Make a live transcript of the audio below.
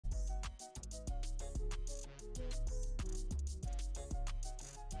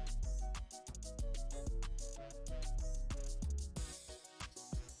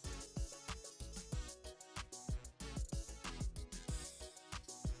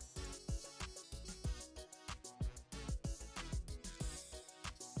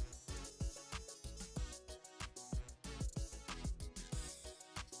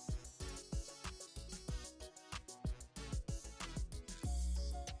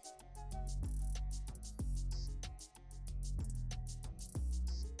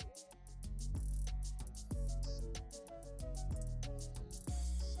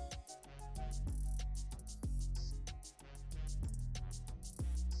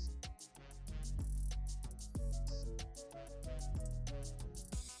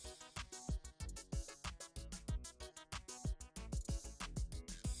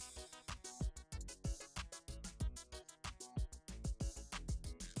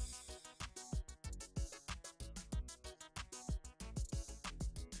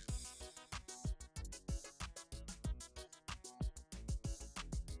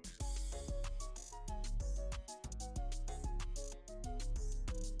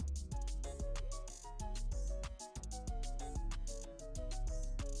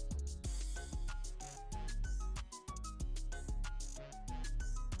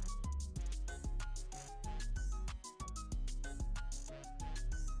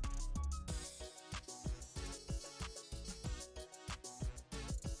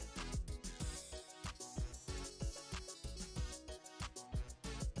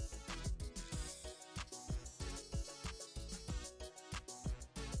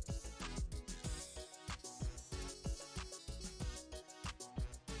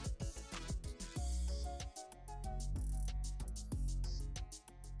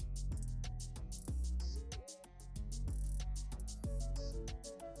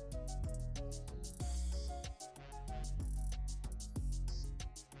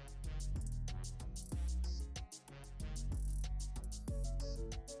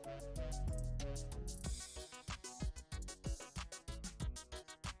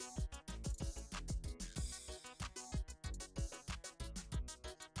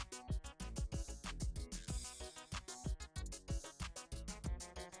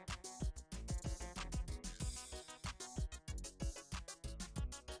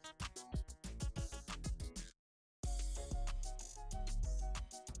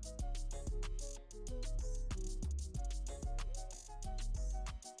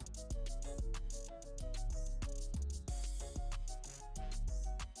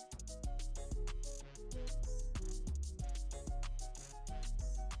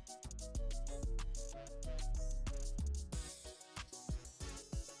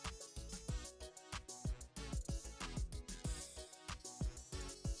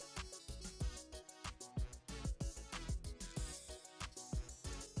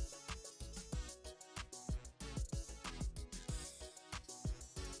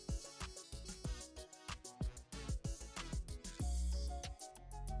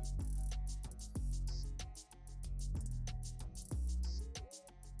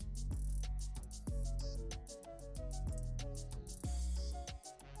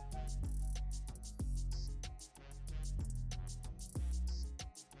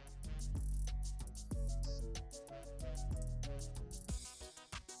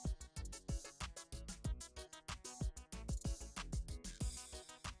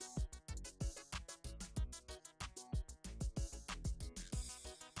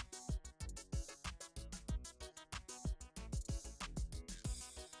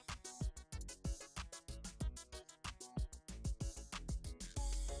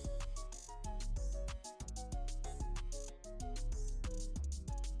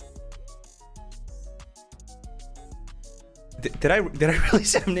Did I really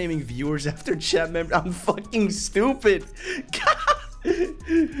say I'm naming viewers after chat members? I'm fucking stupid.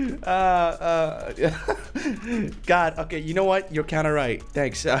 God, okay, you know what? You're kind of right.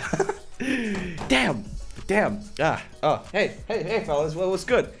 Thanks. Damn. Oh, hey, fellas. Well, what's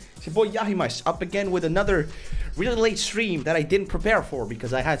good? It's your boy Yahimas up again with another really late stream that I didn't prepare for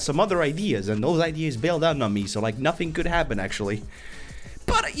because I had some other ideas and those ideas bailed out on me, so like nothing could happen actually.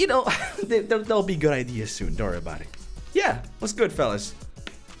 But you know, there'll be good ideas soon. Don't worry about it. Yeah, what's good, fellas?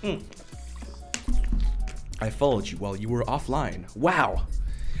 I followed you while you were offline. Wow,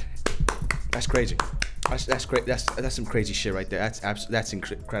 that's crazy. That's great. That's some crazy shit right there. That's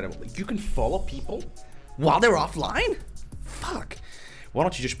incredible. You can follow people while they're offline? Fuck. Why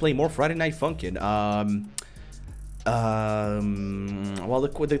don't you just play more Friday Night Funkin'? Well,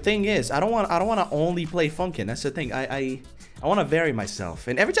 the thing is, I don't want to only play Funkin'. That's the thing. I want to vary myself.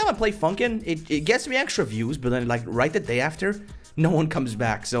 And every time I play Funkin', it gets me extra views, but then like right the day after, no one comes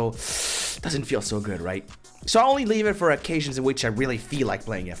back. So doesn't feel so good, right? So I only leave it for occasions in which I really feel like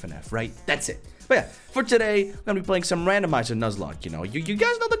playing FNF, right? That's it. But yeah, for today, I'm gonna be playing some Randomizer Nuzlocke. You know, you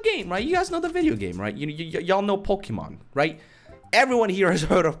guys know the game, right? You guys know the video game, right? Y'all know Pokemon, right? Everyone here has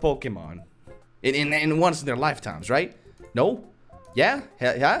heard of Pokemon in once in their lifetimes, right? No? Yeah?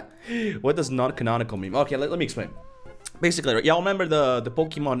 Yeah? What does non-canonical mean? Okay, let me explain. Basically, y'all remember the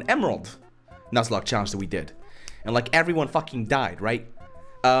Pokemon Emerald Nuzlocke challenge that we did, and like everyone fucking died, right?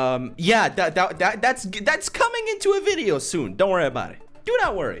 Yeah, that's coming into a video soon. Don't worry about it. Do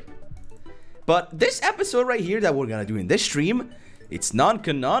not worry. But this episode right here that we're gonna do in this stream, it's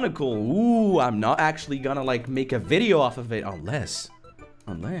non-canonical. Ooh, I'm not actually gonna like make a video off of it unless.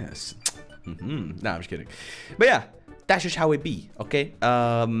 Nah, I'm just kidding. But yeah, that's just how it be, okay?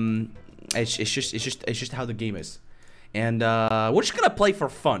 It's just how the game is. And we're just gonna play for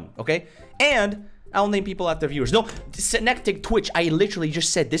fun, okay? And I'll name people after viewers. No, Synectic Twitch, I literally just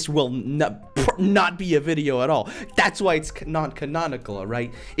said this will not be a video at all. That's why it's non-canonical,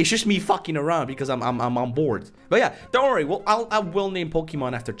 alright? It's just me fucking around because I'm on board. But yeah, don't worry. Well, I will name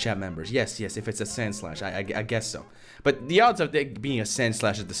Pokemon after chat members. Yes, if it's a Sandslash, I guess so. But the odds of it being a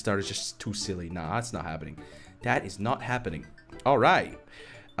Sandslash at the start is just too silly. Nah, that's not happening. That is not happening. Alright.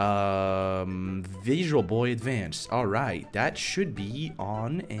 Visual Boy Advance. Alright, that should be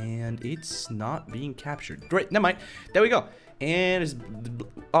on, and it's not being captured. Great, never mind. There we go. And it's,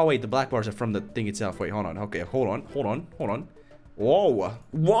 oh wait, the black bars are from the thing itself. Wait, hold on. Okay, hold on.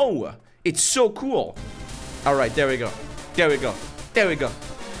 Whoa, it's so cool. Alright, there we go.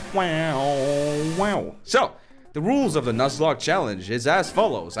 Wow. So, the rules of the Nuzlocke challenge is as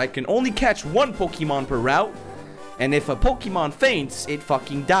follows. I can only catch one Pokemon per route. And if a Pokemon faints, it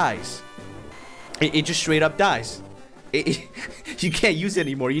fucking dies. It just straight up dies. You can't use it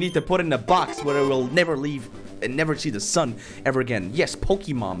anymore. You need to put it in a box where it will never leave and never see the sun ever again. Yes,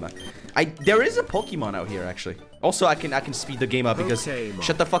 Pokemon. There is a Pokemon out here actually. Also, I can speed the game up because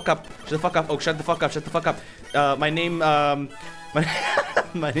shut the fuck up. Oh, shut the fuck up. My name my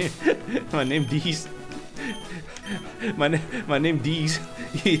name Deez. My name Deez.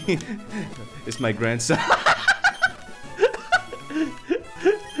 It's my grandson.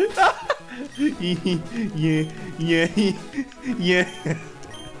 yeah.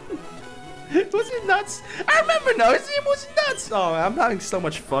 Was it nuts? I remember now. It was nuts. Oh, I'm having so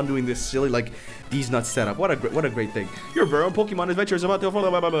much fun doing this silly like these nuts setup. What a great thing. Your very own Pokemon adventure is about to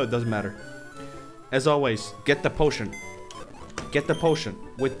follow. Doesn't matter. As always, get the potion.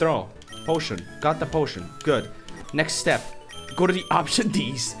 Withdraw. Potion. Got the potion. Good. Next step. Go to the option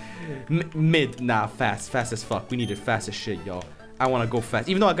D's. Mid. Nah, fast as fuck. We need it fast as shit, y'all. I want to go fast,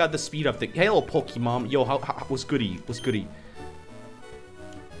 even though I got the speed up thing. Hey, little Pokemon, yo, what's goody?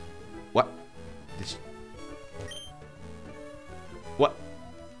 What? What?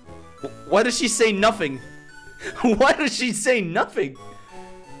 Why does she say nothing? Why does she say nothing?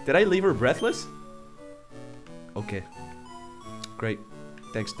 Did I leave her breathless? Okay. Great.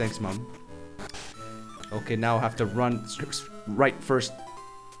 Thanks, mom. Okay, now I have to run right first.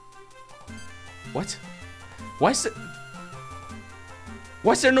 What? Why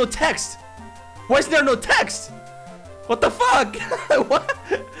is there no text? What the fuck? What?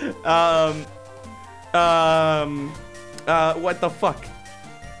 What the fuck?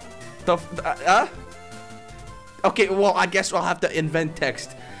 Okay, well, I guess I'll have to invent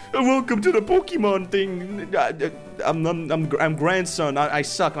text. Welcome to the Pokemon thing. I'm grandson. I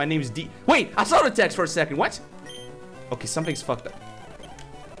suck. My name's D. Wait, I saw the text for a second. What? Okay, something's fucked up.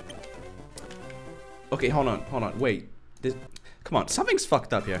 Okay, hold on. Wait. Come on, something's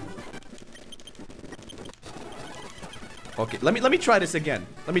fucked up here. Okay, let me try this again.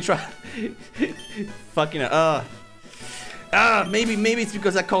 Let me try. Fucking Maybe it's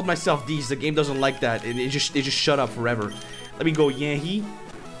because I called myself these. The game doesn't like that. It just shut up forever. Let me go Yahi.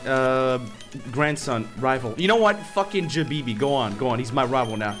 Grandson, rival. You know what? Fucking Jabibi. Go on. He's my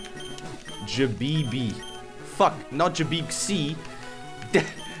rival now. Jabibi. Fuck, not Jabib C.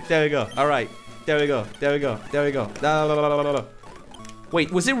 There we go. Alright. There we go.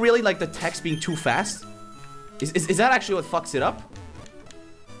 Wait, was it really like the text being too fast? Is that actually what fucks it up?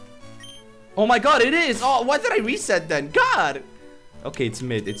 Oh my god, it is! Oh, why did I reset then? God! Okay, it's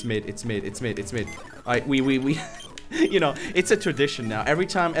mid. Alright, we you know, it's a tradition now.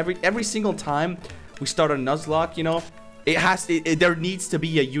 Every single time we start a Nuzlocke, you know, there needs to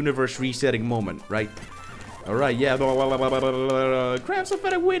be a universe resetting moment, right? Alright, yeah. Gramps, I've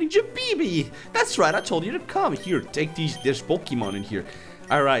been waiting. Jabibi! That's right, I told you to come. Here, take these. There's Pokemon in here.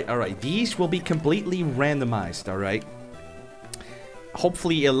 Alright. These will be completely randomized, alright?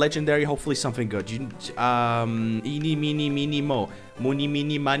 Hopefully a legendary, hopefully something good. Eeny, meeny, miny, mo. Moony,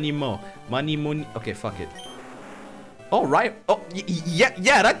 meeny, miny, mo. Money, moony. Okay, fuck it. Oh, right. Oh,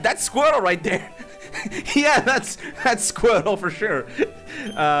 yeah, that's Squirtle right there. Yeah, that's Squirtle for sure.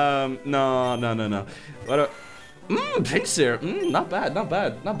 No. What Pinsir. Not bad.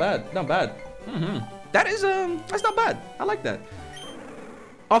 That is, that's not bad. I like that.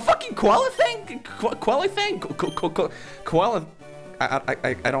 Oh, fucking Qualifang?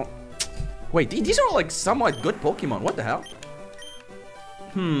 I don't... Wait, these are all like somewhat good Pokemon. What the hell?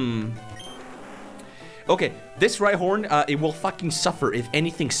 Okay, this Rhyhorn, it will fucking suffer if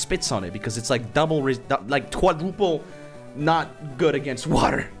anything spits on it because it's like like quadruple not good against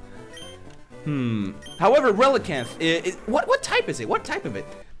water. However, Relicanth, what type is it? What type of it?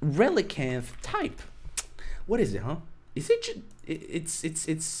 Relicanth type. What is it, huh? Is it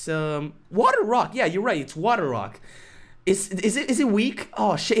it's Water Rock. Yeah, you're right. It's Water Rock. Is it weak?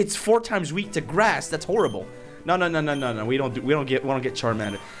 Oh shit! It's 4 times weak to grass. That's horrible. No. We don't get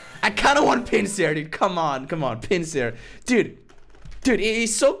Charmander. I kind of want Pinsir, dude. Come on, Pinsir, dude.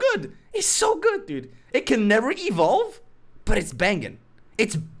 It's so good. It's so good, dude. It can never evolve, but it's banging.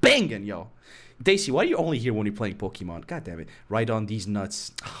 It's banging, yo. Daisy, why are you only here when you're playing Pokemon? God damn it! Right on these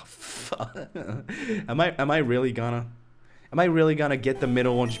nuts. Oh, fuck. Am I really gonna get the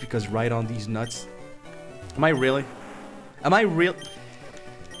middle one just because right on these nuts? Am I really?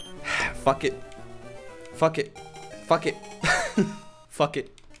 Fuck it. Fuck it.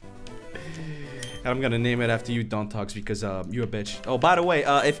 I'm gonna name it after you, Dontox, because you're a bitch. Oh, by the way,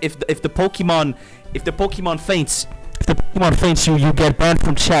 if the Pokemon faints, you get banned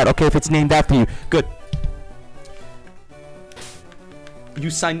from chat. Okay, if it's named after you, good. You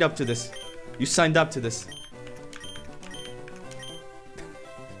signed up to this.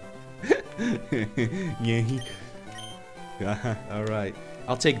 Yeah. All right.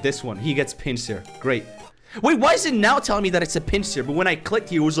 I'll take this one. He gets Pinsir. Great. Wait, why is it now telling me that it's a Pinsir? But when I clicked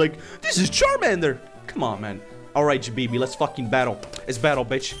here, it was like, this is Charmander. Come on, man. All right, Jabibi, let's fucking battle. Let's battle,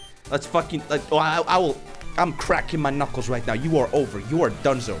 bitch. Let's fucking... I'm cracking my knuckles right now. You are over. You are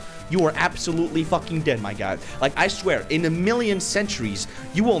donezo. You are absolutely fucking dead, my guy. Like, I swear, in a million centuries,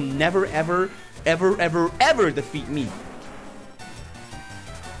 you will never, ever defeat me.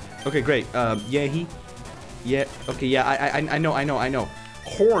 Okay, great. Yeah, okay, yeah, I know.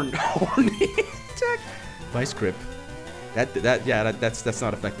 Horny attack. Vice grip. That's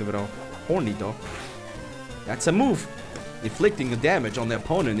not effective at all. Horny though. That's a move. Inflicting the damage on the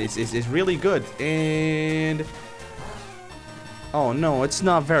opponent is really good. And oh no, it's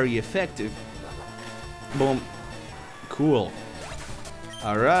not very effective. Boom. Cool.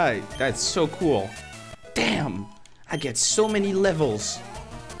 Alright, that's so cool. Damn, I get so many levels.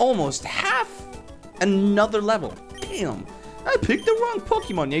 Almost half another level. Damn. I picked the wrong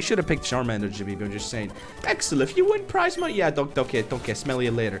Pokemon. Yeah, you should have picked Charmander, Jabibi. I'm just saying. Excellent. If you win prize money, yeah, don't care. Smell you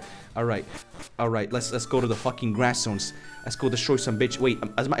later. All right. Let's go to the fucking grass zones. Let's go destroy some bitch. Wait,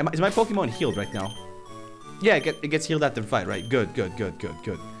 is my Pokemon healed right now? Yeah, it gets healed after the fight, right? Good.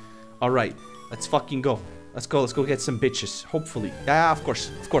 All right, let's fucking go. Let's go get some bitches. Hopefully. Yeah, of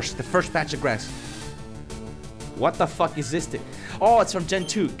course. The first patch of grass. What the fuck is this thing? Oh, it's from Gen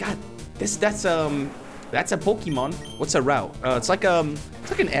 2. God, that's a Pokemon. What's a route? It's like an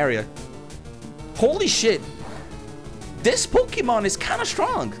area. Holy shit. This Pokemon is kind of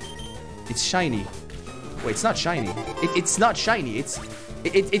strong. It's shiny. Wait, it's not shiny. It's not shiny.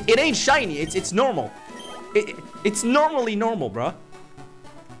 It ain't shiny. It's normal. It's normally normal, bro.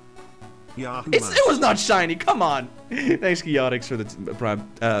 Yeah. It was not shiny. Come on. Thanks, Chaotix, for the prime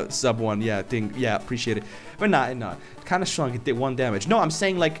sub 1. Yeah, appreciate it. But not. Kind of strong. It did 1 damage. No, I'm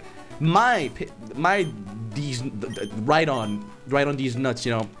saying like these right on these nuts.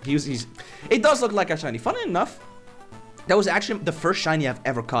 You know, he's. It does look like a shiny. Funny enough, That was actually the first shiny I've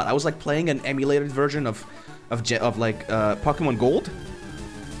ever caught. I was like playing an emulated version of Pokemon Gold,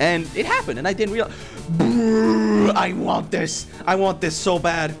 and it happened, and I didn't realize. I want this. I want this so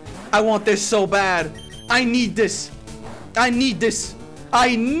bad. I want this so bad. I need this. I need this.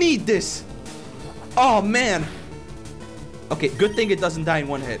 I need this. Oh man. Okay, good thing it doesn't die in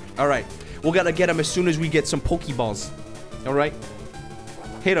one hit. All right, we gotta get him as soon as we get some Pokeballs. All right,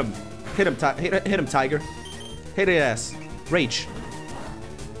 hit him. Hit him, hit him, Tiger. Hit his ass. Rage.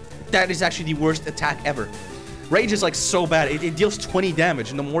 That is actually the worst attack ever. Rage is like so bad. It deals 20 damage,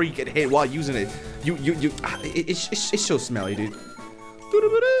 and the more you get hit while using it, it's so smelly, dude.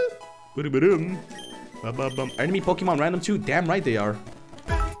 Enemy Pokemon random too? Damn right they are.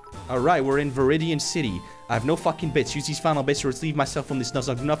 Alright, we're in Viridian City. I have no fucking bits. Use these final bits to relieve myself from this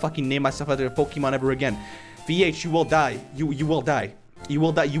Nuzlocke. Do not fucking name myself after a Pokemon ever again. VH, you will die. You will die. You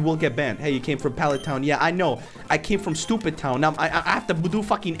will die. You will get banned. Hey, you came from Pallet Town. Yeah, I know. I came from Stupid Town. Now I have to do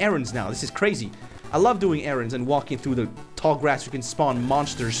fucking errands now. This is crazy. I love doing errands and walking through the tall grass. You can spawn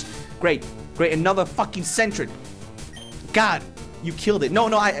monsters. Great. Great. Another fucking Sentret. God, you killed it. No,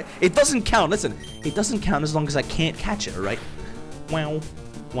 it doesn't count. Listen, it doesn't count as long as I can't catch it, alright? Wow.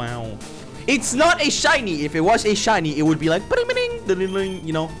 Wow. It's not a shiny. If it was a shiny, it would be like,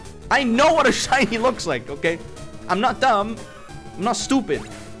 you know. I know what a shiny looks like, okay? I'm not dumb. I'm not stupid.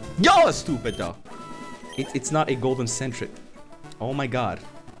 Y'all are stupid, though. It's not a golden Sentret. Oh my god.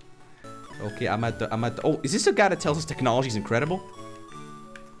 Okay, I'm at the oh, is this a guy that tells us technology is incredible?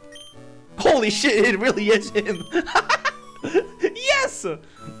 Holy shit, it really is him. Yes!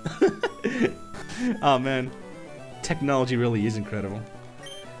 Oh man. Technology really is incredible.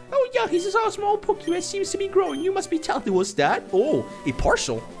 Oh yeah, he's a small Pokemon seems to be growing. You must be telling us that. Oh, a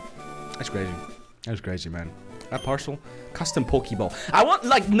parcel. That's crazy. That's crazy, man. That parcel. Custom Pokeball. I want,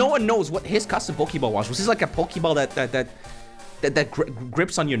 like, no one knows what his custom Pokeball was. Was this like a Pokeball that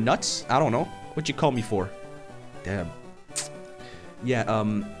grips on your nuts? I don't know. What'd you call me for? Damn. Yeah,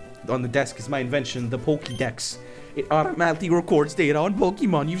 on the desk is my invention, the Pokédex. It automatically records data on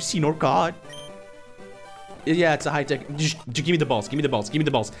Pokemon you've seen or caught. Yeah, it's a high-tech. Just give me the balls. Give me the balls. Give me the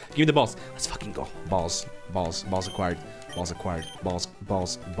balls. Give me the balls. Let's fucking go. Balls. Balls. Balls acquired. Balls acquired. Balls.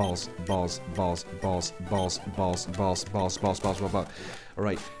 Balls. Balls. Balls. Balls. Balls. Balls. Balls. Balls. Balls. Balls. Balls. All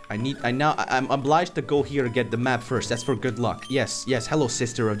right. I'm obliged to go here and get the map first. That's for good luck. Yes. Yes. Hello,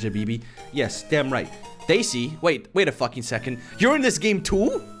 sister of Jabibi. Yes. Damn right. Daisy. Wait a fucking second. You're in this game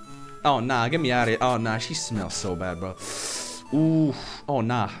too? Oh nah. Get me out of here. Oh nah. She smells so bad, bro. Ooh. Oh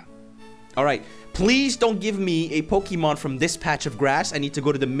nah. All right. Please don't give me a Pokemon from this patch of grass. I need to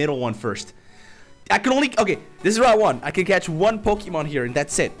go to the middle one first. I can only... Okay, this is what I want. I can catch one Pokemon here, and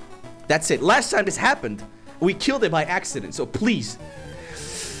that's it. That's it. Last time this happened, we killed it by accident. So please.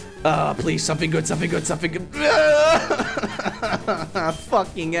 Please, something good, something good, something good.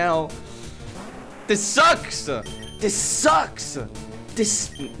 Fucking hell. This sucks. This sucks.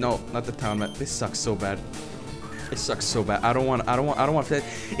 This... No, not the town map. This sucks so bad. It sucks so bad. I don't want that.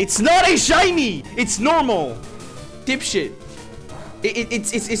 It's not a shiny! It's normal! Dipshit.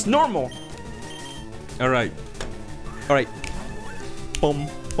 It's normal. Alright. Alright. Boom,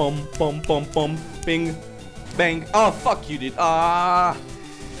 boom, boom, boom, boom. Bing. Bang. Oh, fuck you, dude. Ah.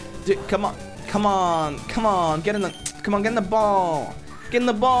 Dude, come on. Come on. Come on. Get in the... Come on, get in the ball. Get in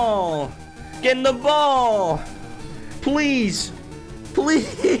the ball. Get in the ball. Please.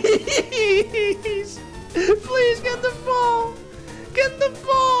 Please. Please get the ball. Get the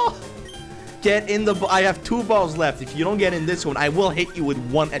ball. Get in the ball. I have 2 balls left. If you don't get in this one, I will hit you with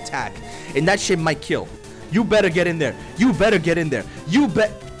 1 attack. And that shit might kill. You better get in there. You better get in there. You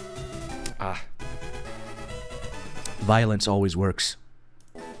bet. Ah. Violence always works.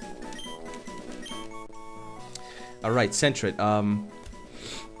 Alright, Sentret. I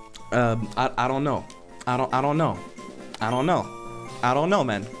don't know. I don't know. I don't know. I don't know,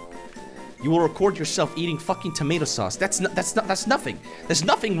 man. You will record yourself eating fucking tomato sauce. That's nothing. There's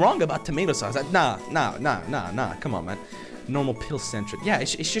nothing wrong about tomato sauce. Nah. Come on, man. Normal pill Sentret. Yeah,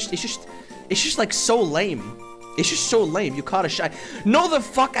 it's just like so lame. It's just so lame. You caught a shy. No, the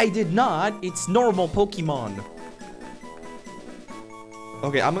fuck I did not. It's normal Pokemon.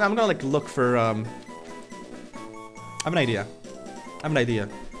 Okay, I'm gonna like look for I have an idea.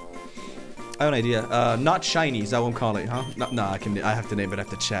 Not shinies. I won't call it, huh? No, I have to name it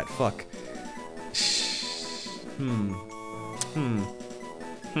after chat. Fuck.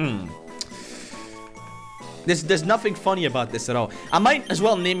 There's nothing funny about this at all. I might as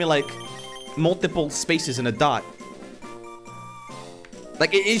well name it like multiple spaces in a dot.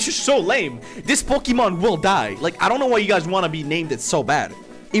 Like it's just so lame. This Pokemon will die. Like I don't know why you guys want to be named it so bad.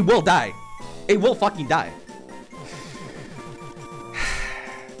 It will die. It will fucking die.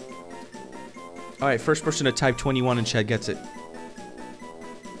 Alright, first person to type 21 in chat gets it.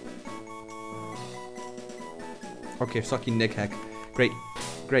 Okay, sucking Nick Heck. Great.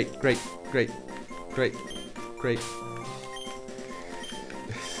 Great, great, great, great, great.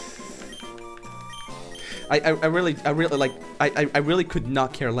 I really could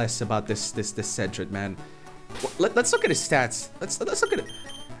not care less about this Cedric, man. Let's look at his stats. Let's look at it.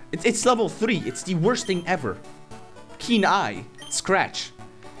 It's level 3. It's the worst thing ever. Keen Eye. Scratch.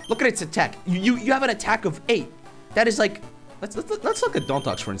 Look at its attack. You have an attack of 8. That is like... Let's look at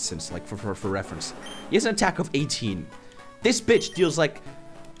Dontox, for instance, like for reference. He has an attack of 18. This bitch deals like...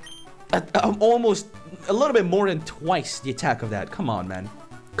 almost... a little bit more than twice the attack of that. Come on, man.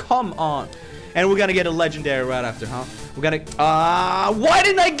 Come on. And we're gonna get a legendary right after, huh? We're gonna... why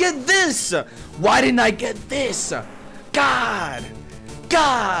didn't I get this? Why didn't I get this? God!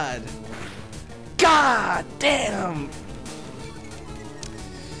 God! God damn!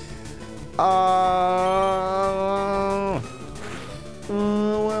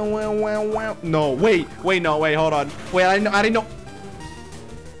 No, wait, no, wait, hold on. Wait, I didn't know.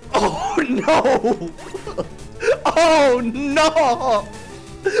 Oh no! Oh no!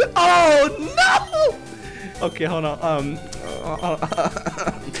 Oh no! Okay, hold on.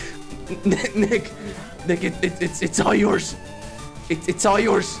 Nick, it's all yours. It's all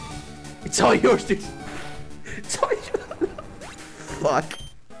yours. It's all yours, dude. It's all yours. Fuck.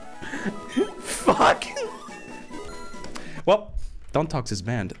 Fuck. Well, Dontox is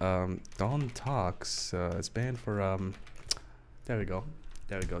banned. Dontox is banned for there we go.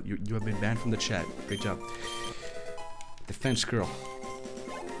 There we go. You have been banned from the chat. Great job. Defense girl.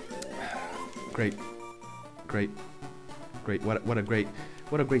 Great. Great. Great. What a great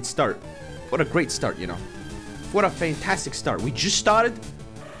start. What a great start, you know. What a fantastic start. We just started.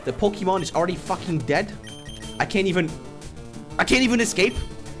 The Pokemon is already fucking dead. I can't even escape.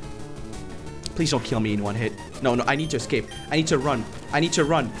 Please don't kill me in one hit. No, I need to escape. I need to run. I need to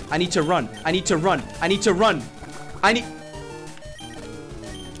run. I need to run. I need to run. I need to run. I need...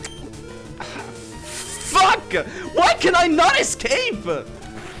 Fuck! Why can I not escape?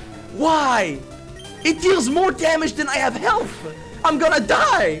 Why? It deals more damage than I have health. I'm gonna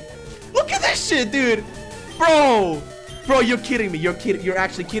die. Look at this shit, dude. Bro, you're kidding me. You're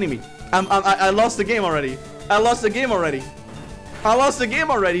actually kidding me. I lost the game already. I lost the game already. I lost the game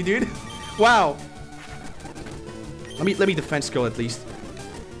already, dude. Wow. Let me defense skill at least.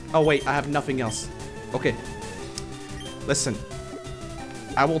 Oh wait, I have nothing else. Okay. Listen.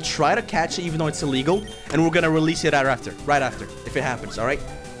 I will try to catch it even though it's illegal, and we're gonna release it right after, if it happens, alright?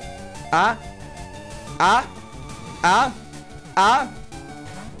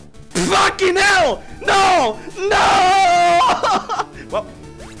 Fucking hell! No! No! Well,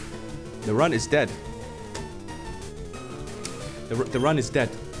 the run is dead. The run is dead.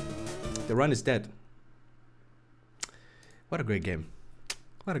 The run is dead. What a great game.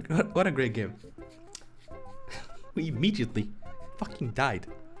 What a great game. We immediately fucking died.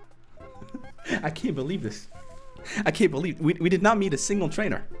 I can't believe this. I can't believe we did not meet a single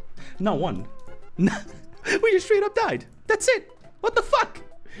trainer. Not one. We just straight up died. That's it. What the fuck?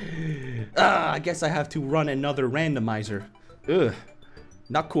 I guess I have to run another randomizer. Ugh.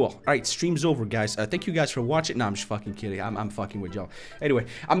 Not cool. Alright, stream's over, guys. Thank you guys for watching. No, I'm just fucking kidding. I'm fucking with y'all. Anyway,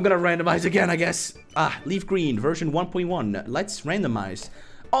 I'm gonna randomize again, I guess. Leaf Green, version 1.1. Let's randomize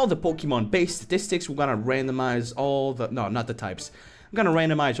all the Pokemon-based statistics. We're gonna randomize all the... No, not the types. I'm gonna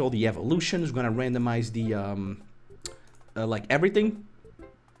randomize all the evolutions. We're gonna randomize the, like, everything.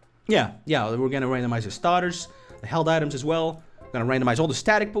 Yeah, we're gonna randomize the starters, the held items as well. We're gonna randomize all the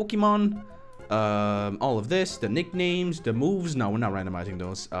static Pokemon. All of this, the nicknames, the moves. No, we're not randomizing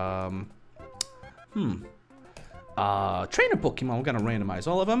those. Trainer Pokemon, we're gonna randomize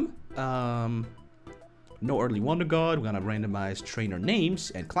all of them. No Early Wonder God. We're gonna randomize trainer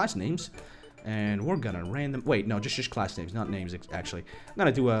names and class names. And we're gonna wait, no, just class names, not names, actually. I'm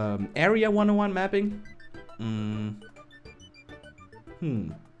gonna do area 101 mapping.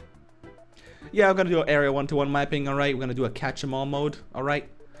 Yeah, I'm gonna do area 1-to-1 mapping, alright. We're gonna do a catch-em-all mode, alright.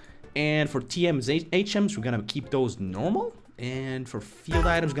 And for TMs, HMs, we're gonna keep those normal. And for field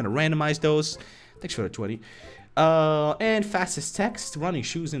items, we're gonna randomize those. Thanks for the 20. And fastest text, running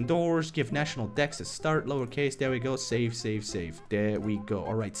shoes indoors, give national dex a start, lowercase, there we go, save. There we go,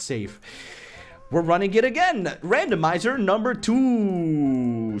 alright, save. We're running it again. Randomizer number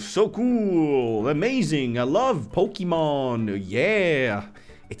 2. So cool, amazing, I love Pokemon, yeah.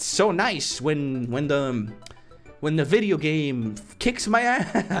 It's so nice when the video game kicks my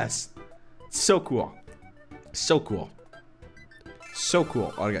ass. So cool. So cool. So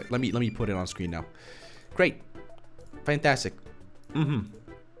cool. Okay, let me put it on screen now. Great. Fantastic.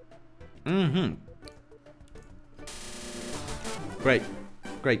 Great.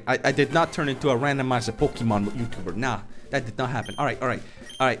 Great. I did not turn into a randomizer Pokemon YouTuber. Nah, that did not happen. Alright, alright.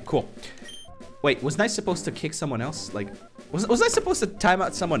 Alright, cool. Wait, wasn't I supposed to kick someone else? Like, was I supposed to time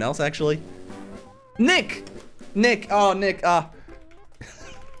out someone else, actually? Nick! Nick! Oh, Nick,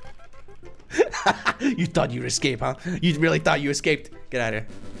 you thought you escaped, huh? You really thought you escaped? Get out of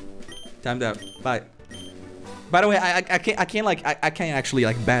here. Timed out. Bye. By the way, I can't actually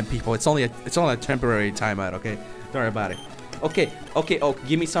like ban people. It's only a temporary timeout, okay? Don't worry about it. Okay, okay, oh,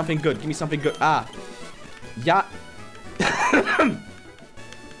 give me something good. Give me something good. Ah. Yeah.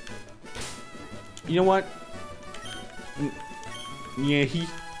 You know what? Nyehi.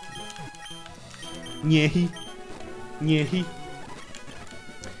 Nyehi. Nyehi.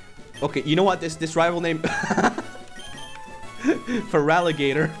 Okay, you know what? This rival name for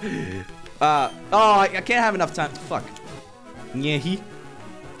Ralligator. Oh, I can't have enough time. Fuck. Nyehi.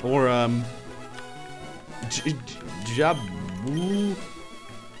 Or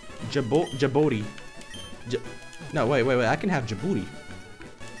Jaboti. No, wait. I can have Djibouti.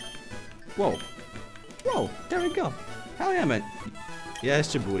 Whoa. Whoa, there we go. Hell yeah, man. Yeah,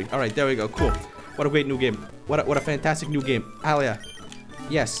 it's Djibouti. Alright, there we go. Cool. What a great new game. What a fantastic new game. Hell yeah.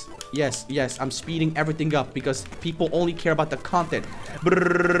 Yes. Yes, yes. I'm speeding everything up because people only care about the content.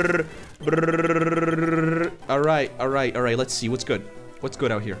 Alright, alright, alright. Let's see. What's good? What's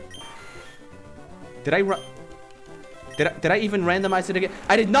good out here? Did I even randomize it again?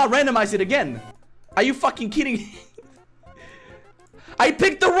 I did not randomize it again! Are you fucking kidding? I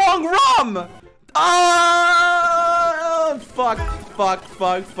picked the wrong ROM! Ah! Fuck.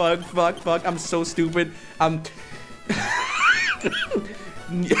 I'm so stupid.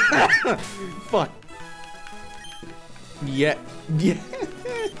 Fuck. Yeah. Yeah.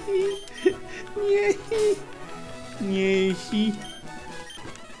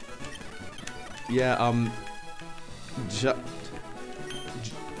 Yeah,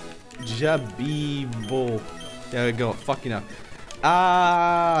 Jabibo. There we go. Fucking up.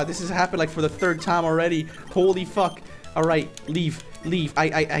 Ah, this has happened like for the 3rd time already. Holy fuck. Alright, leave.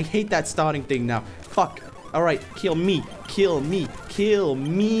 I hate that starting thing now. Fuck. Alright, kill me.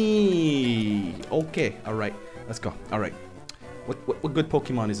 Okay, alright. Let's go. Alright. What good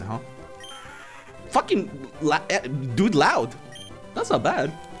Pokemon is it, huh? Fucking dude loud. That's not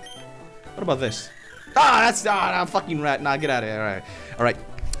bad. What about this? Ah, that's not a fucking rat. Nah, get out of here. Alright. Alright.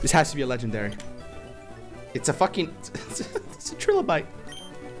 This has to be a legendary. It's a fucking it's a trilobite.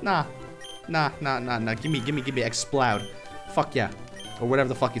 Nah. Give me explode. Fuck yeah. Or whatever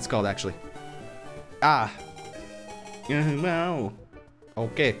the fuck it's called actually. Ah. No.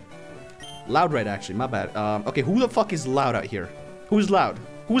 Okay. Loud red actually, my bad. Okay, who the fuck is loud out here? Who's loud?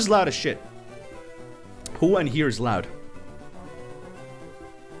 Who's loud as shit? Who in here is loud?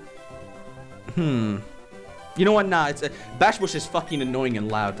 You know what? Nah, it's Bashbush is fucking annoying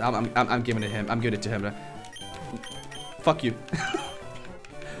and loud. I'm giving it to him. I'm giving it to him. Fuck you.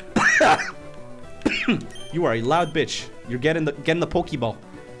 You are a loud bitch. You're getting the Pokeball.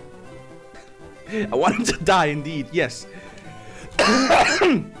 I want him to die indeed. Yes.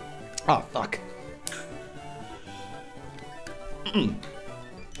 Oh fuck.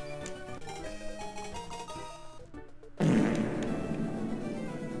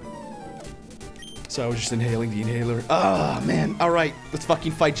 So I was just inhaling the inhaler. Ah, man. Alright, let's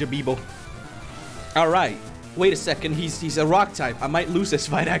fucking fight Jabibo. Alright. Wait a second, he's a rock type. I might lose this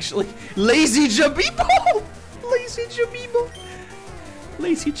fight actually. Lazy Jabibo! Lazy Jabibo.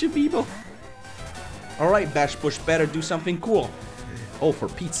 Lazy Jabibo. Alright, Bashbush, better do something cool. Oh, for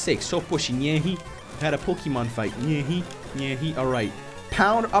Pete's sake, so pushy. Nyehi. Had a Pokemon fight. Nyehi. Alright.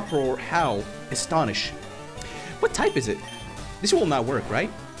 Pound, uproar, howl, astonish. What type is it? This will not work, right?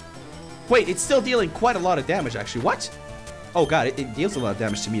 Wait, it's still dealing quite a lot of damage, actually. What? Oh, God, it deals a lot of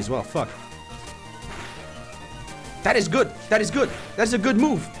damage to me as well. Fuck. That is good. That is good. That is a good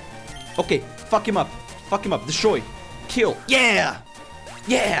move. Okay, fuck him up. Fuck him up. Destroy. Kill. Yeah!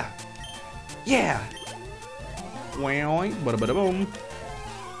 Yeah! Yeah! Boom.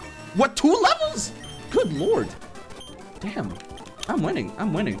 What, 2 levels? Good lord. Damn. I'm winning.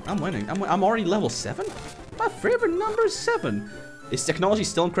 I'm already level 7? My favorite number is 7. Is technology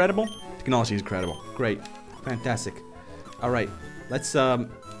still incredible? Technology is incredible. Great. Fantastic. Alright. Let's,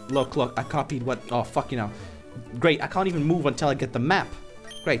 look. I copied what... Oh, fuck you know. Great. I can't even move until I get the map.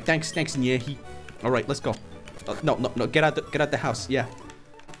 Great. Thanks, Nyehi. Alright, let's go. No. Get out the house. Yeah.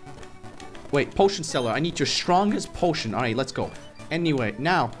 Wait, potion seller. I need your strongest potion. Alright, let's go. Anyway,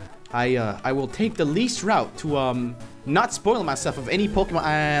 now, I will take the least route to, not spoil myself of any Pokemon.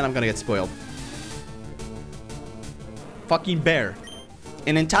 And I'm gonna get spoiled. Fucking bear.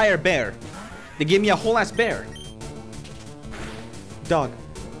 An entire bear. They gave me a whole ass bear. Dog.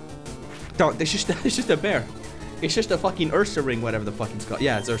 Dog, it's just a bear. It's just a fucking Ursa ring, whatever the fuck it's called.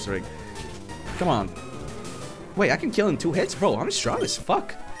 Yeah, it's Ursa ring. Come on. Wait, I can kill in 2 hits? Bro, I'm strong as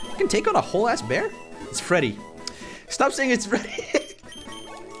fuck. I can take out a whole ass bear? It's Freddy. Stop saying it's Freddy.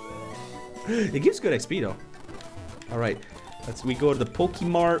 It gives good XP though. Alright. We go to the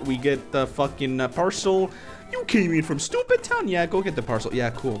Pokemart. We get the fucking parcel. You came in from Stupid Town. Yeah, go get the parcel. Yeah,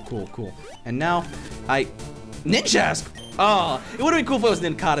 cool. And now, Ninjask! Ah, it would've been cool if it was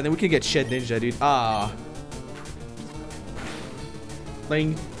Ninkata, then we could get Shed Ninja, dude. Ah.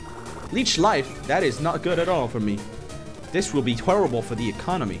 Playing Leech Life, that is not good at all for me. This will be horrible for the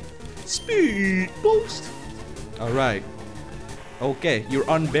economy. Speed boost! Alright. Okay, you're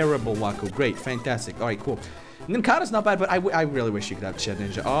unbearable, Waku. Great, fantastic. Alright, cool. Ninkata's not bad, but I really wish you could have Shed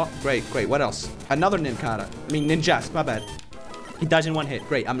Ninja. Oh, great. What else? Another Ninkata. I mean, Ninjask, my bad. He dies in 1 hit.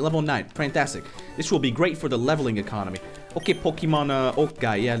 Great, I'm level 9. Fantastic. This will be great for the leveling economy. Okay, Pokemon Oak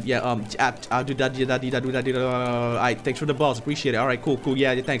guy. Yeah, Alright, thanks for the balls. Appreciate it. Alright, cool.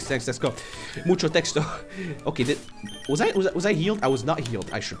 Yeah, thanks. Let's go. Mucho texto. Okay, was I healed? I was not healed.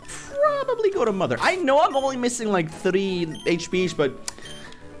 I should probably go to Mother. I know I'm only missing like 3 HPs, but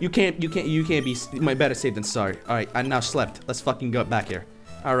you can't be better safe than sorry. Alright, I now slept. Let's fucking go back here.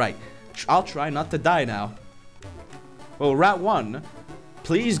 Alright. I'll try not to die now. Well, Route 1.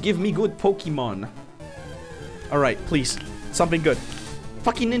 Please give me good Pokemon. Alright, please. Something good.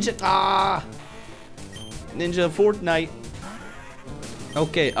 Fucking Ninja. Ah! Ninja Fortnite.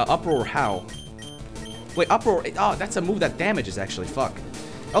 Okay, Uproar how? Wait, Uproar. Oh, that's a move that damages actually. Fuck.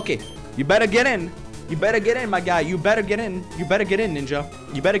 Okay, you better get in. You better get in, my guy. You better get in. You better get in,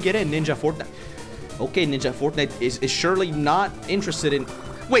 Ninja. You better get in, Ninja Fortnite. Okay, Ninja Fortnite is surely not interested in...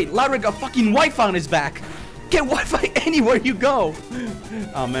 Wait, Lyric, a fucking Wi-Fi on his back. Get Wi-Fi anywhere you go.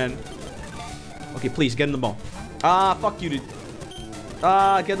 Oh, man. Okay, please, get in the ball. Ah, fuck you, dude.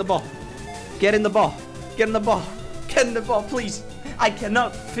 Ah, get in the ball. Get in the ball. Get in the ball. Get in the ball, please. I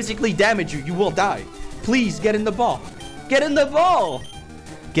cannot physically damage you. You will die. Please, get in the ball. Get in the ball.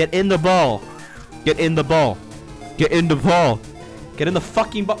 Get in the ball. Get in the ball. Get in the ball. Get in the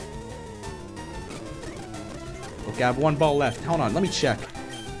fucking ball. Okay, I have 1 ball left. Hold on, let me check.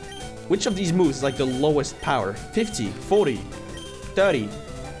 Which of these moves is like the lowest power? 50, 40, 30.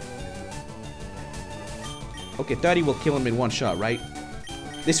 Okay, 30 will kill him in 1 shot, right?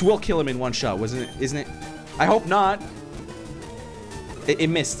 This will kill him in 1 shot, isn't it? I hope not. It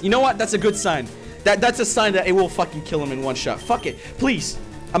missed. You know what? That's a good sign. That's a sign that it will fucking kill him in 1 shot. Fuck it. Please.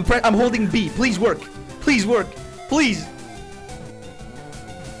 I'm holding B. Please work. Please work. Please.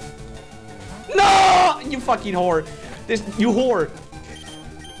 No! You fucking whore. You whore.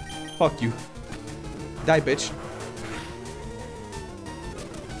 Fuck you. Die, bitch.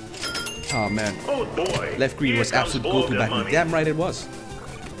 Oh, man. Oh, boy. Left green was absolute go-to back then. Damn right it was.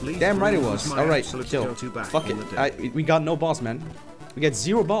 Damn right it was. Alright, kill. Fuck it. We got no balls, man. We got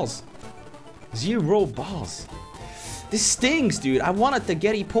 0 balls. 0 balls. This stings, dude. I wanted to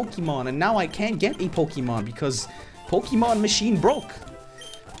get a Pokemon, and now I can't get a Pokemon because Pokemon machine broke.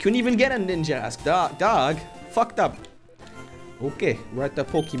 Couldn't even get a Ninjask. Dog. Fucked up. Okay, we're at the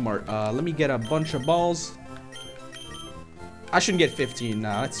Pokemart. Let me get a bunch of balls. I shouldn't get 15.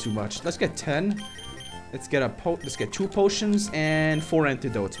 Nah, that's too much. Let's get 10. Let's get 2 potions and 4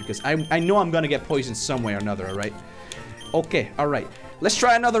 antidotes because I know I'm gonna get poisoned some way or another, alright? Okay, alright. Let's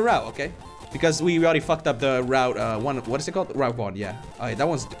try another route, okay? Because we already fucked up the route 1. What is it called? Route 1, yeah. Alright, that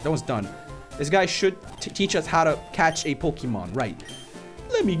one's done. This guy should teach us how to catch a Pokemon, right?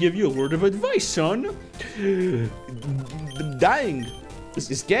 Let me give you a word of advice, son. Dying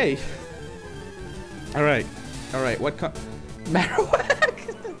is gay. Alright. Alright, what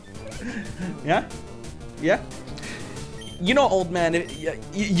Marowak? Yeah? Yeah? You know, old man,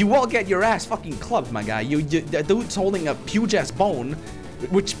 you will get your ass fucking clubbed, my guy. The dude's holding a huge-ass bone,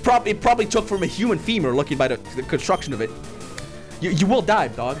 which it probably took from a human femur, looking by the construction of it. You will die,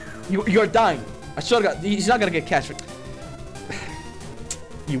 dog. You're dying. I swear to God, he's not gonna get catched.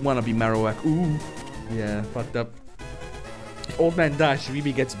 You wanna be Marowak. Ooh. Yeah, fucked up. If old man dies,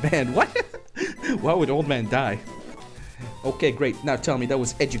 Shiribi gets banned. What? Why would old man die? Okay, great. Now tell me that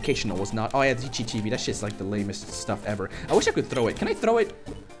was educational, was not? Oh yeah, the TCTV. That shit's like the lamest stuff ever. I wish I could throw it. Can I throw it?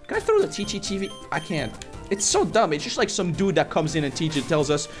 Can I throw the TCTV? I can't. It's so dumb. It's just like some dude that comes in and tells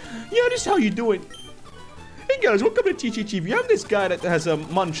us, yeah, this is how you do it. Hey guys, welcome to TCTV. I'm this guy that has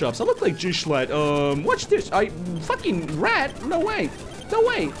munchups. I look like Jishlat. Watch this. I fucking rat. No way. No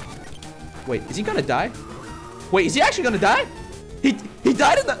way. Wait, is he gonna die? Wait, is he actually gonna die? He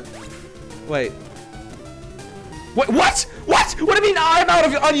died in the... Wait. Wait, what? What? What do you mean I'm out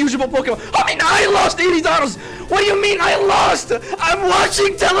of unusable Pokemon? I mean, I lost $80. What do you mean I lost? I'm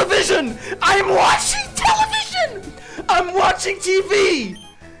watching television. I'm watching television. I'm watching TV.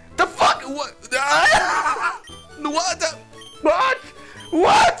 The fuck? What? What? What?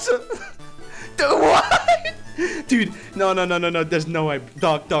 What? What? Dude, no. There's no way.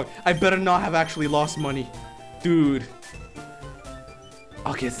 Dog. I better not have actually lost money. Dude.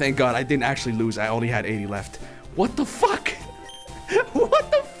 Okay, thank God I didn't actually lose. I only had 80 left. What the fuck?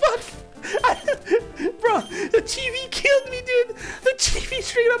 What the fuck? Bro, the TV killed me, dude. The TV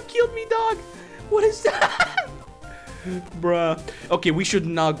straight up killed me, dog. What is that? Bruh. Okay, we should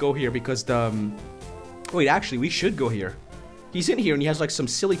not go here because the... Wait, actually, we should go here. He's in here and he has like some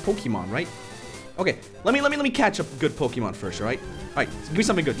silly Pokemon, right? Okay, let me catch up good Pokemon first, alright? Alright, give me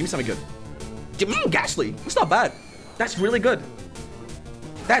something good. Give me something good. Ghastly. That's not bad. That's really good.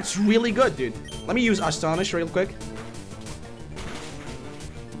 That's really good, dude. Let me use Astonish real quick.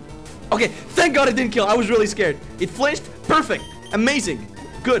 Okay, thank God it didn't kill. I was really scared. It flinched. Perfect. Amazing.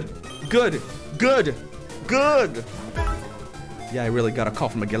 Good. Yeah, I really got a call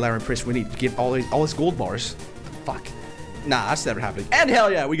from a Galarian Prince. We need to give all his gold bars. Fuck. Nah, that's never happening. And hell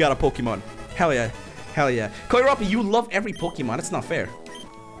yeah, we got a Pokemon. Hell yeah. Koirapi, you love every Pokemon. That's not fair.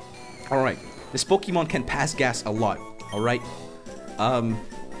 Alright. This Pokemon can pass gas a lot. Alright.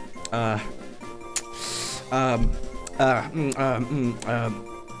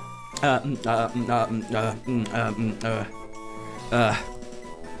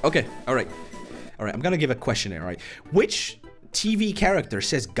 Okay, alright, I'm gonna give a questionnaire, alright? Which TV character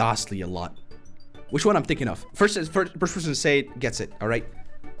says ghastly a lot? Which one I'm thinking of? First person to say it gets it, alright?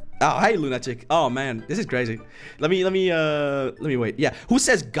 Oh, hi, Lunatic. Oh, man, this is crazy. Let me wait. Yeah, who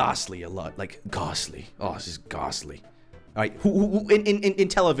says ghastly a lot? Like, ghastly. Oh, this is ghastly. Alright, who in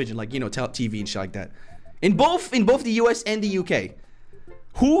television, like, you know, TV and shit like that. In both the US and the UK.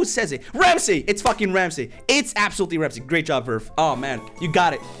 Who says it? Ramsey! It's fucking Ramsey. It's absolutely Ramsey. Great job, Verve. Oh, man. You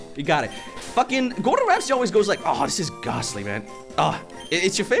got it. Fucking Gordon Ramsay always goes like, oh, this is ghastly, man. Oh,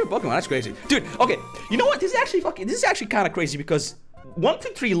 it's your favorite Pokemon. That's crazy. Dude, okay. You know what? This is actually kind of crazy because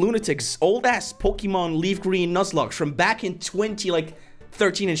 123 Lunatics, old-ass Pokemon Leaf Green Nuzlocke from back in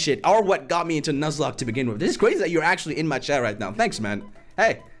 2013 and shit are what got me into Nuzlocke to begin with. This is crazy that you're actually in my chat right now. Thanks, man.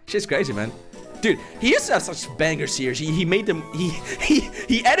 Hey, shit's crazy, man. Dude, he used to have such bangers here. He made them.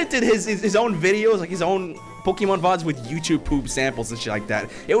 He edited his own videos, like his own Pokemon VODs with YouTube poop samples and shit like that.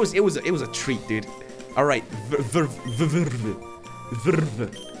 It was a treat, dude. All right, Verve.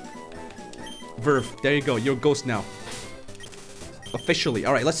 There you go. You're a ghost now. Officially.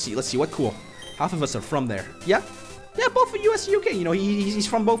 All right. Let's see. What cool. Half of us are from there. Yeah, both from US and UK. You know, he's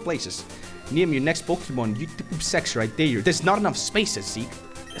from both places. Name your next Pokemon. YouTube sex right there. There's not enough spaces, Zeke.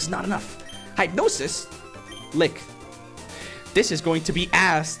 There's not enough. Hypnosis, Lick. This is going to be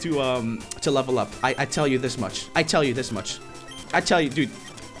ass to level up. I tell you this much. I tell you, dude,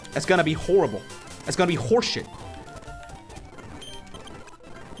 that's gonna be horrible. That's gonna be horseshit.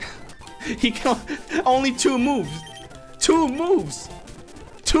 He can only 2 moves. 2 moves.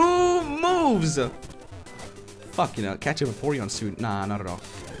 Fuck, you know, catch a Vaporeon soon. Nah, not at all.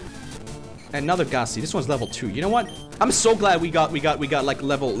 Another Ghastly. This one's level 2. You know what? I'm so glad we got like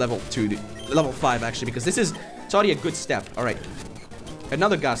level 2, dude. Level 5 actually, because it's already a good step. All right.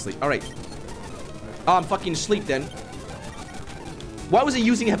 Another Ghastly. All right. Oh, I'm fucking asleep then. Why was he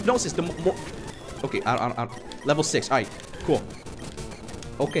using Hypnosis? Okay, level 6. All right, cool.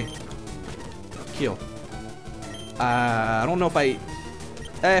 Okay. Kill. I don't know if I.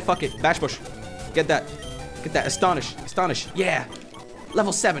 Fuck it. Bash Bush. Get that. Astonish. Yeah.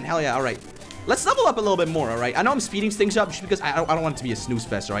 Level 7. Hell yeah. All right. Let's level up a little bit more, alright? I know I'm speeding things up just because I don't want it to be a snooze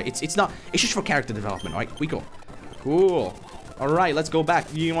fest, alright? It's not, it's just for character development, alright? We go. Cool. Alright, let's go back.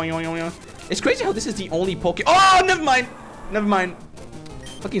 It's crazy how this is the only Pokemon. Oh, never mind.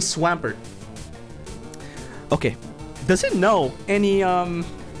 Fucking Swampert. Okay. Does it know any,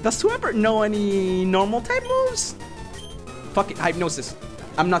 does Swampert know any normal type moves? Fuck it, Hypnosis.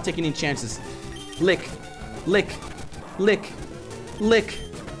 I'm not taking any chances. Lick.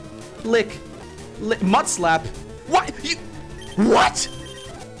 Mud Slap. What? What?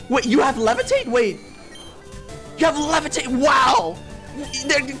 Wait, you have Levitate? Wait. You have Levitate? Wow.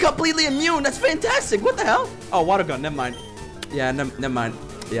 They're completely immune. That's fantastic. What the hell? Oh, Water Gun. Never mind. Yeah, never mind.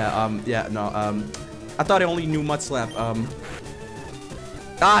 Yeah, no. I thought I only knew Mud Slap.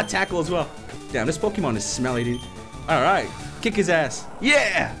 Tackle as well. Damn, this Pokemon is smelly, dude. All right. Kick his ass.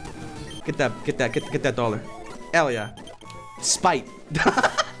 Yeah. Get that dollar. Hell yeah. Spite.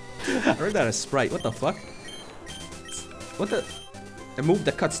 I heard that as Sprite. What the fuck? What the? A move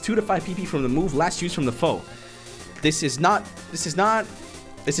that cuts 2 to 5 PP from the move last used from the foe. This is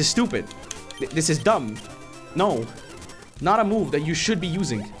stupid. This is dumb. No. Not a move that you should be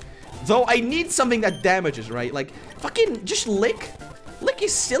using. Though I need something that damages, right? Like, fucking just lick. Lick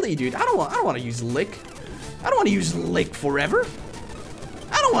is silly, dude. I don't want to use lick. I don't want to use lick forever.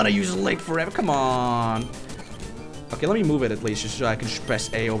 I don't want to use lick forever. Come on. Okay, let me move it at least, just so I can just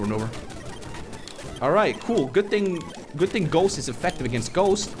press A over and over. Alright, cool. Good thing Ghost is effective against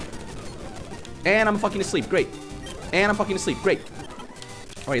Ghost. And I'm fucking asleep. Great. And I'm fucking asleep. Great.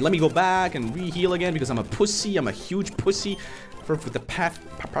 Alright, let me go back and re-heal again because I'm a pussy. I'm a huge pussy. For the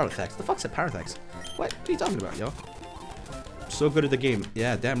Parallax. The fuck's a Parallax? What are you talking about, yo? So good at the game.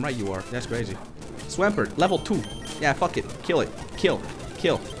 Yeah, damn right you are. That's crazy. Swampert, level 2. Yeah, fuck it. Kill it. Kill.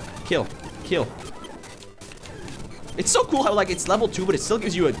 Kill. Kill. Kill. It's so cool how, like, it's level 2, but it still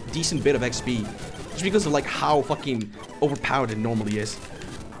gives you a decent bit of XP. Just because of, like, how fucking overpowered it normally is.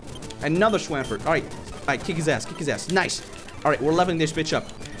 Another Swampert. Alright. Alright, kick his ass. Kick his ass. Nice. Alright, we're leveling this bitch up.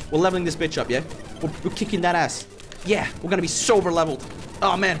 We're leveling this bitch up, yeah? We're kicking that ass. Yeah, we're gonna be so over-leveled.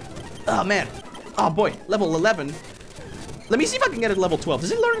 Oh, man. Oh, man. Oh, boy. Level 11. Let me see if I can get it level 12.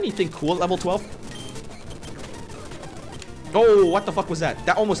 Does it learn anything cool at level 12? Oh, what the fuck was that?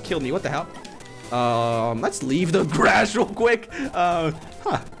 That almost killed me. What the hell? Let's leave the grass real quick. Huh.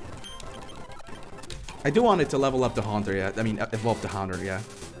 I do want it to level up the Haunter, yeah. I mean, evolve the Haunter, yeah.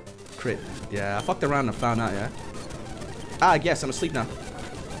 Crit. Yeah, I fucked around and found out, yeah. Ah, yes, I'm asleep now.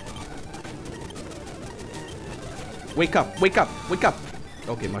 Wake up, wake up, wake up.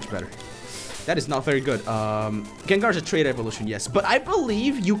 Okay, much better. That is not very good. Gengar's a trait evolution, yes. But I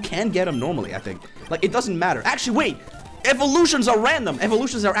believe you can get them normally, I think. Like, it doesn't matter. Actually, wait. Evolutions are random.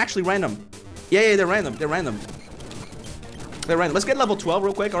 Evolutions are actually random. Yeah, they're random. They're random. They're random. Let's get level 12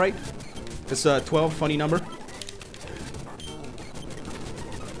 real quick, alright? It's 12, funny number.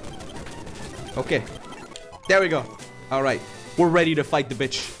 Okay. There we go. Alright. We're ready to fight the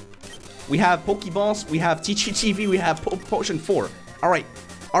bitch. We have Pokeballs, we have TGTV, we have Potion 4. Alright.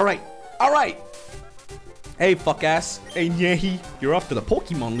 Alright. Alright. Hey, fuck ass. Hey, Nyehi. You're off to the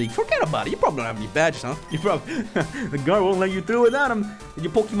Pokemon League. Forget about it. You probably don't have any badges, huh? You probably... the guard won't let you through without them. Did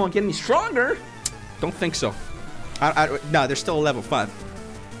your Pokemon get any stronger? Don't think so. No, they're still level 5.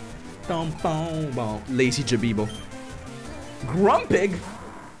 Lazy Jabibo. Grumpig?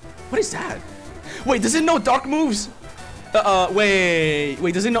 What is that? Wait, does it know dark moves?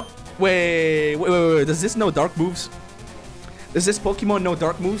 Wait, does it know... Wait, does this know dark moves? Does this Pokemon know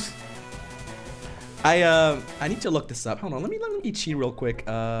dark moves? I need to look this up. Hold on, let me cheat real quick.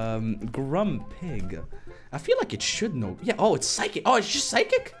 Grumpig. I feel like it should know. Yeah, oh, it's psychic. Oh, it's just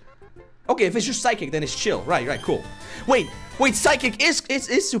psychic? Okay, if it's just psychic, then it's chill. Right, cool. Wait, psychic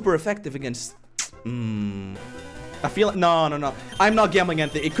is super effective against... I feel like... No. I'm not gambling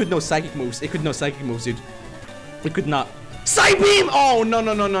anything. It could know psychic moves. It could know psychic moves, dude. It could not. Psybeam! Oh, no,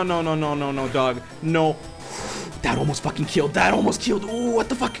 dog. No. That almost fucking killed. That almost killed. Oh, what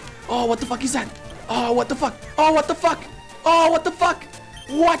the fuck? Oh, what the fuck is that? Oh, what the fuck? Oh, what the fuck? Oh, what the fuck?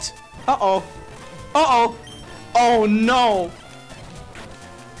 What? Uh-oh. Uh-oh. Oh, no.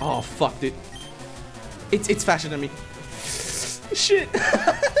 Oh, fuck, dude. It's faster than me. Shit.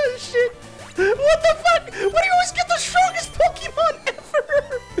 Shit. What the fuck? Why do you always get the strongest Pokemon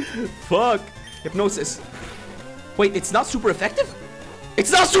ever? Fuck. Hypnosis. Wait, it's not super effective?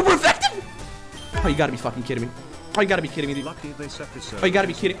 It's not super effective? Oh, you gotta be fucking kidding me. Oh, you gotta be kidding me, dude. Oh, you gotta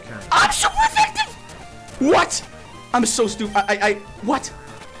be kidding. I'm super effective! What? I'm so stupid. What?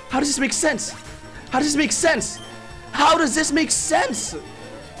 How does this make sense? How does this make sense? How does this make sense?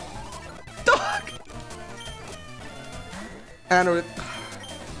 Dog! And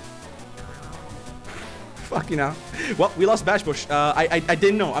fucking hell. Well, we lost Bashbush. I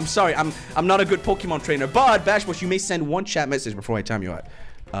didn't know. I'm sorry. I'm not a good Pokemon trainer. But Bashbush, you may send one chat message before I time you out.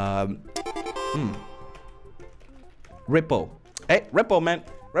 Rippo. Hey, Rippo, man.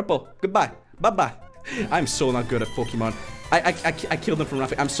 Rippo. Goodbye. Bye-bye. I'm so not good at Pokemon. I killed him from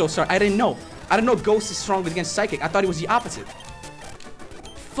nothing. I'm so sorry. I didn't know. I didn't know Ghost is strong against Psychic. I thought it was the opposite.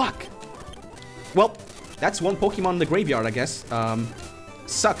 Fuck. Well, that's one Pokemon in the graveyard, I guess.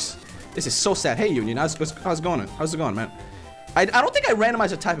 Sucks. This is so sad. Hey, Union. How's it going? How's it going, man? I don't think I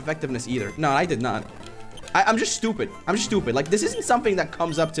randomized a type effectiveness either. No, I did not. I'm just stupid. I'm just stupid. Like, this isn't something that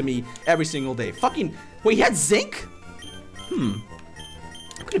comes up to me every single day. Fucking... Wait, he had Zinc?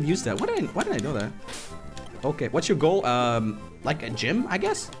 I could have used that. Why didn't I know that? Okay, what's your goal? Like a gym, I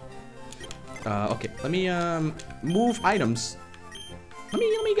guess? Okay, let me, move items. Let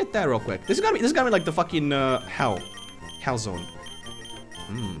me get that real quick. This is gonna be like the fucking, hell zone.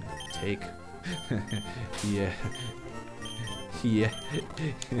 Take. Yeah. Yeah.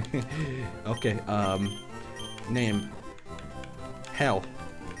 Okay, name. Hell.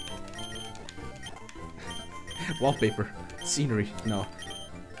 Wallpaper. Scenery. No.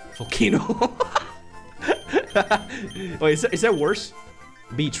 Volcano. Wait, is that worse?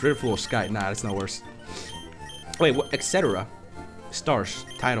 Beach, river, floor, sky. Nah, that's not worse. Wait, what? Etc. Stars,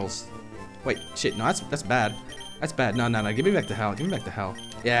 titles. Wait, shit. No, that's bad. That's bad. No. Give me back the hell. Give me back the hell.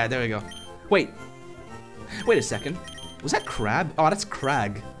 Yeah, there we go. Wait. Wait a second. Was that crab? Oh, that's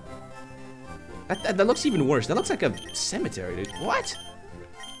crag. That looks even worse. That looks like a cemetery, dude. What?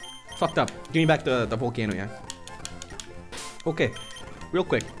 Fucked up. Give me back the volcano, yeah. Okay. Real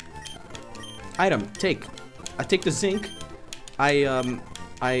quick. Item. Take. I take the zinc.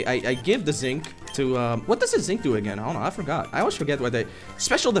 I give the zinc to what does the zinc do again? I don't know. I forgot. I always forget what they.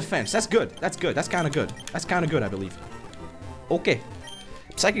 Special defense. That's good. That's good. That's kind of good. That's kind of good, I believe. Okay.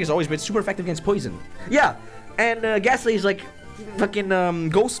 Psychic has always been super effective against poison. Yeah. And Ghastly is like fucking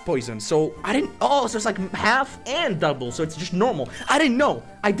ghost poison. So I didn't. Oh, so it's like half and double. So it's just normal. I didn't know.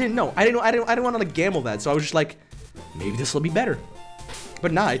 I didn't want to like gamble that. So I was just like, maybe this will be better.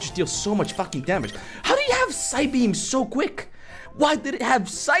 But nah, it just deals so much fucking damage. How do you have Psybeam so quick? Why did it have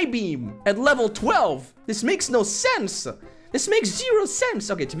Psybeam at level 12? This makes no sense. This makes 0 sense.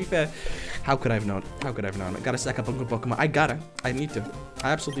 Okay, to be fair, how could I have known? How could I have known? I gotta stack up a good Pokemon. I need to.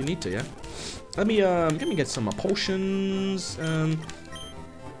 I absolutely need to, yeah. Let me get some potions.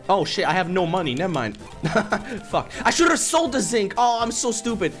 Oh shit, I have no money. Never mind. Fuck. I should have sold the zinc. Oh, I'm so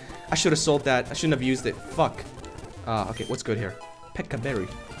stupid. I should have sold that. I shouldn't have used it. Fuck. Okay, what's good here? Pekka Berry.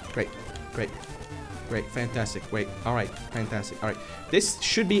 Great. Fantastic. Wait. All right. Fantastic. All right. This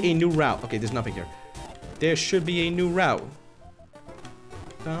should be a new route. Okay, there's nothing here. There should be a new route.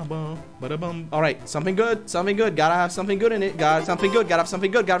 All right. Something good. Something good. Gotta have something good in it. Gotta have something good. Gotta have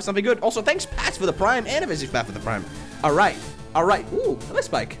something good. Gotta have something good. Also, thanks, Pats, for the Prime and a Visage Pat for the Prime. All right. All right. Ooh,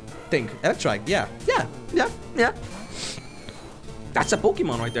 Electrike thing. Electrike. Yeah. That's a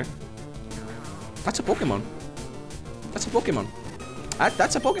Pokemon right there. That's a Pokemon. That's a Pokemon.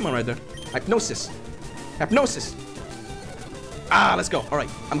 That's a Pokemon right there. Hypnosis. Ah, let's go. All right,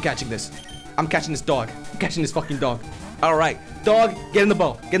 I'm catching this. I'm catching this dog. I'm catching this fucking dog. All right, dog, get in the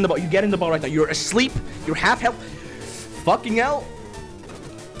ball. Get in the ball. You get in the ball right now. You're asleep. You're half health. Fucking hell.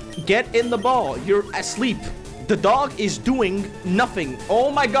 Get in the ball. You're asleep. The dog is doing nothing.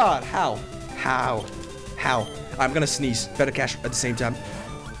 Oh my god. How? I'm gonna sneeze. Better catch at the same time.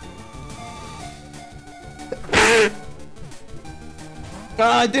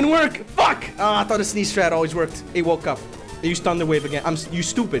 It didn't work. Fuck. I thought the sneeze strat always worked. It woke up. They used Thunder Wave again. You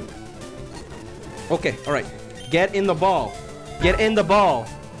stupid. Okay, all right. Get in the ball. Get in the ball.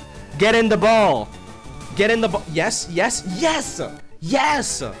 Get in the ball. Get in the ball. Yes.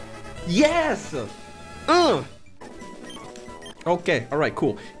 Okay, all right,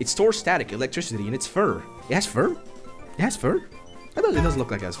 cool. It stores static electricity in its fur. It has fur? It has fur? It doesn't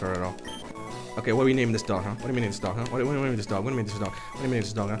look like it has fur at all. Okay, what are we naming this dog, huh? What do we name this dog, huh? What do we name this dog? What do we name this dog? What do we name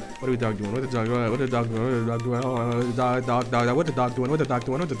this dog, huh? What are we dog doing? What the dog doing? What the dog doing? What the dog doing? What the dog doing? What the dog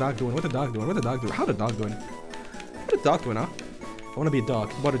doing? What the dog doing? What the dog doing? What the dog doing? How the dog doing? What the dog doing, huh? I want to be a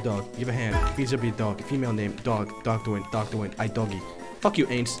dog. What a dog. Give a hand. Feeds up be a dog. Female name. Dog. Dog doing. I doggy. Fuck you,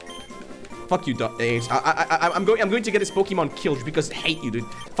 Ains. Fuck you, Ains. I'm going to get this Pokemon killed because I hate you, dude.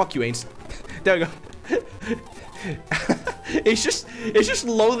 Fuck you, Ains. There we go. It's just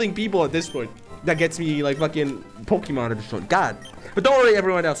loathing people at this point. That gets me like fucking Pokemon at this point. God. But don't worry,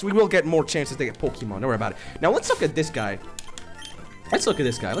 everyone else. We will get more chances to get Pokemon. Don't worry about it. Now let's look at this guy. Let's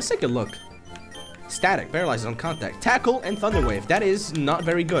take a look. Static, paralyzes on contact, tackle, and Thunder Wave. That is not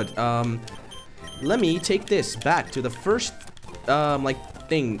very good. Let me take this back to the first like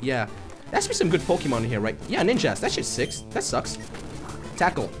thing. Yeah, there has to be some good Pokemon in here, right? Yeah, Ninjas. That shit's 6. That sucks.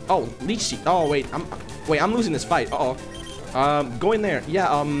 Tackle. Oh, Leech Seed. Oh wait, I'm losing this fight. Go in there.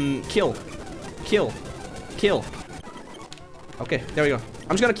 Yeah. Kill. Okay, there we go.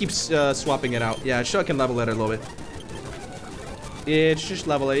 I'm just gonna keep swapping it out. Yeah, sure I can level it a little bit. It's just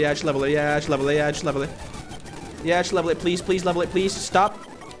level it. Yeah, just level it. Yeah, just level it. Yeah, just level it. Yeah, just level it. Please level it. Please stop.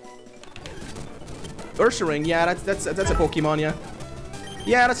 Ursaring. Yeah, that's a Pokemon. Yeah.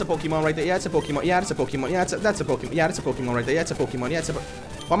 Yeah, that's a Pokemon right there. Yeah, it's a Pokemon. Yeah, that's a Pokemon. Yeah, that's a Pokemon. Yeah, that's a Pokemon right there. Yeah, it's a Pokemon. Yeah, it's a.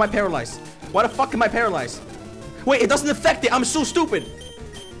 Why am I paralyzed? Why the fuck am I paralyzed? Wait, it doesn't affect it. I'm so stupid.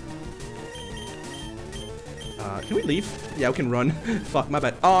 Can we leave? Yeah, we can run. Fuck, my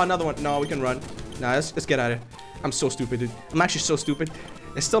bad. Oh, another one. No, we can run. Nah, let's get out of here. I'm so stupid, dude. I'm actually so stupid.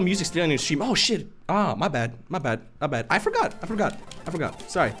 There's still music still on the stream. Oh, shit. Ah, my bad. I forgot.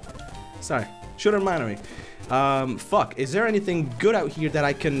 Sorry. Should have reminded me. Fuck. Is there anything good out here that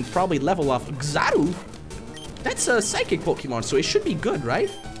I can probably level off? Xaru? That's a psychic Pokemon, so it should be good,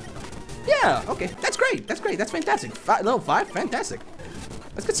 right? Yeah, okay. That's great. That's fantastic. Level 5? Fantastic.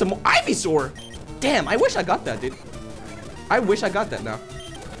 Let's get some more Ivysaur. Damn, I wish I got that, dude. I wish I got that now.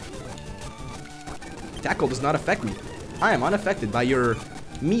 Tackle does not affect me. I am unaffected by your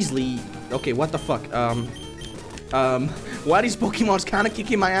measly... Okay, what the fuck? Why these Pokemons kinda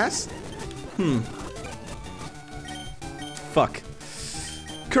kicking my ass? Fuck.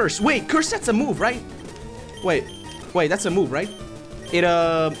 Curse. Wait, Curse, that's a move, right? Wait, that's a move, right? It,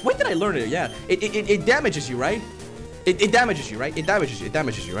 when did I learn it? Yeah. It damages you, right? It damages you, right? It damages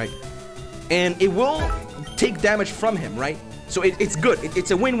you, right? And it will take damage from him, right? So it's good.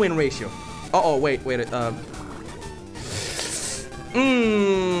 It's a win-win ratio. Uh-oh, wait,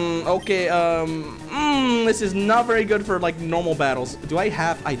 okay, this is not very good for, like, normal battles.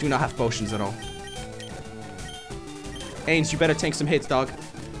 I do not have potions at all. Ains, you better tank some hits, dog.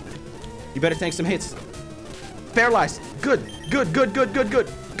 You better tank some hits. Paralyzed. Good.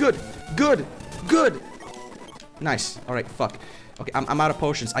 Nice. Alright, fuck. Okay, I'm out of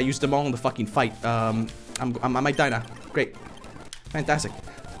potions. I used them all in the fucking fight. I might die now. Great. Fantastic.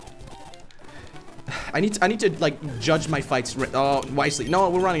 I need to like judge my fights wisely. No,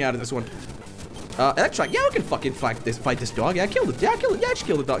 we're running out of this one. Electrike. Yeah, we can fucking fight this dog. Yeah, kill it. Yeah, kill it. Yeah, just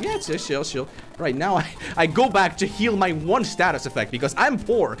kill the dog. Yeah, it's chill. Right now, I go back to heal my one status effect because I'm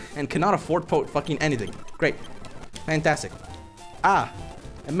poor and cannot afford fucking anything. Great. Fantastic. Ah,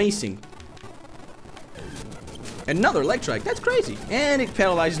 amazing. Another Electrike. That's crazy. And it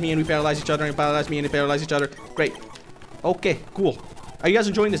paralyzes me, and we paralyze each other, and it paralyzes me, and it paralyzes each other. Great. Okay, cool. Are you guys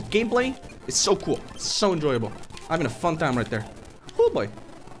enjoying this gameplay? It's so cool. It's so enjoyable. I'm having a fun time right there. Oh boy.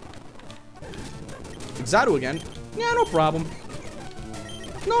 Xatu again. Yeah, no problem.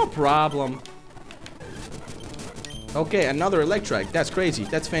 No problem. Okay, another Electrike. That's crazy.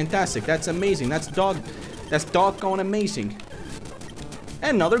 That's fantastic. That's amazing. That's doggone amazing.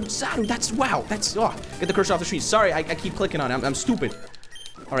 And another Xatu. That's wow. That's get the cursor off the screen. Sorry, I keep clicking on it. I'm stupid.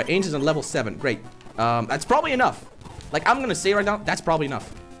 Alright, Ains is on level 7. Great. That's probably enough. Like, I'm gonna say right now, that's probably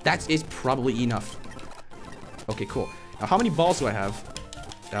enough. That is probably enough. Okay, cool. Now, how many balls do I have?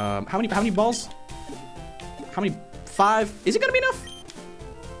 How many balls? How many? 5? Is it gonna be enough?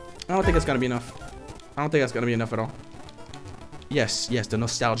 I don't think it's gonna be enough. I don't think that's gonna be enough at all. Yes, the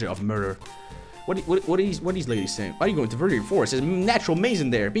nostalgia of murder. What are these ladies saying? Why are you going to Verdant Forest? There's a natural maze in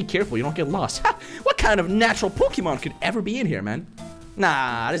there. Be careful, you don't get lost. Ha! What kind of natural Pokemon could ever be in here, man?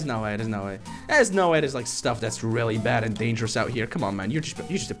 Nah, there's no way. There's like stuff that's really bad and dangerous out here. Come on, man. You're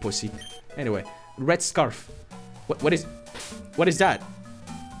just a pussy. Anyway, red scarf. What is that?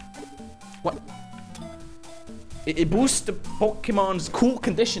 What? It boosts the Pokemon's cool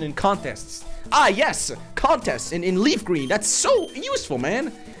condition in contests. Ah, yes, contests in leaf green. That's so useful,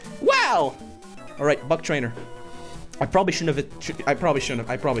 man. Wow. All right, Buck Trainer. I probably shouldn't have. I probably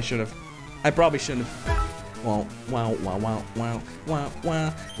shouldn't have. Wow.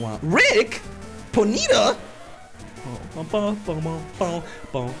 Rick? Ponita?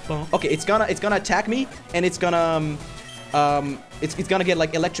 Okay, it's gonna attack me, and it's gonna get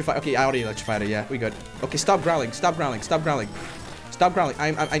like electrified. Okay, I already electrified it. Yeah, we good. Okay, stop growling. I'm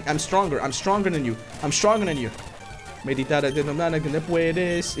stronger than you. Meditar de nada que no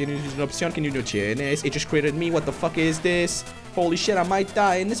puedes. Es una opción que no tienes. It just created me. What the fuck is this? Holy shit, I might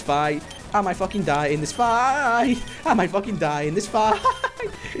die in this fight. I might fucking die in this fight.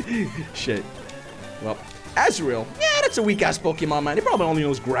 Shit. Well, Azrael. Yeah, that's a weak ass Pokemon, man. It probably only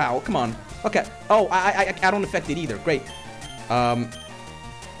knows Growl. Come on. Okay. Oh, I don't affect it either. Great.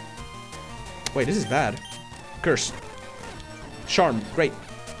 Wait, this is bad. Curse. Charm. Great.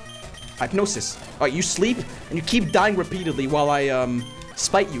 Hypnosis. Alright, you sleep and you keep dying repeatedly while I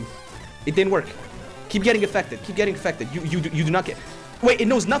spite you. It didn't work. Keep getting affected. You do not get. Wait, it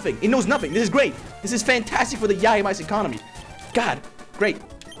knows nothing. This is great. This is fantastic for the Yaimai's economy. God, great.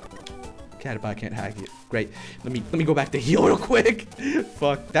 Catabot can't hack it. Great. Let me go back to heal real quick.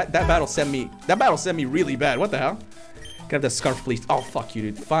 Fuck. That battle sent me really bad. What the hell? Can I have that scarf, please? Oh, fuck you,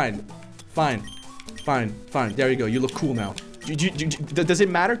 dude. Fine. There you go. You look cool now. Does it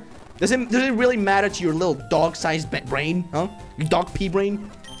matter? Does it really matter to your little dog-sized brain? Huh? Your dog pee brain?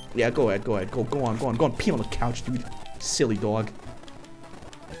 Yeah, go ahead. Go on. Pee on the couch, dude. Silly dog.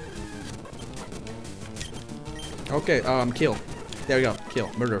 Okay, kill. There we go.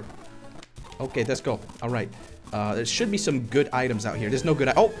 Kill. Murder. Okay, let's go. Alright. There should be some good items out here. There's no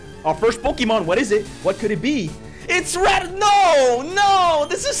good oh! Our first Pokemon! What is it? What could it be? It's red! No!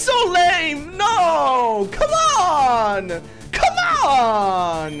 This is so lame! No! Come on!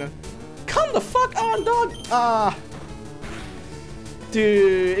 Come the fuck on, dog!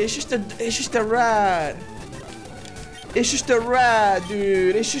 Dude, it's just a rat.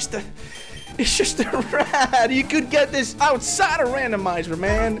 Dude. It's just a rat. You could get this outside of Randomizer,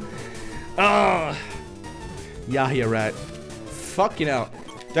 man. Yahya rat. Fucking hell.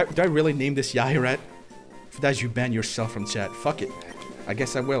 Do I really name this Yahya rat? If it does, you ban yourself from chat. Fuck it. I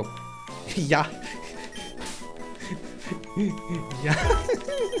guess I will. Yeah. Yeah.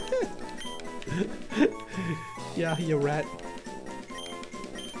 Yahya rat.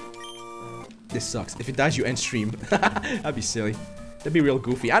 This sucks. If it dies, you end stream. That'd be silly. That'd be real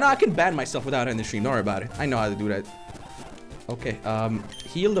goofy. I know I can ban myself without ending stream. Don't worry about it. I know how to do that. Okay,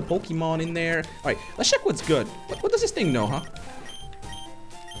 heal the Pokemon in there. Alright, let's check what's good. What does this thing know, huh?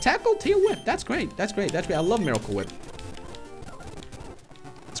 Tackle, Tail Whip. That's great. That's great. That's great. I love Miracle Whip.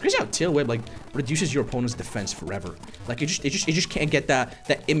 It's crazy how Tail Whip, like, reduces your opponent's defense forever. Like, it just can't get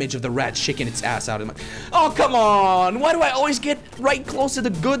that image of the rat shaking its ass out. Like, oh, come on! Why do I always get right close to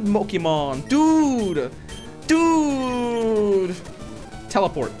the good Pokemon? Dude! Dude!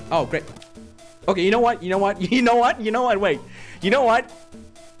 Teleport. Oh, great. Okay, you know what? You know what? You know what? You know what? Wait. You know what?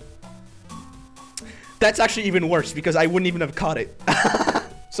 That's actually even worse because I wouldn't even have caught it.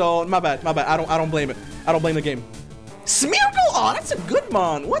 So, my bad. My bad. I don't blame it. I don't blame the game. Smeargle! Oh, that's a good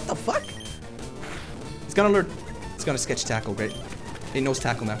one. What the fuck? It's gonna learn. It's gonna sketch tackle. Great. It knows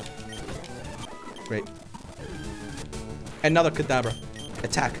tackle now. Great. Another Kadabra.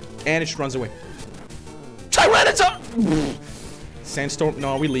 Attack. And it just runs away. Tyranitar! Sandstorm.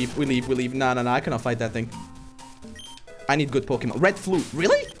 No, we leave. We leave. We leave. Nah, nah, nah. I cannot fight that thing. I need good Pokemon. Red Flute.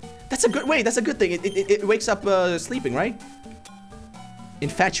 Really? That's a good. Wait, that's a good thing. It wakes up sleeping, right?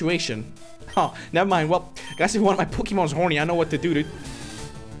 Infatuation. Oh, never mind. Well, guys, if one of my Pokemon's horny, I know what to do, dude.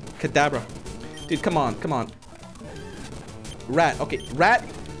 Kadabra. Dude, come on. Come on. Rat. Okay, Rat.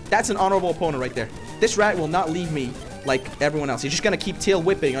 That's an honorable opponent right there. This Rat will not leave me like everyone else. He's just gonna keep tail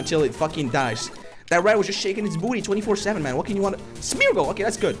whipping until it fucking dies. That Rat was just shaking its booty 24/7, man. What can you want? Smeargle. Okay,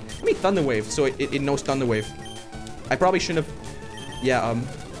 that's good. Let me Thunder Wave so it knows Thunder Wave. I probably shouldn't have. Yeah.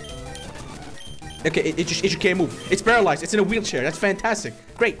 Okay, it just can't move. It's paralyzed. It's in a wheelchair. That's fantastic.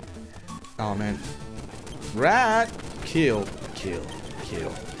 Great. Oh man. Rat. Kill. Kill.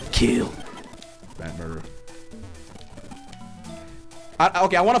 Kill. Kill. Rat murder.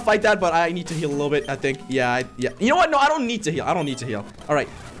 Okay, I want to fight that, but I need to heal a little bit, I think. Yeah, yeah. You know what? No, I don't need to heal. I don't need to heal. All right.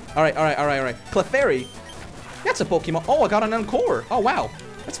 All right, all right, all right, all right. Clefairy. That's a Pokemon. Oh, I got an Encore. Oh, wow.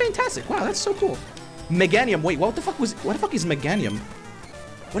 That's fantastic. Wow, that's so cool. Meganium. Wait, what the fuck is Meganium?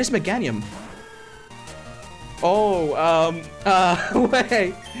 What is Meganium? Oh,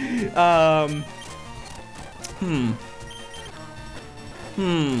 wait.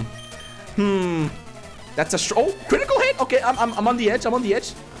 That's a oh, critical hit. Okay, I'm on the edge. I'm on the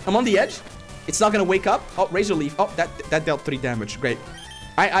edge. I'm on the edge. It's not gonna wake up. Oh, Razor Leaf. Oh, that dealt 3 damage. Great.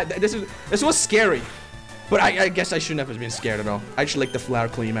 This was scary, but I guess I shouldn't have been scared at all. I should like the flower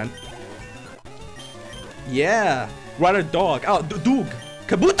clean, man. Yeah, Rider Dog. Oh, Doog.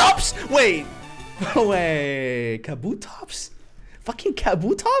 Kabutops. Wait, wait, Kabutops. Fucking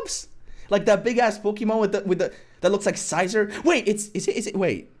Kabutops. Like that big ass Pokemon with the that looks like Sizer. Wait, is it?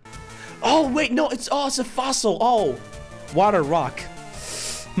 Wait. Oh wait, no, it's a fossil. Oh, Water Rock.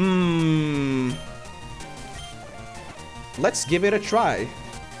 Let's give it a try.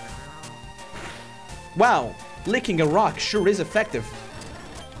 Wow, licking a rock sure is effective.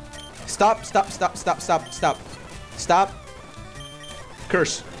 Stop, stop, stop, stop, stop, stop. Stop.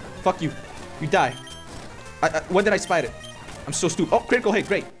 Curse. Fuck you. You die. When did I spite it? I'm so stupid. Oh, critical hit,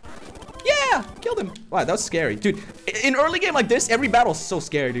 great. Yeah, killed him. Wow, that was scary. Dude, in early game like this, every battle's so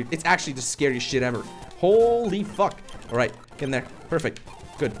scary, dude. It's actually the scariest shit ever. Holy fuck. All right, get in there. Perfect.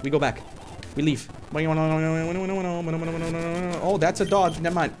 Good, we go back. We leave. Oh, that's a dog.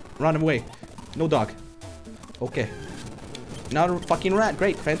 Never mind. Run away. No dog. Okay. Another fucking rat.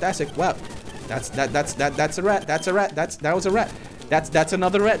 Great. Fantastic. Wow. That's a rat. That's a rat. That was a rat. That's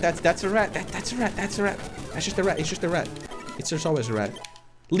another rat. That's a rat. That's a rat. That's a rat. That's just a rat. It's just a rat. It's just always a rat.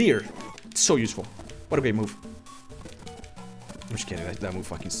 Leer. It's so useful. What a great move. I'm just kidding. That move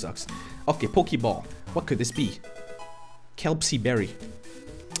fucking sucks. Okay, Pokeball. What could this be? Kelpsy Berry.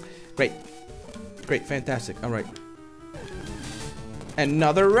 Great. Great. Fantastic. All right.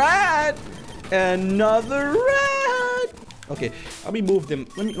 Another rat. Another rat. Okay. Let me move them.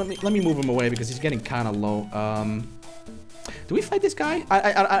 Let me move him away because he's getting kind of low. Do we fight this guy?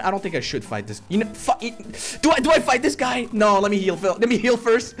 I don't think I should fight this. You know, do I fight this guy? No, let me heal. Let me heal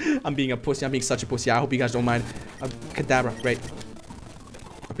first. I'm being a pussy. I'm being such a pussy. I hope you guys don't mind. Kadabra, great.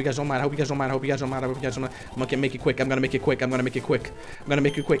 Hope you guys don't mind. I hope you guys don't mind. I hope you guys don't mind. I hope you guys don't mind. I'm gonna make it quick. I'm gonna make it quick. I'm gonna make it quick. I'm gonna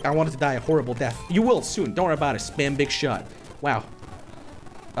make it quick. I wanted to die a horrible death. You will soon. Don't worry about it. Spam big shot. Wow.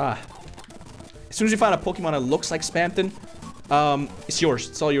 As soon as you find a Pokemon that looks like Spamton, it's yours.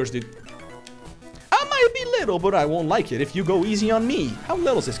 It's all yours, dude. I might be little, but I won't like it if you go easy on me. How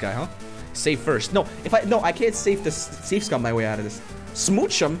little is this guy, huh? Save first. No, I can't safe scum my way out of this.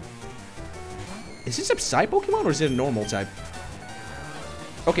 Smoochum. Is this a Psy Pokemon or is it a normal type?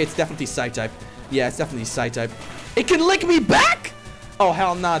 Okay, it's definitely Psy type. Yeah, it's definitely Psy type. It can lick me back? Oh,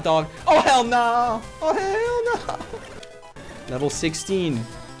 hell nah, dog. Oh, hell nah. Oh, hell nah. Level 16.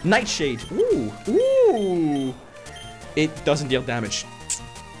 Nightshade. Ooh. Ooh. It doesn't deal damage.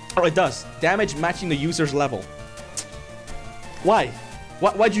 Oh, it does. Damage matching the user's level. Why?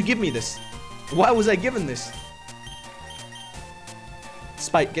 Why'd you give me this? Why was I given this?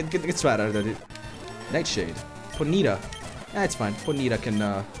 Spike, get Spite out of there, dude. Nightshade. Ponyta. That's fine. Ponyta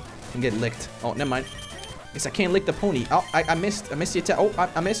can get licked. Oh, never mind. Guess I can't lick the pony. Oh, I missed. I missed the attack. Oh,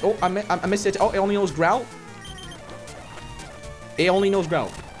 I missed. Oh, I missed it. Oh, it only knows growl. It only knows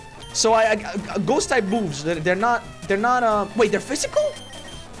growl. So ghost type moves. They're not. Wait, they're physical?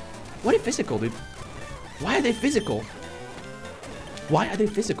 What are physical, dude? Why are they physical? Why are they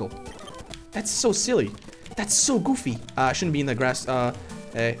physical? That's so silly. That's so goofy. I shouldn't be in the grass.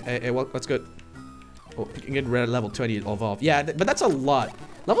 Hey, well, that's good. Oh, you can get red at level 20 evolve. Yeah, but that's a lot.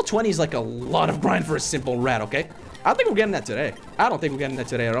 Level 20 is like a lot of grind for a simple rat, okay? I don't think we're getting that today. I don't think we're getting that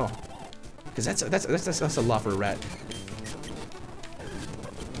today at all. Because that's a lot for a rat.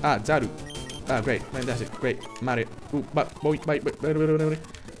 Ah, Zaru. Ah, great. Fantastic. Great. Mario. Ooh, what's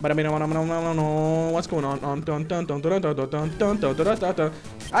going on?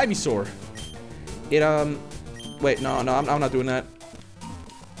 Ivysaur. Wait, no, I'm not doing that.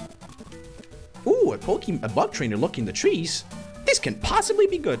 Ooh, a bug trainer looking the trees. This can possibly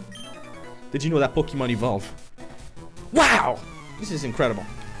be good. Did you know that Pokemon evolve? Wow! This is incredible.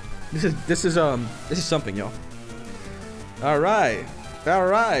 This is something, yo. Alright.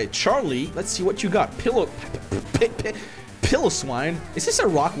 Charlie, let's see what you got. Pillow Swine. Is this a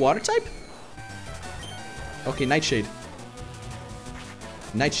rock water type? Okay, Nightshade.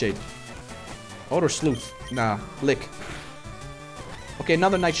 Odor Sleuth. Nah, Lick. Okay,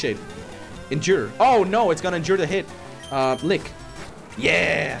 another Nightshade. Endure. Oh no, it's gonna endure the hit. Lick.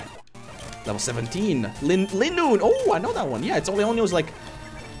 Yeah. Level 17. Linoon. Oh, I know that one. Yeah, it only knows like,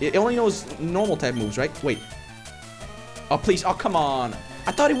 it only knows normal type moves, right? Wait. Oh please. Oh come on.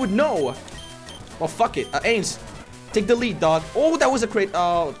 I thought it would know. Well, fuck it. Ains, take the lead, dog. Oh, that was a crit.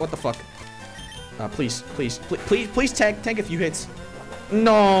 Oh, what the fuck? Please tank a few hits.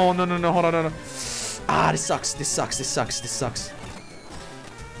 No. Hold on. Ah, this sucks.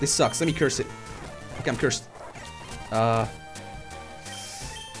 Let me curse it. Okay, I'm cursed. Oh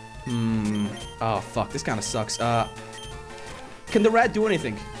fuck, this kind of sucks. Can the rat do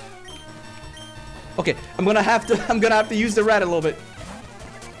anything? Okay, I'm gonna have to use the rat a little bit.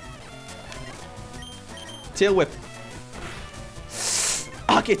 Tail whip.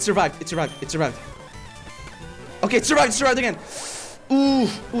 Okay, it survived. Okay, it survived again. Ooh,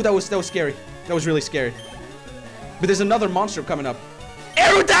 that was scary. That was really scary. But there's another monster coming up.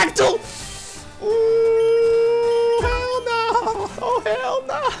 Aerodactyl! Ooh, hell no! Oh, hell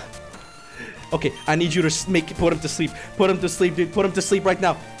no! Okay, I need you to put him to sleep. Put him to sleep, dude. Put him to sleep right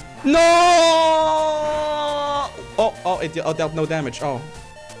now. No! Oh, it dealt no damage. Oh.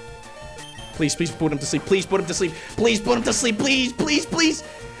 Please put him to sleep. Please put him to sleep. Please put him to sleep. Please.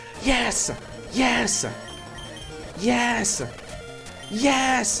 Yes!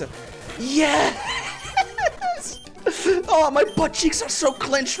 Oh, my butt cheeks are so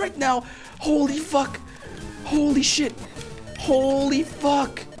clenched right now. Holy fuck. Holy shit. Holy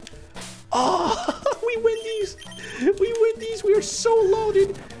fuck. Oh, we win these. We are so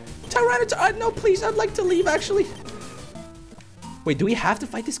loaded. Tyranitar. No, please. I'd like to leave, actually. Wait, do we have to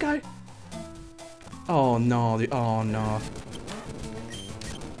fight this guy? Oh, no. Oh, no.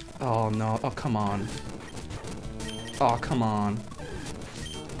 Oh, no. Oh, come on. Oh, come on.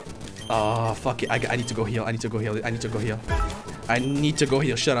 Oh, fuck it. I need to go heal. I need to go heal.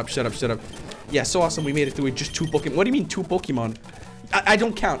 Shut up. Yeah, so awesome. We made it through with just 2 Pokemon. What do you mean 2 Pokemon? I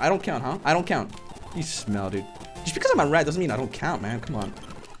don't count. Huh? I don't count. You smell, dude. Just because I'm a rat doesn't mean I don't count, man. Come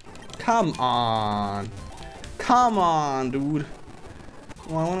on, dude.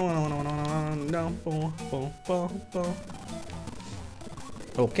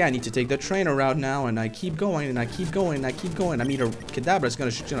 Okay, I need to take the trainer route now, and I keep going. I meet a Kadabra, it's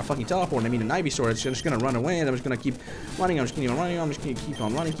gonna fucking teleport, and I meet an Ivysaur, it's just gonna run away, and I'm just gonna keep running, I'm just gonna keep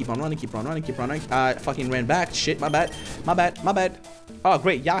on running. Fucking ran back. Shit, my bad. Oh,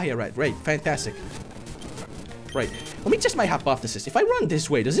 great, Yahya, right, great, fantastic. Right, let me test my hypothesis. If I run this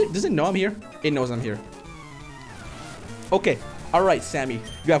way, does it know I'm here? It knows I'm here. Okay, alright, Sammy.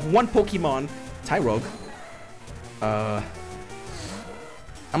 You have 1 Pokemon, Tyrogue.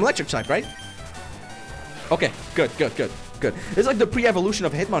 I'm electric type, right? Okay, good. good. It's like the pre-evolution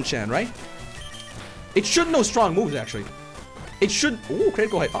of Hitmonchan, right? It should know strong moves, actually. It should... Ooh,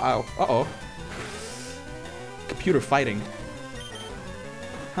 critical hit. Uh-oh. Uh-oh. Computer fighting.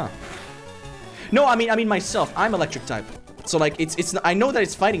 Huh. No, I mean myself. I'm electric type. So, like, it's... I know that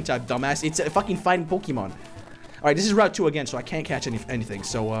it's fighting type, dumbass. It's a fucking fighting Pokemon. Alright, this is Route 2 again, so I can't catch anything.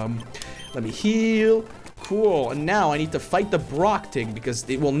 So, let me heal. Cool. And now I need to fight the Brock thing because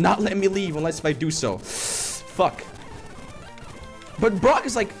it will not let me leave unless if I do so. Fuck. But Brock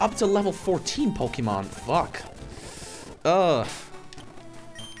is, like, up to level 14 Pokemon. Fuck.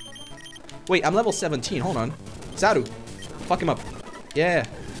 Wait, I'm level 17. Hold on. Zaru. Fuck him up. Yeah.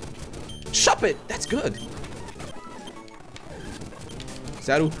 Shop it! That's good.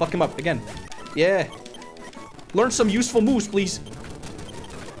 Zaru, fuck him up again. Yeah. Learn some useful moves, please.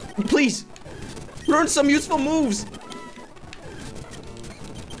 Please. Learn some useful moves.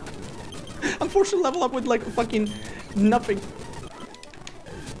 I'm forced to level up with like fucking nothing.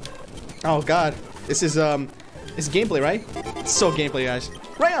 Oh god. This is it's gameplay, right? It's so gameplay, guys.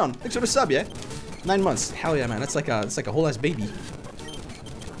 Rayon, thanks for the sub, yeah? 9 months. Hell yeah, man. That's like a whole ass baby.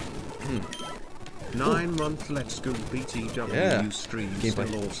 9 month let's go BTW yeah. streams.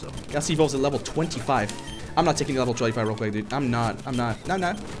 Gameplay. Awesome. Gas evolves at level 25. I'm not taking level 25 real quick, dude. I'm not. No.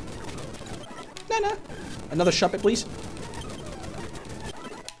 Another shop it, please.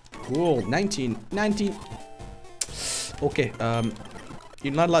 Cool. 19. Okay,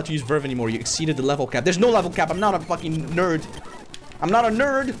 you're not allowed to use Verve anymore. You exceeded the level cap. There's no level cap. I'm not a fucking nerd. I'm not a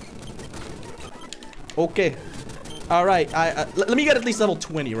nerd. Okay. Alright, let me get at least level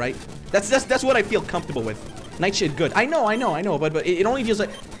 20, right? That's what I feel comfortable with. Nightshade, good. I know, but it only deals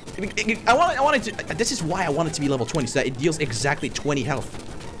like... I want it to... This is why I want it to be level 20, so that it deals exactly 20 health.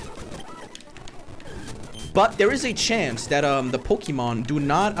 But there is a chance that the Pokemon do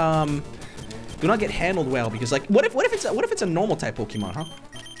not get handled well, because like, what if it's a normal type Pokemon, huh?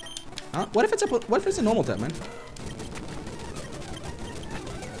 Huh? What if it's a normal type, man?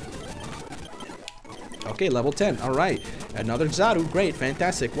 Okay, level 10. All right, another Zaru. Great,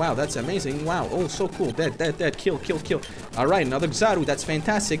 fantastic. Wow, that's amazing. Wow, oh, so cool. Dead. Kill. All right, another Zaru. That's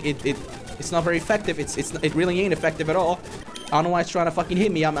fantastic. It's not very effective. It really ain't effective at all. I don't know why it's trying to fucking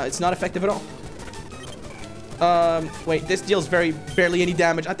hit me. It's not effective at all. Wait, this deals barely any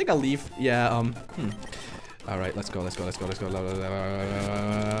damage. I think I'll leave. Yeah, All right, let's go.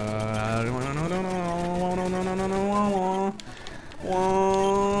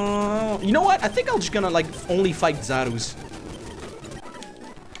 You know what? I think I'm just gonna, like, only fight Zarus.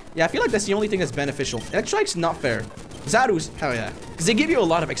 Yeah, I feel like that's the only thing that's beneficial. Electrike's not fair. Zarus, hell yeah. Because they give you a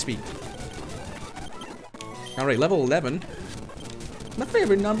lot of XP. Alright, level 11. My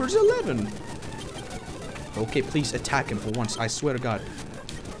favorite number is 11. Okay, please attack him for once. I swear to God.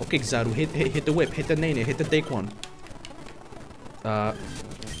 Okay, Zaru, hit the whip, hit the Nene, hit the Daquan.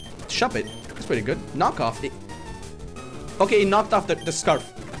 Shop it. That's pretty good. Knock off. Okay, it knocked off the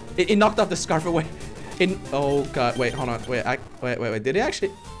scarf. It knocked off the scarf away. Oh god, wait, hold on. Wait. Did it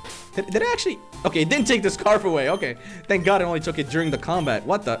actually? Did it actually? Okay, it didn't take the scarf away. Okay, thank God it only took it during the combat.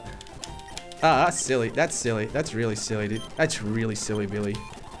 What the? Ah, that's silly. That's really silly, dude. That's really silly, Billy.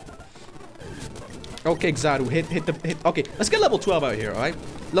 Okay, Zaru, hit. Okay, let's get level 12 out here, alright?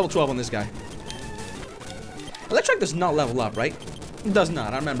 Level 12 on this guy. Electric does not level up, right? It does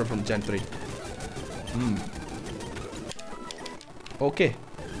not. I remember from Gen 3. Okay.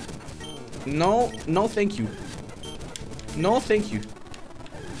 No, thank you. No, thank you.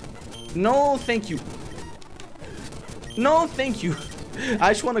 No, thank you. No, thank you.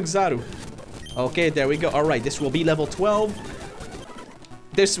 I just want a Zaru. Okay, there we go. Alright, this will be level 12.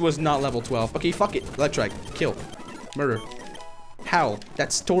 This was not level 12. Okay, fuck it. Electric. Kill. Murder. Howl.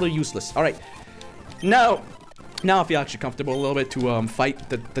 That's totally useless. Alright. Now I feel actually comfortable a little bit to fight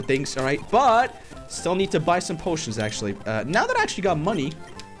the things, alright? But still need to buy some potions, actually. Now that I actually got money,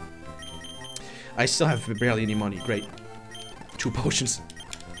 I still have barely any money. Great. 2 potions.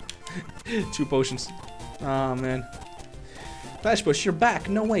 2 potions. Oh, man. Flash Bush, you're back.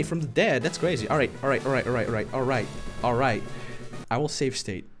 No way, from the dead. That's crazy. Alright. I will save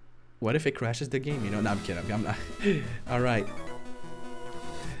state. What if it crashes the game? You know, no, I'm kidding. I'm not. Alright.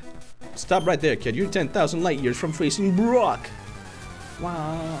 Stop right there, kid. You're 10,000 light years from facing Brock.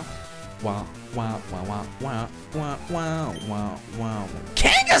 Wow.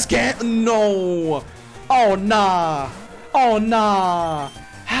 Kangaskhan? No. Oh, nah.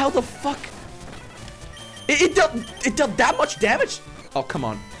 How the fuck? It dealt that much damage? Oh, come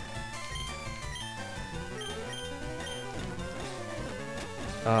on.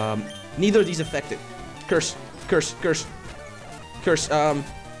 Neither of these affected. Curse.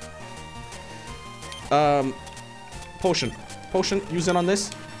 Potion. Potion. Use it on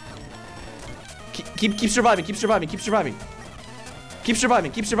this. Keep surviving. Keep surviving. Keep surviving. Keep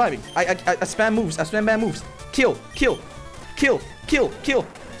surviving. Keep surviving. I spam moves. I spam bad moves. Kill. Kill. Kill. Kill. Kill.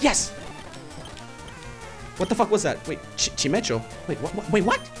 Yes. What the fuck was that? Wait. Chimecho. Wait. What? Wait.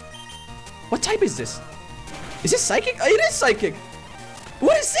 What? What type is this? Is this psychic? It is psychic.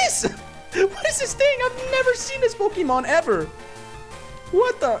 What is this? What is this thing? I've never seen this Pokemon ever.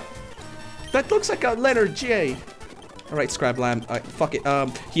 What the? That looks like a letter J. Alright, Scrablam. Alright, fuck it.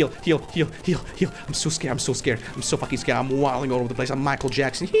 Heal, heal, heal, heal, heal. I'm so scared. I'm so scared. I'm so fucking scared. I'm wilding all over the place. I'm Michael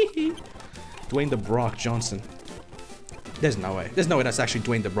Jackson. Dwayne the Brock Johnson. There's no way. There's no way that's actually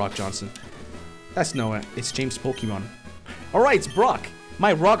Dwayne the Brock Johnson. That's no way. It's James Pokemon. Alright, it's Brock.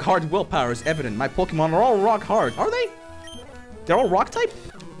 My rock hard willpower is evident. My Pokemon are all rock hard. Are they? They're all rock type?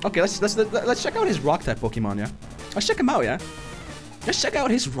 Okay, let's check out his rock type Pokemon, yeah? Let's check him out, yeah? Let's check out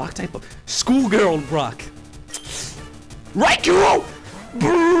his rock type of Schoolgirl Brock. Raikou!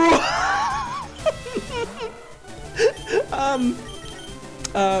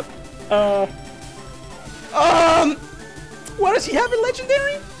 What does he have in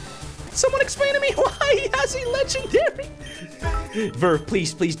legendary? Someone explain to me why he has a legendary. Verve,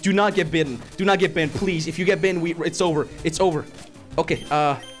 please, please, do not get bitten. Do not get bitten, please. If you get bitten, it's over. It's over. Okay,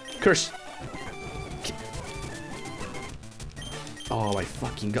 curse. Oh my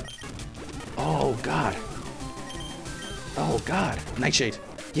fucking god. Oh god. Oh god. Nightshade.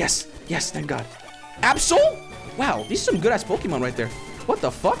 Yes. Yes, thank god. Absol? Wow, these are some good ass Pokemon right there. What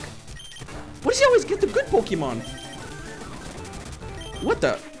the fuck? What does he always get the good Pokemon? What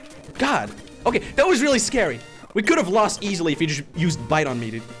the? God. Okay, that was really scary. We could have lost easily if he just used Bite on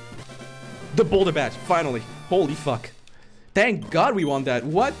me, dude. The Boulder Badge, finally. Holy fuck. Thank God we won that.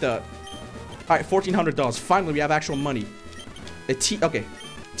 What the? Alright, $1,400. Finally, we have actual money. Okay.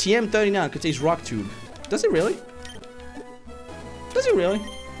 TM39 contains Rock Tube. Does it really? Does it really?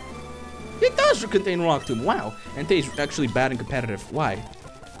 It does contain Rock Tube. Wow. And it's actually bad and competitive. Why?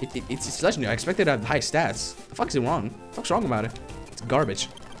 It's legendary. I expected to have high stats. The fuck is it wrong? The fuck's wrong about it? It's garbage.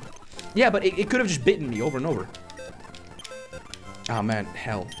 Yeah, but it could have just bitten me over and over. Oh man,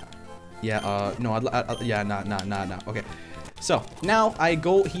 hell. Yeah, no, yeah, nah. Okay. So, now I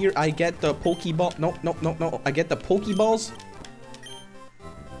go here, I get the Pokeball. No. I get the Pokeballs.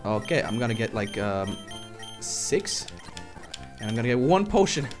 Okay, I'm gonna get like, 6. And I'm gonna get 1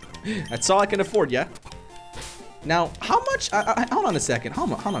 potion. That's all I can afford, yeah? Now, how much, hold on a second,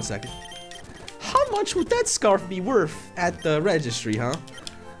 hold on a second. How much would that scarf be worth at the registry, huh?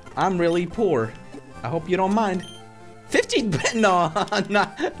 I'm really poor. I hope you don't mind. 15? No, nah.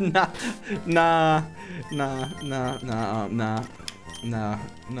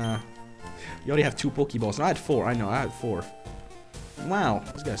 You already have 2 Pokeballs. No, I had 4. I know, I had 4. Wow,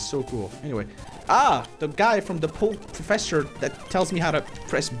 this guy's so cool. Anyway. Ah, the guy from the professor that tells me how to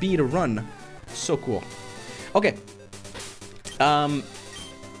press B to run. So cool. Okay. I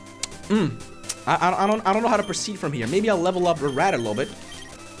don't know how to proceed from here. Maybe I'll level up a rat a little bit.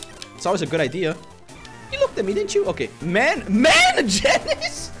 It's always a good idea. You looked at me, didn't you? Okay. Man,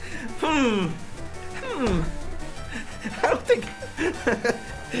 Janice? I don't think...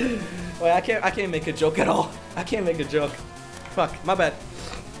 Wait, I can't make a joke at all. I can't make a joke. Fuck, my bad.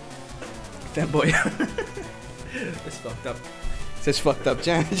 Fanboy. It's fucked up. It's fucked up,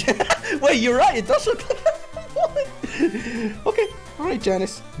 Janice. Wait, you're right. It does look like a... Okay. Alright,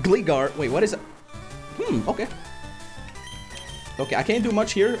 Janice. Gligar. Wait, what is it? Okay. Okay, I can't do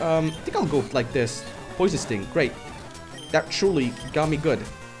much here. I think I'll go like this. Poison Sting. Great. That truly got me good.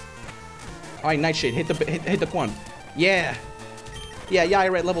 Alright, Nightshade. Hit the Quan. Yeah. Yeah, I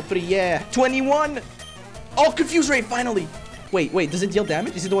read level 3. Yeah. 21. Oh, Confuse Ray, finally. Wait, does it deal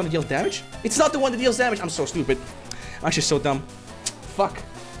damage? Is it the one that deals damage? It's not the one that deals damage. I'm so stupid. I'm actually so dumb. Fuck.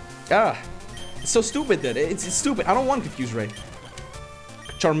 It's so stupid that it's stupid. I don't want Confuse Ray.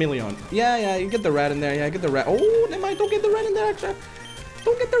 Charmeleon. Yeah, you get the rat in there. Yeah, get the rat. Oh, never mind. Don't get the rat in there, actually.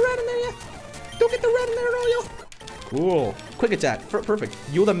 Don't get the rat in there, yeah. Don't get the rat in there, Rolio. Cool. Quick attack. Perfect.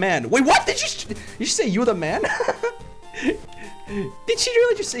 You the man. Wait, what? Did you say you the man? Did she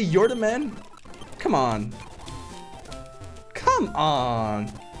really just say you're the man? Come on. Come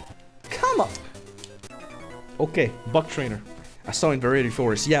on. Come on. Okay, Buck Trainer. I saw in Variety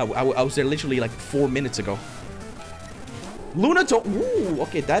Forest. Yeah, I was there literally like 4 minutes ago. Lunato. Ooh,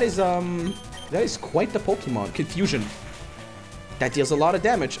 okay, that is quite the Pokemon. Confusion. That deals a lot of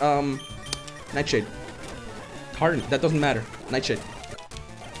damage. Nightshade. Harden. That doesn't matter. Nightshade.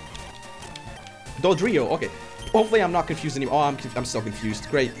 Dodrio. Okay. Hopefully I'm not confused anymore. Oh, I'm so confused.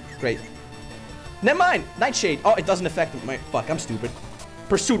 Great. Never mind. Nightshade. Oh, it doesn't affect my. Fuck, I'm stupid.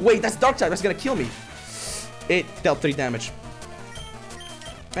 Pursuit. Wait, that's Dark type. That's gonna kill me. It dealt 3 damage.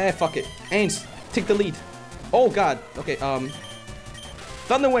 Eh, fuck it. Ains, take the lead. Oh, God. Okay,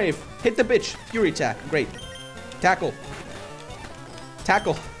 Thunder Wave. Hit the bitch. Fury attack. Great. Tackle.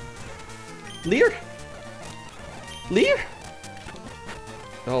 Tackle. Leer? Leer?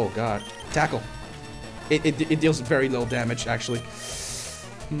 Oh, God. Tackle. It deals very little damage, actually.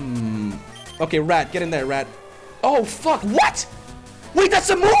 Okay, Rat. Get in there, Rat. Oh, fuck. What? Wait, that's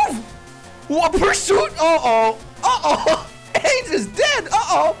a move! What? Pursuit? Uh-oh. Uh-oh. Ains is dead.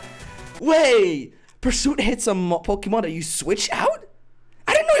 Uh-oh. Wait. Pursuit hits a Pokemon that you switch out?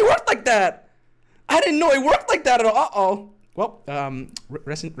 I didn't know it worked like that. I didn't know it worked like that at all. Uh-oh. Well,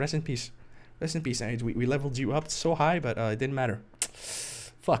 rest in peace. Rest in peace, Ains. We leveled you up so high, but it didn't matter.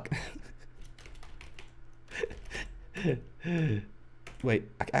 Fuck. Wait.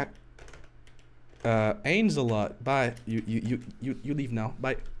 Ains a lot. Bye. You leave now.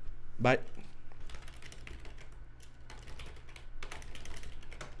 Bye. Bye.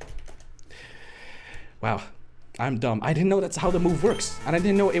 Wow. I'm dumb. I didn't know that's how the move works. And I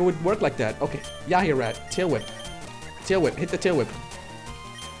didn't know it would work like that. Okay. Yeah, here, Rat. Tail Whip. Tail Whip. Hit the Tail Whip.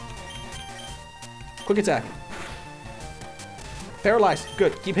 Quick attack. Paralyzed.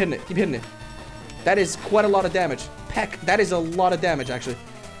 Good. Keep hitting it. Keep hitting it. That is quite a lot of damage. Peck. That is a lot of damage, actually.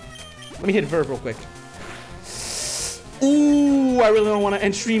 Let me hit Verve real quick. Ooh, I really don't want to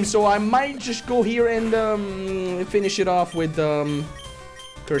end stream, so I might just go here and finish it off with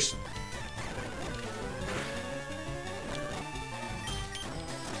Curse.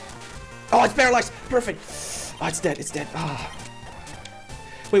 Oh, it's paralyzed. Perfect. Oh, it's dead. It's dead. Oh.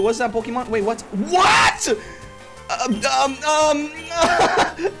 Wait, what's that Pokemon? Wait, what? What?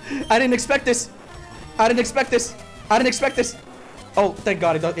 I didn't expect this. I didn't expect this. I didn't expect this. Oh, thank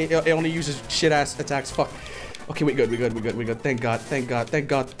God. It only uses shit-ass attacks. Fuck. Okay, we good. We good. We good. We good. Thank God. Thank God. Thank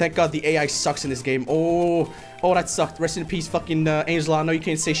God. Thank God the AI sucks in this game. Oh, that sucked. Rest in peace, fucking Angela. I know you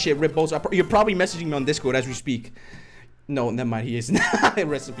can't say shit. Rip Bozo. You're probably messaging me on Discord as we speak. No, never mind. He is.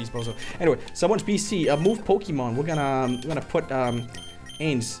 Rest in peace, Bozo. Anyway, someone's PC. Move Pokemon. We're gonna put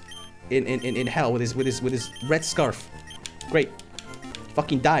Ains in hell with his red scarf. Great.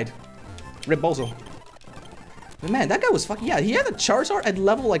 Fucking died. Rip Bozo. Man, that guy was fucking... Yeah, he had a Charizard at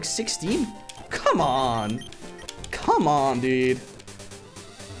level, like, 16? Come on. Come on, dude.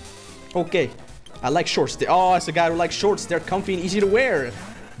 Okay. I like shorts. Oh, it's a guy who likes shorts. They're comfy and easy to wear.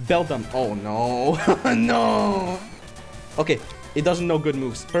 Belt them. Oh, no. No. Okay. It doesn't know good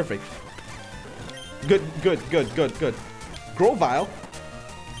moves. Perfect. Good, good, good, good, good. Grovyle.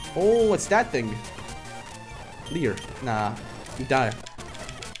 Oh, it's that thing. Leer. Nah. You die.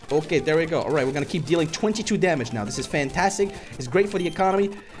 Okay, there we go. All right, we're gonna keep dealing 22 damage now. This is fantastic. It's great for the economy.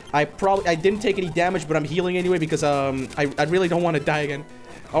 I didn't take any damage, but I'm healing anyway because I really don't want to die again.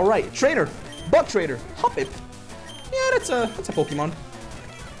 All right, Trainer, Bug Trader, Hoppip. Yeah, that's a Pokemon.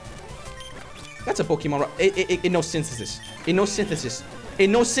 That's a Pokemon. It knows synthesis. It knows synthesis. It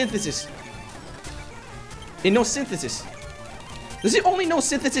knows synthesis. It knows synthesis. Does it only know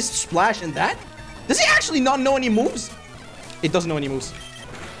synthesis, splash, and that? Does it actually not know any moves? It doesn't know any moves.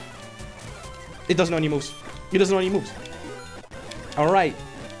 It doesn't know any moves. It doesn't know any moves. Alright.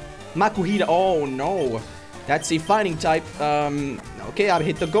 Makuhita. Oh, no. That's a fighting type. Okay, I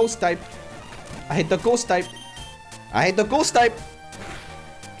hit the ghost type. I hit the ghost type. I hit the ghost type.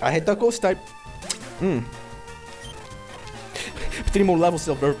 I hit the ghost type. With 3 more levels,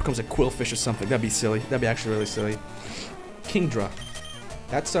 Silver becomes a Quillfish or something. That'd be silly. That'd be actually really silly. Kingdra.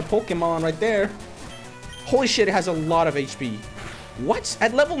 That's a Pokemon right there. Holy shit, it has a lot of HP. What?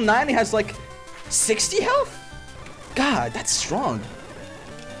 At level 9, it has like 60 health? God, that's strong.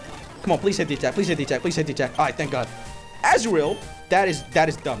 Come on, please hit the attack. Please hit the attack. Please hit the attack. Alright, thank God. Azrael, that is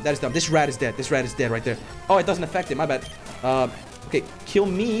dumb. That is dumb. This rat is dead. This rat is dead right there. Oh, it doesn't affect it. My bad. Okay, kill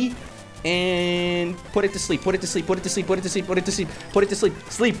me and put it to sleep. Put it to sleep. Put it to sleep. Put it to sleep. Put it to sleep. Put it to sleep.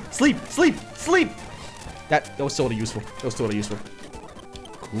 Sleep. Sleep. Sleep. Sleep. That was totally useful. That was totally useful.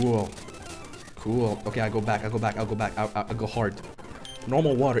 Cool. Cool. Okay, I go back. I go back. I'll go back. I'll go hard.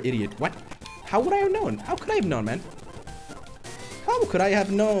 Normal water, idiot. What? How would I have known? How could I have known, man? How could I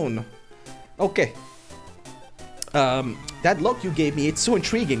have known? Okay. That look you gave me, it's so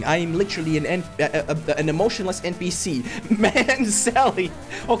intriguing. I am literally an emotionless NPC. Man, Sally.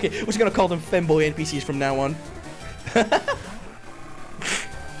 Okay, we're just gonna call them femboy NPCs from now on.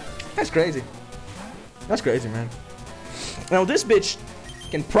 That's crazy. That's crazy, man. Now, this bitch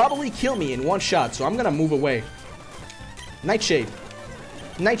can probably kill me in one shot, so I'm gonna move away. Nightshade.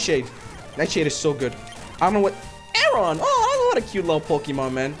 Nightshade. Nightshade is so good. I don't know what... Aron! Oh, what a cute little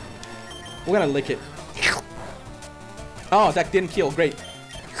Pokemon, man. We're gonna lick it. Oh, that didn't kill. Great.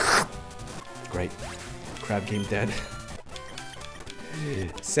 Great. crab game dead.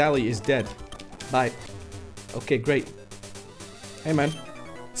 Sally is dead. Bye. Okay, great. Hey, man.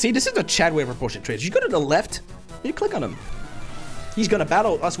 See, this is the Chad way of approaching trades. You go to the left, you click on him. He's gonna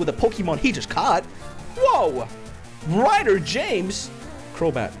battle us with a Pokemon he just caught. Whoa! Ryder James!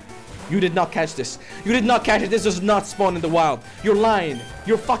 Crobat. You did not catch this. You did not catch it. This does not spawn in the wild. You're lying.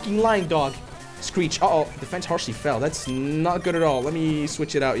 You're fucking lying, dog. Screech. Uh-oh. Defense harshly fell. That's not good at all. Let me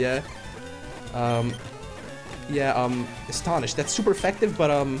switch it out, yeah? Astonished. That's super effective, but,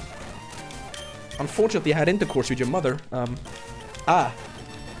 unfortunately, I had intercourse with your mother.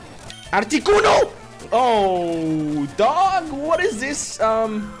 Articuno! Oh, dog, what is this?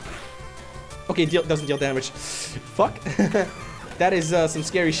 Okay, doesn't deal damage. Fuck. That is, some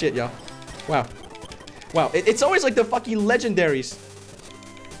scary shit, y'all. Wow. Wow, it's always like the fucking legendaries.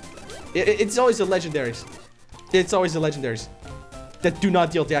 It's always the legendaries. It's always the legendaries that do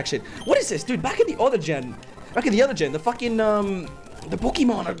not deal jack shit. What is this, dude? Back in the other gen, the fucking, the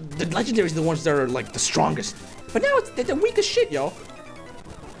Pokemon, the legendaries are the ones that are, like, the strongest. But now they're the weakest shit, yo.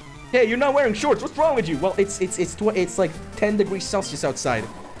 Hey, you're not wearing shorts. What's wrong with you? Well, it's like 10 degrees Celsius outside.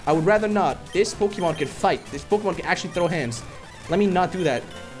 I would rather not. This Pokemon can fight. This Pokemon can actually throw hands. Let me not do that.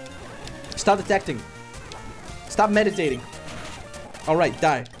 Stop detecting. Stop meditating. Alright,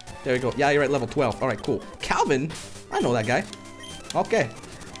 die. There you go. Yeah, you're at level 12. Alright, cool. Calvin? I know that guy. Okay.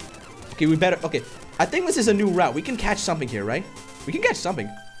 Okay, we better... Okay. I think this is a new route. We can catch something here, right? We can catch something.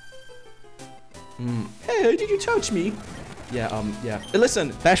 Hey, did you touch me? Yeah, yeah.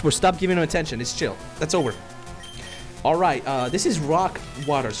 Listen, Bashford, stop giving him attention. It's chill. That's over. Alright, this is rock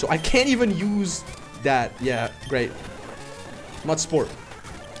water, so I can't even use that. Yeah, great. Mud Sport.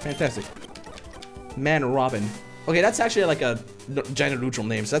 Fantastic. Man Robin. Okay, that's actually like a gender neutral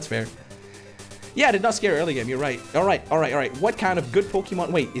name, so that's fair. Yeah, I did not scare early game. You're right. Alright, alright, alright. What kind of good Pokemon?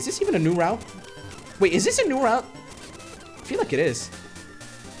 Wait, is this even a new route? Wait, is this a new route? I feel like it is.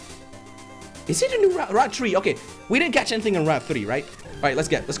 Is it a new route? Route 3. Okay, we didn't catch anything in Route 3, right? Alright, let's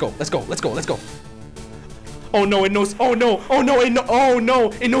go. Let's go. Oh no, it knows. Oh no, oh no, oh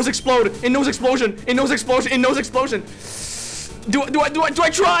no, it knows explode. It knows explosion. It knows explosion. It knows explosion. Do I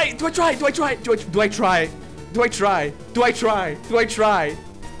try?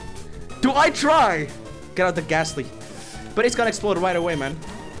 Get out the ghastly. But it's gonna explode right away, man.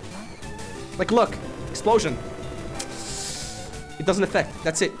 Like, look, explosion. It doesn't affect.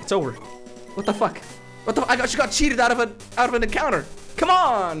 That's it. It's over. What the fuck? What the? I got cheated out of an encounter. Come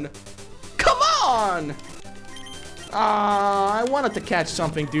on. I wanted to catch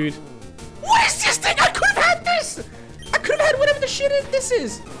something, dude. What is this thing? I could have had this. I could have had whatever the shit this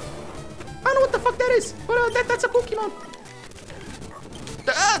is. I don't know what the fuck that is, but that's a Pokemon.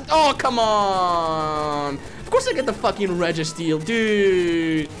 Oh, come on. Of course I get the fucking Registeel,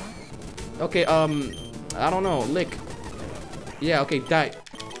 dude. Okay, I don't know. Lick. Yeah, okay, die.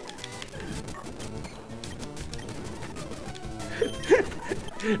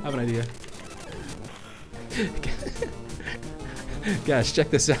 I have an idea. Guys, check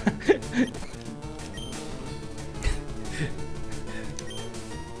this out.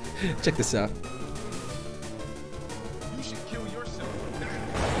 Check this out. You should kill yourself.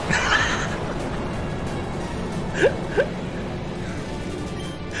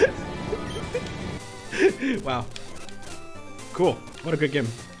 Wow. Cool. What a good game.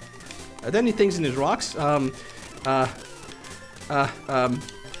 Are there any things in his rocks?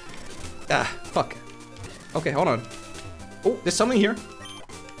 Fuck. Okay, hold on. Oh, there's something here.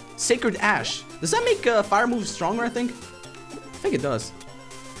 Sacred Ash. Does that make fire moves stronger, I think? I think it does.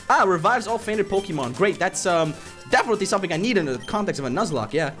 Ah, revives all fainted Pokemon. Great, that's definitely something I need in the context of a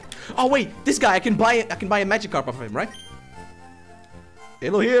Nuzlocke, yeah. Oh wait, this guy, I can buy a Magikarp off of him, right?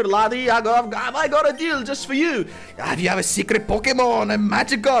 Hello here, laddie. I got a deal just for you. If you have a secret Pokemon, a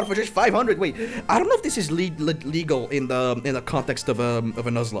Magikarp for just 500. Wait, I don't know if this is legal in the context of a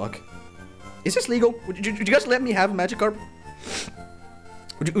Nuzlocke. Is this legal? Would you guys let me have a Magikarp?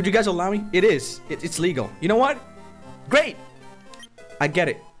 Would you guys allow me? It is. It's legal. You know what? Great. I get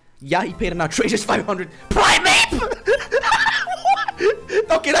it. Yeah, he paid an outrageous 500. Primeape!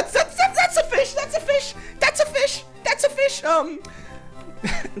 Okay, that's a fish. That's a fish. That's a fish. That's a fish.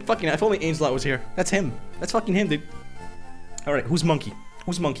 Fucking, if only Ainslot was here. That's him. That's fucking him, dude. All right, who's Monkey?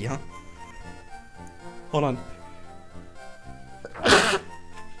 Who's Monkey, huh? Hold on.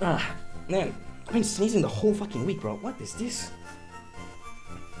 Man, I've been sneezing the whole fucking week, bro. What is this?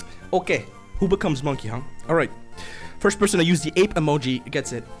 Okay, who becomes Monkey, huh? All right. First person to use the ape emoji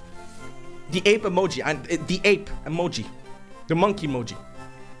gets it. The ape emoji. The ape emoji. The monkey emoji.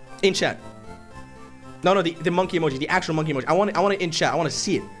 In chat. No, the monkey emoji. The actual monkey emoji. I want it in chat. I want to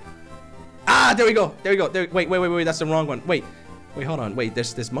see it. Ah! Ah, there we go. There we go. There. Wait. That's the wrong one. Wait, hold on. Wait,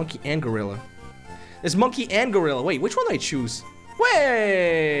 there's monkey and gorilla. There's monkey and gorilla. Wait, which one do I choose?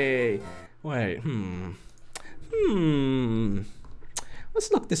 Wait.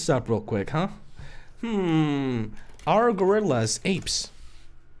 Let's look this up real quick, huh? Are gorillas apes?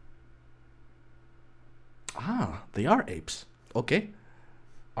 Ah, they are apes. Okay.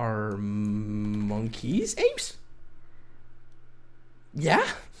 Are monkeys apes? Yeah?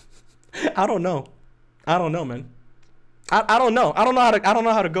 I don't know. Man. I don't know. I don't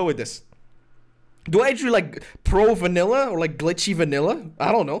know how to go with this. Do I actually like pro vanilla or like glitchy vanilla?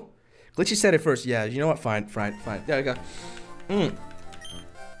 I don't know. Glitchy said it first. Yeah, you know what? Fine. There we go.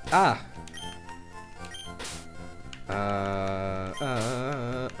 Ah.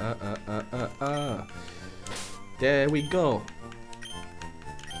 There we go.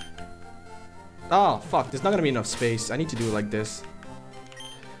 Oh, fuck. There's not gonna be enough space. I need to do it like this.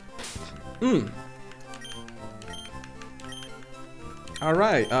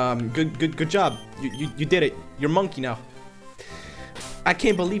 Alright, good job. You did it. You're monkey now. I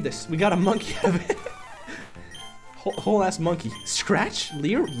can't believe this. We got a monkey out of it. Whole ass monkey. Scratch,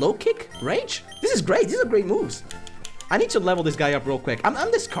 leer, low kick, rage. This is great. These are great moves. I need to level this guy up real quick.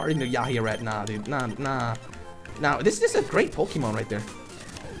 I'm discarding the Yahya rat. Nah, dude. Nah. This is a great Pokemon right there.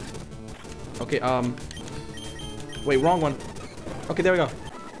 Okay, wait, wrong one. Okay, there we go.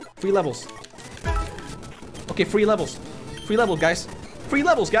 Free levels. Okay, free levels. Free level, guys. Free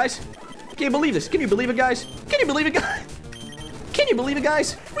levels, guys. Can't believe this. Can you believe it, guys? Can you believe it, guys? Can you believe it,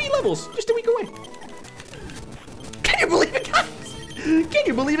 guys? Free levels. Just a week away. Can you believe it, guys? Can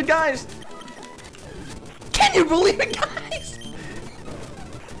you believe it, guys? Can you believe it, guys?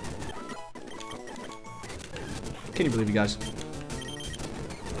 Can you believe it, guys?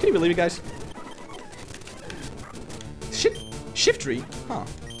 Can you believe it, guys? Shiftry? Huh.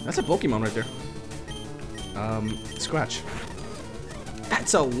 That's a Pokemon right there. Scratch.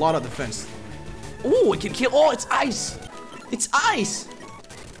 That's a lot of defense. Oh, it can kill. Oh, it's ice. It's ice.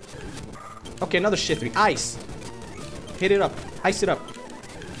 Okay, another Shiftry. Ice. Hit it up. Ice it up.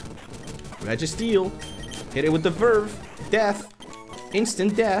 Registeel. Hit it with the Verve. Death.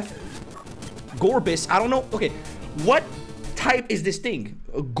 Instant death. Gorbis. I don't know. Okay. What type is this thing?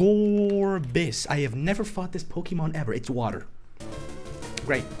 Gorbis. I have never fought this Pokemon ever. It's water.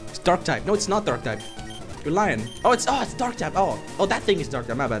 Great. It's dark type. No, it's not dark type. You're lying. Oh, it's dark type. Oh, that thing is dark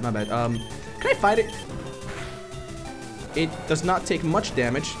type. My bad. Can I fight it? It does not take much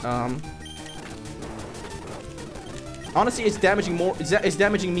damage. Honestly, it's damaging more. It's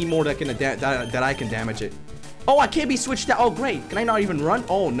damaging me more that I can damage it. Oh, I can't be switched out. Oh, great. Can I not even run?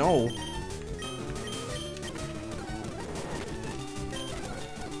 Oh no.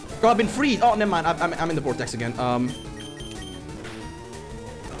 Oh, I've been freed. Oh, never mind. I'm in the vortex again.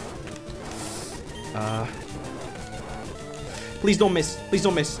 Please don't miss. Please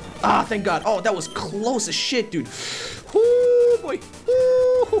don't miss. Ah, thank God. Oh, that was close as shit, dude. Woo, boy.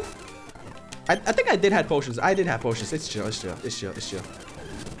 Woo. I think I did have potions. I did have potions. It's chill.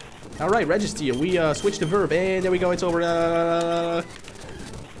 All right, Registeel. We switched to Verve, and there we go. It's over.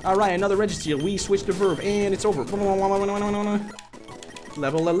 All right, another Registeel. We switched to Verve, and it's over.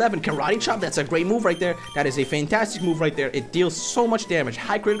 Level 11, Karate Chop. That's a great move right there. That is a fantastic move right there. It deals so much damage.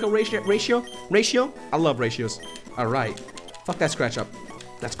 High critical ratio. I love ratios. All right. Fuck that scratch up.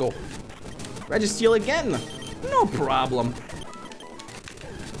 Let's go. Registeel again. No problem.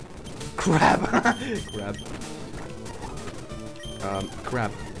 Crab.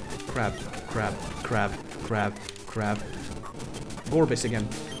 Crab. Crab. Gorbis again.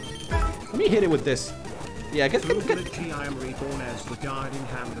 Let me hit it with this. Yeah, get. I am reborn as the guiding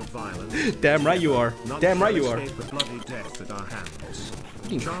hand of violence. Damn right you are. Damn right you are. The bloody death at our hands.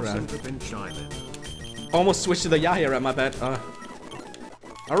 Crap. Almost switched to the Yahya at my bad.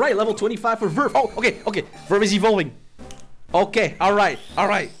 All right, level 25 for Verve. Oh, okay. Verve is evolving. Okay, all right.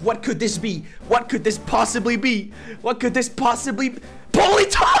 What could this be? What could this possibly be? What could this possibly be?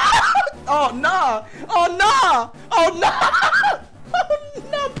 Polytoad! Oh, nah. Oh, nah. Oh, nah. Oh,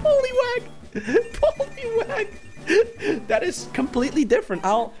 no, Poliwag. Poliwag. That is completely different.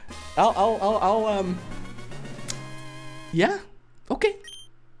 Yeah. Okay.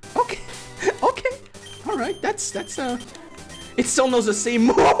 All right. That's it still knows the same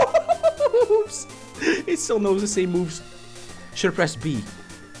moves. It still knows the same moves. Should have pressed B.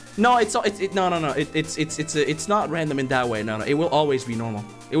 No, no. It's not random in that way. No. It will always be normal.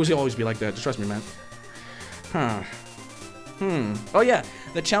 It will always be like that. Just trust me, man. Oh yeah,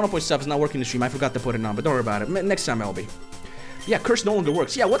 the channel point stuff is not working in the stream. I forgot to put it on, but don't worry about it. Next time I'll be. Yeah, curse no longer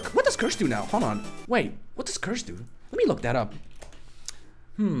works. Yeah, what does curse do now? Hold on. Wait, what does curse do? Let me look that up.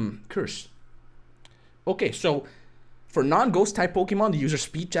 Curse. Okay, so for non-ghost type Pokemon, the user's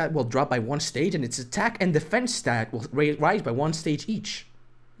speed stat will drop by 1 stage, and its attack and defense stat will rise by 1 stage each.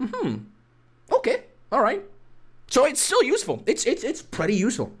 Okay, all right. So it's still useful. It's pretty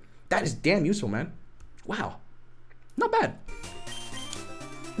useful. That is damn useful, man. Wow, not bad.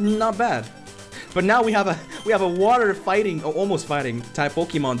 Not bad. But now we have a water fighting, or almost fighting type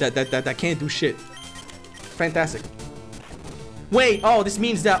Pokemon that can't do shit. Fantastic. Wait, oh, this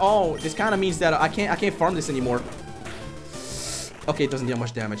means that, oh, this kind of means that I can't farm this anymore. Okay, it doesn't deal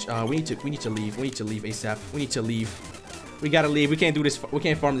much damage. We need to leave. We need to leave ASAP. We need to leave. We gotta leave. We can't do this. We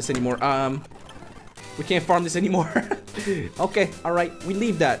can't farm this anymore. We can't farm this anymore. Okay, all right. We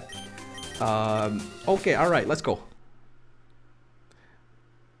leave that. Okay, all right. Let's go.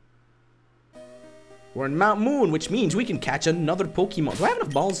 We're in Mount Moon, which means we can catch another Pokemon. Do I have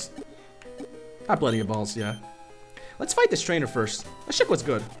enough balls? I have plenty of balls, yeah. Let's fight this trainer first. That shit was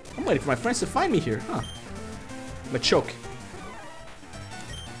good. I'm waiting for my friends to find me here, huh? Machoke.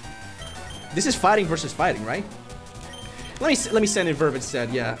 This is fighting versus fighting, right? Let me send in Verb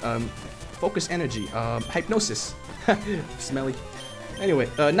instead. Yeah. Focus energy. Hypnosis. Smelly. Anyway,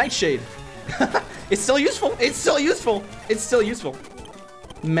 Nightshade. It's still useful. It's still useful. It's still useful.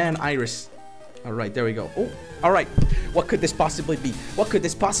 Man, Iris. All right, there we go. Oh, all right. What could this possibly be? What could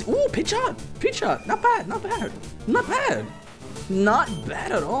this possibly? Ooh, pitch shot. Pitch shot. Not bad. Not bad. Not bad. Not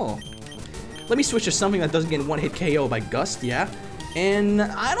bad at all. Let me switch to something that doesn't get 1-hit KO by Gust. Yeah. And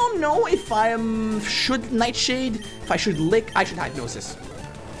I don't know if I should Nightshade, if I should Lick, I should Hypnosis.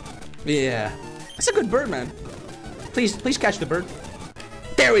 Yeah. That's a good bird, man. Please catch the bird.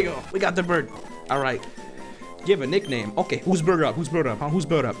 There we go. We got the bird. All right. Give a nickname. Okay, who's bird up? Who's bird up? Huh? Who's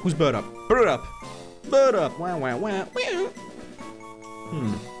bird up? Who's bird up? Bird up. Bird up. Wah, wah, wah, wah.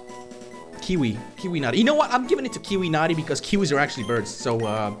 Kiwi. Kiwi Naughty. You know what? I'm giving it to Kiwi Naughty because kiwis are actually birds. So,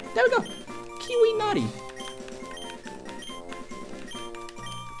 there we go. Kiwi Naughty.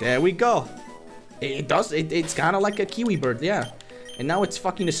 There we go. It does. It's kind of like a kiwi bird, yeah. And now it's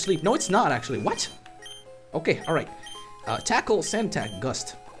fucking asleep. No, it's not actually. What? Okay, all right. Tackle, Sand Attack,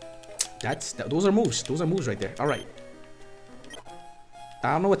 Gust. Those are moves. Those are moves right there. All right.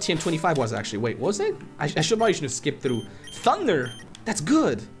 I don't know what TM25 was actually. Wait, what was it? I probably should have skipped through. Thunder. That's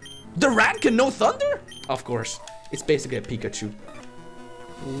good. The rat can know thunder? Of course. It's basically a Pikachu.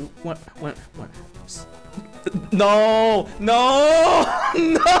 What? No! No!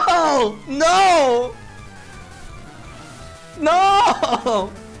 No! No!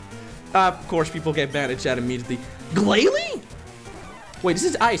 No! Of course, people get banned in chat immediately. Glalie? Wait, this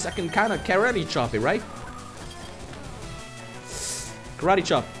is ice. I can kind of karate chop it, right? Karate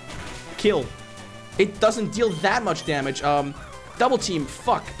chop. Kill. It doesn't deal that much damage. Double team.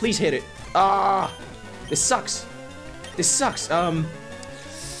 Fuck. Please hit it. This sucks. This sucks.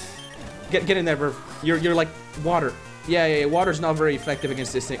 Get in there, Verv. You're like water. Yeah. Water's not very effective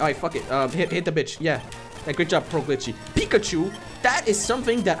against this thing. Alright, fuck it. Hit the bitch. Yeah. Good job, Pro Glitchy. Pikachu. That is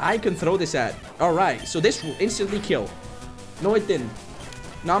something that I can throw this at. Alright, so this will instantly kill. No, it didn't.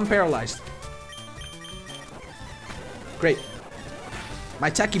 Now I'm paralyzed. Great. My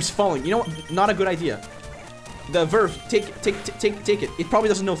attack keeps falling. You know what? Not a good idea. The Verve, take it. It probably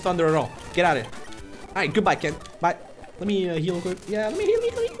doesn't know thunder at all. Get out of here. Alright, goodbye, Ken. Bye. Let me heal real quick. Yeah, let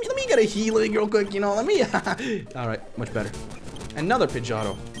me get a healing real quick, you know. Let me. Alright, much better. Another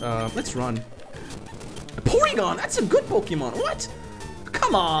Pidgeotto. Let's run. Porygon, that's a good Pokemon. What?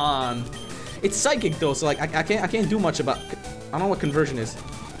 Come on. It's psychic though, so like I can't do much about. I don't know what conversion is.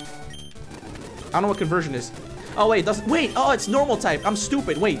 I don't know what conversion is. Oh wait, it doesn't. Wait. Oh, it's normal type. I'm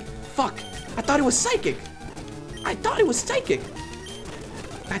stupid. Wait. Fuck. I thought it was psychic. I thought it was psychic.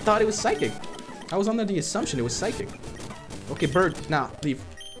 I was under the assumption it was psychic. Okay, bird. Now leave.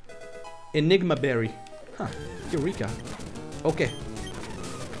 Enigma berry. Huh. Eureka. Okay.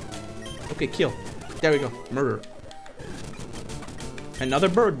 Okay, kill. There we go. Murder. Another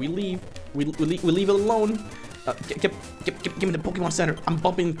bird. We leave. We leave it alone. Give me the Pokemon Center. I'm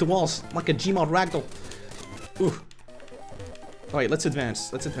bumping into walls like a Gmod ragdoll. Ooh. Alright, let's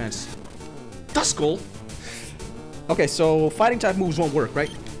advance. Duskull? Okay, so fighting type moves won't work,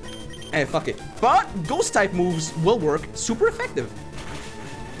 right? Eh, fuck it. But ghost type moves will work. Super effective.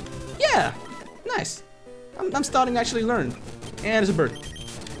 Yeah. Nice. I'm starting to actually learn. And there's a bird.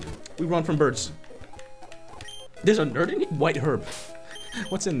 We run from birds. There's a nerd in it? White herb.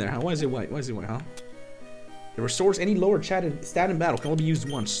 What's in there? Why is it white? Huh? It restores any lower stat in battle. Can only be used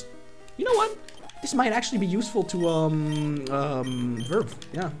once. You know what? This might actually be useful to Verve.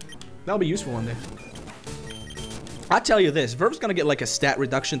 Yeah. That'll be useful one day. I'll tell you this. Verve's gonna get like a stat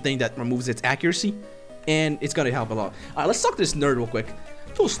reduction thing that removes its accuracy. And it's gonna help a lot. Alright, let's talk to this nerd real quick.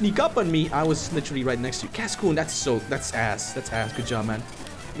 Don't sneak up on me. I was literally right next to you. Cascoon, that's ass. That's ass. Good job, man.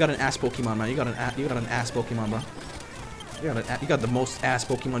 You got an ass Pokemon, man. You got an ass Pokemon, bro. You got the most ass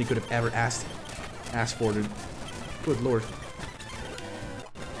Pokemon you could have ever asked for, dude. Good lord.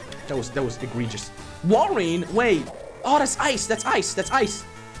 That was egregious. Walrein, wait. Oh, that's ice. That's ice. That's ice.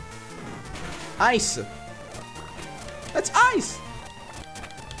 Ice. That's ice.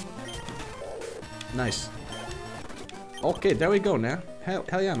 Nice. Okay, there we go now.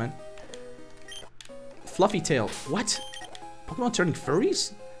 Hell yeah, man. Fluffy tail. What? Pokemon turning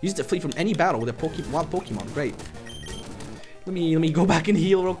furries? Use to flee from any battle with a wild Pokemon. Great. Let me go back and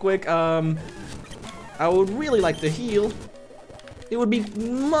heal real quick. I would really like to heal. It would be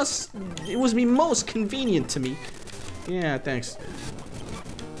most convenient to me. Yeah, thanks.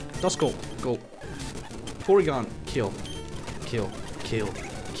 Let's go. Go. Porygon. Kill. Kill. Kill.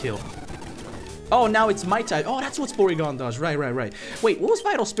 Kill. Oh, now it's my type. Oh, that's what Porygon does. Right. Wait, what was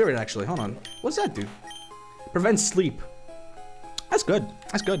Vital Spirit actually? Hold on. What's that do? Prevents sleep. That's good.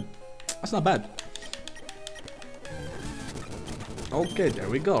 That's good. That's not bad. Okay, there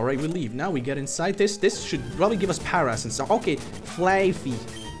we go. Right, we leave. Now we get inside this. This should probably give us Paras and stuff. Okay, Fluffy.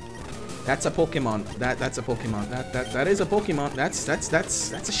 That's a Pokemon. That's a Pokemon. That is a Pokemon. That's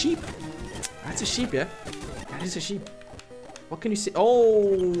a sheep. That's a sheep, yeah. That is a sheep. What can you say?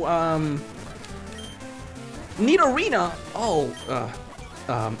 Oh, Nidorina. Oh,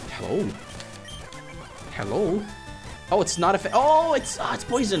 hello. Hello. Oh, it's not a. Oh, it's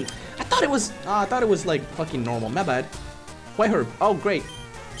poison. I thought it was like fucking normal. My bad. White herb. Oh, great.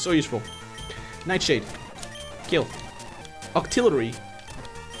 So useful. Nightshade. Kill. Octillery.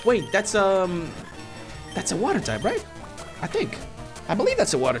 Wait, that's a water type, right? I believe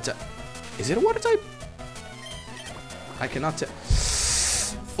that's a water type. Is it a water type? I cannot tell.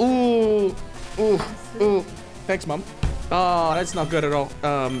 Ooh. Thanks, Mom. Oh, that's not good at all.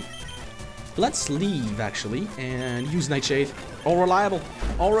 Let's leave, actually, and use Nightshade. All reliable.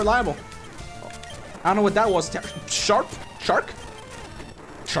 All reliable. I don't know what that was. Shark?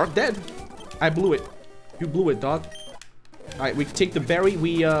 Shark dead. I blew it. You blew it, dog. Alright, we take the berry.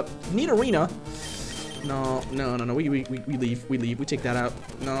 We need arena. No. We leave. We take that out.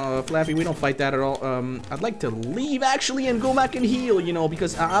 No, Fluffy, we don't fight that at all. I'd like to leave actually and go back and heal, you know,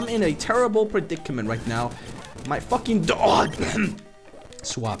 because I'm in a terrible predicament right now. My fucking dog.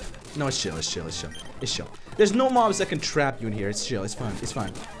 Swap. No, it's chill. There's no mobs that can trap you in here. It's chill. It's fine. It's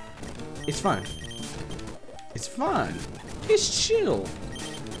fine. It's chill.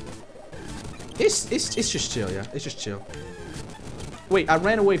 It's just chill, yeah. It's just chill. Wait, I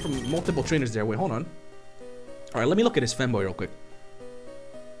ran away from multiple trainers there. Wait, hold on. Alright, let me look at his femboy real quick.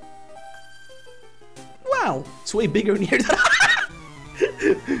 Wow, it's way bigger in here.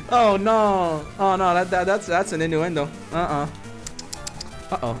 Oh no. Oh no, that's an innuendo. Uh-oh.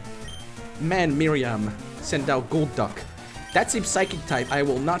 Man, Miriam sent out Gold Duck. That's a psychic type. I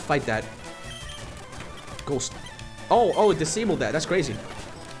will not fight that. Ghost. Oh, it disabled that. That's crazy.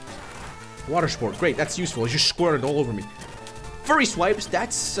 Water Sport. Great, that's useful. It just squirted all over me. Furry Swipes.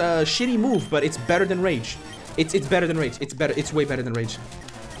 That's a shitty move, but it's better than Rage. It's better than Rage. It's way better than Rage.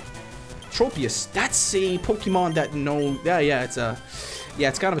 Tropius. That's a Pokemon that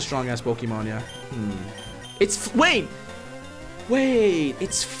it's kind of a strong ass Pokemon, yeah. It's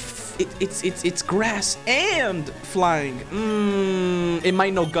grass and flying. It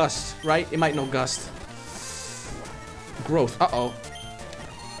might know Gust, right? It might know Gust. Growth. Uh-oh.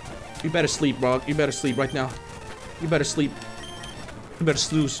 You better sleep, bro. You better sleep right now. You better sleep. You better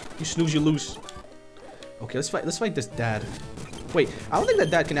snooze. You snooze, you lose. Okay, let's fight this dad. Wait, I don't think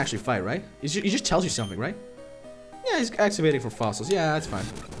that dad can actually fight, right? He just tells you something, right? Yeah, he's activating for fossils. Yeah, that's fine.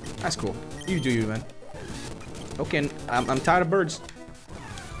 That's cool. You do you, man. Okay, I'm tired of birds.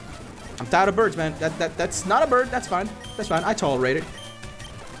 I'm tired of birds, man. That's not a bird. That's fine. That's fine. I tolerate it.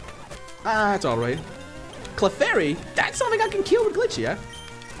 I tolerate it. Clefairy? That's something I can kill with Glitch, yeah?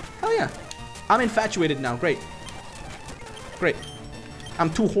 Hell yeah. I'm infatuated now. Great. Great. I'm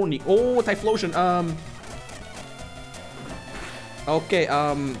too horny. Oh, Typhlosion. Okay,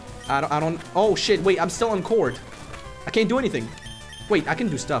 I don't... Oh, shit. Wait, I'm still on cord. I can't do anything. Wait, I can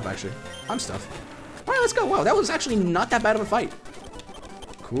do stuff, actually. I'm stuff. Alright, let's go. Wow, that was actually not that bad of a fight.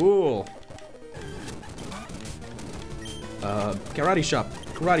 Cool. Karate chop.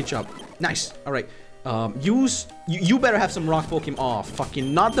 Nice. Alright. You better have some rock Pokemon. Oh,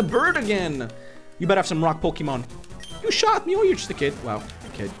 fucking not the bird again. You better have some rock Pokemon. You shot me. Oh, you're just a kid. Wow.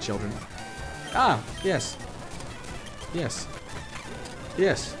 Kid, children. Ah, yes. Yes.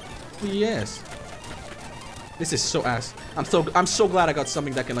 Yes. Yes. This is so ass. I'm so glad I got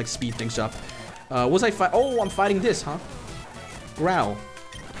something that can like speed things up. Was I fight? Oh, I'm fighting this, huh? Growl.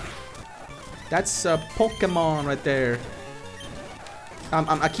 That's a Pokemon right there.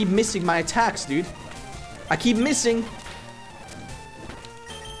 I keep missing my attacks, dude. I keep missing.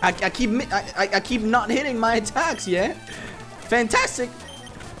 I keep not hitting my attacks, yeah? Fantastic.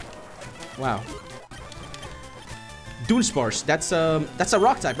 Wow. Dunsparce, that's a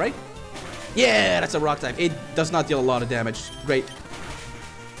rock type, right? Yeah, that's a rock type. It does not deal a lot of damage. Great.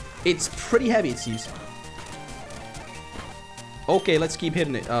 It's pretty heavy, it seems. Okay, let's keep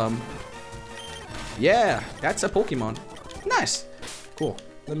hitting it. Yeah, that's a Pokemon. Nice. Cool.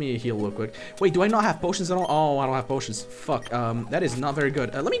 Let me heal real quick. Wait, do I not have potions at all? Oh, I don't have potions. Fuck. That is not very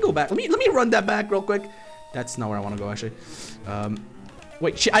good. Let me go back. Let me run that back real quick. That's not where I want to go, actually.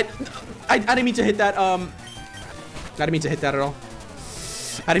 Wait, shit. I didn't mean to hit that. I didn't mean to hit that at all.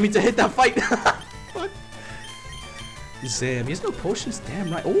 I didn't mean to hit that fight. Fuck. Zam. He has no potions.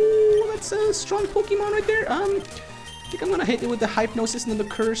 Damn right. Oh, that's a strong Pokemon right there. I think I'm gonna hit it with the Hypnosis and then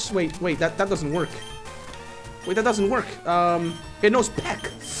the Curse. Wait, that doesn't work. Wait, that doesn't work. It knows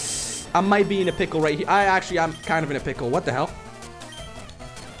Peck. I might be in a pickle right here. I'm kind of in a pickle. What the hell?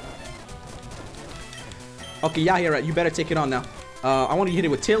 Okay, yeah, you're right. You better take it on now. I want to hit it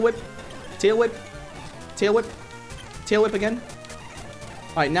with Tail Whip. Tail Whip. Tail Whip. Tail Whip again.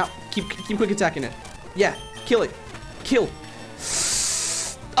 Alright, now, keep quick attacking it. Yeah, kill it. Kill.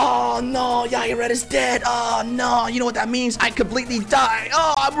 Oh, no. Yaya Red is dead. Oh, no. You know what that means? I completely die.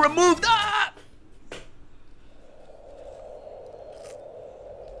 Oh, I'm removed. Ah!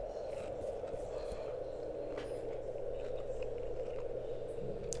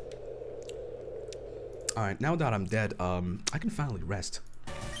 Alright, now that I'm dead, I can finally rest.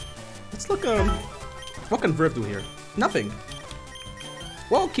 Let's look, what can Verve do here? Nothing.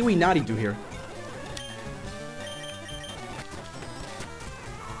 What can Kiwinati do here?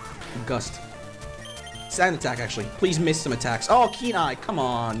 Gust. Sand attack, actually. Please miss some attacks. Oh, Keen Eye, come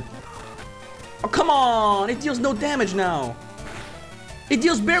on. Oh, come on! It deals no damage now. It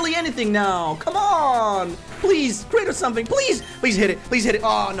deals barely anything now. Come on! Please, Kratos something. Please! Please hit it. Please hit it.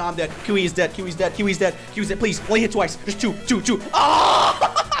 Oh, no, I'm dead. Kiwi is dead. Kiwi's dead. Kiwi's dead. Kiwi's dead. Please, only hit twice. Just two. Oh!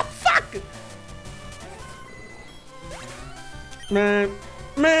 Fuck! Man,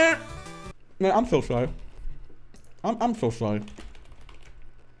 I'm so sorry. I'm so sorry.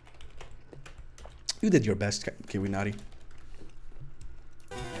 You did your best, Kiwinati.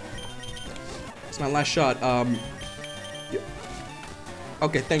 It's my last shot.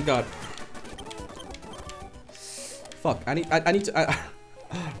 Okay, thank God. Fuck, I need to.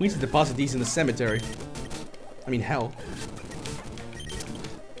 We need to deposit these in the cemetery. I mean, hell.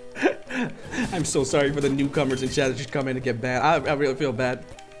 I'm so sorry for the newcomers in chat that just come in and get banned. I really feel bad.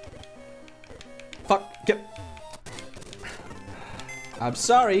 Fuck. I'm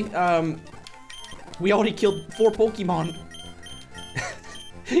sorry. We already killed 4 Pokemon.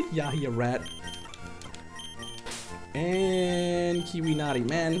 Yeah, you rat. And Kiwinati,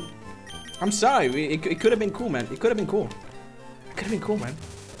 man. I'm sorry. It could have been cool, man. It could have been cool. It could have been cool, man.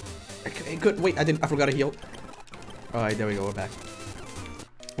 It could. Wait, I forgot to heal. Alright, there we go. We're back.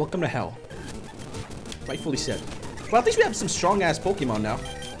 Welcome to hell. Rightfully said. Well, at least we have some strong-ass Pokemon now.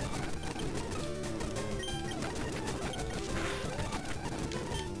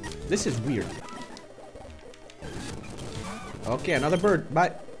 This is weird. Okay, another bird.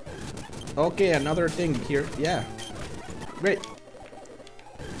 Bye. Okay, another thing here. Yeah. Great.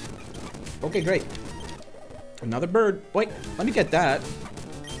 Okay, great. Another bird. Wait, let me get that.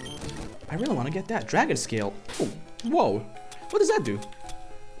 I really want to get that. Dragon scale. Oh, whoa. What does that do?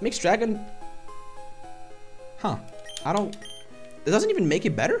 Makes dragon... Huh. I don't... It doesn't even make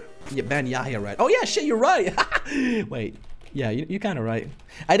it better? Yeah, ban Yahya, right? Oh yeah, shit, you're right. Wait. Yeah, you're kind of right.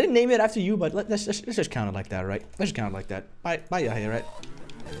 I didn't name it after you, but let's just count it like that, right? Let's just count it like that. Bye Yahya, right?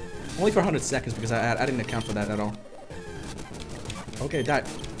 Only for 100 seconds because I didn't account for that at all. Okay, die.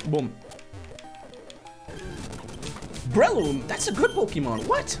 Boom. Breloom, that's a good Pokemon.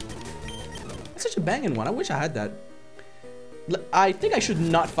 What? That's such a banging one. I wish I had that. I think I should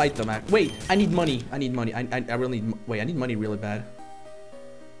not fight them. Wait, I need money. I need money. I really need. Wait, I need money really bad.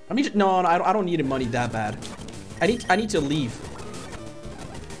 I mean, no, I don't need money that bad. I need to leave.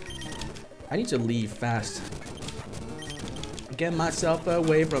 I need to leave fast. Get myself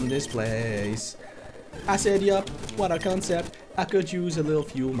away from this place. I said, yup, what a concept. I could use a little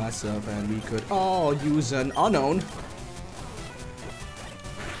fuel myself, and we could all use an unknown.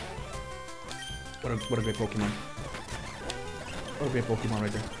 What a great Pokemon. What a great Pokemon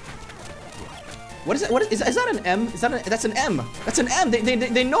right there. What is that? What is that an M? Is that that's an M? That's an M.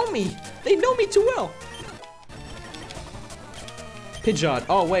 They know me. They know me too well. Pidgeot.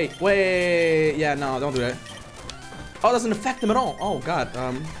 Oh wait. Yeah, no, don't do that. Oh, it doesn't affect them at all. Oh god.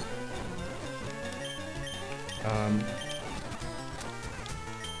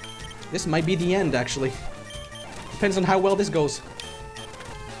 This might be the end, actually. Depends on how well this goes.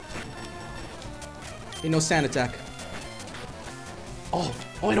 Ain't no sand attack. Oh,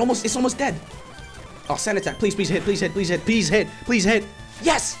 it's almost dead. Oh, sand attack, please hit, please hit, please hit, please hit, please hit.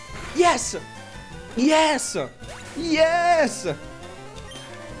 Yes! Yes! Yes! Yes!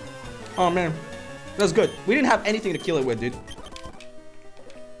 Oh, man. That was good. We didn't have anything to kill it with, dude.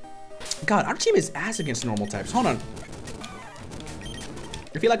 God, our team is ass against normal types. Hold on.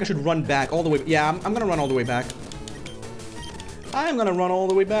 I feel like I should run back all the way. Yeah, I'm gonna run all the way back. I'm gonna run all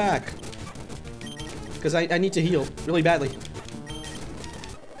the way back. Because I need to heal really badly.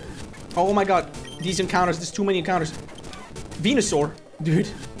 Oh my god. These encounters. There's too many encounters. Venusaur. Dude.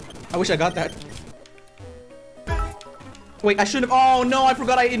 I wish I got that. Wait, I should have. Oh no, I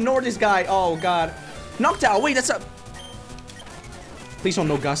forgot I ignored this guy. Oh god. Noctowl. Wait, that's a. Please don't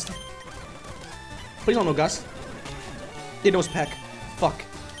know Gust. Please don't know Gust. It knows Peck. Fuck.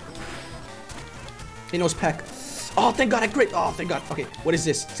 It knows Peck. Oh, thank god I crit. Oh, thank god. Okay, what is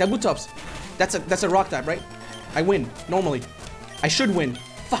this? Sabutops. That's a rock type, right? I win, normally. I should win.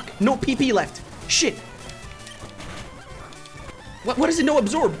 Fuck, no PP left. Shit. What is it? No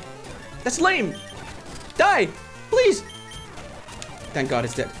absorb. That's lame. Die, please. Thank god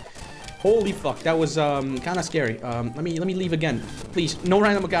it's dead. Holy fuck, that was kind of scary. Let me leave again, please. No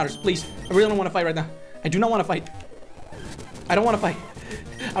random encounters, please. I really don't want to fight right now. I do not want to fight. I don't want to fight.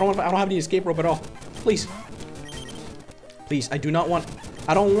 I don't have any escape rope at all. Please. Please, I do not want.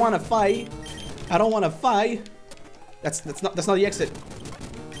 I don't want to fight. I don't want to fight. That's not the exit.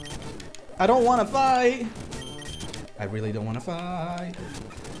 I don't want to fight. I really don't want to fight.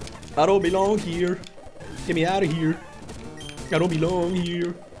 I don't belong here. Get me out of here. I don't belong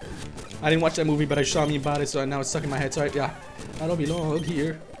here. I didn't watch that movie, but I saw me about it, so now it's stuck in my head. Sorry, yeah. I don't belong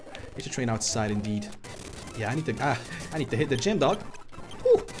here. I should train outside, indeed. Yeah, I need to hit the gym, dog.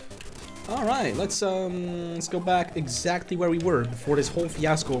 Whew. All right, let's go back exactly where we were before this whole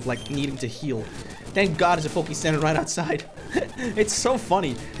fiasco of like needing to heal. Thank God there's a Poke Center right outside. It's so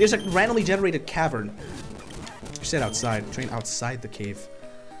funny. There's a randomly generated cavern. You said outside. Train outside the cave.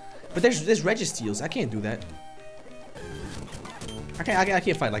 But there's Registeals. I can't do that. I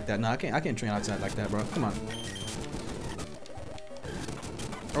can't fight like that. No, I can't train outside like that, bro. Come on.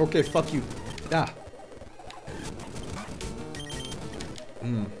 Okay, fuck you. Ah.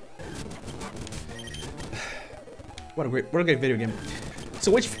 What a great video game.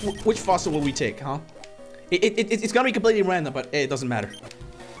 So which fossil will we take, huh? It's gonna be completely random, but it doesn't matter.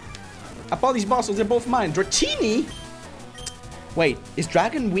 Up all these fossils, they're both mine. Dratini. Wait, is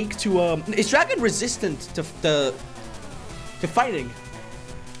Dragon weak to is Dragon resistant to fighting?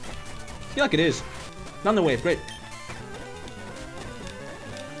 I feel like it is. Not in the wave, great.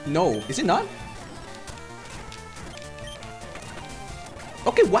 No, is it not?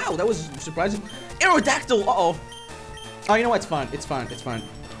 Okay, wow, that was surprising. Aerodactyl, uh-oh. Oh, you know what? It's fine. It's fine. It's fine.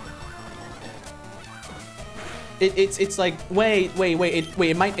 It's like wait.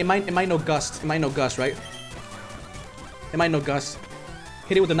 It might know Gust. It might know Gust, right? It might know Gust.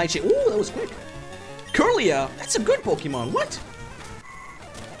 Hit it with the Nightshade. Ooh, that was quick. Curlia, that's a good Pokemon. What?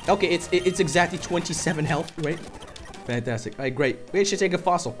 Okay, it's exactly 27 health, right? Fantastic. All right, great. We should take a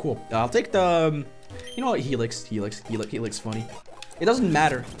fossil. Cool. I'll take the. You know what? Helix. Funny. It doesn't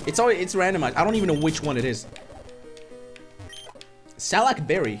matter. It's randomized. I don't even know which one it is. Salac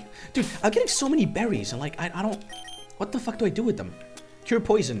Berry. Dude, I'm getting so many berries. I'm like, I don't... What the fuck do I do with them? Cure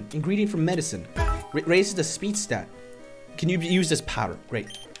poison. Ingredient from medicine. Raises the speed stat. Can you use as powder?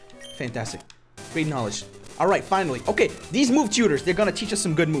 Great. Fantastic. Great knowledge. Alright, finally. Okay, these move tutors, they're gonna teach us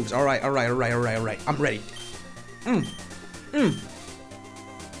some good moves. Alright. I'm ready.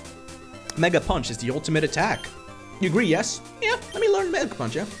 Mega Punch is the ultimate attack. You agree, yes? Yeah, let me learn Mega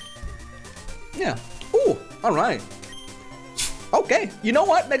Punch, yeah? Yeah. Ooh, alright. Okay, you know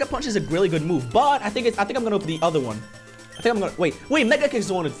what? Mega Punch is a really good move, but I think I'm gonna go for the other one. I think I'm gonna wait. Mega Kick is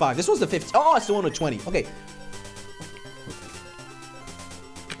the one with 5. This was the 50. Oh, it's the one with 20. Okay.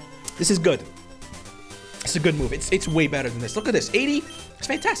 This is good. It's a good move. It's way better than this. Look at this. 80. It's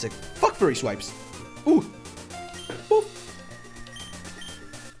fantastic. Fuck Furry Swipes. Ooh. Ooh.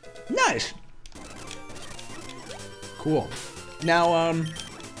 Nice. Cool. Now,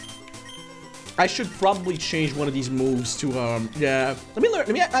 I should probably change one of these moves to, yeah. Let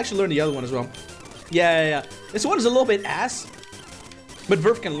me actually learn the other one as well. Yeah. This one is a little bit ass, but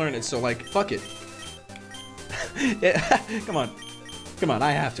Verf can learn it, so, like, fuck it. Yeah, come on,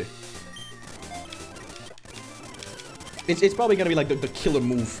 I have to. It's probably gonna be, like, the killer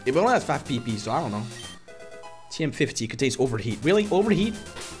move. It only has 5 PP, so I don't know. TM50 contains Overheat. Really? Overheat?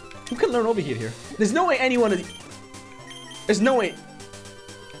 Who can learn overheat here? There's no way anyone of the... There's no way...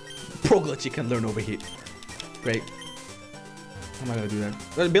 Proglitchy can learn overheat. Great. How am I gonna do that?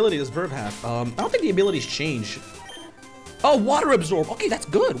 What ability does Verve have? I don't think the abilities change. Oh, water absorb. Okay, that's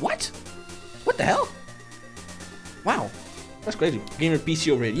good. What? What the hell? Wow. That's crazy. Gamer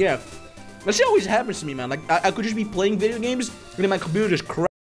PC overheat. Yeah. That shit always happens to me, man. Like, I could just be playing video games, and then my computer just crashes.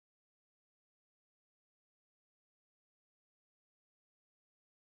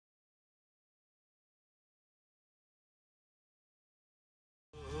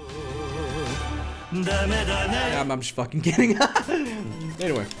 Yeah, I'm just fucking kidding.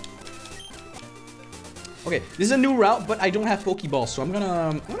 Anyway. Okay, this is a new route, but I don't have Pokeballs, so I'm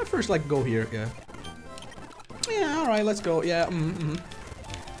gonna first like go here. Yeah. Yeah. All right. Let's go. Yeah.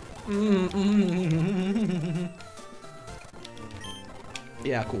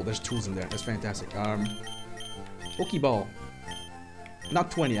 Yeah. Cool. There's tools in there. That's fantastic. Pokeball.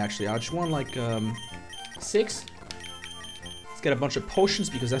 Not 20 actually. I just want like 6. Get a bunch of potions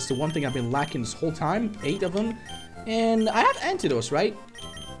because that's the one thing I've been lacking this whole time. 8 of them, and I have antidotes, right?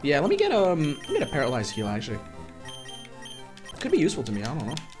 Yeah, let me get a paralyzed heal actually. Could be useful to me. I don't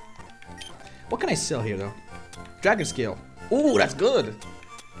know. What can I sell here though? Dragon scale. Ooh, that's good.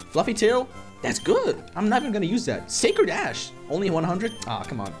 Fluffy tail. That's good. I'm not even gonna use that. Sacred ash. Only 100. Ah,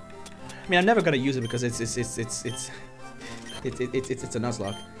 come on. I mean, I'm never gonna use it because it's a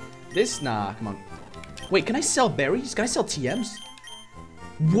Nuzlocke. This, nah, come on. Wait, can I sell berries? Can I sell TMs?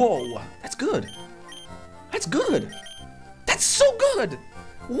 Whoa, that's good. That's good. That's so good.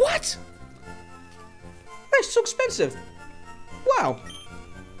 What? That's so expensive. Wow.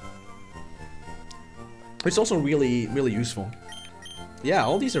 It's also really, really useful. Yeah,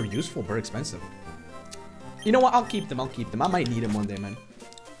 all these are useful, but expensive. You know what? I'll keep them. I'll keep them. I might need them one day, man.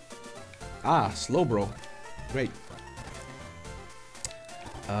 Ah, slow bro. Great.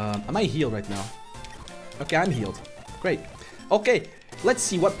 Am I healed right now? Okay, I'm healed. Great. Okay, let's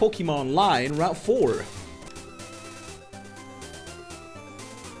see what Pokemon lie in Route 4.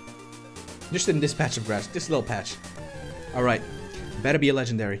 Just in this patch of grass. This little patch. Alright. Better be a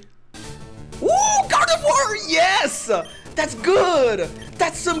legendary. Ooh, Carnivore! Yes! That's good!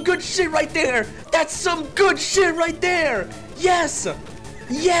 That's some good shit right there! That's some good shit right there! Yes!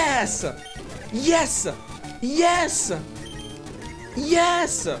 Yes! Yes! Yes!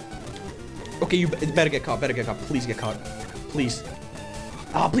 Yes! Okay, you better get caught. Better get caught. Please get caught. Please.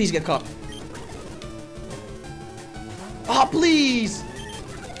 Ah, oh, please get caught. Ah, oh, please.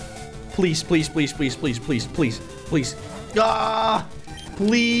 Please, please, please, please, please, please, please, please. Ah,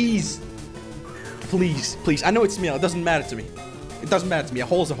 please. Please, please. I know it's me. It doesn't matter to me. It doesn't matter to me. A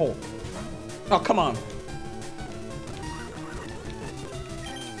hole's a hole. Oh, come on.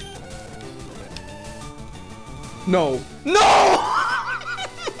 No. No!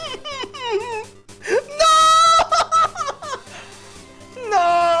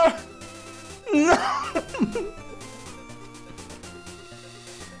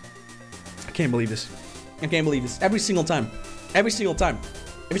 I can't believe this. I can't believe this. Every single time. Every single time.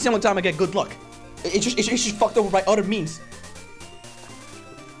 Every single time I get good luck. It's just fucked over by other means.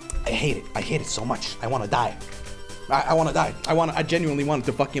 I hate it. I hate it so much. I want to die. I want to die. I genuinely want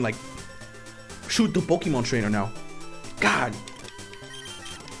to fucking like shoot the Pokemon trainer now. God.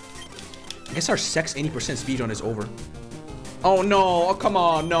 I guess our sex 80% speedrun is over. Oh no. Oh, come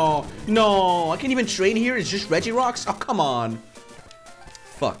on. No. No. I can't even train here. It's just Regirocks. Oh, come on.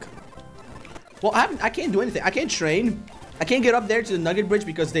 Fuck. Well, I can't do anything. I can't train. I can't get up there to the Nugget Bridge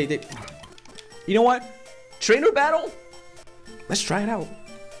because they... You know what? Trainer battle? Let's try it out.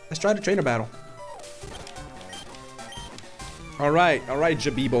 Let's try the trainer battle. Alright,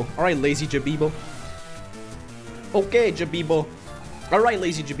 Jabibo. Alright, lazy Jabibo. Okay, Jabibo. Alright,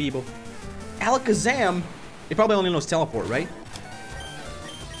 lazy Jabibo. Alakazam. He probably only knows teleport, right?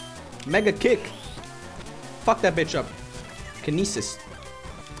 Mega kick. Fuck that bitch up. Kinesis.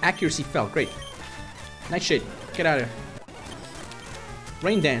 Accuracy fell. Great. Nightshade. Get out of here.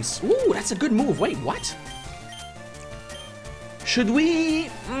 Rain Dance. Ooh, that's a good move. Wait, what? Should we...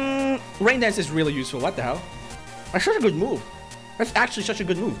 Rain Dance is really useful. What the hell? That's such a good move. That's actually such a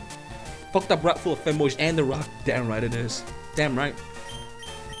good move. Fucked up rock full of femboys and the rock. Damn right it is. Damn right.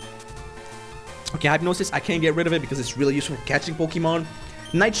 Okay, Hypnosis. I can't get rid of it because it's really useful for catching Pokemon.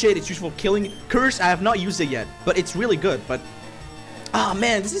 Nightshade, it's useful for killing. Curse, I have not used it yet, but it's really good. But... Ah,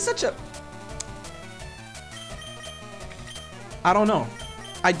 man, this is such a... I don't know.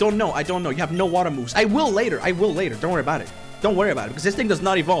 I don't know. You have no water moves. I will later. Don't worry about it. Don't worry about it, because this thing does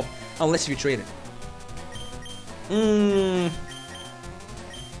not evolve unless you trade it.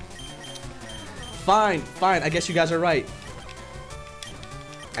 Fine. I guess you guys are right.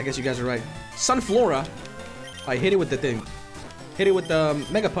 I guess you guys are right. Sunflora. I hit it with the thing. Hit it with the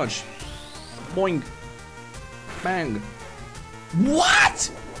Mega Punch. Boing. Bang.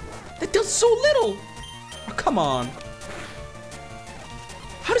 What? That does so little. Oh, come on.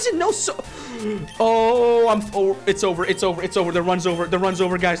 How does it know so? Oh, it's over. It's over. It's over. The run's over. The run's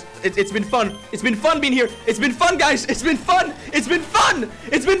over, guys. It's been fun. It's been fun being here. It's been fun, guys. It's been fun. It's been fun.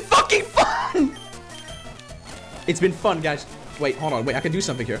 It's been fucking fun. It's been fun, guys. Wait, hold on. Wait, I can do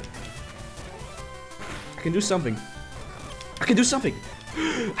something here. I can do something. I can do something.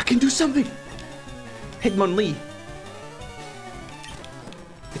 I can do something. Hitmonlee.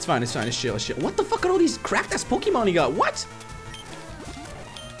 It's fine. It's fine. It's chill. It's chill. What the fuck are all these cracked ass Pokemon you got? What?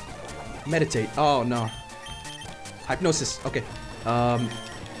 Meditate. Oh no. Hypnosis. Okay.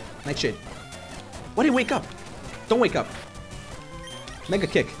 Nightshade. Why do you wake up? Don't wake up. Mega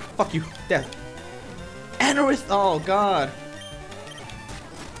kick. Fuck you. Death. Anorith. Oh god.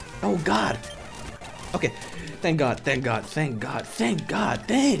 Oh god. Okay. Thank god. Thank god. Thank god. Thank god.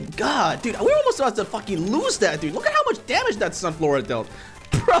 Thank god. Dude, we're almost about to fucking lose that, dude. Look at how much damage that Sunflora dealt.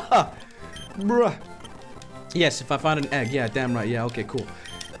 Bruh. Bruh. Yes, if I find an egg. Yeah, damn right. Yeah, okay, cool.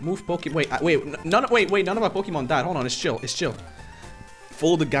 Move Pokemon. Wait, none of my Pokemon died. Hold on, it's chill. It's chill.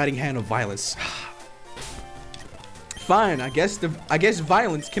 Follow the guiding hand of violence. Fine, I guess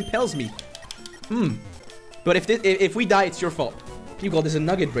violence compels me. But if we die, it's your fault. People, there's a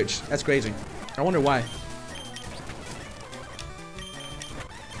nugget bridge. That's crazy. I wonder why.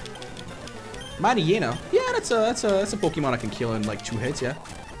 Maniena. Yeah, that's a Pokemon I can kill in like 2 hits. Yeah.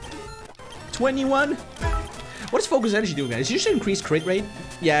 21. What does Focus Energy do, guys? Does it usually increase crit rate?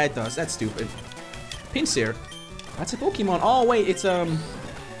 Yeah, it does. That's stupid. Pinsir. That's a Pokemon. Oh, wait. It's a...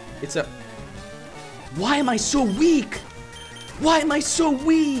 Why am I so weak? Why am I so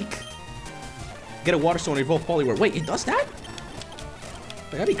weak? Get a Water Stone and evolve Poliwhirl. Wait, it does that?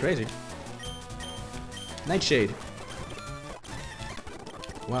 Wait, that'd be crazy. Nightshade.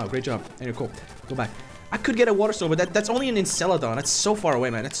 Wow, great job. Anyway, cool. Go back. I could get a Water Stone, but that's only an Enceladon. That's so far away,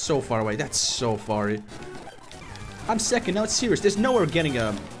 man. That's so far away. That's so far. I'm second. Now it's serious. There's nowhere getting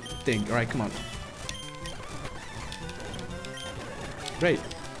a thing. All right, come on. Great.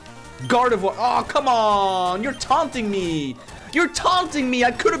 Gardevoir. Oh, come on. You're taunting me. You're taunting me.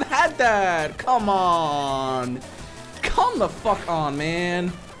 I could have had that. Come on. Come the fuck on,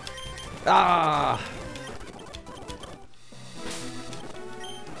 man. Ah.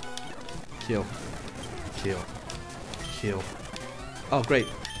 Kill. Kill. Kill. Oh, great.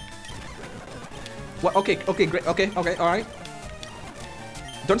 What? Okay, okay, great. Okay, okay, alright.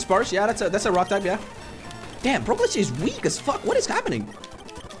 Don't sparse, yeah, that's a rock type, yeah. Damn, Broglitch is weak as fuck. What is happening?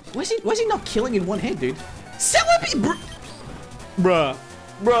 Why is he not killing in one hit, dude? Celebi! Bruh.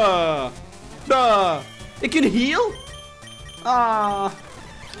 Bruh. Bruh. It can heal? Ah.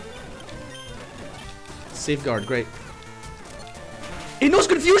 Safeguard, great. It knows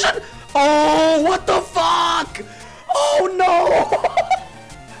confusion? Oh, what the fuck? Oh no!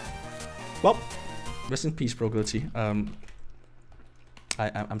 Well, rest in peace, Broglitchy. I'm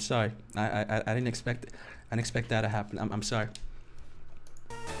sorry. I didn't expect that to happen. I'm sorry.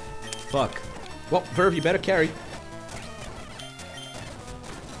 Fuck. Well, Verve, you better carry.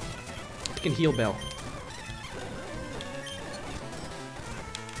 You can heal Bell.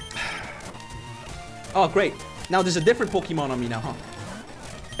 Oh, great. Now there's a different Pokemon on me now, huh?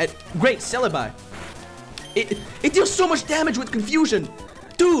 Great, Celebi. It deals so much damage with confusion.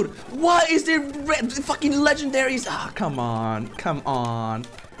 Dude, what is there fucking legendaries? Ah, come on. Come on.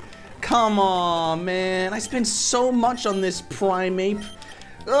 Come on, man. I spent so much on this Primeape.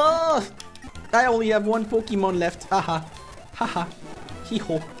 Ugh. I only have one Pokemon left. Haha. Haha.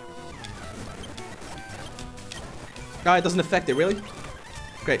 Hee-ho. Ah, it doesn't affect it, really?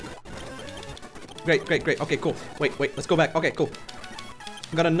 Great. Great, great, great. Okay, cool. Wait, let's go back. Okay, cool.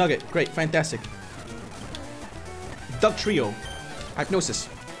 I got a nugget. Great, fantastic. Duck Trio. Hypnosis.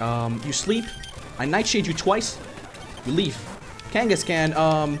 You sleep. I Nightshade you twice. You leave. Kangaskhan.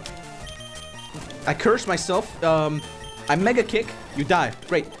 I curse myself. I Mega Kick. You die.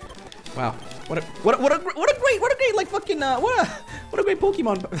 Great. Wow. What a great like fucking what a great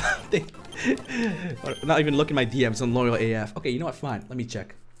Pokemon thing. Not even looking at my DMs on loyal AF. Okay, you know what? Fine. Let me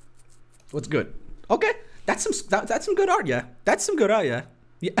check. What's good? Okay. That's some good art, yeah. That's some good art, yeah.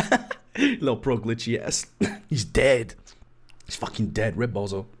 Yeah. Little pro glitchy ass. He's dead. He's fucking dead. Rip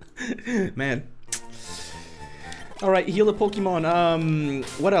Bozo. Man. Alright, heal the Pokemon.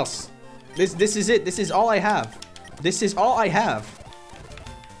 What else? This is it. This is all I have. This is all I have.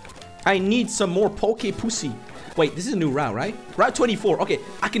 I need some more Poke Pussy. Wait, this is a new route, right? Route 24. Okay,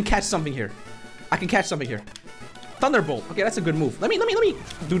 I can catch something here. I can catch something here. Thunderbolt. Okay, that's a good move. Let me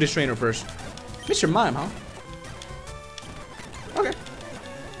do this trainer first. Mr. Mime, huh? Okay.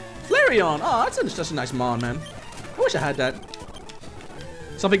 Flareon. Oh, that's such a nice mon, man. I wish I had that.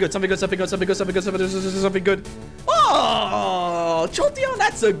 Something good, something good, something good, something good, something good, something good. Oh, Jolteon,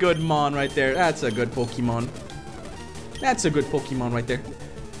 that's a good mon right there. That's a good Pokemon. That's a good Pokemon right there.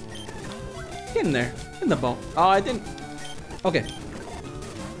 Get in there. In the ball. Oh, I didn't. Okay.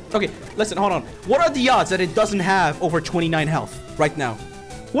 Okay, listen, hold on. What are the odds that it doesn't have over 29 health right now?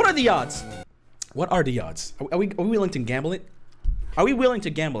 What are the odds? What are the odds? Are we willing to gamble it? Are we willing to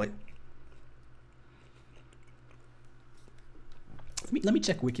gamble it? Let me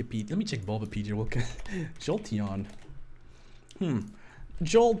check Wikipedia. Let me check Bulbapedia. Okay. Jolteon.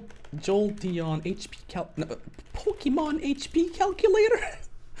 Jolteon HP no, Pokemon HP calculator.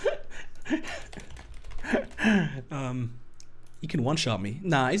 You can one-shot me.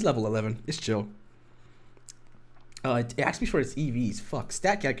 Nah, he's level 11. It's chill. It asks me for its EVs. Fuck.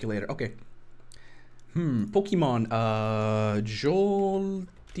 Stat calculator. Okay. Pokemon.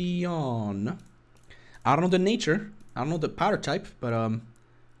 Jolteon. I don't know the nature. I don't know the powder type, but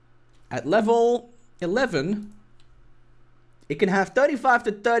at level 11, it can have 35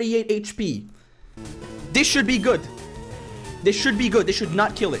 to 38 HP. This should be good. This should be good. This should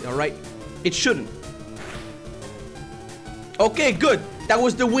not kill it, alright? It shouldn't. Okay, good. That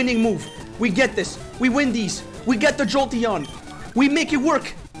was the winning move. We get this. We win these. We get the Jolteon. We make it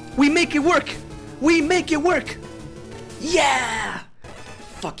work. We make it work. We make it work. Yeah.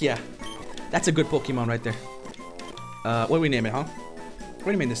 Fuck yeah. That's a good Pokemon right there. What do we name it, huh? What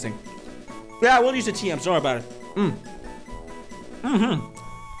do you name this thing? Yeah, we'll use the TM. Sorry about it.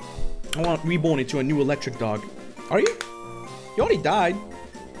 I want reborn into a new electric dog. Are you? You already died.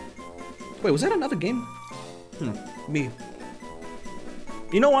 Wait, was that another game? Me.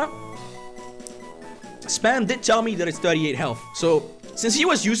 You know what? Spam did tell me that it's 38 health. So, since he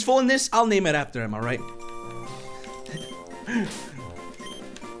was useful in this, I'll name it after him, alright?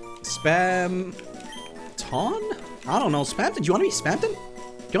 Spam... Ton? I don't know. Spamton? Do you want to be Spamton? Do you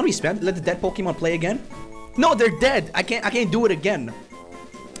want to be Spamton? Let the dead Pokemon play again? No, they're dead. I can't do it again. Do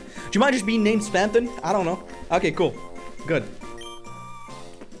you mind just being named Spamton? I don't know. Okay, cool. Good.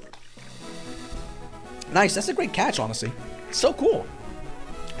 Nice. That's a great catch, honestly. It's so cool.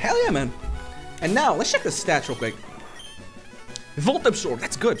 Hell yeah, man. And now, let's check the stats real quick. Volt Absorb.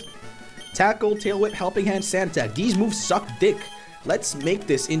 That's good. Tackle, Tail Whip, Helping Hand, Sand Attack. These moves suck dick. Let's make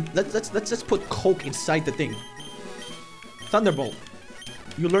this in. Let's put Coke inside the thing. Thunderbolt.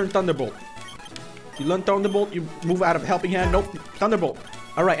 You learn Thunderbolt. You learn Thunderbolt. You move out of Helping Hand. Nope. Thunderbolt.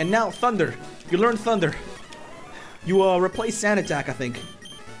 All right, and now Thunder. You learn Thunder. You replace Sand Attack, I think.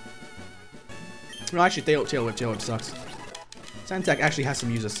 No, actually, Tail Whip. Tail Whip sucks. Sand Attack actually has some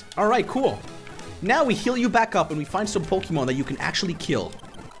uses. All right, cool. Now we heal you back up and we find some Pokemon that you can actually kill.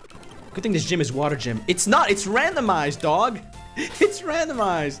 Good thing this gym is water gym. It's not. It's randomized, dog. It's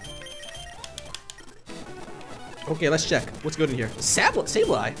randomized. Okay, let's check. What's good in here?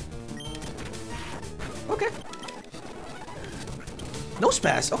 Sableye. Okay. No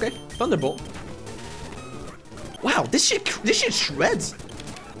Spaz. Okay. Thunderbolt. Wow, this shit shreds.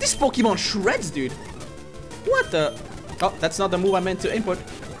 This Pokemon shreds, dude. What the? Oh, that's not the move I meant to input.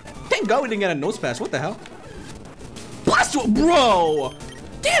 Thank God we didn't get a Nose Pass. What the hell? Blastoise, bro.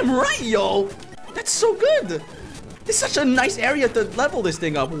 Damn right, yo. That's so good. This is such a nice area to level this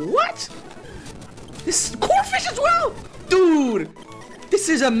thing up. What? This Corphish as well? Dude, this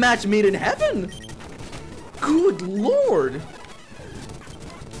is a match made in heaven. Good lord.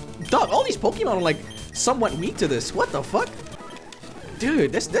 Dog, all these Pokemon are like somewhat weak to this. What the fuck?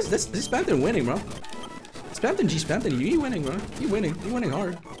 Dude, this Spamton winning, bro. Spamton G Spamton, you winning, bro. You winning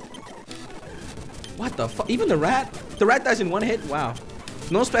hard. What the fuck? Even the rat dies in one hit? Wow.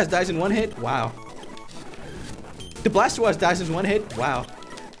 Nosepass dies in one hit? Wow. The Blastoise dies in one hit? Wow.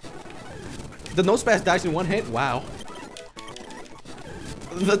 The Nosepass dies in one hit? Wow.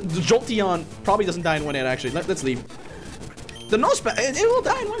 The Jolteon probably doesn't die in one hit, actually. Let's leave. The Nosepass, it will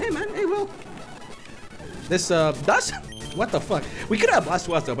die in one hit, man. It will. This, does? What the fuck? We could have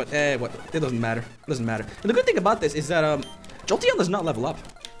Blastoise though, but what? It doesn't matter. It doesn't matter. And the good thing about this is that, Jolteon does not level up.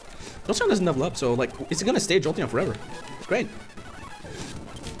 Jolteon doesn't level up, so, like, it's gonna stay Jolteon forever. It's great.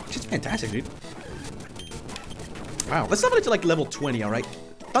 It's fantastic, dude. Wow, let's level it to, like, level 20, alright?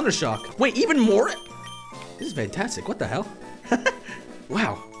 Thundershock. Wait, even more? This is fantastic. What the hell?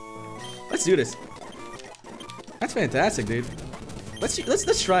 Wow. Let's do this. That's fantastic, dude. Let's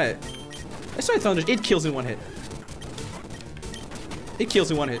try it. Let's try Thunder. It kills in one hit. It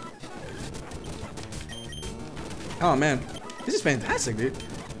kills in one hit. Oh man, this is fantastic, dude.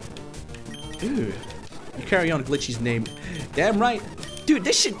 Dude, You carry on Glitchy's name. Damn right. Dude,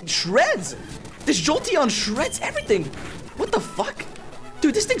 this shit shreds. This Jolteon shreds everything. What the fuck?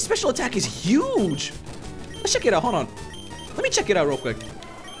 Dude, this thing's special attack is huge. Let's check it out. Hold on. Let me check it out real quick.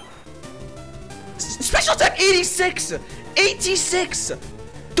 Special attack 86. 86.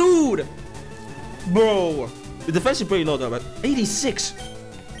 Dude. Bro. The defense is pretty low though, but 86.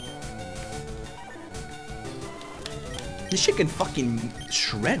 This shit can fucking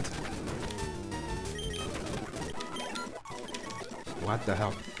shred. What the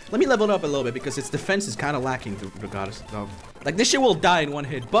hell? Let me level it up a little bit because its defense is kind of lacking regardless. No. Like this shit will die in one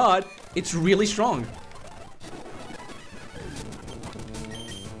hit, but it's really strong.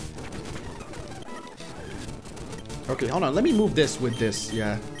 Okay, hold on. Let me move this with this.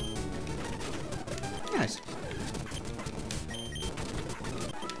 Yeah. Nice.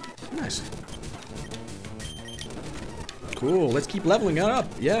 Nice. Cool. Let's keep leveling it up.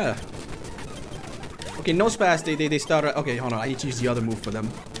 Yeah. Okay, no spaz. They start. Okay, hold on. I need to use the other move for them.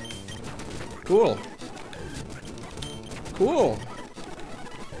 Cool. Cool.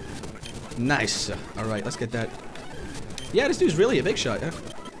 Nice. All right, let's get that. Yeah, this dude's really a big shot. Yeah.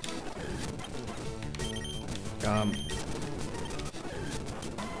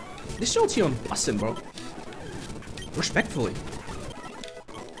 This Jolteon bussin', bro. Respectfully.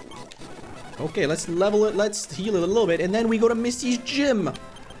 Okay, let's level it. Let's heal it a little bit, and then we go to Misty's gym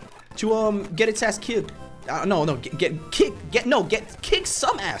to get its ass kicked. No, get kick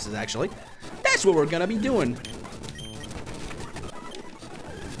some asses actually. That's what we're gonna be doing.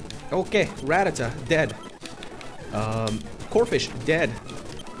 Okay, Rattata dead. Corphish dead.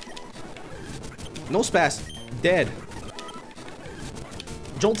 No spaz dead.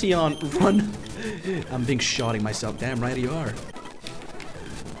 Jolteon, run. I'm being shotting myself. Damn right you are.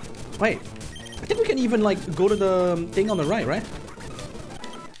 Wait. I think we can even, like, go to the thing on the right, right?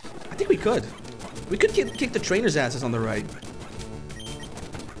 I think we could. We could kick the trainer's asses on the right.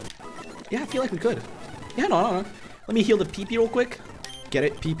 Yeah, I feel like we could. Yeah, no. Let me heal the PP real quick. Get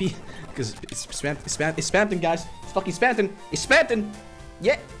it, PP? Because it's spamping, guys. It's fucking spamping. It's spamping.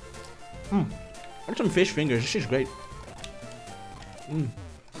 Yeah. I got some fish fingers. This shit's great.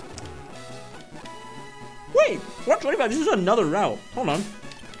 Wait, 125. This is another route. Hold on.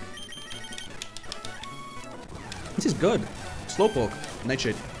 This is good. Slowpoke.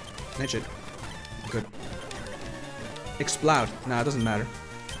 Nightshade. Nightshade. Good. Explode. Nah, it doesn't matter.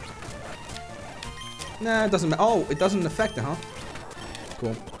 Nah, it doesn't matter. Oh, it doesn't affect it, huh?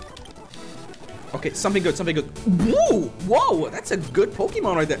 Cool. Okay, something good, something good. Whoa! Whoa! That's a good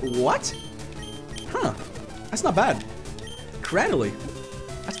Pokemon right there. What? Huh. That's not bad. Cradily.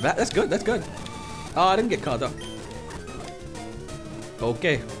 That's bad. That's good. That's good. Oh, I didn't get caught up.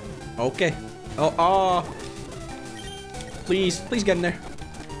 Okay. Okay. Oh. Please get in there.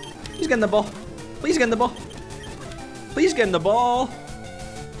 Please get in the ball. Please get in the ball. Please get in the ball.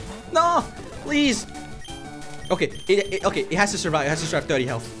 No, please. Okay. It has to survive. It has to survive 30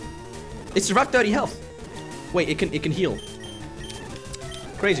 health. It survived 30 health. Wait, it can heal.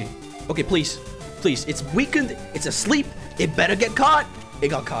 Crazy. Okay, please. Please. It's weakened. It's asleep. It better get caught. It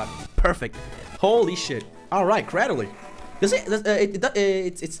got caught. Perfect. Holy shit. All right, Cradily. Does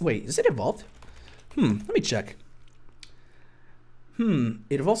it? Wait. Is it evolved? Let me check.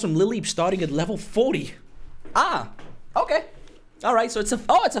 It evolves from Lileep starting at level 40. Ah. Okay. All right. So it's a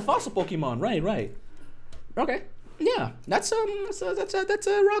fossil Pokemon. Right. Okay. Yeah. That's a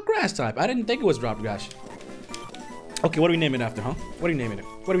rock grass type. I didn't think it was rock grass. Okay. What are we naming it after, huh? What are we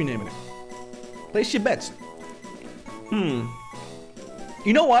naming it? Place your bets.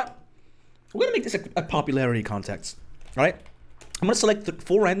 You know what? We're gonna make this a popularity contest. All right. I'm gonna select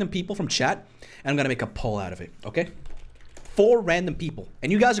 4 random people from chat, and I'm gonna make a poll out of it. Okay. 4 random people,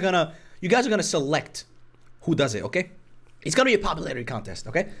 and you guys are gonna select who does it. Okay. It's gonna be a popularity contest.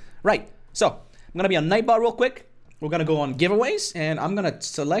 Okay. Right. So I'm gonna be on Nightbot real quick. We're gonna go on giveaways, and I'm gonna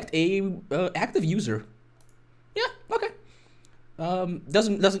select a active user. Yeah. Okay.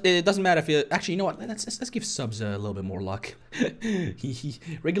 It doesn't matter if you actually, you know what? Let's give subs a little bit more luck.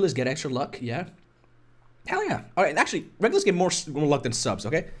 Regulars get extra luck. Yeah. Hell yeah. All right. Actually, regulars get more luck than subs.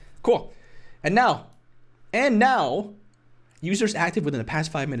 Okay. Cool. And now, users active within the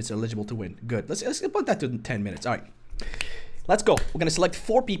past 5 minutes are eligible to win. Good. Let's put that to 10 minutes. All right. Let's go. We're gonna select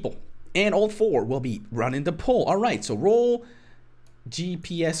 4 people, and all 4 will be running the poll. All right. So roll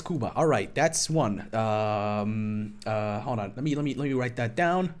GPS Cuba. All right, that's one. Hold on. Let me write that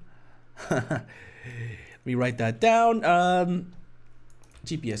down. Let me write that down.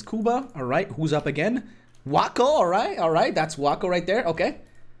 GPS Cuba. All right. Who's up again? Wako. All right. That's Wako right there. Okay.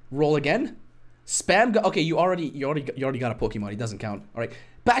 Roll again. Spam. Okay, you already got a Pokemon. It doesn't count. All right.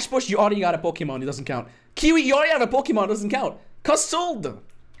 Bash Bush, you already got a Pokemon. It doesn't count. Kiwi, you already have a Pokemon. It doesn't count. Custled.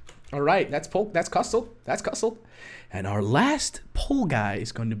 All right, that's Custled. That's Custled. And our last poll guy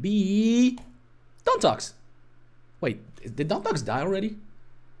is going to be Dontox. Wait, did Dontox die already?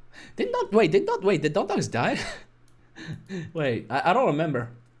 Did Dontox die? Wait, I don't remember.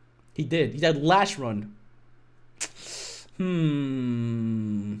 He did. He had last run.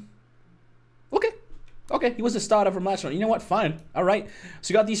 Okay, he was the starter from last run. You know what? Fine. All right.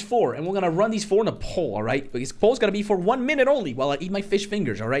 So you got these 4, and we're going to run these 4 in a poll, all right? This poll's going to be for 1 minute only while I eat my fish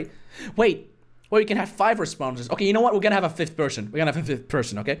fingers, all right? Wait, you can have 5 responses. Okay, you know what? We're going to have a 5th person. We're going to have a 5th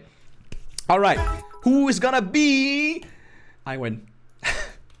person, okay? All right. Who is going to be... I win.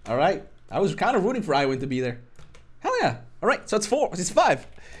 All right. I was kind of rooting for Iwin to be there. Hell yeah. All right, so it's 4. It's 5.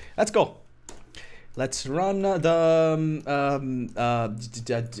 Let's go. Let's run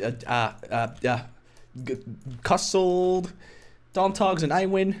Custled, Dontogs, and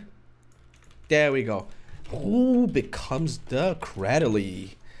Iwin. There we go. Who becomes the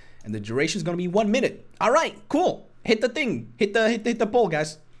Cradley? And the duration is gonna be 1 minute. All right, cool. Hit the thing. Hit the poll,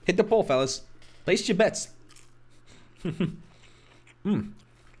 guys. Hit the poll, fellas. Place your bets.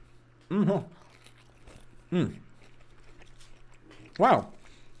 Wow.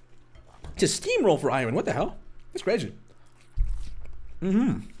 It's a steamroll for Iron. What the hell? That's crazy.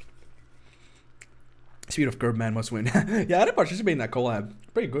 Speed of Curb Man must win. Yeah, I didn't participate in that collab.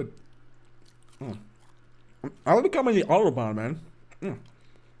 Pretty good. I'll become the Autobahn, man.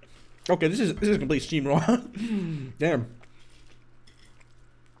 Okay, this is a complete steamroll. Damn.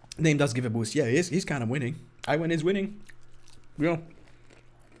 Name does give a boost. Yeah, he's kind of winning. Iwin is winning. You know.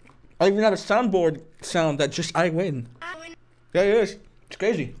 I even have a soundboard sound that just I win. Yeah, it is. It's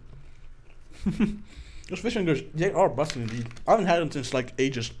crazy. Those fish fingers, they are busting indeed. I haven't had them since like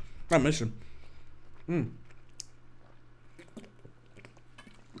ages. I miss them. I'm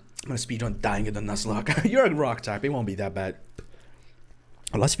gonna speedrun dying in the Nuzlocke. You're a rock type. It won't be that bad.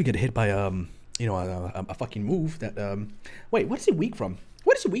 Unless if you get hit by you know, a fucking move that Wait, what is it weak from?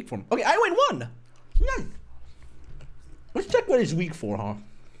 What is it weak from? Okay, I win 1. Yeah. Let's check what it's weak for, huh?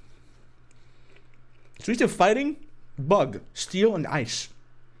 It's weak to fighting, bug, steel, and ice.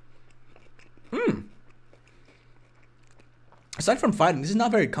 Aside from fighting, this is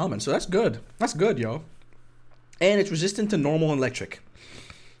not very common, so that's good. That's good, yo. And it's resistant to normal and electric.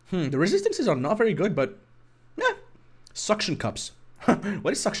 The resistances are not very good, but yeah. Suction cups.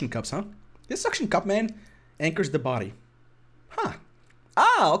 What is suction cups, huh? This suction cup, man, anchors the body. Huh.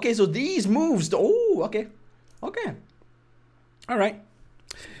 Ah, okay, so these moves. Oh, okay. Okay. All right.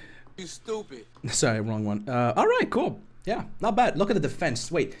 You stupid. Sorry, wrong one. All right, cool. Yeah, not bad. Look at the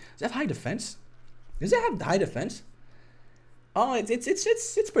defense. Wait, does it have high defense? Does it have high defense? Oh,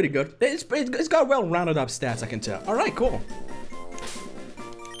 it's pretty good. It's got well rounded up stats, I can tell. All right, cool.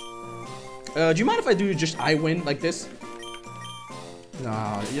 Do you mind if I do just I win like this?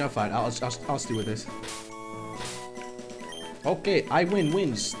 No, you're fine. I'll stick with this. Okay, I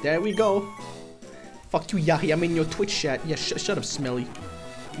wins. There we go. Fuck you, Yahi. I'm in your Twitch chat. Yeah, shut up, Smelly.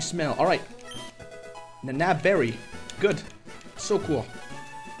 You smell. All right. Nana Berry. Good. So cool.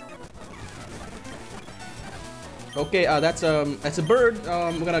 Okay, that's a bird.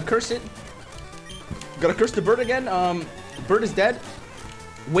 We're gonna curse it. Gonna curse the bird again. Bird is dead.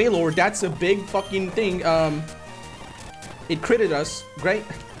 Wailord, that's a big fucking thing. It critted us. Great.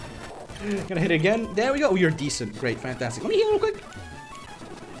 Gonna hit it again. There we go. Oh, you're decent. Great, fantastic. Let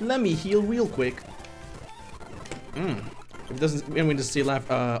me heal real quick. If it doesn't, when we just see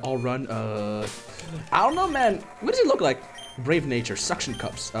left, all run. I don't know, man. What does it look like? Brave nature, suction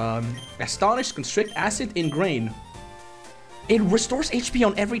cups. Astonish, constrict, acid, ingrain. It restores HP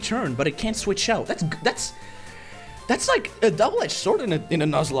on every turn, but it can't switch out. That's like a double-edged sword in a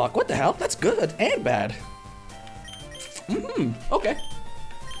Nuzlocke. What the hell? That's good and bad. Okay.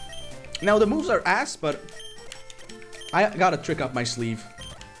 Now the moves are ass, but I got a trick up my sleeve.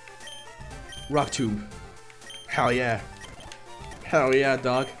 Rock Tomb. Hell yeah. Hell yeah,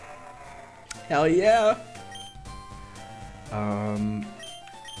 dog. Hell yeah.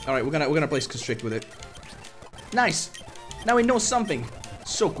 Alright, we're gonna place constrict with it. Nice. Now we know something.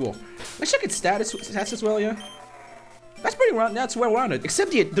 So cool. Let's check its stats as well, yeah. That's pretty round. That's well rounded.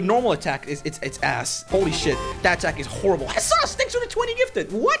 Except the normal attack is it's ass. Holy shit, that attack is horrible. Hassas, thanks for the 20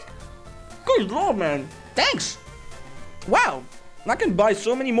 gifted. What? Good lord, man. Thanks. Wow. I can buy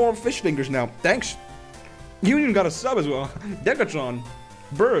so many more fish fingers now. Thanks. You even got a sub as well. Degatron,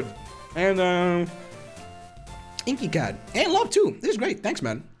 Bird, and Inky Cat, and Love too. This is great. Thanks,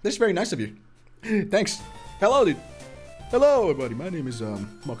 man. This is very nice of you. Thanks. Hello, dude. Hello, everybody. My name is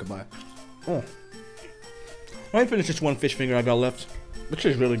Mokabai. Oh. I finished this one fish finger I got left. Which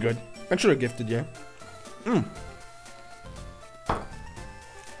is really good. I should have gifted, yeah.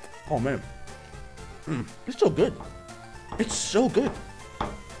 Oh, man. It's so good. It's so good.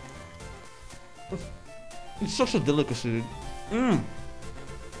 It's such a delicacy.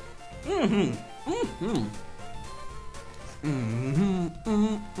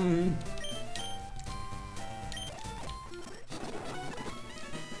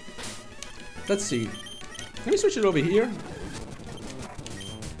 Let's see. Let me switch it over here.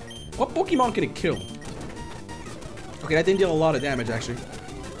 What Pokemon can it kill? Okay, that didn't deal a lot of damage, actually.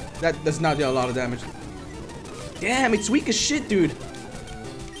 That does not deal a lot of damage. Damn, it's weak as shit, dude.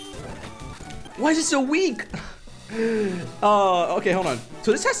 Why is it so weak? Okay, hold on.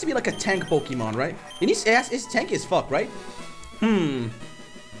 So this has to be like a tank Pokemon, right? And his ass is tanky as fuck, right?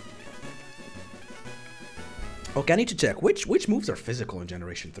 Okay, I need to check. Which moves are physical in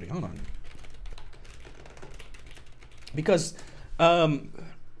Generation 3? Hold on. Because,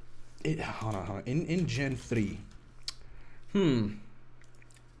 hold on. In Gen 3.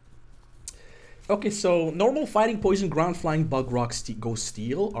 Okay, so normal, fighting, poison, ground, flying, bug, rock, ghost,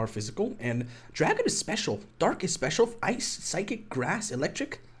 steel are physical, and dragon is special. Dark is special. Ice, psychic, grass,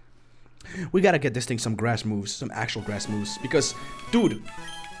 electric. We gotta get this thing some grass moves, some actual grass moves, because, dude,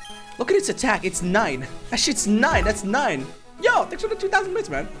 look at its attack. It's 9. That shit's 9. That's 9. Yo, thanks for the 2,000 bits,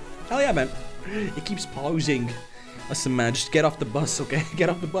 man. Hell yeah, man. It keeps pausing. Listen, man, just get off the bus, okay? Get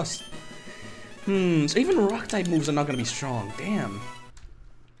off the bus. So even rock type moves are not gonna be strong. Damn.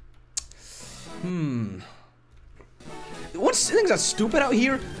 What things that's stupid out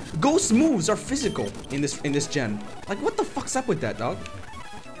here? Ghost moves are physical in this gen. Like, what the fuck's up with that, dog?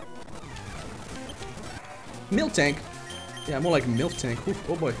 Milk tank. Yeah, more like milk tank. Oof,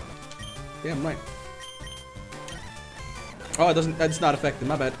 oh boy. Damn right. Oh, it doesn't. That's not effective.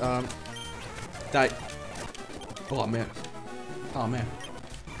 My bad. Die. Oh man. Oh man.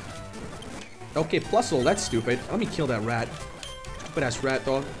 Okay, Plusle. That's stupid. Let me kill that rat. Stupid ass rat,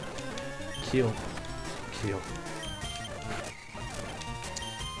 dog. Kill. Kill.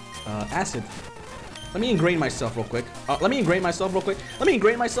 Acid. Let me ingrain myself real quick. Let me ingrain myself real quick.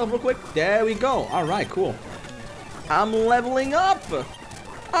 There we go. Alright, cool. I'm leveling up.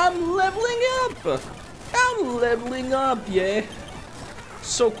 I'm leveling up, yeah.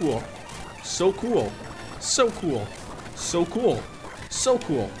 So cool. So cool. So cool. So cool. So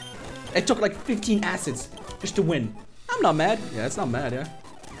cool. It took like 15 acids just to win. I'm not mad. Yeah, it's not mad, yeah.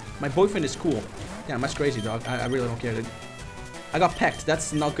 My boyfriend is cool. Damn, that's crazy, dog. I really don't care, dude. I got pecked.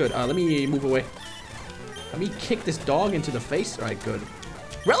 That's not good. Let me move away. Let me kick this dog into the face. Alright, good.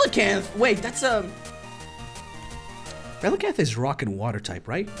 Relicanth! Wait, that's a... Relicanth is rock and water type,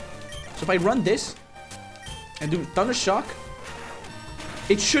 right? So if I run this and do Thunder Shock,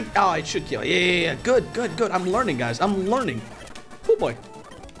 it should... Oh, it should kill. Yeah. Good. I'm learning, guys. I'm learning. Oh, boy.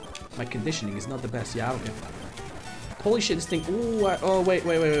 My conditioning is not the best. Yeah, okay. Holy shit, this thing... Ooh, oh, wait.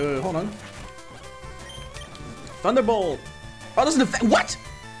 Hold on. Thunderbolt. Oh, doesn't affect... What?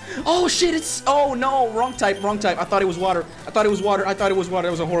 Oh, shit, it's... Oh, no. Wrong type. I thought it was water. That was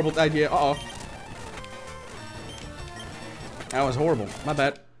a horrible idea. Uh-oh. That was horrible. My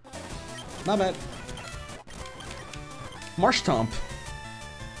bad. Marsh Tomp.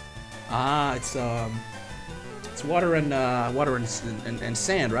 Ah, it's water and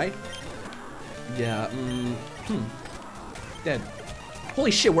sand, right? Yeah. Dead.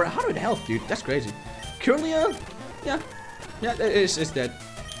 Holy shit! How did health, dude? That's crazy. Curlia, yeah, it's dead.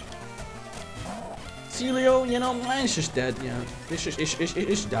 Celio, you know, it's just dead. Yeah, it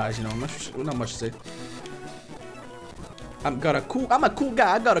just dies. You know, not much to say. I'm a cool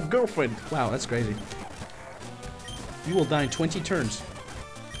guy. I got a girlfriend. Wow, that's crazy. You will die in 20 turns.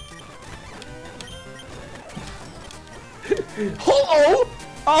 Ho-Oh!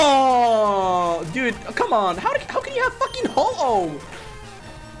 Oh, dude, come on. How can you have fucking Ho-Oh?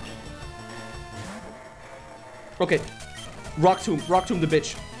 Okay. Rock Tomb the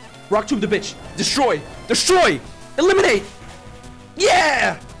bitch. Destroy! Eliminate!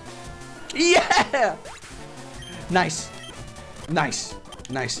 Yeah! Nice. This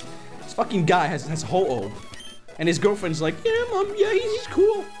fucking guy has Ho-Oh. And his girlfriend's like, yeah, mom, yeah, he's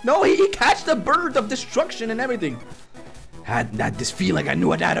cool. No, he catched the bird of destruction and everything. Had this feeling I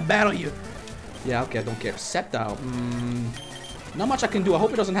knew I'd had to battle you. Yeah, okay, I don't care. Sceptile. Not much I can do. I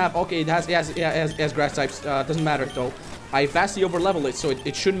hope it doesn't have... Okay, it has grass types. Doesn't matter, though. I vastly over-leveled it, so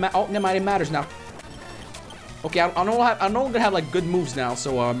it shouldn't matter. Oh, never mind, it matters now. Okay, I know I'm gonna have, like, good moves now,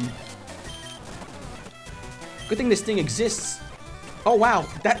 so, Good thing this thing exists. Oh, wow.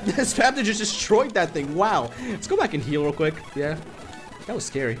 This Raptor just destroyed that thing. Wow. Let's go back and heal real quick. Yeah. That was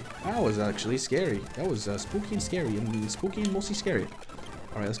scary. That was actually scary. That was spooky and scary. And spooky and mostly scary.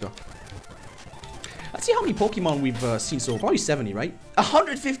 Alright, let's go. Let's see how many Pokemon we've seen so far. Probably 70, right?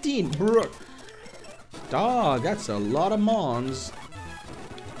 115! Bro. Dog, that's a lot of Mons.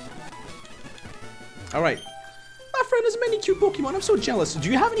 Alright. My friend has many cute Pokemon. I'm so jealous. Do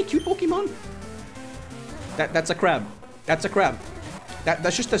you have any cute Pokemon? That's a crab. That's a crab.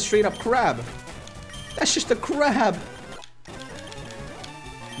 That's just a straight up crab. That's just a crab.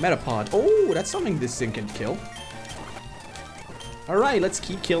 Metapod. Oh, that's something this thing can kill. Alright, let's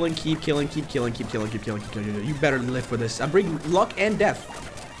keep killing, keep killing, keep killing, keep killing, keep killing, keep killing. You better live for this. I'm bringing luck and death.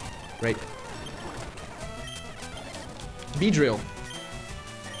 Right. Beedrill.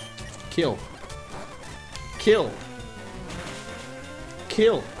 Kill. Kill.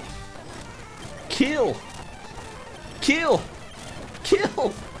 Kill. Kill. Kill.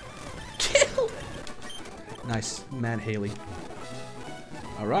 Kill. Kill. Nice. Man, Haley.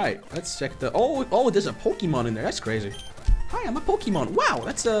 Alright, let's check the... Oh, there's a Pokemon in there. That's crazy. Hi, I'm a Pokemon. Wow,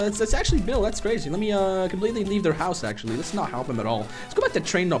 that's actually Bill. That's crazy. Let me completely leave their house, actually. Let's not help him at all. Let's go back to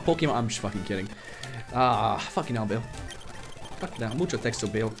train up Pokemon. I'm just fucking kidding. Fucking hell, Bill. Fuck now. Mucho texto,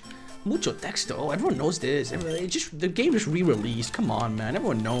 Bill. Mucho texto. Oh, everyone knows this. The game just re-released. Come on, man.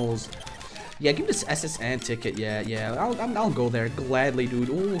 Everyone knows. Yeah, give me this SSN ticket. Yeah. I'll go there gladly, dude.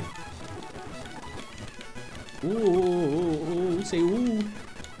 Ooh. Ooh. Say ooh.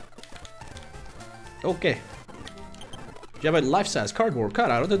 Okay. Do you have a life-size cardboard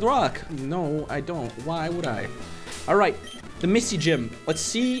cut out of the rock? No, I don't. Why would I? Alright, the Misty Gym. Let's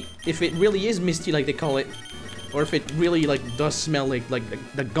see if it really is misty like they call it. Or if it really like does smell like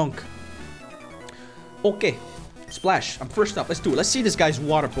the gunk. Okay. Splash. I'm first up. Let's do it. Let's see this guy's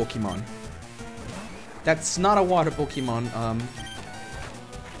water Pokemon. That's not a water Pokemon.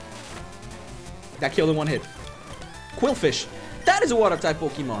 That killed in one hit. Quillfish. That is a water type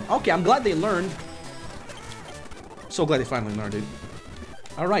Pokemon. Okay, I'm glad they learned. So glad they finally learned it.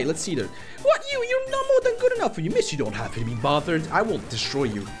 Alright, let's see there. What? You're not more than good enough for you, miss. You don't have to be bothered. I will destroy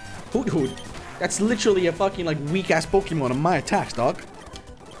you. Hoot. That's literally a fucking like weak-ass Pokemon on my attacks, dog.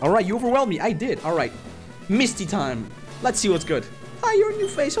 Alright, you overwhelmed me. I did. Alright. Misty time. Let's see what's good. Hi, you're a new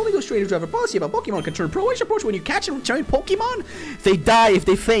face. Only those trainers who have a policy about Pokemon can turn pro-ish approach when you catch and return Pokemon. They die if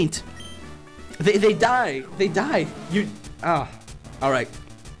they faint. They die. They die. You... Alright.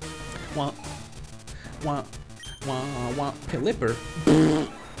 Wah. Pelipper.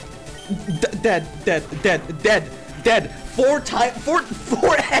 Dead.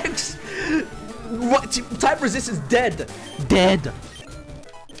 4x. What? Type resistance dead.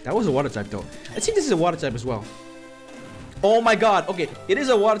 That was a water type though. Let's see if this is a water type as well. Oh my god. Okay, it is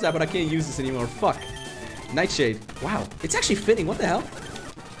a water type, but I can't use this anymore. Fuck. Nightshade. Wow. It's actually fitting. What the hell?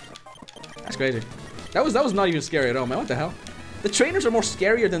 That's crazy. That was not even scary at all, man. What the hell? The trainers are more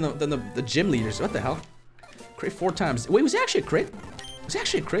scarier than the gym leaders. What the hell? Crit 4 times. Wait, was it actually a crit? Was it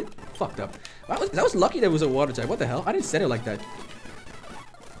actually a crit? Fucked up. That was lucky that it was a water type. What the hell? I didn't set it like that.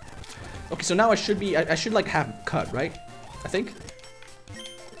 Okay, so now I should like have cut, right? I think.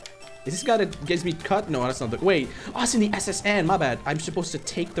 Is this guy that gives me cut? No, that's not the... Wait. Oh, it's in the SSN. My bad. I'm supposed to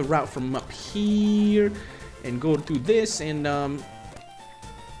take the route from up here and go to this and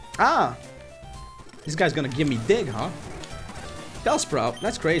this guy's gonna give me dig, huh? Bellsprout.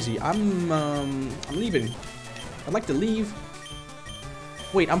 That's crazy. I'm leaving. I'd like to leave.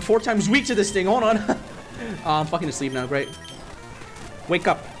 Wait, I'm 4 times weak to this thing. Hold on. I'm fucking asleep now. Great. Wake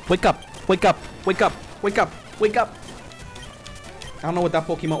up. Wake up. Wake up. Wake up. Wake up. Wake up. I don't know what that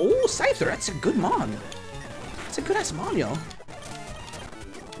Pokemon... Oh, Scyther. That's a good mon. That's a good-ass mon, yo.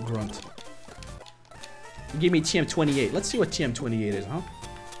 Grunt. Give me TM28. Let's see what TM28 is, huh?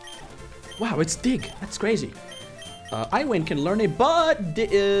 Wow, it's Dig. That's crazy. Iwin can learn it, but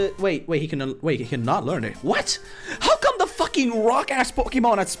wait, he cannot learn it. What? How come the fucking rock-ass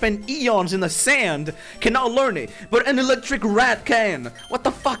Pokemon that spend eons in the sand cannot learn it, but an electric rat can? What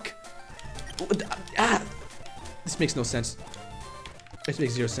the fuck? This makes no sense. This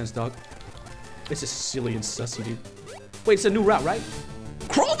makes 0 sense, dog. This is silly and sussy, dude. Wait, it's a new route, right?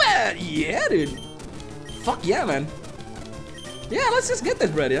 Crobat! Yeah, dude. Fuck yeah, man. Yeah, let's just get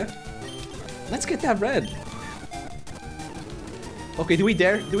that red, yeah? Let's get that red. Okay, do we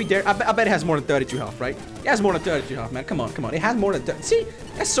dare? Do we dare? I bet it has more than 32 health, right? It has more than 32 health, man. Come on, come on. It has more than 30. See?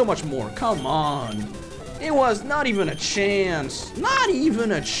 That's so much more. Come on. It was not even a chance. Not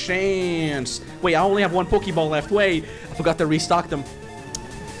even a chance. Wait, I only have 1 Pokeball left. Wait, I forgot to restock them.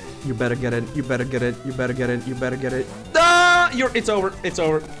 You better get it. You better get it. You better get it. You better get it. Ah! It's over. It's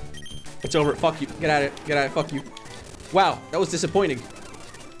over. It's over. Fuck you. Get out of it. Get out of it. Fuck you. Wow, that was disappointing.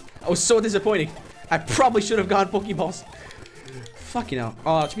 That was so disappointing. I probably should have gone Pokeballs. Fucking hell.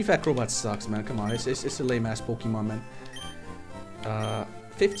 Oh, to be fair, Crobat sucks, man. Come on, it's a lame ass Pokemon, man.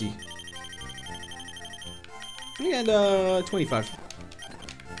 50. And 25.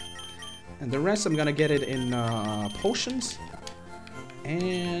 And the rest I'm gonna get it in potions.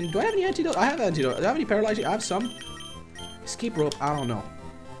 And do I have any antidote? I have antidote. Do I have any paralyzing? I have some. Escape rope, I don't know.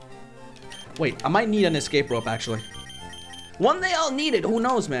 Wait, I might need an escape rope actually. One day I'll need it, who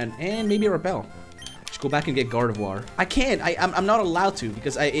knows, man. And maybe a repel. Just go back and get Gardevoir. I can't, I'm not allowed to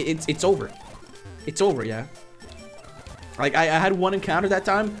because it's over. It's over, yeah. Like I had one encounter that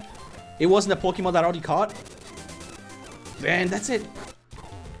time. It wasn't a Pokemon that I already caught. And that's it.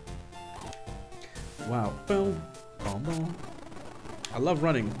 Wow. Boom. Boom, boom. I love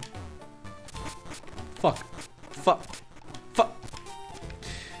running. Fuck. Fuck. Fuck.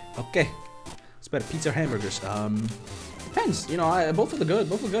 Okay. It's better pizza or hamburgers. Depends. You know, both are good.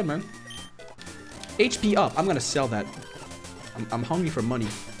 Both are good, man. HP up. I'm gonna sell that. I'm hungry for money.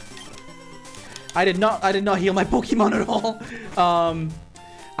 I did not heal my Pokemon at all.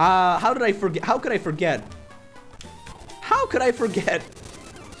 How did I forget? How could I forget? How could I forget?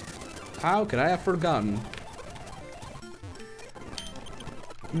 How could I have forgotten?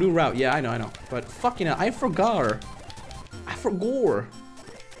 New route, yeah, I know. But fucking hell, I forgot. I forgot.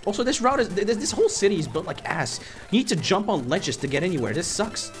 Also, this route is this whole city is built like ass. You need to jump on ledges to get anywhere. This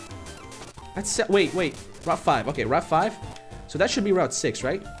sucks. That's wait, Route 5. Okay, Route 5. So that should be Route 6,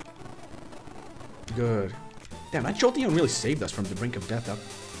 right? Good. Damn, that Jolteon really saved us from the brink of death.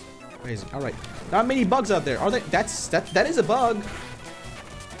 Crazy. All right. Not many bugs out there, are there? That is a bug.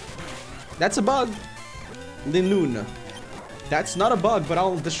 That's a bug. Linoon. That's not a bug, but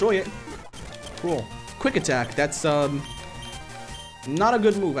I'll destroy it. Cool. Quick attack. That's not a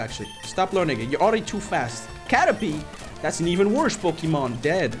good move actually. Stop learning it. You're already too fast. Caterpie. That's an even worse Pokemon.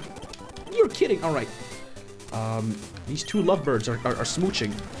 Dead. You're kidding. All right. These two lovebirds are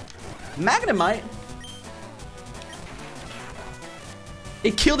smooching. Magnemite.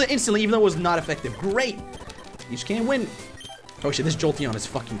 It killed it instantly, even though it was not effective. Great. You just can't win. Oh shit, this Jolteon is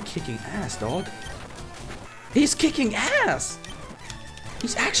fucking kicking ass, dog. He's kicking ass.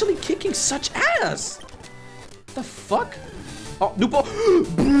 He's actually kicking such ass. The fuck? Oh, Nupo.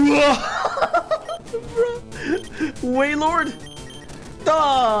 Bruh. Wailord.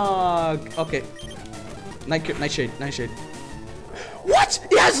 Dog. Okay. Nightshade. What?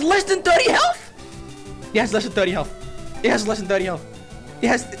 He has less than 30 health? He has less than 30 health. He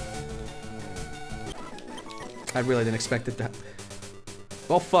has... I really didn't expect it that.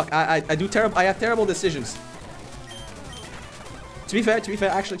 Well, fuck. I do terrible. I have terrible decisions. To be fair,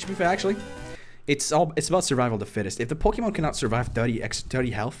 actually, it's about survival of the fittest. If the Pokemon cannot survive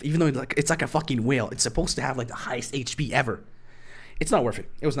 30 health, even though it's like a fucking whale, it's supposed to have like the highest HP ever. It's not worth it.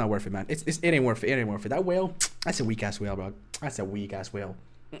 It was not worth it, man. It ain't worth it. It ain't worth it. That whale, that's a weak ass whale, bro. That's a weak ass whale.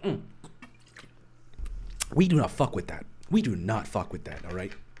 We do not fuck with that. We do not fuck with that. All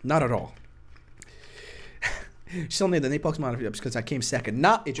right, not at all. She's only the name Pokemon because I came second.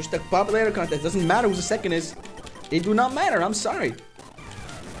 Nah, it's just a popularity contest. Doesn't matter who the second is. It do not matter. I'm sorry.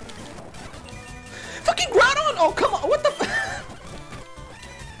 Fucking Groudon! Oh, come on. What the f...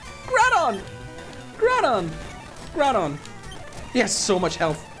 Groudon. He has so much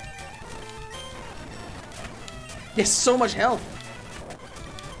health.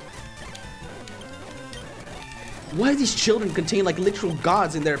 Why do these children contain like literal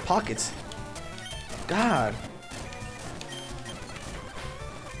gods in their pockets? God.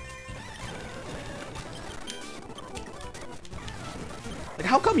 Like,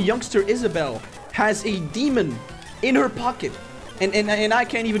 how come youngster Isabel has a demon in her pocket and I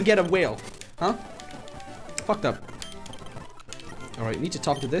can't even get a whale? Huh? Fucked up. Alright, need to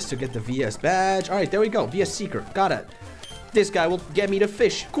talk to this to get the VS badge. Alright, there we go. VS Seeker. Got it. This guy will get me the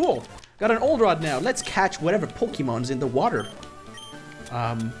fish. Cool. Got an old rod now. Let's catch whatever Pokemon's in the water.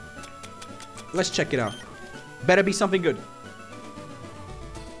 Let's check it out. Better be something good.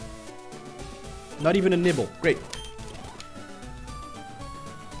 Not even a nibble. Great.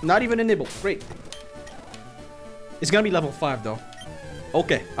 Not even a nibble. Great. It's gonna be level 5 though.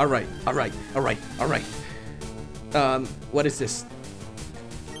 Okay. Alright. What is this?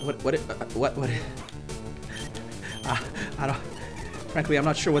 What? I don't... Frankly, I'm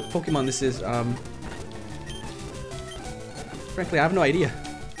not sure what Pokemon this is. Frankly, I have no idea.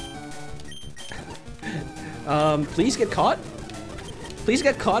 Please get caught? Please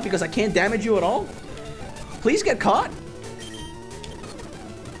get caught because I can't damage you at all? Please get caught?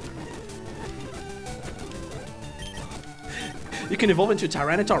 You can evolve into a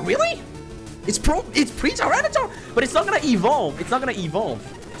Tyranitar. Really? It's pre-Tyranitar? But it's not gonna evolve. It's not gonna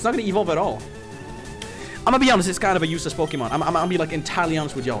evolve at all. I'm gonna be honest, it's kind of a useless Pokemon. I'm gonna be like entirely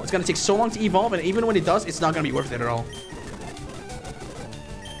honest with y'all. It's gonna take so long to evolve, and even when it does, it's not gonna be worth it at all.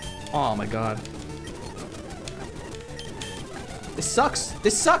 Oh my god. This sucks.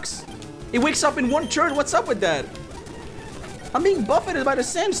 This sucks. It wakes up in one turn. What's up with that? I'm being buffeted by the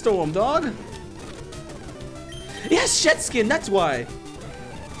sandstorm, dog. It has shed skin, that's why.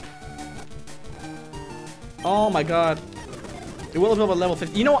 Oh my god. It will evolve at level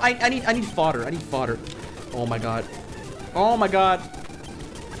 50. You know, I need fodder. I need fodder. Oh my god. Oh my god.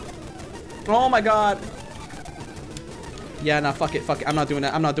 Oh my god. Yeah, nah, fuck it. Fuck it. I'm not doing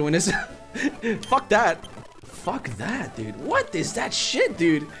that. I'm not doing this. Fuck that. Fuck that, dude. What is that shit,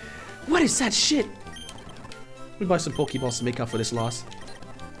 dude? What is that shit? Let me buy some Pokeballs to make up for this loss.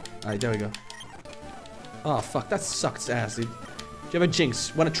 Alright, there we go. Oh, fuck. That sucks ass, dude. Do you have a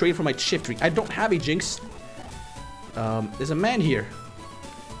Jinx? Want to trade for my Shiftry? I don't have a Jinx. There's a man here.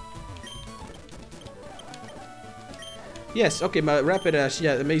 Yes, okay, my rapid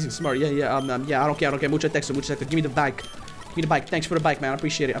yeah, amazing, smart. Yeah, yeah, I don't care. Mucho texto. Give me the bike. Give me the bike. Thanks for the bike, man. I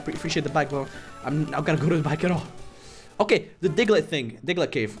appreciate it. I appreciate the bike. Well, I'm not gonna go to the bike at all. Okay, the Diglett thing.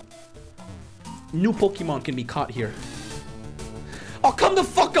 Diglett Cave. New Pokemon can be caught here. Oh, come the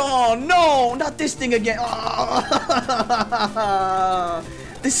fuck on! No, not this thing again. Oh.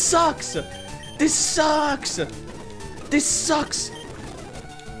 This sucks. This sucks. This sucks.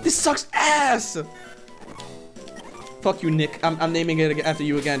 This sucks ass. Fuck you, Nick. I'm naming it after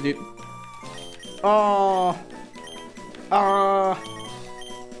you again, dude. Oh.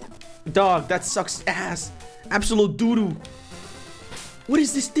 Dog, that sucks ass. Absolute doo-doo. What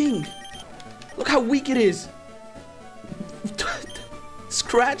is this thing? Look how weak it is.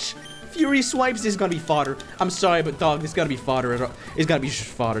 Scratch. Fury swipes. This is gonna be fodder. I'm sorry, but dog, this gotta be fodder. It's gotta be just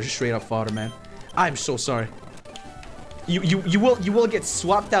fodder. Just straight up fodder, man. I'm so sorry. You will get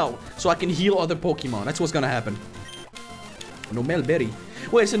swapped out so I can heal other Pokemon. That's what's gonna happen. No Melberry.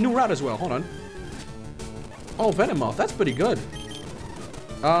 Wait, it's a new route as well. Hold on. Oh, Venomoth. That's pretty good.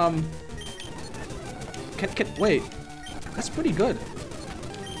 Wait. That's pretty good.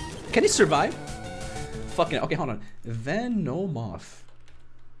 Can it survive? Fucking okay, hold on. Venomoth.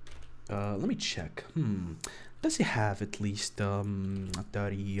 Let me check. Does it have at least 32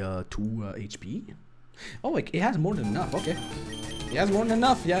 HP? Oh, it has more than enough. Okay. It has more than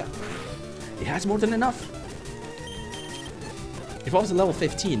enough. Yeah. It has more than enough. Evolves at level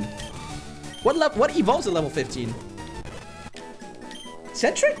 15. What evolves at level 15?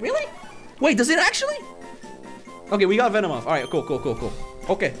 Sentry? Really? Wait, does it actually? Okay, we got Venomoth. All right, cool.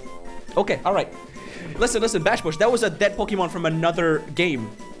 Okay, all right. Listen, Bashbush. That was a dead Pokemon from another game.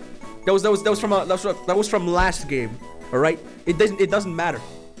 That was from last game. All right. It doesn't matter.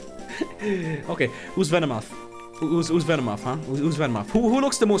 Okay, who's Venomoth? Who's Venomoth, huh? Who's Venomoth? Who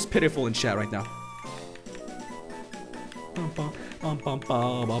looks the most pitiful in chat right now?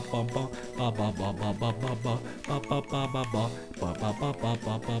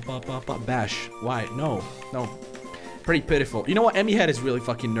 Bash. Why? No. Pretty pitiful. You know what? Emmy Head is really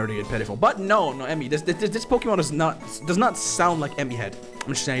fucking nerdy and pitiful. But no, Emmy. This Pokemon does not sound like Emmy Head.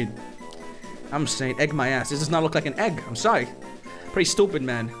 I'm saying, egg my ass. This does not look like an egg. I'm sorry. Pretty stupid,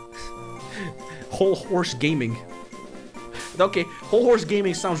 man. Whole Horse Gaming. Okay, Whole Horse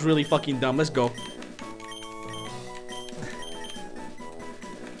Gaming sounds really fucking dumb. Let's go.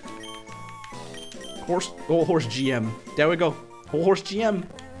 Whole Horse GM. There we go. Whole Horse GM.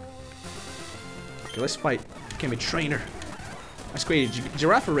 Okay, let's fight. Became a trainer. That's crazy.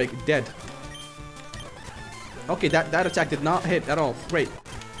 Girafarig dead. Okay, that attack did not hit at all. Great.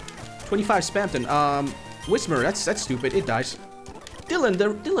 25 Spamton. Whismer. That's stupid. It dies.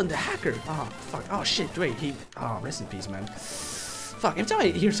 Dylan the hacker. Oh fuck. Oh shit. Wait. Oh, rest in peace, man. Fuck. Every time I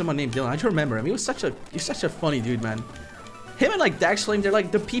hear someone named Dylan, I just remember him. He was such a funny dude, man. Him and like Dax Flame, they're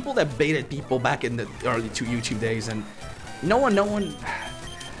like the people that baited people back in the early YouTube days, and no one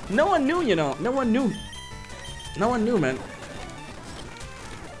knew, you know. No one knew, man.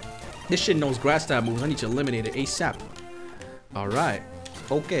 This shit knows grass type moves. I need to eliminate it ASAP. All right.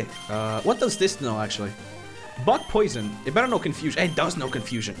 Okay. What does this know actually? Bug poison. It better know confusion. It does know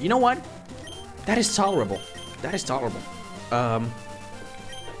confusion. You know what? That is tolerable.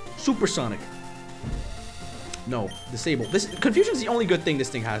 Supersonic. No, disable. This confusion is the only good thing this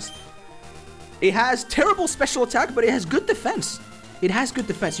thing has. It has terrible special attack, but it has good defense.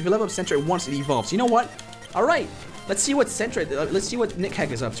 If you level up Sentry once, it evolves. You know what? All right. Let's see what Sentry. Let's see what Nick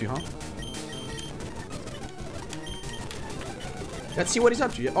Heck is up to, huh? Let's see what he's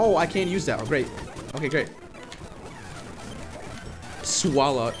up to. Oh, I can't use that. Oh, great. Okay, great.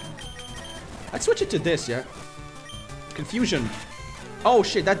 Swallow. Let's switch it to this, yeah. Confusion. Oh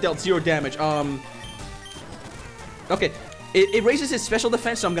shit, that dealt 0 damage. Okay, it raises its special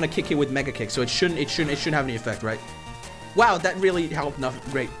defense, so I'm gonna kick it with Mega Kick. So it shouldn't have any effect, right? Wow, that really helped enough.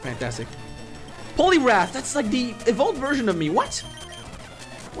 Great, fantastic. Poliwrath, that's like the evolved version of me. What?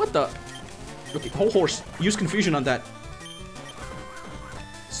 What the? Okay, whole horse. Use confusion on that.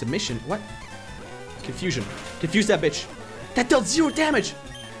 Submission? What? Confusion. Confuse that bitch. That dealt 0 damage.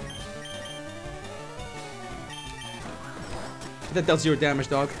 That dealt 0 damage,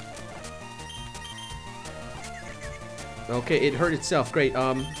 dog. Okay, it hurt itself. Great.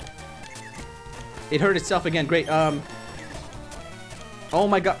 It hurt itself again. Great. Oh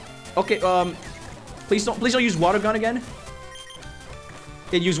my god. Okay. Please don't use water gun again.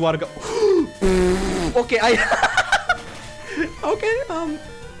 It used water gun. Okay, okay.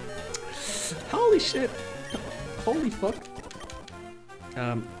 Holy shit. Holy fuck.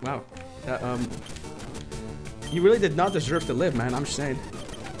 Wow. You really did not deserve to live, man. I'm just saying.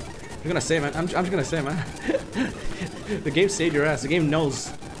 I'm gonna say, man. I'm just gonna say, man. The game saved your ass. The game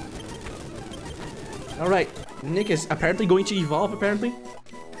knows. All right. Nick is apparently going to evolve. Apparently.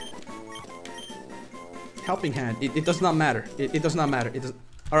 Helping hand. It does not matter. It does not matter. It does.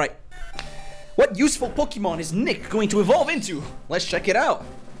 All right. What useful Pokemon is Nick going to evolve into? Let's check it out.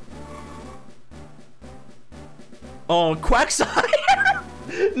 Oh, Quagsire!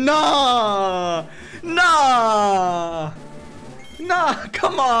 Nah! Nah! Nah,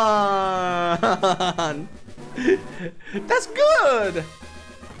 come on! That's good!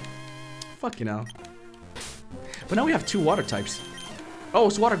 Fuck, you know. But now we have 2 water types. Oh,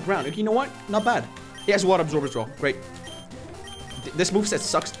 it's water ground. You know what? Not bad. He has water absorb as well. Great. This moveset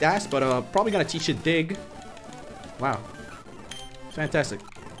sucks ass, but probably gonna teach it dig. Wow. Fantastic.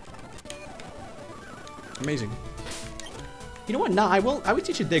 Amazing. You know what? Nah, I will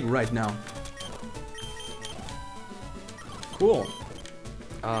teach it dig right now. Cool.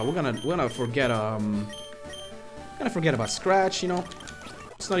 We're gonna forget about Scratch, you know.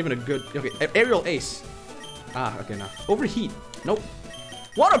 It's not even a good. Okay, Aerial Ace. Ah, okay, now. Overheat. Nope.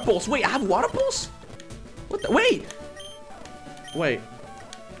 Water Pulse. Wait, I have Water Pulse? What the? Wait. Wait,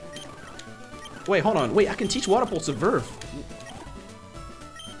 hold on. Wait, I can teach Water Pulse to Verve.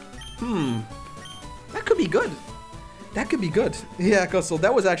 That could be good. That could be good. Yeah, Cussle,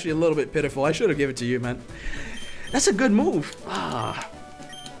 that was actually a little bit pitiful. I should have given it to you, man. That's a good move. Ah.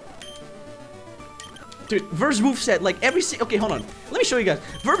 Dude, Verve's moveset, like every okay, hold on. Let me show you guys.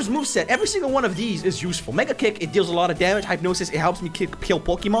 Verve's moveset, every single one of these is useful. Mega Kick, it deals a lot of damage. Hypnosis, it helps me kill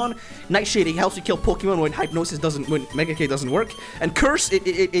Pokemon. Nightshade, it helps me kill Pokemon when Hypnosis doesn't, when Mega Kick doesn't work. And Curse,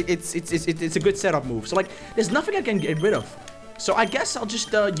 it's a good setup move. So like, there's nothing I can get rid of. So I guess I'll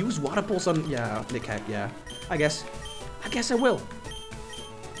just use Water Pulse on, yeah, Nick Hack, yeah. I guess I will.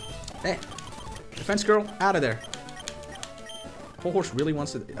 Hey, Defense Girl, out of there. Whole horse really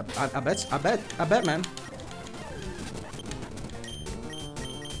wants to. I bet, man.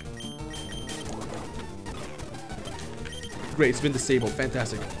 Great, it's been disabled.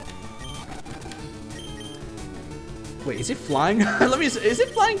 Fantastic. Wait, is it flying? Let me. Is it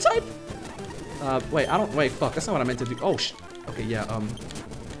flying type? Wait, I don't. Wait, fuck. That's not what I meant to do. Oh, okay, yeah.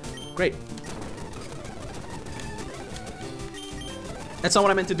 Great. That's not what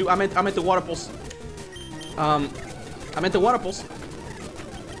I meant to do. I meant the Water Pulse. I meant the Water Pulse.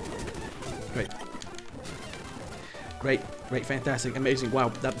 Great. Great, fantastic, amazing. Wow,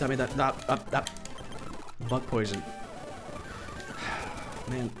 that bug poison.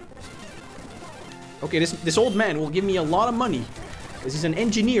 Man. Okay, this old man will give me a lot of money. Because he's an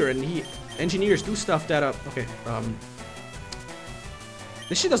engineer and engineers do stuff that okay,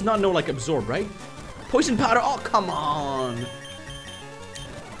 this shit does not know like absorb, right? Poison powder, oh come on.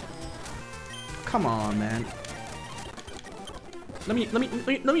 Come on, man. Let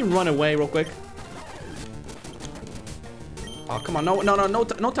me run away real quick. Oh, come on.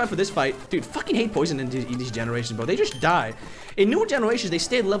 No time for this fight. Dude, fucking hate poison in these generations, bro. They just die. In newer generations, they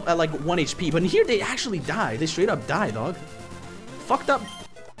stay at like 1 HP, but in here, they actually die. They straight up die, dog. Fucked up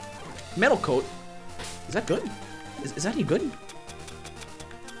metal coat. Is that good? Is that any good?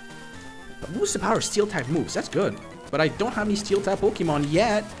 But boost the power of steel type moves. That's good. But I don't have any steel type Pokemon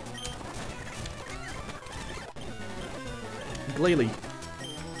yet. Glalie.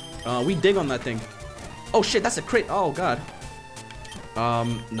 We dig on that thing. Oh shit, that's a crit. Oh god.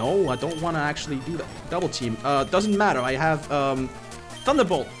 No, I don't want to actually do that. Double team. Doesn't matter. I have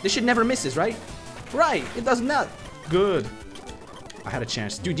Thunderbolt. This shit never misses, right? Right. It does not. Good. I had a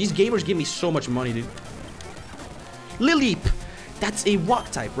chance. Dude, these gamers give me so much money, dude. Lileep. That's a rock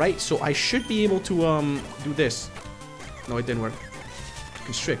type, right? So I should be able to do this. No, it didn't work.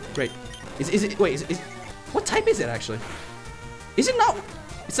 Constrict. Great. Is it? Wait. Is what type is it actually? Is it not?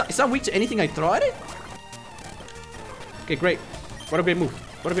 It's not weak to anything I throw at it? Okay, great. What a great move.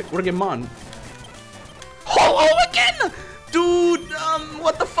 What a great mon. Oh, again! Dude,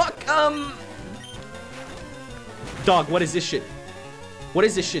 what the fuck? Dog, what is this shit? What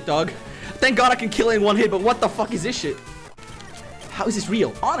is this shit, dog? Thank God I can kill it in one hit, but what the fuck is this shit? How is this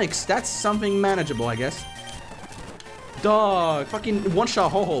real? Onyx, that's something manageable, I guess. Dog, fucking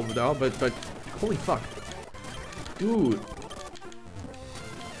one-shot ho-ho, though, but holy fuck. Dude.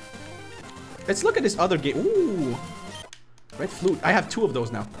 Let's look at this other game. Ooh. Red flute. I have 2 of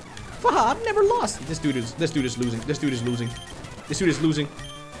those now. Fuck, I've never lost. This dude is losing. This dude is losing. This dude is losing.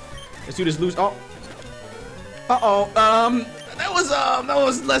 This dude is losing. Oh. Uh-oh. That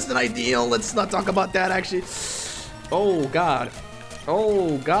was less than ideal. Let's not talk about that, actually. Oh, God.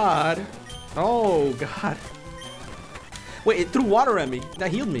 Oh, God. Oh, God. Wait, it threw water at me.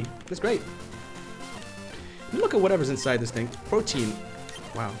 That healed me. That's great. Look at whatever's inside this thing. Protein.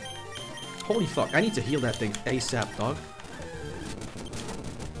 Wow. Holy fuck. I need to heal that thing ASAP, dog.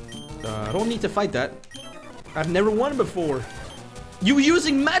 I don't need to fight that. I've never won before. You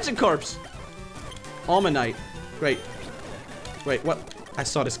using Magikarps! Almanite. Great. Wait, what? I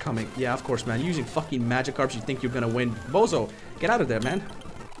saw this coming. Yeah, of course, man. You're using fucking Magikarps, you think you're gonna win. Bozo, get out of there, man.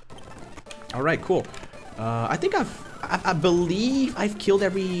 Alright, cool. I think I believe I've killed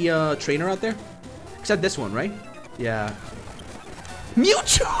every trainer out there. Except this one, right? Yeah.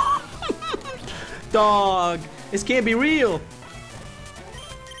 Mewtwo! Dog! This can't be real!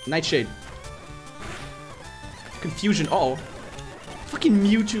 Nightshade. Confusion. Uh oh. Fucking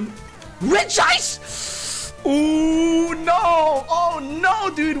Mewtwo. Regice! Ooh, no! Oh no,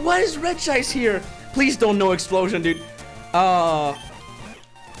 dude! What is Regice here? Please don't no explosion, dude.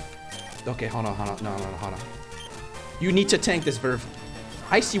 Okay, hold on. No, hold on. You need to tank this, Verve.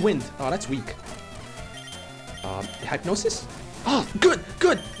 Icy Wind. Oh, that's weak. Hypnosis? Oh, good!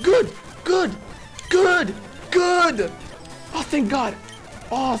 Oh, thank God.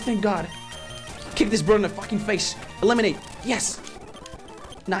 Oh, thank God. Kick this bird in the fucking face. Eliminate. Yes.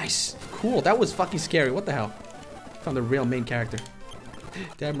 Nice. Cool. That was fucking scary. What the hell? Found the real main character.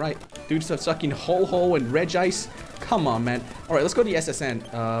 Damn right. Dude starts sucking Ho-Ho and Regice. Come on, man. Alright, let's go to the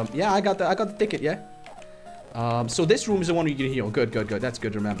SSN. Yeah, I got the ticket, yeah. So this room is the one you can heal. Good. That's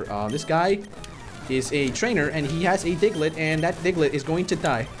good to remember. This guy is a trainer, and he has a Diglett, and that Diglett is going to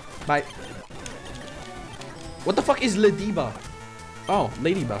die. Bye. What the fuck is Lediba? Oh,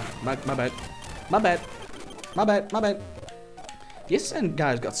 Ladybug. My bad. Yes, and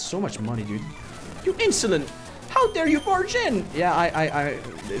guys got so much money, dude. You insolent! How dare you barge in? Yeah,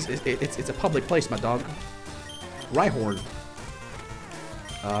 it's a public place, my dog. Rhyhorn.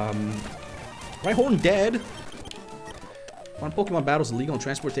 Rhyhorn dead. One Pokemon battles illegal in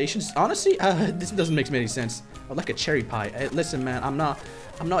transportation. Honestly, this doesn't make any sense. I'd like a cherry pie. Hey, listen, man, I'm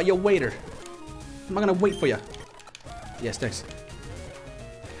not your waiter. I'm not gonna wait for you. Yes, thanks.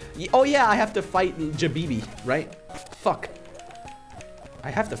 Oh yeah, I have to fight Jabibi, right? Fuck. I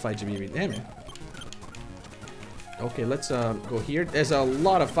have to fight Jabibi. Damn it. Okay, let's go here. There's a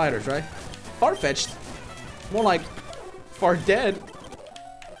lot of fighters, right? Farfetch'd. More like far dead.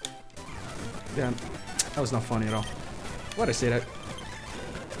 Damn, that was not funny at all. Why'd I say that?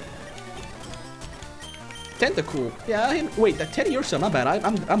 Tentacool. Yeah, wait, that Teddy Ursa, my bad.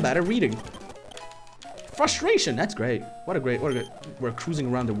 I'm bad at reading. Frustration, that's great. What a great. We're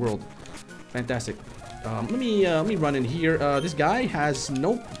cruising around the world. Fantastic. Let me run in here. This guy has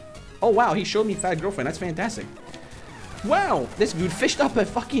no. Oh wow, he showed me fat girlfriend. That's fantastic. Wow, this dude fished up a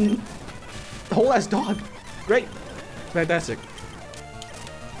fucking whole ass dog. Great, fantastic.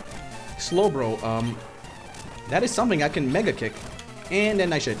 Slowbro. That is something I can mega kick. And then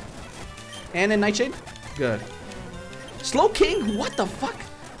Nightshade. And then Nightshade. Good. Slow King. What the fuck?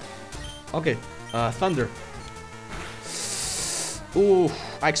 Okay. Thunder. Ooh,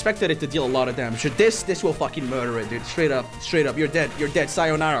 I expected it to deal a lot of damage. This will fucking murder it, dude. Straight up. You're dead.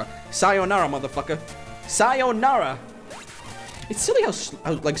 Sayonara. Sayonara, motherfucker. Sayonara. It's silly how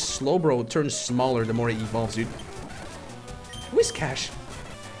like Slowbro turns smaller the more it evolves, dude. Whiskash.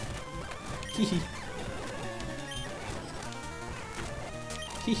 Hehe.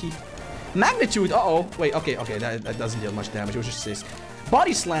 Hehe. Magnitude. Uh-oh. Wait, okay. That doesn't deal much damage. It was just this.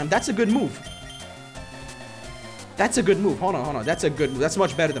 Body Slam. That's a good move. Hold on. That's a good move. That's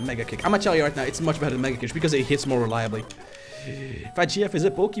much better than Mega Kick. I'm gonna tell you right now, it's much better than Mega Kick because it hits more reliably. Fagf is a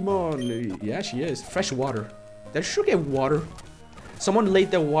Pokemon. Yeah, she is. Fresh water. There should get water. Someone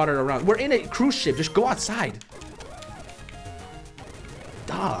laid their water around. We're in a cruise ship. Just go outside.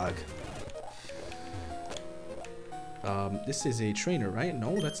 Dog. This is a trainer, right?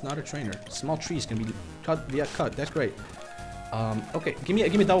 No, that's not a trainer. Small trees can be cut via cut. That's great. Okay, give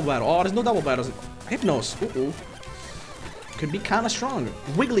me double battle. Oh, there's no double battles. Hypnos. Could be kind of strong.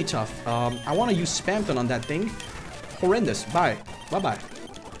 Wigglytuff. I want to use Spamton on that thing. Horrendous. Bye. Bye-bye.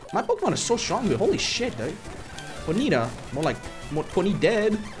 My Pokemon is so strong, dude. Holy shit, dude. Ponyta. More like Pony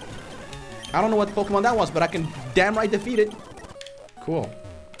dead. I don't know what Pokemon that was, but I can damn right defeat it. Cool.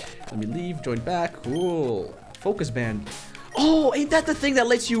 Let me leave. Join back. Cool. Focus Band. Oh, ain't that the thing that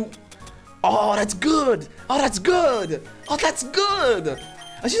lets you... Oh, that's good. Oh, that's good. Oh, that's good.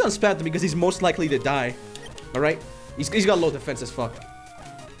 I just on Spamton because he's most likely to die. Alright? He's got low defense as fuck.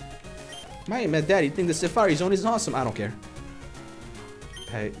 My dad, you think the Safari Zone is awesome? I don't care.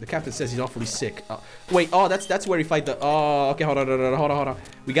 Hey, the captain says he's awfully sick. Wait, oh, that's where we fight the... Oh, okay, hold on.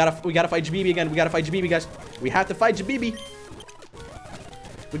 We gotta fight Jabibi again. We gotta fight Jabibi, guys. We have to fight Jabibi.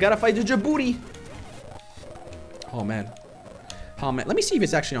 We gotta fight the Djibouti. Oh, man. Oh, man. Let me see if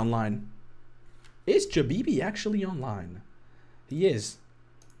it's actually online. Is Jabibi actually online? He is.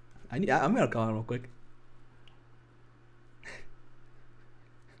 I'm gonna call him real quick.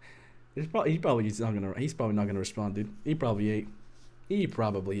 He's probably not gonna respond, dude. He probably ate,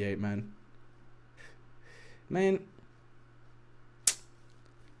 man. Man,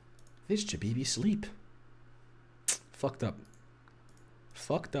 this Jabibi sleep. Fucked up.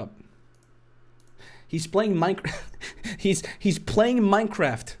 He's playing Minecraft. he's playing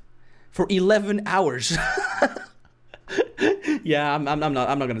Minecraft for 11 hours. Yeah, I'm not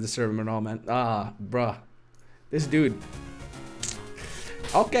gonna disturb him at all, man. Ah, bruh, this dude.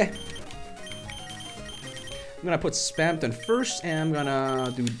 Okay. I'm gonna put Spamton first, and I'm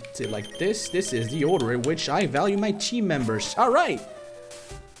gonna do it like this. This is the order in which I value my team members. All right.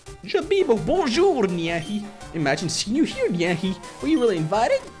 Jabibo, bonjour, Nyahi. Imagine seeing you here, Nyahi. Were you really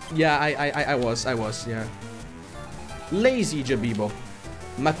invited? Yeah, I was, yeah. Lazy Jabibo.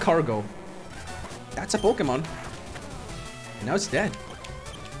 Macargo. That's a Pokemon. And now it's dead.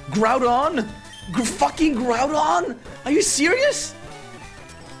 Groudon? Fucking Groudon? Are you serious?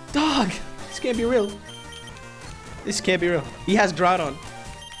 Dog, this can't be real. This can't be real. He has Groudon.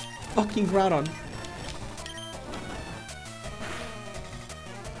 Fucking Groudon.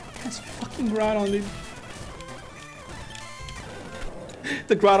 That's fucking Groudon, dude.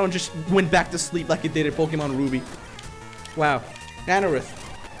 The Groudon just went back to sleep like it did in Pokemon Ruby. Wow. Anorith.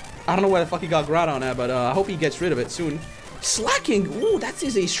 I don't know where the fuck he got Groudon at, but I hope he gets rid of it soon. Slacking. Ooh, that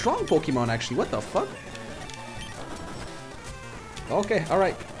is a strong Pokemon, actually. What the fuck? Okay,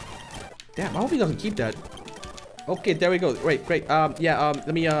 alright. Damn, I hope he doesn't keep that. Okay, there we go. Great. Let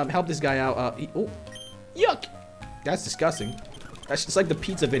me help this guy out. Oh, yuck! That's disgusting. That's just like the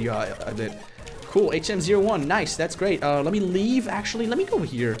pizza video I did. Cool, HM01, nice, that's great. Let me leave, actually. Let me go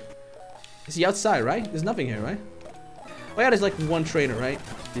here. Is he outside, right? There's nothing here, right? Oh yeah, there's like one trainer, right?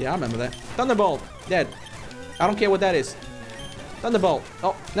 Yeah, I remember that. Thunderbolt, dead. I don't care what that is. Thunderbolt.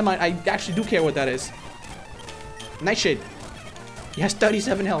 Oh, never mind. I actually do care what that is. Nightshade. He has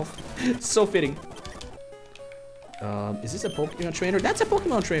 37 health. So fitting. Is this a Pokemon trainer? That's a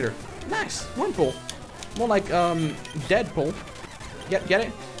Pokemon trainer. Nice. Wurmple. More like, Deadpool. Get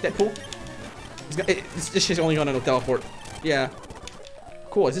it? Deadpool. This shit's only gonna teleport. Yeah.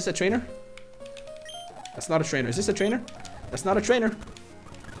 Cool. Is this a trainer? That's not a trainer. Is this a trainer? That's not a trainer.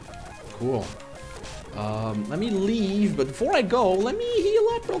 Cool. Let me leave, but before I go, let me heal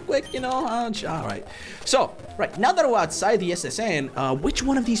up real quick, you know. Alright. So, right, now that we're outside the SSN, which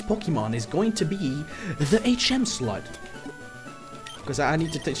one of these Pokemon is going to be the HM slot? Because I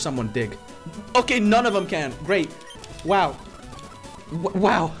need to teach someone dig. Okay, none of them can. Great. Wow.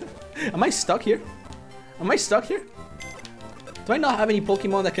 Wow. Am I stuck here? Am I stuck here? Do I not have any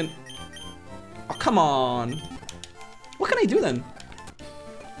Pokemon that can... Oh, come on. What can I do then?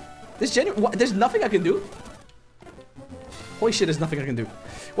 There's nothing I can do? Holy shit, there's nothing I can do.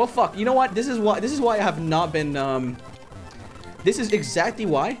 Well, fuck. You know what? This is why I have not been, This is exactly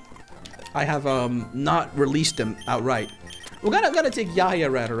why I have, not released them outright. We're gonna take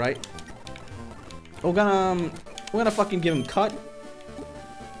Yahya Rata, right? We're gonna fucking give him Cut.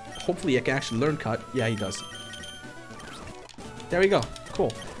 Hopefully I can actually learn Cut. Yeah, he does. There we go.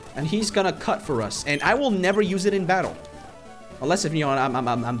 Cool. And he's gonna Cut for us. And I will never use it in battle. Unless if, you know,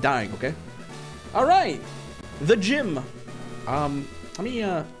 I'm dying, okay? Alright! The gym!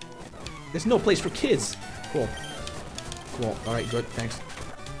 There's no place for kids. Cool. Cool. Alright, good. Thanks.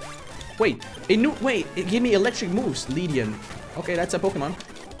 Wait, it gave me electric moves. Leedian. Okay, that's a Pokemon.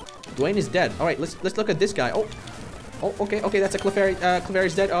 Dwayne is dead. Alright, let's look at this guy. Oh, okay, that's a Clefairy.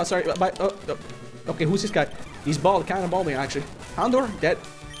 Clefairy's dead. Oh, sorry. Okay, who's this guy? He's bald, kind of balding, actually. Houndour, dead.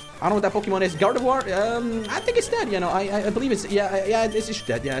 I don't know what that Pokemon is. Gardevoir, I think it's dead, you know. I believe it's, yeah, it's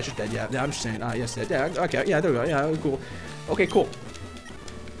dead. Yeah, it's just dead. Yeah, I'm just saying. Yes, dead. Yeah, okay, yeah, there we go. Yeah, cool. Okay, cool.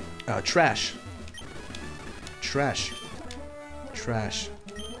 Trash. Trash.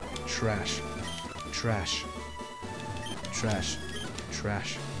 Trash. Trash. Trash.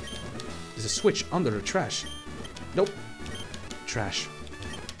 Trash. There's a switch under the trash. Nope. Trash.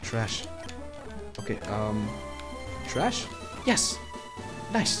 Trash. Okay, trash? Yes!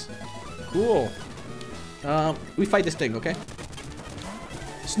 Nice. Cool. We fight this thing, okay?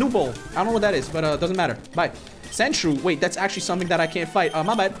 Snowball. I don't know what that is, but doesn't matter. Bye. Sandshrew. Wait, that's actually something that I can't fight.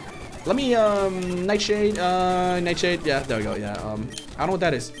 My bad. Let me, Nightshade. Nightshade. Yeah, there we go. Yeah, I don't know what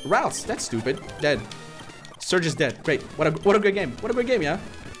that is. Routes. That's stupid. Dead. Surge is dead. Great. What a great game. What a great game, yeah?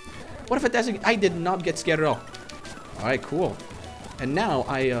 What a fantastic... I did not get scared at all. Alright, cool. And now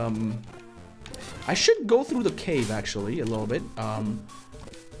I should go through the cave, actually, a little bit. I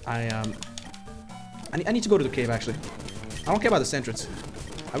need to go to the cave, actually. I don't care about the entrance.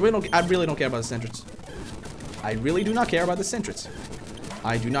 I really don't care about the entrance. I really do not care about the entrance.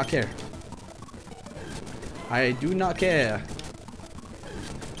 I do not care. I do not care.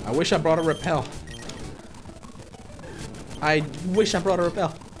 I wish I brought a repel. I wish I brought a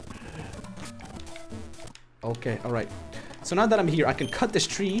repel. Okay, alright. So now that I'm here, I can cut this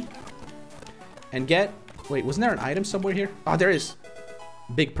tree and get... Wait, wasn't there an item somewhere here? Oh, there is.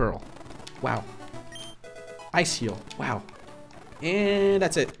 Big pearl. Wow. Ice heal. Wow. And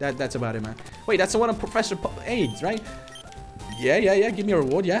that's it. That's about it, man. Wait, that's the one of Professor AIDS, right? Yeah. Give me a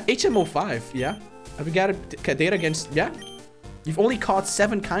reward, yeah. HMO5, yeah. Have you got a data against... Yeah. You've only caught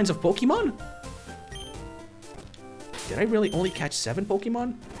 7 kinds of Pokemon? Did I really only catch 7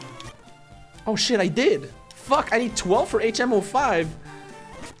 Pokemon? Oh, shit, I did. Fuck, I need 12 for HMO5.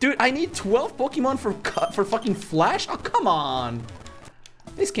 Dude, I need 12 Pokemon for fucking Flash? Oh, come on.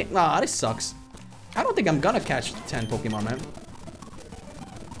 This can't... Nah, this sucks. I don't think I'm gonna catch 10 Pokemon, man.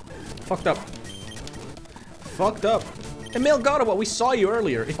 Fucked up. Fucked up. Emil Gardevoir, we saw you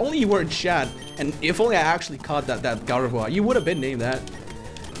earlier. If only you were in chat, and if only I actually caught that Gardevoir, you would have been named that.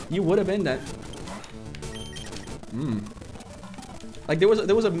 You would have been that. Like there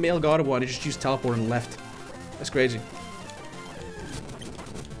was a male Gardevoir and he just used teleport and left. That's crazy.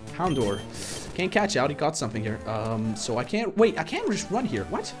 Houndour. Can't catch out, he caught something here. So I can't wait, I can't just run here.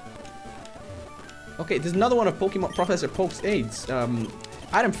 What? Okay, there's another one of Pokemon Professor Poke's AIDS.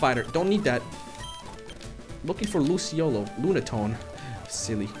 Item finder, don't need that. Looking for Luciolo. Lunatone.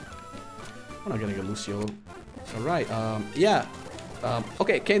 Silly. I'm not getting a Luciolo. Alright, yeah.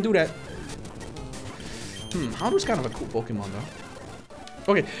 Okay, can't do that. Houndour's kind of a cool Pokemon, though.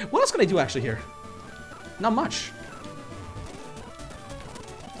 Okay, what else can I do actually here? Not much.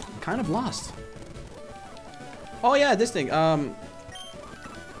 I'm kind of lost. Oh, yeah, this thing.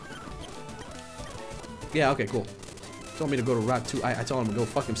 Yeah, okay, cool. Told me to go to Route 2. I told him to go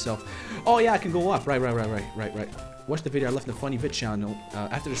fuck himself. Oh, yeah, I can go up. Right. Watch the video I left in the funny vid channel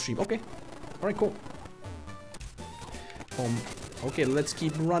after the stream. Okay. Alright, cool. Okay, let's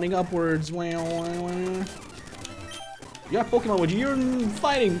keep running upwards. Yeah, Pokemon with you're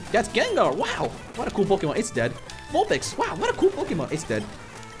fighting. That's Gengar. Wow. What a cool Pokemon. It's dead. Vulpix. Wow, what a cool Pokemon. It's dead.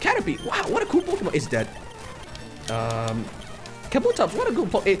 Caterpie. Wow, what a cool Pokemon. It's dead. Kabutops. What a cool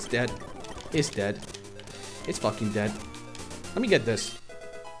Pokemon. It's dead. It's dead. It's fucking dead. Let me get this.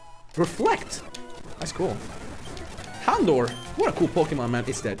 Reflect. That's cool. Houndour. What a cool Pokemon, man.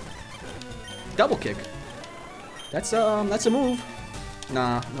 It's dead. Double kick. That's a move.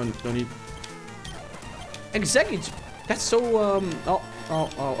 Nah, no need. Execute. That's so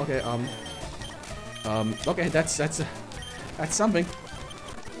okay. Okay, that's something.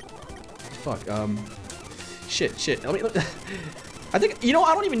 Fuck. Shit. Let me. I think I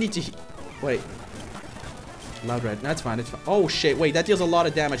don't even need to. Wait. Loud red. That's fine. It's fine. Oh shit. Wait, that deals a lot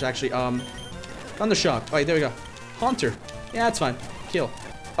of damage actually. Thundershock. Alright, there we go. Haunter. Yeah, that's fine. Kill.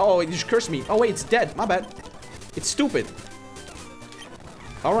 Oh, it just cursed me. Oh wait, it's dead. My bad. It's stupid.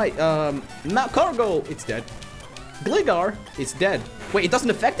 Alright, Mount Cargo. It's dead. Gligar. It's dead. Wait, it doesn't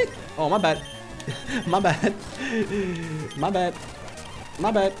affect it? Oh, my bad. My bad. My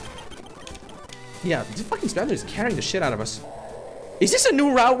bad. Yeah, this fucking Spammer is carrying the shit out of us. Is this a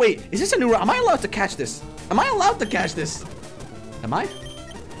new route? Wait, is this a new route? Am I allowed to catch this? Am I allowed to catch this? Am I?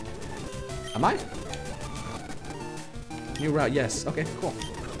 New route, yes. Okay, cool.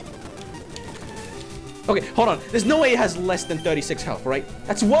 Okay, hold on. There's no way it has less than 36 health, right?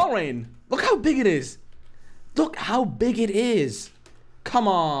 That's Walrein. Look how big it is. Look how big it is. Come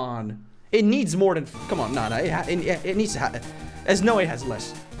on. It needs more than... Come on, no. It needs to have... There's no way it has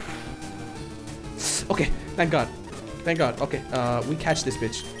less. Okay, thank God. Thank God. Okay, we catch this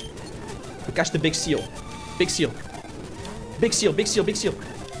bitch. We catch the big seal. Big seal.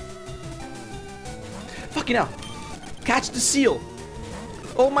 Fucking hell. Catch the seal.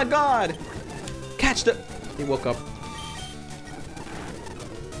 Oh my God. Catch the... He woke up.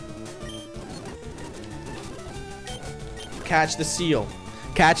 Catch the seal.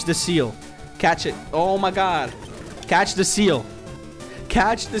 Catch the seal. Catch it. Oh my god. Catch the seal.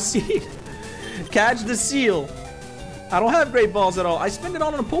 Catch the seal. Catch the seal. I don't have great balls at all. I spend it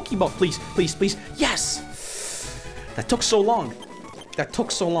all on a Pokeball. Please, please, please. Yes! That took so long. That took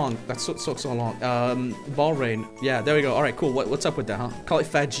so long. That took so long. Ball rain. Yeah, there we go. Alright, cool. What's up with that, huh? Call it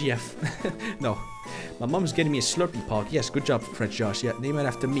Fat GF. No. My mom's getting me a Slurpee Pog. Yes, good job, French Josh. Yeah, name it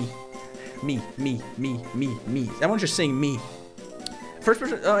after me. Me. Everyone's just saying me. First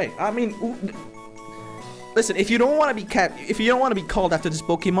person. Alright, I mean, listen, if you don't want to be called after this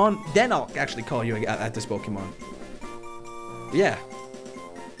Pokemon, then I'll actually call you at this Pokemon. Yeah.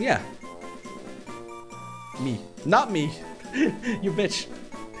 Yeah. Me. Not me. You bitch.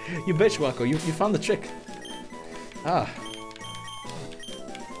 You bitch, Wacko. You found the trick. Ah.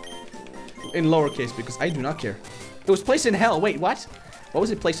 In lowercase, because I do not care. It was placed in hell. Wait, what? What was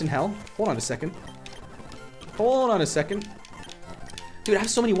it placed in hell? Hold on a second. Hold on a second. Dude, I have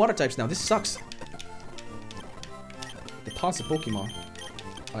so many water types now. This sucks. Deposit Pokemon.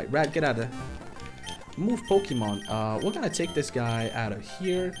 Alright, Rad, get out of there. Move Pokemon. We're gonna take this guy out of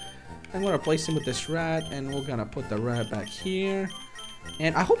here. I'm gonna replace him with this rat, and we're gonna put the rat back here.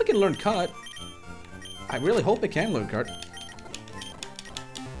 And I hope it can learn Cut. I really hope it can learn Cut.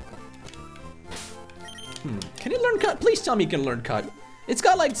 Can it learn Cut? Please tell me it can learn Cut. It's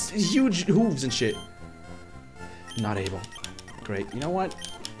got like huge hooves and shit. Not able. Great. You know what?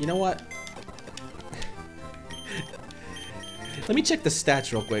 You know what? Let me check the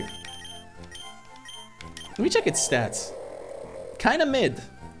stats real quick. Let me check its stats. Kinda mid.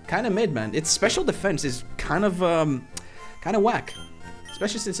 Kinda mid, man. Its special defense is kind of whack.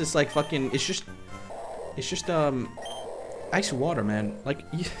 Especially since it's like fucking, it's just ice water, man. Like,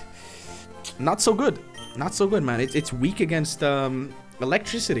 not so good. Not so good, man. It's weak against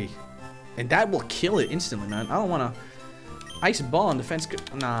electricity. And that will kill it instantly, man. I don't wanna ice ball on defense.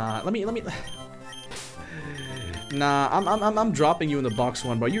 Nah, let me Nah, I'm dropping you in the box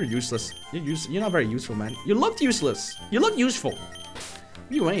one, bro. You're useless. You're not very useful, man. You looked useless. You look useful.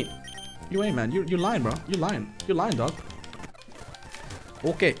 You ain't. You ain't, man. You're lying, bro. You're lying. You're lying, dog.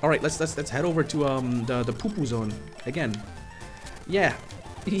 Okay, all right. Let's head over to the poo-poo zone again. Yeah,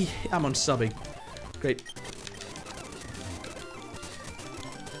 I'm unsubbing. Great.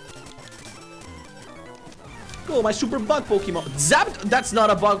 Oh, my super bug Pokemon. Zapped. That's not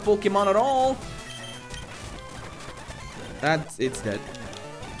a bug Pokemon at all. It's dead.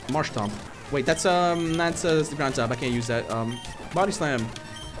 Marsh Tomb. Wait, that's the ground type. I can't use that. Body slam.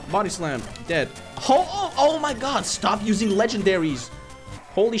 Body slam. Dead. Oh my god, stop using legendaries.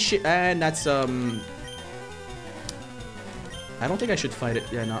 Holy shit. And that's I don't think I should fight it.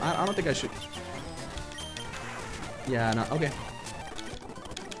 Yeah, no, I don't think I should. Yeah, no, okay.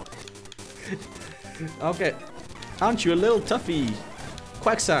 Okay. Aren't you a little toughy?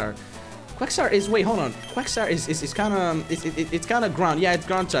 Quagsire. Quagsire is, wait, hold on. Quagsire is kind of, it's kind of ground. Yeah, it's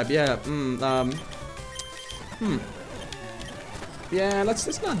ground type. Yeah. Yeah,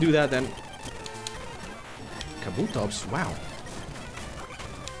 let's not do that then. Kabutops. Wow.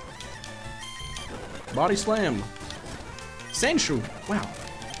 Body slam. Sandshrew. Wow.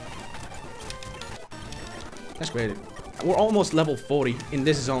 That's great. We're almost level 40 in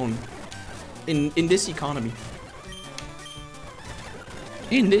this zone. In this economy.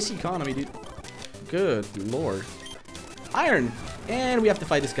 In this economy, dude. Good lord. Iron. And we have to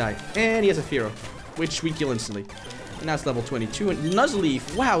fight this guy. And he has a Fearow, which we kill instantly. And now it's level 22. And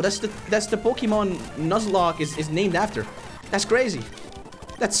Nuzleaf. Wow, that's the Pokemon Nuzlocke is named after. That's crazy.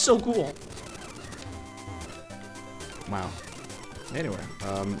 That's so cool. Wow. Anyway,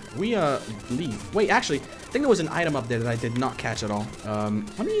 we leave. Wait, actually, I think there was an item up there that I did not catch at all.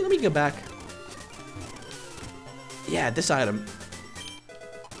 Let me go back. Yeah, this item.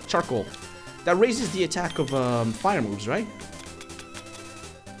 Charcoal. That raises the attack of fire moves, right?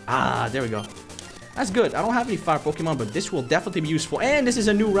 Ah, there we go. That's good. I don't have any fire Pokemon, but this will definitely be useful. And this is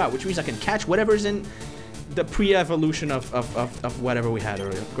a new route, which means I can catch whatever's in the pre-evolution of whatever we had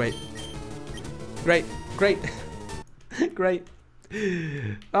earlier. Great. Great. Great. Great.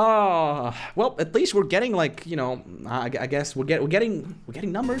 Oh, well, at least we're getting, like, you know, I guess we're getting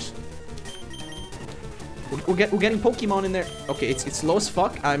numbers. We're getting Pokemon in there. Okay, it's slow as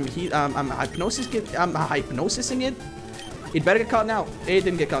fuck. I'm hypnosising it. It better get caught now. It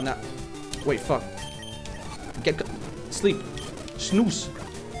didn't get caught now. Wait, fuck. Sleep. Snooze.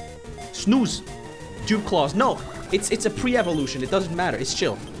 Snooze. Dupe claws. No, it's a pre-evolution. It doesn't matter. It's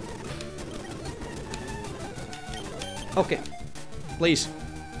chill. Okay. Please.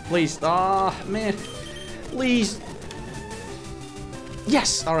 Please. Ah, man. Please.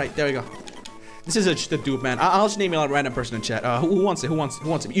 Yes. All right. There we go. This is just a dupe, man. I'll just name a random person in chat. Who wants it? Who wants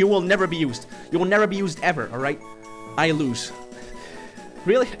it? You will never be used. You will never be used ever, alright? I lose.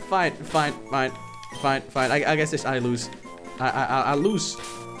 Really? Fine. I guess this I lose. I lose.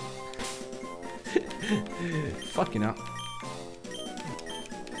 Fucking hell.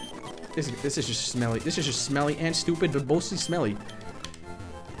 This is just smelly. This is just smelly and stupid, but mostly smelly.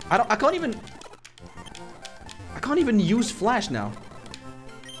 I can't even use flash now.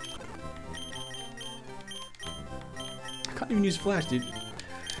 I can't even use flash, dude.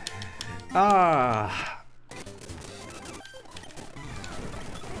 Ah.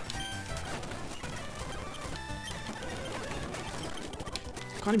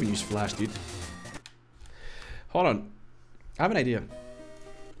 Can't even use flash, dude. Hold on. I have an idea.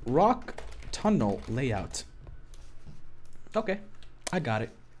 Rock tunnel layout. Okay. I got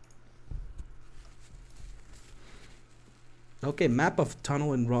it. Okay, map of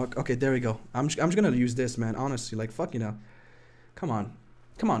tunnel and rock. Okay, there we go. I'm just gonna use this, man. Honestly, like, fuck, you know. Come on.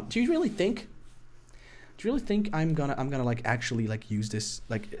 Come on. Do you really think I'm gonna like actually like use this?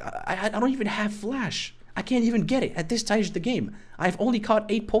 Like, I don't even have flash. I can't even get it at this stage of the game. I've only caught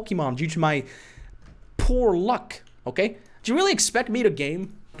 8 Pokemon due to my poor luck. Okay? Do you really expect me to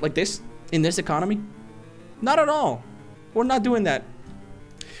game like this in this economy? Not at all. We're not doing that.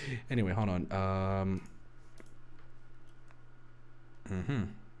 Anyway, hold on.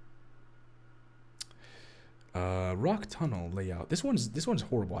 Rock tunnel layout. This one's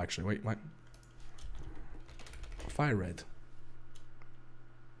horrible actually. Wait, what? Fire red.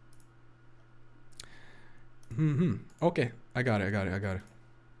 Okay, I got it.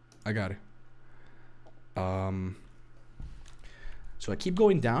 So I keep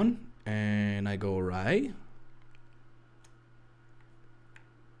going down and I go right.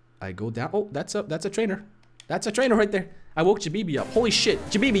 I go down. Oh, that's a trainer. That's a trainer right there. I woke Jabibi up. Holy shit,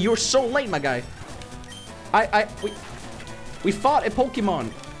 Jabibi, you're so late, my guy. We fought a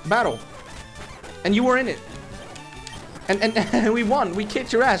Pokemon battle, and you were in it, and we won. We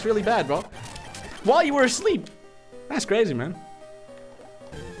kicked your ass really bad, bro, while you were asleep. That's crazy, man.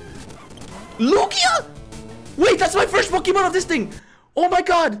 Lugia! Wait, that's my first Pokemon of this thing. Oh my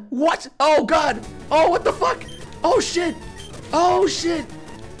god, what? Oh god. Oh, what the fuck? Oh shit. Oh shit.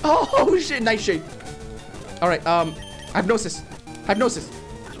 Oh shit. Nightshade. All right. Hypnosis. Hypnosis.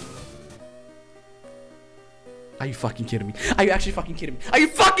 Are you fucking kidding me? Are you actually fucking kidding me? Are you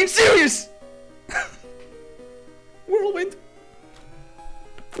fucking serious? Whirlwind.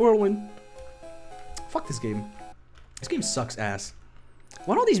 Whirlwind. Fuck this game. This game sucks ass.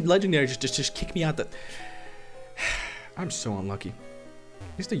 Why don't these legendaries just kick me out the... I'm so unlucky.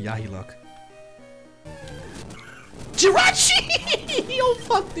 It's the Yahi luck. Jirachi! Oh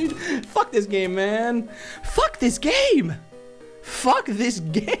fuck, dude. Fuck this game, man. Fuck this game. Fuck this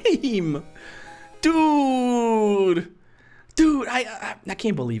game. Dude. Dude, I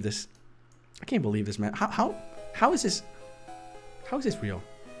can't believe this. I can't believe this, man. How is this? How is this real?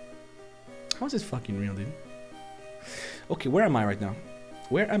 How is this fucking real, dude? Okay, where am I right now?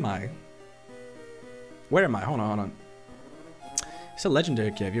 Where am I? Where am I? Hold on. It's a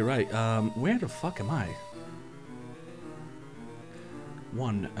legendary cave, you're right. Where the fuck am I?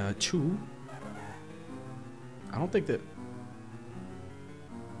 1, 2. I don't think that...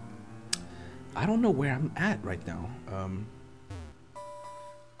 I don't know where I'm at right now.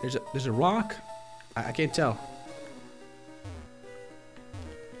 There's a rock. I can't tell.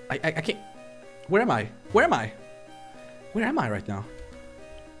 I can't... Where am I? Where am I? Where am I right now?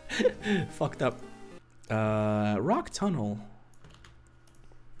 Fucked up. Rock tunnel.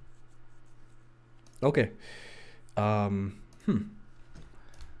 Okay. I'm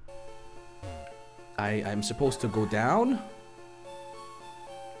supposed to go down.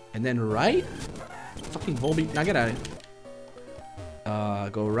 And then right? Fucking Volbeat. Now get out of here.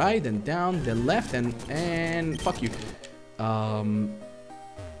 Go right, then down, then left, and fuck you.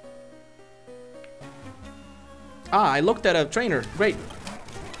 I looked at a trainer. Great.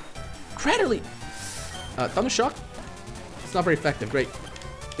 Cradily. Thunder Shock. It's not very effective. Great.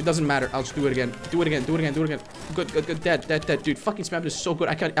 It doesn't matter. I'll just do it again. Do it again. Do it again. Do it again. Good. Dead. Dude, fucking Spam is so good.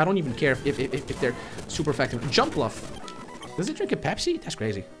 I don't even care if they're super effective. Jump Bluff. Does it drink a Pepsi? That's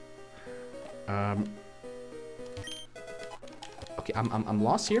crazy. Okay, I'm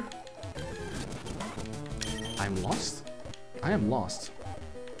lost here. I'm lost. I am lost.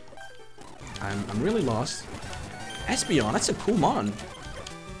 I'm really lost. Espeon, that's a cool mon.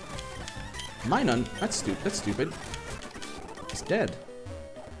 Minun, that's stupid. He's dead.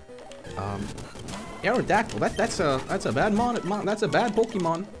 Aerodactyl, that's a bad mon. That's a bad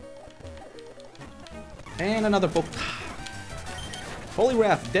Pokemon. And another Holy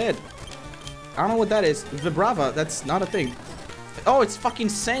Wrath, dead. I don't know what that is. Vibrava, that's not a thing. Oh, it's fucking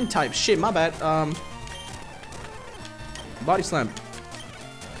sand type. Shit, my bad. Body slam.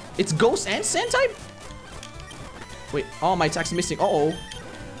 It's ghost and sand type? Wait, all my attacks are missing. Uh-oh.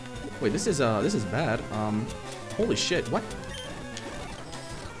 Wait, this is bad. Holy shit, what?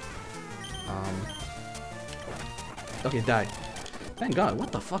 Okay, die. Thank God,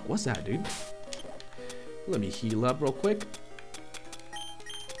 what the fuck was that, dude? Let me heal up real quick.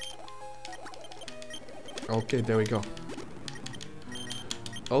 Okay, there we go.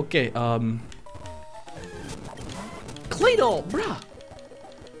 Okay, Claydol, bruh!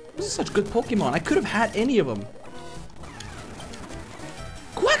 This is such good Pokemon. I could have had any of them.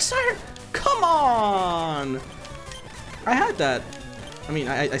 Quagsire! Come on! I had that. I mean,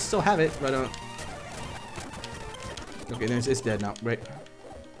 I still have it, but okay, then it's dead now, right?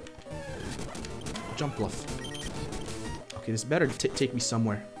 Jump bluff. Okay, this better take me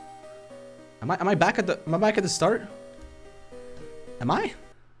somewhere. Am I back at the start? Am I?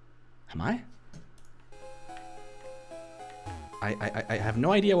 Am I? I have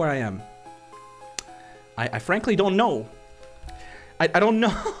no idea where I am. I frankly don't know. I don't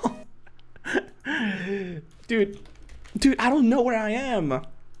know. Dude, I don't know where I am.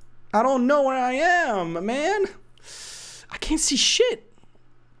 I don't know where I am, man. I can't see shit.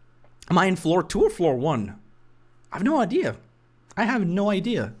 Am I in floor 2 or floor 1? I have no idea. I have no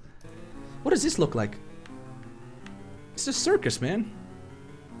idea. What does this look like? It's a circus, man.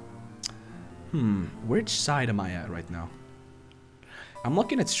 Which side am I at right now? I'm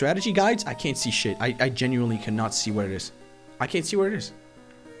looking at strategy guides. I can't see shit. I genuinely cannot see where it is. I can't see where it is.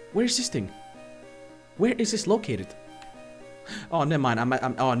 Where is this thing? Where is this located? Oh, never mind.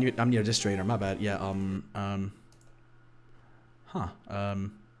 I'm near this trainer. My bad. Yeah.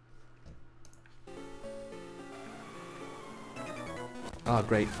 Oh,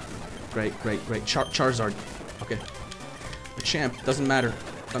 great. Great. Charizard. Okay. The champ. Doesn't matter.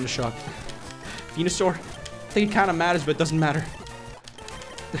 Thundershock. Venusaur. I think it kind of matters, but it doesn't matter.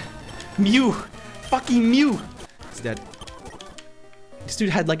 Mew. Fucking Mew. It's dead. This dude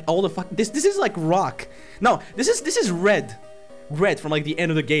had like all the fuck. This is like rock. No, this is red. Red from like the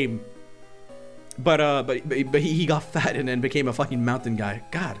end of the game. But he got fat and then became a fucking mountain guy.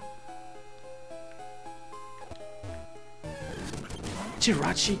 God.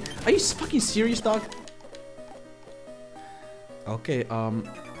 Jirachi, are you fucking serious, dog? Okay,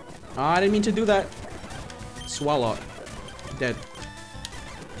 I didn't mean to do that. Swallow. Dead.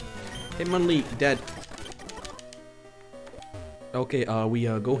 Hitmonlee, dead. Okay, we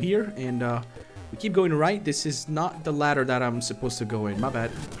go here and we keep going right. This is not the ladder that I'm supposed to go in. My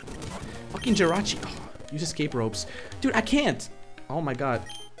bad. Fucking Jirachi. Oh, use escape ropes. Dude, I can't. Oh my god.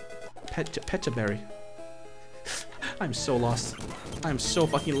 Pechaberry. I'm so lost. I'm so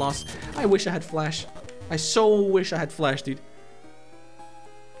fucking lost. I wish I had Flash. I so wish I had Flash, dude.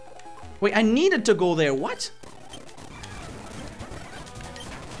 Wait, I needed to go there. What?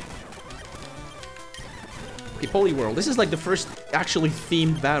 Okay, Poliwhirl. This is like the first actually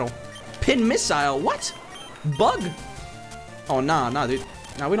themed battle. Pin Missile. What? Bug? Oh, nah, dude.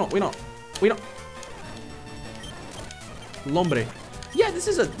 Nah, we don't. Lombre. Yeah, this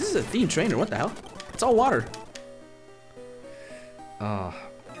is a themed trainer. What the hell? It's all water.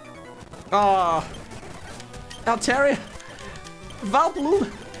 Altaria.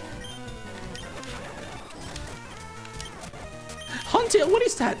 Valplume. Huntail, what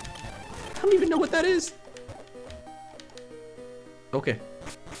is that? I don't even know what that is. Okay.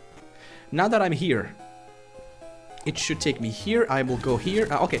 Now that I'm here, it should take me here. I will go here.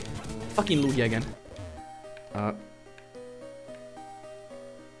 Okay. Fucking Lugia again.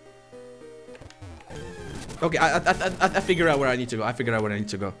 Okay, I figure out where I need to go. I figure out where I need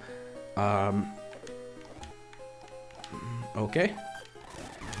to go. Okay.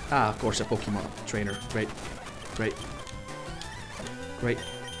 Of course, a Pokemon trainer. Great.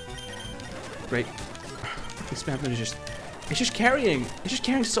 Fucking Spamton is just carrying. It's just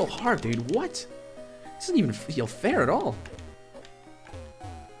carrying so hard, dude. What? This doesn't even feel fair at all.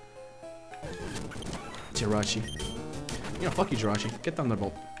 Jirachi. You know, fuck you, Jirachi. Get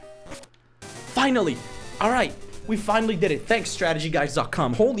Thunderbolt. Finally! Alright, we finally did it. Thanks,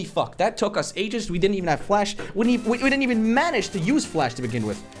 strategyguides.com. Holy fuck, that took us ages. We didn't even have Flash. We didn't even manage to use Flash to begin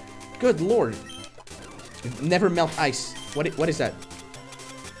with. Good lord. Never melt ice. What is that?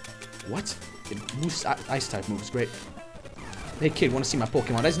 What? It boosts ice type moves. Great. Hey kid, want to see my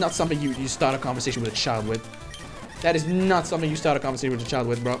Pokemon? That's not something you start a conversation with a child with. That is not something you start a conversation with a child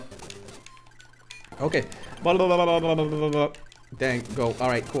with, bro. Okay. Dang, go.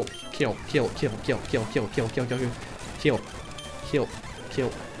 Alright, cool. Kill.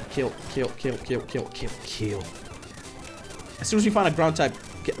 Kill. As soon as we find a ground type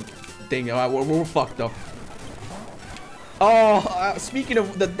thing, we're fucked though. Oh, speaking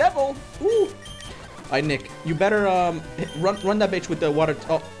of the devil, ooh. Alright, Nick, you better run that bitch with the water.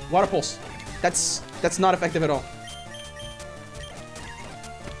 Oh, water pulse. That's not effective at all.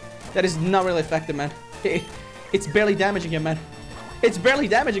 That is not really effective, man. It's barely damaging him, man. It's barely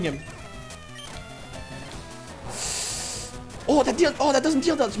damaging him. Oh, that doesn't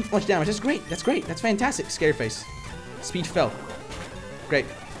deal that much damage. That's great. That's great. That's fantastic. Scary face. Speed fell. Great.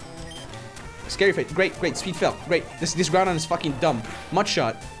 Scary face. Great. Speed fell. Great. This Groudon is fucking dumb. Mud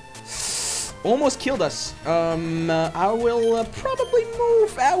shot. Almost killed us. I will probably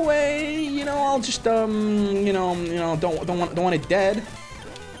move away. You know, I'll just don't want it dead.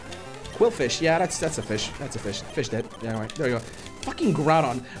 Quillfish. Yeah, that's a fish. That's a fish. Fish dead. Yeah, alright. There you go. Fucking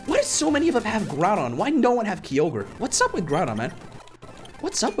Groudon. Why do so many of them have Groudon? Why no one have Kyogre? What's up with Groudon, man?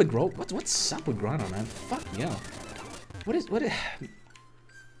 What's up with Groudon, man? Fuck yeah. What is?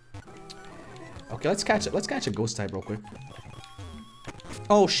 Okay, let's catch a ghost type real quick.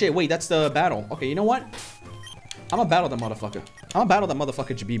 Oh shit, wait, that's the battle. Okay, you know what? I'm gonna battle that motherfucker.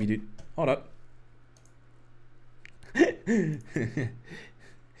 Jabibi, dude. Hold up.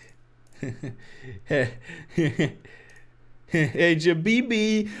 Hey,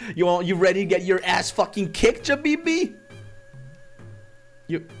 Jabibi, you ready to get your ass fucking kicked, Jabibi?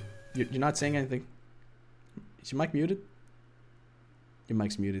 You're not saying anything. Is your mic muted? Your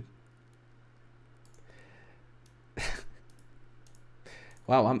mic's muted.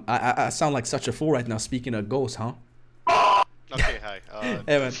 Wow, I sound like such a fool right now. Speaking of ghosts, huh? Okay, hi.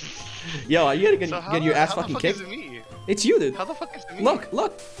 Hey man, yo, are you gonna get your ass fucking kicked? How the fuck is it me? It's you, dude. How the fuck is it me?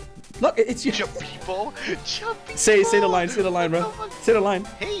 Look, it's you. Jabibo. Say the line, bro. Say the line.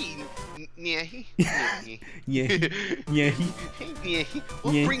 Hey, Nyehi. Yeah. Hey, Nyehi.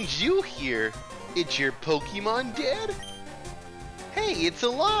 What brings you here? Is your Pokemon dead? Hey, it's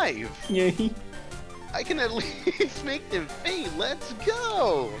alive. Yeah. I can at least make them faint. Let's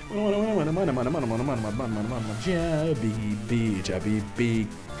go.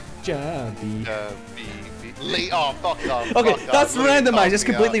 Jabi. Oh, fuck off. Okay, that's randomized. It's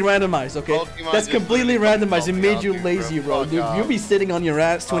completely randomized, okay? That's completely randomized. It made you lazy, bro. Dude, you be sitting on your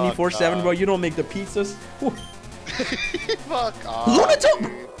ass 24/7, bro. You don't make the pizzas. Fuck off. Lunatic!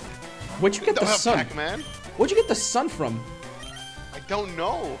 Where'd you get the sun? Where'd you get the sun from? I don't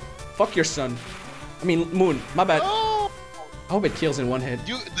know. Fuck your sun. I mean, Moon. My bad. Oh. I hope it kills in one hit.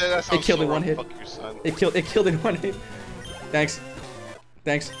 It killed in one hit. Fuck your son. It killed in one hit. Thanks.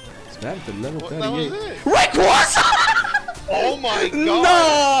 Spam to level 38. Rayquaza! Oh my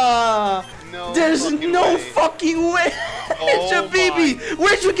god! Nah! There's no fucking way! Jabibi!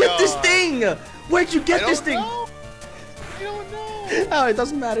 Where'd you get this thing? Where'd you get this thing? I don't know. Oh, it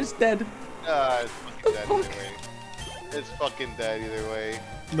doesn't matter. It's dead. It's fucking dead either way. It's fucking dead either way.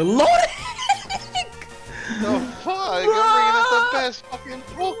 Melodic! The fuck? I'm bringing up the best fucking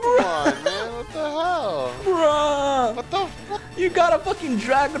Pokemon, man. What the hell? Bruh! What the fuck? You got a fucking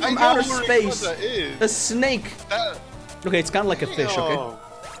dragon from outer space. A snake. Okay, it's kind of like a fish, okay?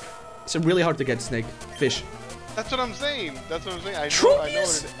 It's really hard to get snake. Fish. That's what I'm saying. I know what it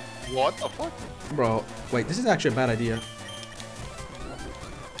is. What the fuck? Bro, wait, this is actually a bad idea.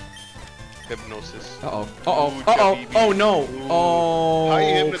 Hypnosis. Oh no. Ooh. Oh. How are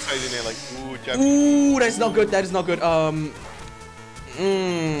you hypnotizing it? Like, ooh, Jabi. Ooh, that's not good. That is not good.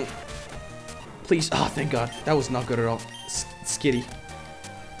 Please. Oh, thank God. That was not good at all. Skitty.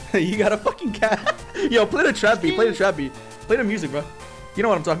 You got a fucking cat. Yo, play the trap beat. Play the music, bro. You know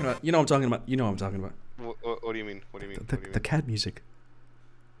what I'm talking about. You know what I'm talking about. What do you mean? The cat music.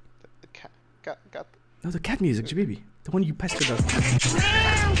 The cat. No, the cat music, Jabibi. The one you pestered us.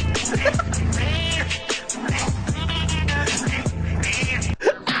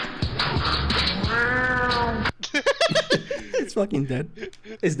 It's fucking dead.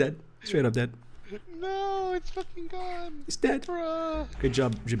 It's dead. Straight up dead. No, it's fucking gone. It's dead. Bruh. Good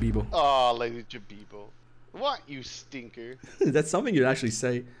job, Jabibo. Oh, lady Jabibo. What, you stinker? That's something you'd actually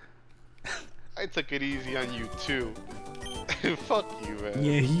say. I took it easy on you, too. Fuck you, man.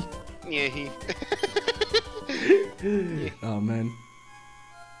 Yeah. Oh, man.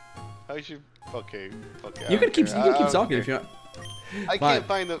 How should... Okay. You can keep talking if you want. I can't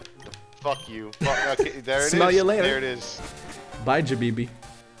find the... Fuck you. Okay, there it is. Smell you later. There it is. Bye, Jabibi.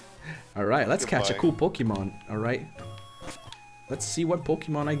 Alright, let's catch a Goodbye. cool Pokemon. Alright. Let's see what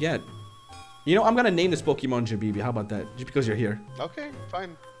Pokemon I get. You know, I'm gonna name this Pokemon Jabibi. How about that? Just because you're here. Okay,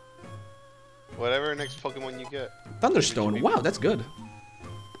 fine. Whatever next Pokemon you get. Thunderstone. Wow, that's good.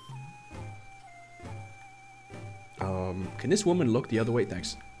 Can this woman look the other way?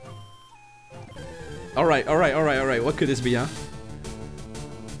 Thanks. All right. What could this be, huh?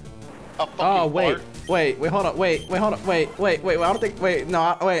 Oh, wait, hold on, wait, I don't think,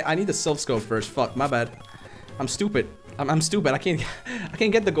 I need the self-scope first, fuck, my bad. I'm stupid, I'm stupid, I can't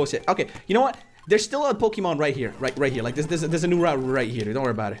get the ghost yet. Okay, you know what? There's still a Pokemon right here, right here, like, there's a new route right here, dude, don't worry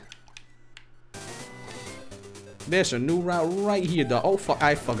about it. There's a new route right here, though. Oh, fuck,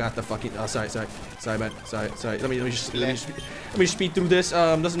 I forgot the fucking, sorry, man, sorry, let me just speed through this,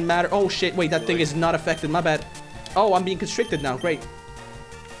 doesn't matter. Oh, shit, wait, that thing is not affected, my bad. Oh, I'm being constricted now, great.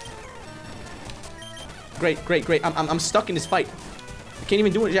 Great. I'm stuck in this fight. I can't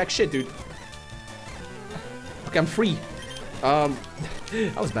even do jack shit, dude. Okay, I'm free. That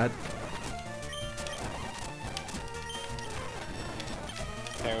was bad.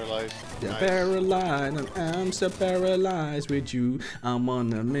 Paralyzed. Yeah, Nice. paralyzed. I'm so paralyzed with you. I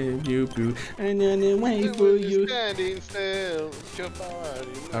wanna make you blue and then wait for you. Standing still, your body.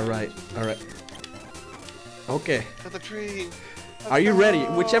 All right. Okay. To the tree. Are you ready?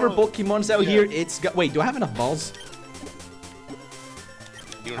 Whichever Pokemon's out here, it's got. Wait, do I have enough balls?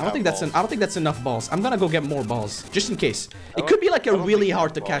 I don't think that's enough balls. I'm gonna go get more balls, just in case. It could be like a really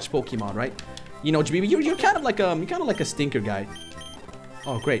hard to catch Pokemon, right? You know, Jabibi, you're kind of like a stinker guy.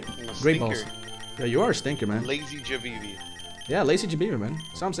 Oh, great balls. Yeah, you are a stinker, man. Lazy Jabibi. Yeah, lazy Jabibi, man.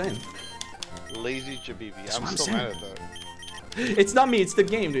 That's what I'm saying. Lazy Jabibi. I'm so mad at that. It's not me. It's the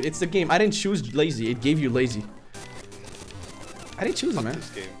game, dude. It's the game. I didn't choose lazy. It gave you lazy. I didn't choose it, man.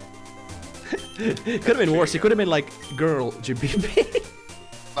 This game. It could have been worse. It could have been like girl Jabibi.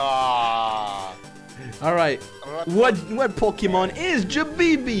 Ah. All right. What Pokemon is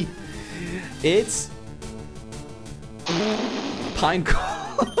Jabibi? It's Pineco.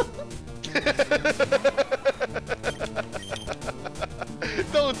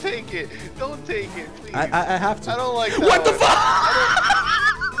 Don't take it, please. I have to. I don't like that. What the fuck?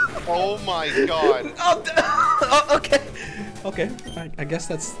 Oh my god. Oh, okay. I guess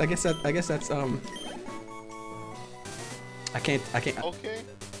that's I can't Okay.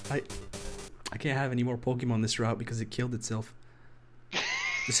 I can't have any more Pokemon this route because it killed itself.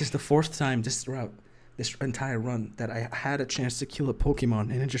 This is the 4th time this entire run that I had a chance to kill a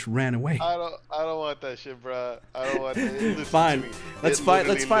Pokemon and it just ran away. I don't want that shit, bro. I don't want that. Fine. Let's find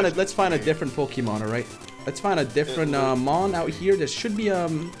a different Pokemon, all right? Let's find a different Mon out here. There should be a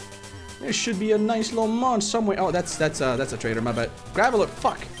nice little Mon somewhere. Oh, that's a trader, my bad. Graveler,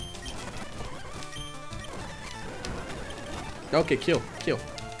 fuck. Okay, kill.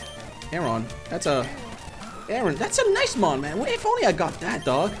 Aaron, that's a nice Mon, man. If only I got that,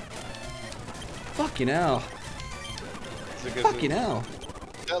 dog. Fucking hell. Fucking hell.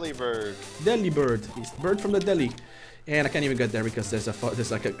 Delibird. Delibird. He's bird from the deli. And I can't even get there because there's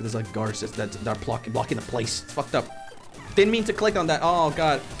like guards that are blocking the place. It's fucked up. Didn't mean to click on that. Oh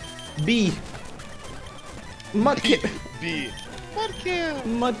god. B. Mudkip. B.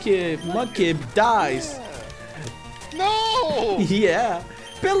 Mudkip. Mudkip dies. No. Yeah.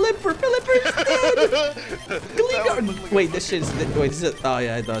 Pilipper is dead. Wait, this shit's. Wait, this is. Oh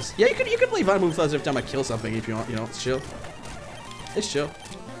yeah, it does. Yeah, you can play Vine Move Floods every time I kill something if you want. You know, it's chill. It's chill.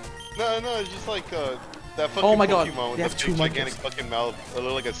 No, it's just like that fucking oh my god, Pokemon they have with 2 gigantic fucking mouth. It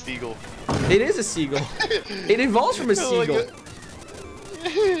looks like a seagull. It is a seagull. It evolves from a seagull.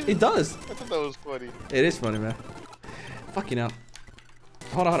 It does. I thought that was funny. It is funny, man. Fucking hell.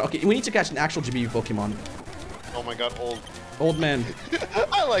 Hold on. Okay, we need to catch an actual Jabibi Pokemon. Oh my god, Old man.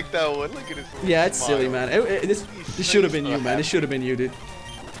 I like that one. Look at this. Yeah, it's silly, man. This should have been you, man. This should have been you, dude.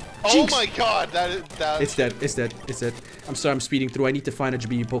 Oh Jinx. my god, that. It's dead. I'm sorry, I'm speeding through. I need to find a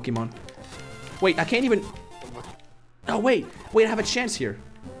Jabibi Pokemon. Wait, I can't even. Oh wait, I have a chance here.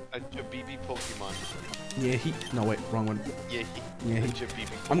 A Jabibi Pokemon. Yeah, no wait, wrong one. Yeah,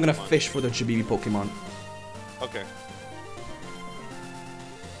 Jabibi. I'm gonna fish for the Jabibi Pokemon. Okay.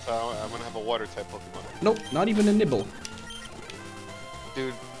 So I'm gonna have a water type Pokemon. Nope, not even a nibble.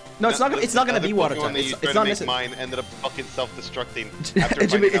 Dude. No, it's not gonna be water type. It's not necessary. Mine ended up fucking self-destructing.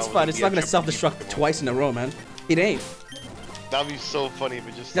 It's fine. It's not gonna self-destruct twice in a row, man. It ain't. That'd be so funny if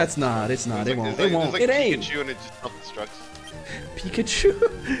it just. That's not. It's not. It won't. It won't. It ain't. Pikachu and it just self-destructs. Pikachu?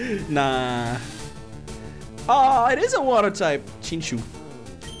 Nah. Oh, it is a water type. Chinchou.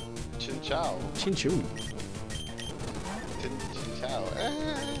 Chinchou. Chinchou. Chinchou.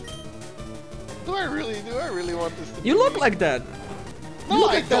 Do I really want this to be? You look like that. You No,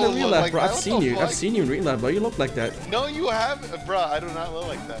 look I like that in don't real look life, like bro. that. I've What seen the you. fuck? I've seen you in real life, bro. You look like that. No, you have, bro. I do not look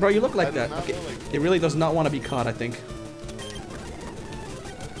like that. Bro, you look like I do that. not Okay. look like that. It really does not want to be caught, I think.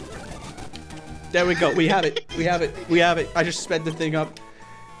 There we go. We have it. We have it. We have it. I just sped the thing up.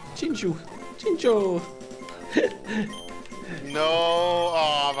 Chinchou. Chinchou. No.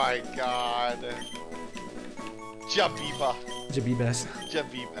 Oh my god. Jabiba. Jabibas.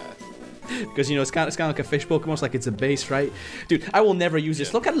 Jabibas. Because you know it's kind of like a fish Pokemon. It's like it's a base, right? Dude, I will never use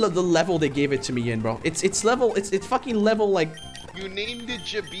this. Look at the level they gave it to me in, bro. It's fucking level like. You named it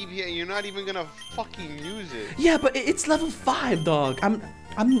Jabibi and you're not even gonna fucking use it. Yeah, but it's level 5, dog.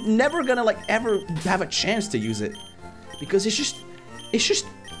 I'm never gonna like ever have a chance to use it because it's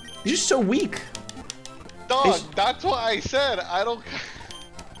just so weak. Dog, that's what I said. I don't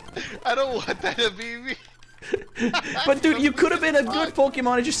want that to be me. But dude, you could have been a good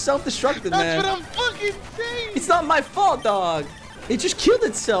Pokemon. It just self-destructed, man. That's what I'm fucking saying. It's not my fault, dog. It just killed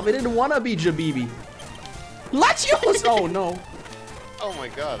itself. It didn't want to be Jabibi. Latios! Oh no. Oh my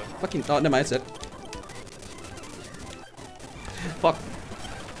god. Fucking. Oh, never mind. That's it. Fuck.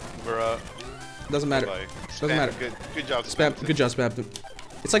 Bruh. Doesn't matter. Bye. Doesn't matter. Good job. Spam. Good job, Spam. Dude.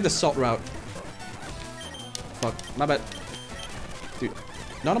 It's like the salt route. Fuck. My bad. Dude.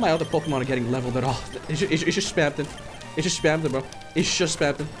 None of my other Pokemon are getting leveled at all. It's just spammed him. It's just spammed him, bro. It's just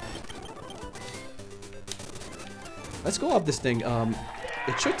spammed him. Let's go up this thing.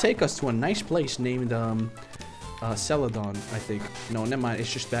 It should take us to a nice place named Celadon, I think. No, never mind.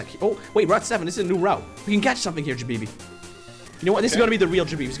 It's just back here. Oh, wait, Route 7. This is a new route. We can catch something here, Jabibi. You know what? This is gonna be the real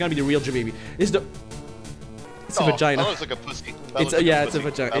Jabibi. It's gonna be the real Jabibi. This is the. It's a vagina. That looks like a pussy. It's a, yeah, it's a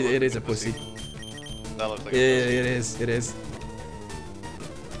vagina. It is a pussy. That looks like. It is. It is.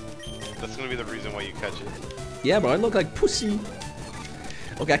 That's gonna be the reason why you catch it. Yeah, bro. I look like pussy.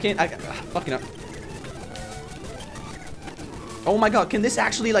 Okay, I can't. Fucking up. Oh my god, can this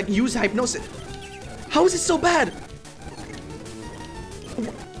actually like use hypnosis? How is it so bad?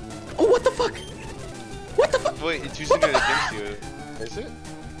 Oh, what the fuck? What the fuck? Wait, it's using it against you. Is it?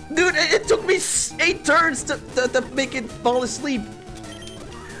 Dude, it took me 8 turns to make it fall asleep.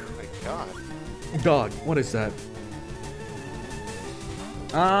 Oh my god. Dog, what is that?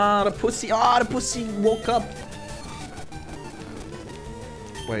 Ah, the pussy. Ah, the pussy woke up.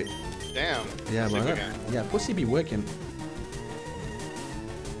 Wait. Damn. Yeah, bro. Yeah, pussy be working.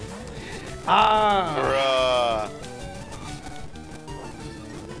 Ah.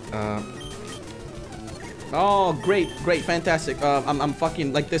 Bruh. Oh, great, fantastic. I'm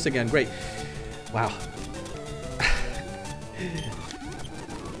fucking like this again. Great. Wow.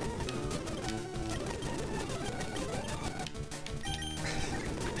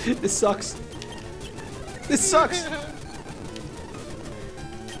 This sucks. This sucks.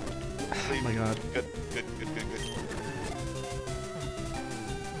 Oh my god. Good.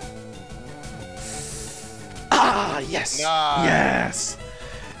 Ah, yes. Nice.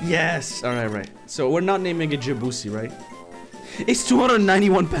 Yes. All right. So we're not naming it Jabusi, right? It's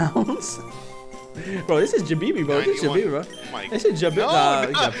 291 pounds. Bro, this is Jabibi, bro. This is Jabibi, bro. This is Jabibi.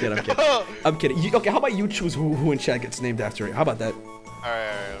 I'm kidding. I'm kidding. Okay, how about you choose who in chat gets named after it? How about that?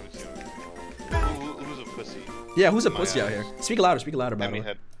 Alright. Who's a pussy? Yeah, who's a pussy out here? Speak louder, about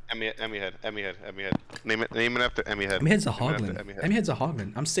it. Emmy head. Name it after Emmy head. Emmy head's a hoglin. Emmy head's a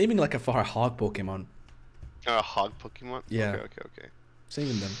hoglin. I'm saving like for a hog Pokemon. A hog Pokemon? Yeah. Okay.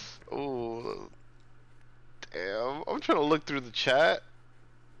 Saving them. Oh, damn. I'm trying to look through the chat.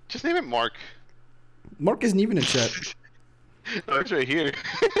 Just name it Mark. Mark isn't even in chat. Mark's right here.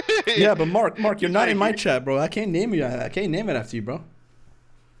 Yeah, but Mark, you're not in my chat, bro. I can't name you. I can't name it after you, bro.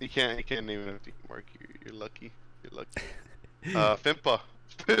 You can't name it after you, Mark. You're lucky. Fimpa.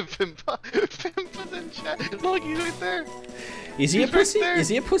 Fimpa's in chat. Look, he's right there. Is he a pussy? Is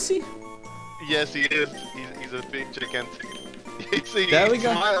he a pussy? Yes, he is. He's a big gigantic. There we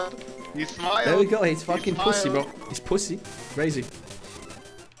go. He smiled. There we go. He's fucking pussy, bro. He's pussy. Crazy.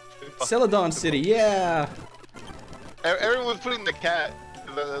 Celadon City, yeah. Everyone's putting the cat.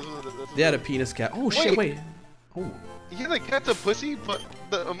 Yeah, the penis cat. Oh shit, wait. Oh. Yeah, the cat's a pussy, but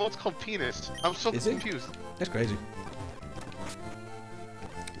the emote's called penis. I'm so confused. That's crazy.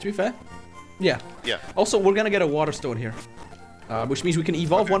 To be fair. Yeah. Yeah. Also, we're gonna get a water stone here. Which means we can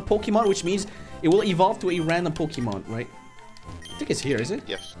evolve one Pokemon, which means it will evolve to a random Pokemon, right? I think it's here, is it?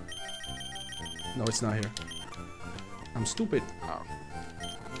 Yes. No, it's not here. I'm stupid. Oh.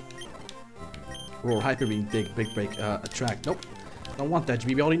 Roar, Hyper Beam, Big Break, Attract. Nope. Don't want that.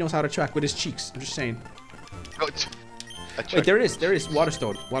 Jabibi already knows how to track with his cheeks. I'm just saying. Oh, wait, there it is. Water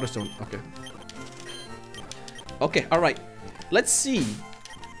Stone. Okay. Okay, alright. Let's see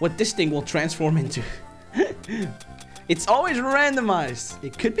what this thing will transform into. It's always randomized.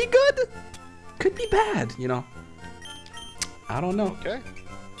 It could be good. Could be bad, you know. I don't know. Okay.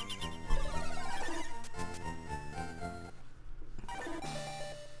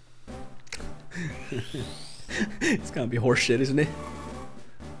 It's gonna be horseshit, isn't it?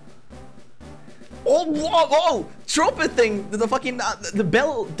 Oh, whoa! Trumpet thing, the fucking the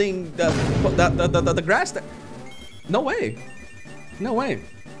bell thing, the grass. No way. No way.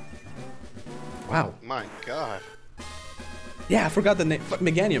 Wow. My God. Yeah, I forgot the name.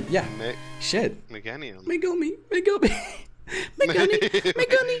 Meganium. Yeah. Shit. Meganium. Megumi. Megumi.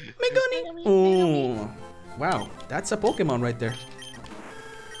 Oh. Wow. That's a Pokemon right there.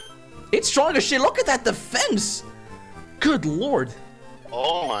 It's strong as shit. Look at that defense. Good lord.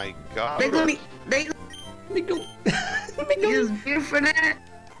 Oh my God. Megumi.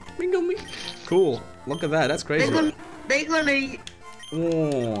 Cool. Look at that. That's crazy.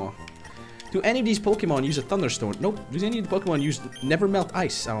 Oh. Do any of these Pokemon use a Thunderstorm? Nope. Do any of the Pokemon use Never Melt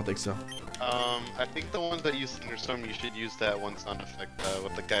Ice? I don't think so. I think the ones that use Thunderstorm, you should use that one sound effect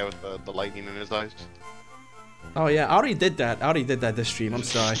with the guy with the lightning in his eyes. Oh yeah, I already did that. This stream. I'm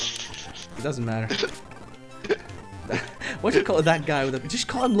sorry. It doesn't matter. What do you call that guy with the? Just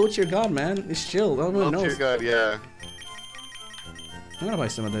call him Low Tier God, man. It's chill. No one knows. Low Tier God, yeah. I'm gonna buy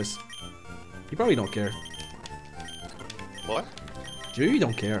some of this. You probably don't care. What? You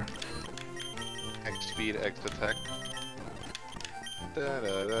don't care. X speed, X attack. I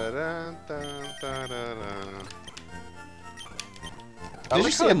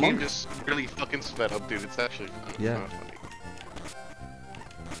like how the game just really fucking sped up, dude. It's actually fun. Yeah.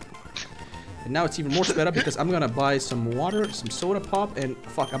 And now it's even more sped up because I'm gonna buy some water, some soda pop, and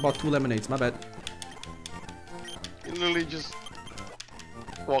fuck, I bought 2 lemonades. My bad. You're literally just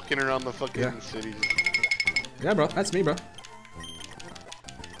walking around the fucking city. Yeah, bro. That's me, bro.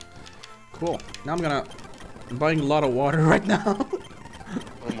 Cool. Now I'm buying a lot of water right now.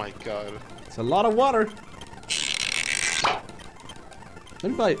 Oh my God. It's a lot of water.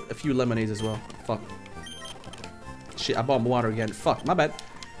 Let me buy a few lemonades as well. Fuck. Shit, I bought water again. Fuck, my bad.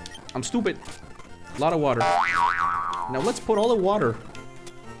 I'm stupid. A lot of water. Now let's put all the water.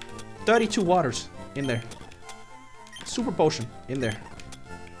 32 waters in there. Super potion in there.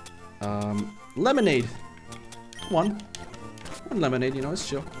 Lemonade. One lemonade, you know, it's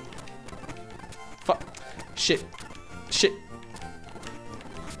chill. Fuck. Shit.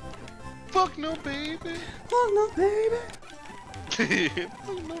 Fuck no, baby. Fuck no, baby.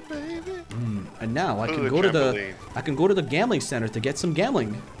 Fuck no, baby. And now I can go to the gambling center to get some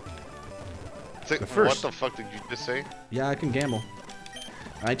gambling. What the fuck did you just say? Yeah, I can gamble.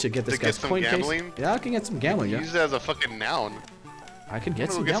 I need to get this guy's coin case. Yeah, I can get some gambling. Yeah. Use it as a fucking noun. I can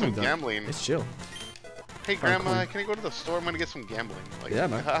get some gambling. It's chill. Hey, Grandma, can I go to the store? I'm gonna get some gambling. Like, yeah,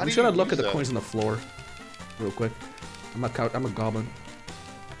 man. I'm just gonna look at the coins on the floor, real quick. I'm a goblin.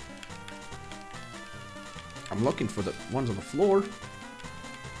 I'm looking for the ones on the floor.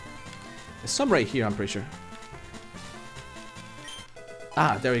 There's some right here, I'm pretty sure.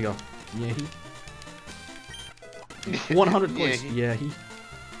 Ah, there we go. Yeah, 100 coins. Yeah,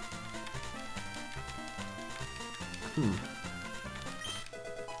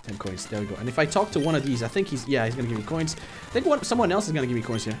 10 coins. There we go. And if I talk to one of these, I think he's gonna give me coins. I think someone else is gonna give me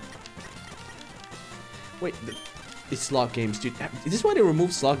coins here. Wait, it's slot games, dude. Is this why they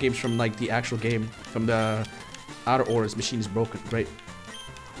removed slot games from like the actual game? From the Outer Orbs machine is broken. Great.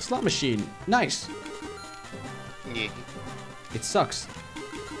 Slot machine. Nice. Yeah. It sucks.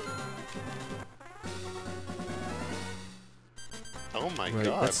 Oh my God.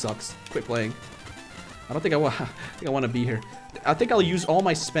 God. That sucks. Quit playing. I don't think I want. I think I want to be here. I think I'll use all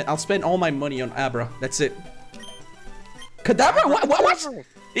my I'll spend all my money on Abra. That's it. Kadabra? What?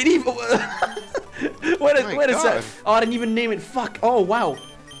 It even. What is that? Oh, I didn't even name it. Fuck. Oh wow.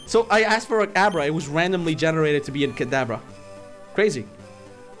 So I asked for an Abra. It was randomly generated to be in Kadabra. Crazy.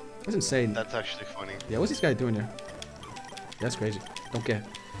 That's insane. That's actually funny. Yeah, what's this guy doing there? That's crazy. Don't care.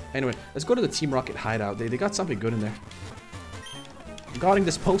 Anyway, let's go to the Team Rocket hideout. They got something good in there. Regarding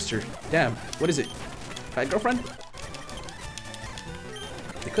this poster. Damn. What is it? Fat girlfriend?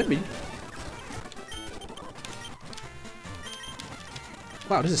 It could be.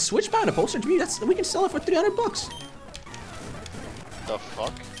 Wow, there's a Switch behind a poster to me. We can sell it for 300 bucks. The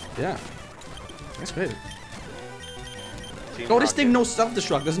fuck? Yeah. That's crazy. Team This Rocket. thing knows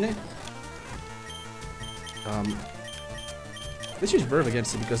self-destruct, doesn't it? Let's use Verve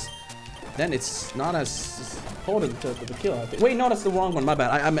against it because then it's not as potent to kill. I think. Wait, no, that's the wrong one. My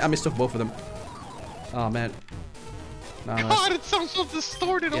bad. I mistook both of them. Oh man. No, God, it sounds so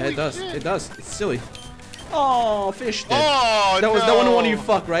distorted. Yeah, it does. Shit. It does. It's silly. Oh, fish dead. Oh, that was the one you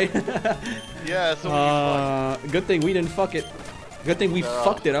fucked, right? Yeah, so you fucked. Good thing we didn't fuck it. Good thing we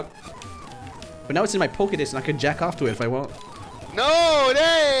fucked it up. But now it's in my Pokédex and I can jack off to it if I want. No,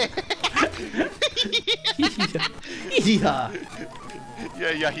 hey!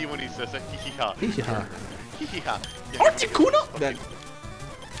 Yeah, he when he says it. Articuno? That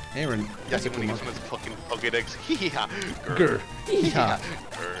Aaron. Yeah, he when he gets his fucking Pokédex. Grr.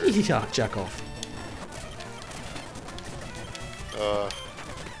 Jack off.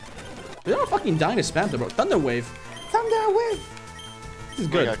 They're not fucking dying to spam them, bro. Thunder Wave. Thunder Wave. This is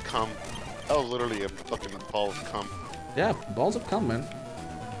good. I got cum. That was literally a fucking ball of cum. Yeah, balls of cum, man.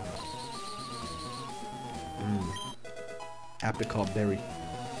 Apricot berry.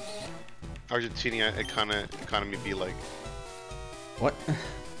 Argentina economy be like. What?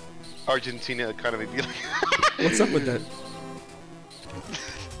 Argentina economy be like. What's up with that?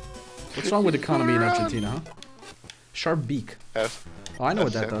 What's wrong with economy in Argentina, huh? Sharp beak. F. Oh, I know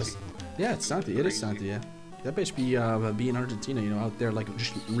what that Santi. does. Yeah, it's Santi. It is Santi, yeah. That bitch be in Argentina, you know, out there, like,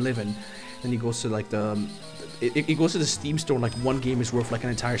 just living. Then he goes to, like, the... It goes to the Steam store, and, like, one game is worth, like, an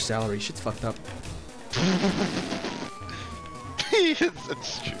entire salary. Shit's fucked up.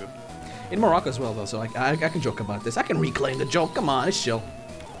 It's true. In Morocco as well, though, so like, I can joke about this. I can reclaim the joke. Come on, it's chill.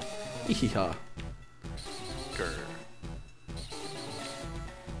 Hee-hee-ha. Grr.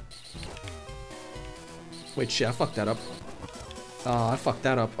 Wait, shit, I fucked that up. Oh, I fucked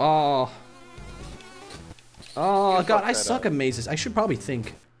that up. Oh. Oh, God, I suck at mazes. I should probably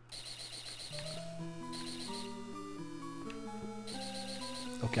think.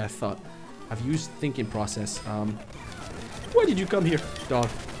 Okay, I thought. I've used thinking process. Why did you come here? Dog,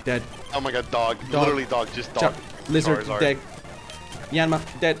 dead. Oh my god, dog. Literally dog, just dog. Lizard, dead. Yanma,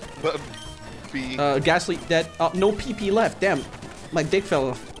 dead. B. Ghastly, dead. No PP left, damn. My dick fell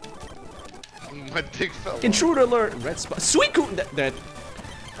off. My dick fell off. Intruder alert. Red spot. Suicune, dead.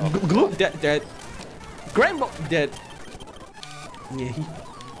 Gloop, dead. Grambo, dead. Yeah,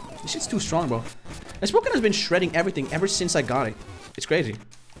 this shit's too strong, bro. This Pokemon has been shredding everything ever since I got it. It's crazy.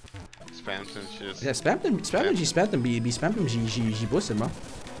 Spam some shit. Yeah, spam them, be spam them, she boosted, bro.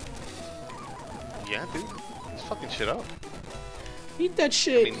 Yeah, dude. He's fucking shit up. Eat that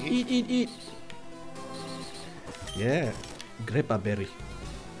shit. I mean, Eat. Yeah. Grappa berry.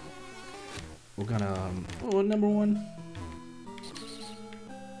 We're gonna, oh, number one.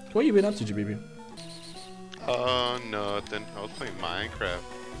 What you been up to, Jabibi? Nothing. I was playing Minecraft.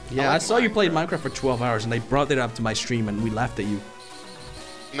 Yeah, I saw you played Minecraft for 12 hours, and I brought it up to my stream, and we laughed at you.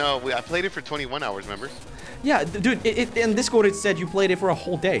 No, I played it for 21 hours, remember? Yeah, dude, in Discord it said you played it for a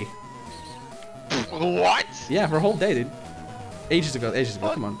whole day. What? Yeah, for a whole day, dude. Ages ago,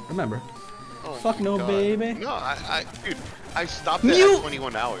 what? Come on, remember. Oh Fuck my no, God. baby. No, dude, I stopped it at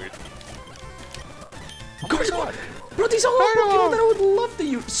 21 hours. Oh my God. Bro, these are all Pokemon that I would love to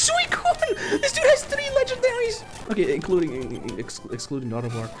use. Suicune! This dude has 3 legendaries! Okay, excluding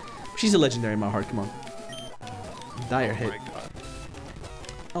Autovar. She's a legendary in my heart, come on. Dire hit. Oh my God.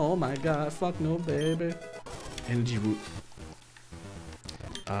 Oh my God, fuck no, baby. Energy root.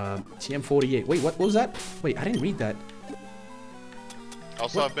 TM48. Wait, what was that? Wait, I didn't read that.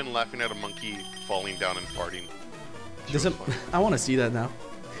 Also, What? I've been laughing at a monkey falling down and farting. I want to see that now.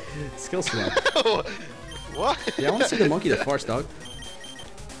 Skill swap. What? Yeah, I want to see the monkey that farts, dog.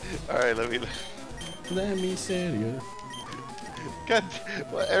 Alright, let me see you. God,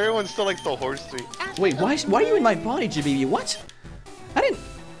 well, everyone still likes the horse thing. Wait, why are you in my body, Jabibi? What? I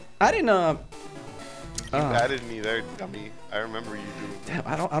didn't, You added me there, dummy. I remember you doing. Damn,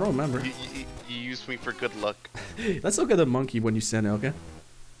 I don't remember. You used me for good luck. Let's look at the monkey when you send it, okay?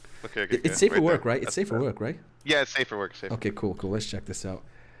 Okay. It's safe for work, there. right? It's safe for work, right? Yeah, it's safe for work. Safe. Okay, cool. Let's check this out.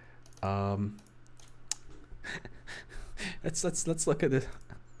 Let's look at this.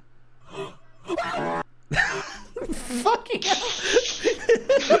 Fucking hell.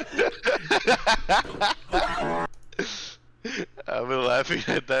 I've been laughing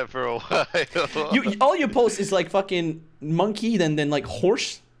at that for a while. All you post is like fucking monkey, then like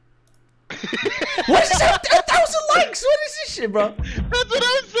horse. What is this? 1,000 likes? What is this shit, bro? That's what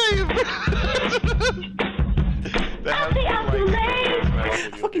I'm saying, bro.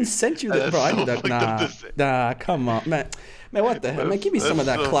 I fucking sent you that, bro. I knew that. Nah, come on, man. Man, what the hell, man? Give me some of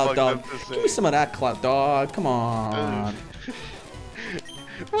that clout, dog. Give me some of that clout, dog. Come on.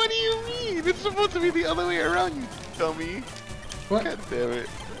 What do you mean? It's supposed to be the other way around, you dummy. What? God damn it.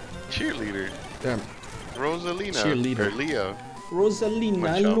 Cheerleader. Damn. Rosalina. Cheerleader. Or Leo.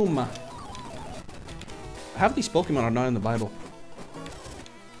 Rosalina Luma. Half these Pokemon are not in the Bible.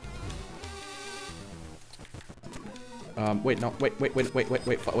 Wait, no, wait,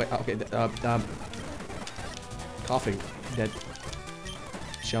 okay, coughing, dead.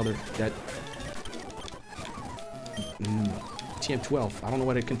 Shelter, dead. TM12, I don't know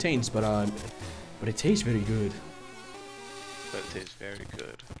what it contains, but it tastes very good. That tastes very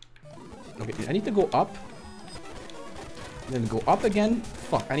good. Okay, I need to go up. Then go up again.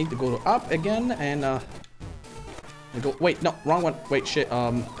 Fuck, I need to go up again and go. Wait, no, wrong one. Wait, shit.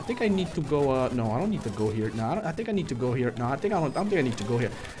 I think I need to go. No, I don't need to go here. No, I think I need to go here. No, I don't think I need to go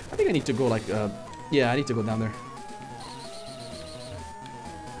here. I think I need to go like. Yeah, I need to go down there.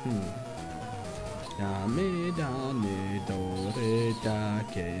 Dame, dame, dore,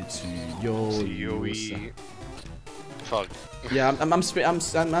 dake, tsuyo. Fuck. Yeah, I'm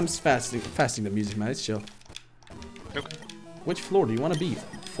fasting the music, man. It's chill. Okay. Which floor do you want to be?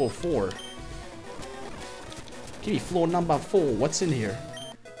 4. Give me floor number 4. What's in here?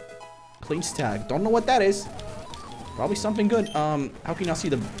 Clean tag. Don't know what that is. Probably something good. How can you not see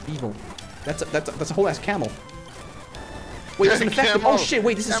the evil? That's a whole ass camel. Wait, it's an effective. Oh shit!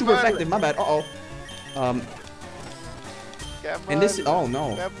 Wait, this is super effective. My bad. And this. Oh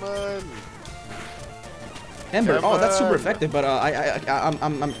no. Ember. Oh, that's super effective. But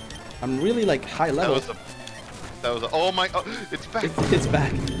I'm really like high level. That was. Oh my. Oh, it's back. It's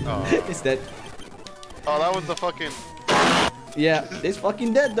back. It's dead. Oh, that was the fucking. Yeah, it's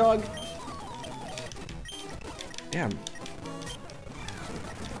fucking dead, dog. Damn.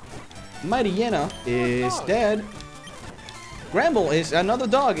 Mighty Yena is dead. Gramble is another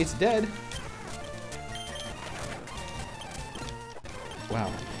dog. It's dead.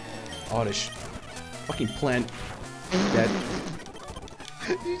 Wow. Oddish. Fucking plant. Dead.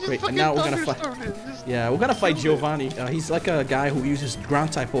 Wait, and now we're gonna fight. Yeah, we're gonna fight Giovanni. He's like a guy who uses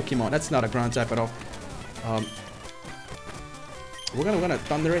ground type Pokemon. That's not a ground type at all. We're gonna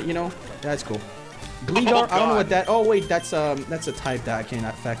thunder it, you know. That's cool. Gleedar, I don't know what that. Oh wait, that's a type that I can't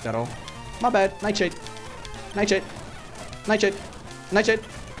affect at all. My bad. Nightshade. Nightshade. Nightshade. Nightshade.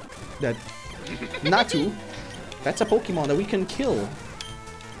 Dead. Natu. That's a Pokemon that we can kill.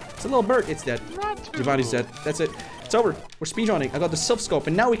 It's a little bird. It's dead. Giovanni's dead. That's it. It's over. We're speedrunning. I got the Silph Scope,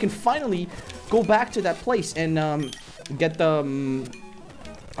 and now we can finally go back to that place and get the.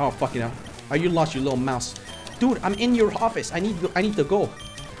 Oh fuck you know. Are you lost, you little mouse? Dude, I'm in your office. I need to go.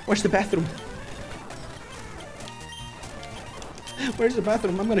 Where's the bathroom? Where's the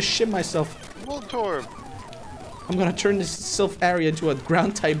bathroom? I'm gonna shit myself. Voltorb. I'm gonna turn this Silph area into a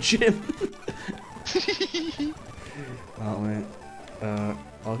ground type gym. Oh man.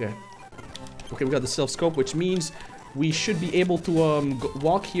 Okay. Okay, we got the Silph Scope, which means we should be able to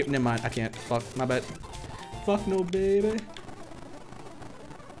walk here. Never mind. I can't. Fuck. My bad. Fuck no, baby.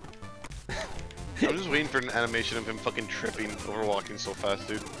 I'm just waiting for an animation of him fucking tripping over walking so fast,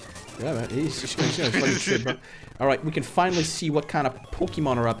 dude. Yeah, man. He's gonna fucking trip, bro. Alright, we can finally see what kind of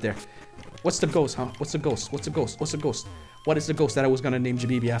Pokemon are up there. What's the ghost, huh? What's the ghost? What's the ghost? What's the ghost? What is the ghost that I was gonna name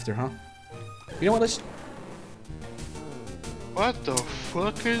Jabibi after, huh? You know what? Let's... What the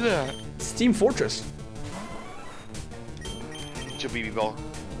fuck is that? It's Team Fortress. Jabibi ball.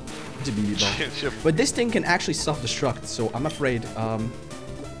 Jabibi ball. But this thing can actually self-destruct, so I'm afraid.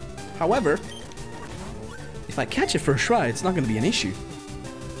 However, if I catch it for a try, it's not gonna be an issue.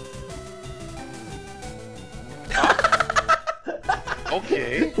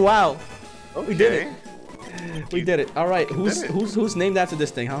 Okay. Wow. Okay. We did it. We did it. All right. Who's named after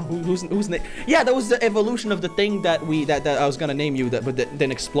this thing, huh? Who's name? Yeah, that was the evolution of the thing that I was gonna name you, but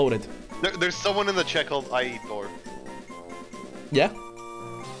then exploded. There's someone in the chat called I Eat Thor. Yeah.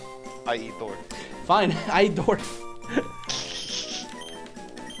 I Eat Thor. Fine. I eat Thor.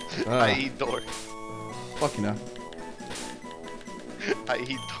 I Eat Thor. Fucking hell. I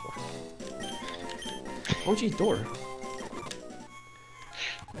Eat Thor. OG Thor.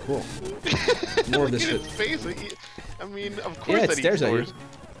 Cool. More of this shit. Face. I mean, of course. Yeah, it stares at you.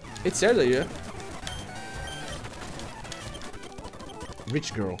 It stares at you.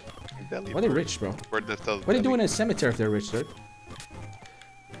 Rich girl. Why are they rich, bro? What are they doing in a cemetery if they're rich, dude?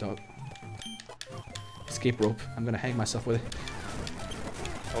 Dog. Escape rope. I'm gonna hang myself with it.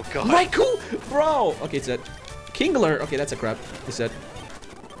 Oh god. Raikou! Bro! Okay, it's dead. Kingler! Okay, that's a crap. It's dead.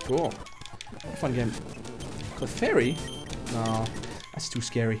 Cool. Fun game. Clefairy? No. That's too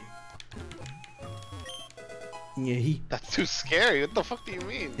scary. Yeah, That's too scary. What the fuck do you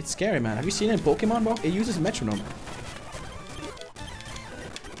mean? It's scary, man. Have you seen it in Pokemon, bro? It uses metronome.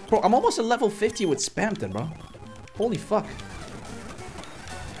 Bro, I'm almost at level 50 with Spamton, bro. Holy fuck.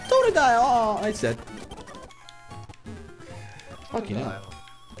 Totodile! Oh, it's dead. Fucking hell.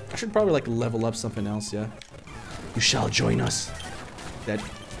 I should probably like level up something else, yeah. You shall join us. Dead.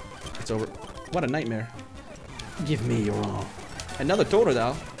 It's over. What a nightmare. Give me your all. Another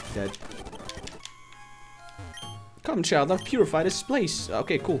Totodile. Dead. Come, child, I've purified this place.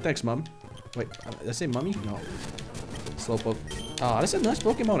 Okay, cool. Thanks, Mom. Wait, did I say Mummy? No. Slowpoke. Oh, that's a nice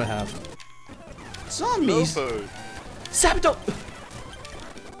Pokemon to have. Zombies! Zapdo!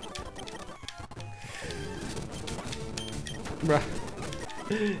 Bruh.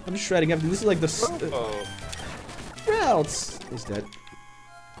 I'm just shredding everything. This is like the... Routes! He's dead.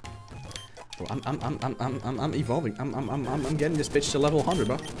 Bro, I'm evolving. I'm getting this bitch to level 100,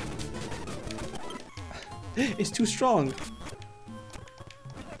 bro. It's too strong.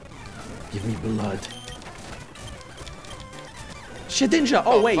 Give me blood. Shedinja!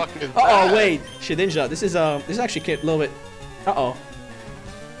 Oh, wait! Fuck is Oh, that? wait! Shedinja, this is actually a little bit... Uh-oh.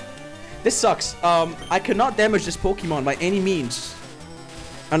 This sucks. I cannot damage this Pokemon by any means.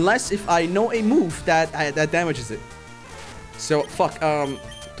 Unless if I know a move that damages it. So, fuck,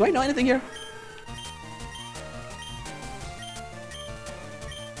 do I know anything here?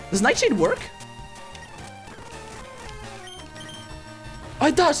 Does Nightshade work? Oh,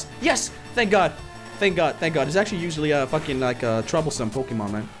 it does! Yes! Thank God. Thank God, thank God. It's actually usually a fucking, like, a troublesome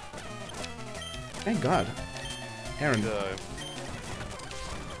Pokemon, man. Thank God. Aaron.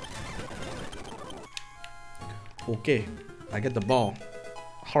 Okay. I get the ball.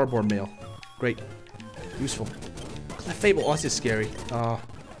 Harbor mail. Great. Useful. That Fable. Oh, this is scary.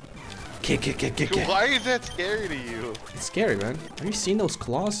 Kick. Why is that scary to you? It's scary, man. Have you seen those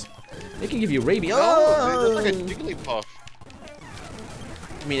claws? They can give you rabies. Oh, it's like a Jigglypuff.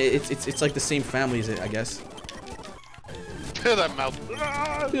 I mean, it's like the same family as it, I guess. That mouth.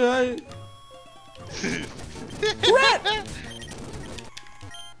 Rat!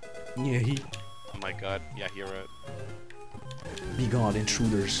 Yeah, he. Oh my God. Yeah, you're right. Be gone,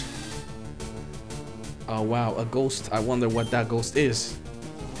 intruders. Oh wow, a ghost. I wonder what that ghost is.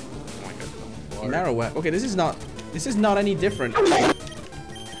 Oh my God. Marowak. Okay, this is not any different.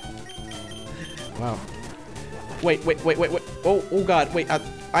 Wow. Wait. Oh God. Wait.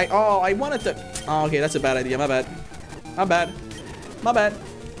 I wanted to. Oh, okay, that's a bad idea. My bad.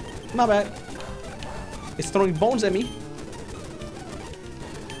 It's throwing bones at me.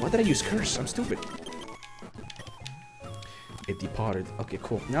 Why did I use curse? I'm stupid. It departed. Okay,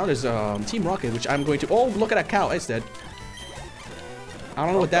 cool. Now there's Team Rocket, which I'm going to. Oh, look at that cow. It's dead. I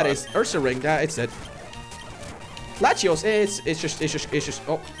don't know what that is. Ursa Ring. It's dead. Latios. It's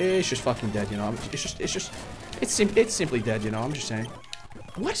just fucking dead. You know. It's simply dead. You know. I'm just saying.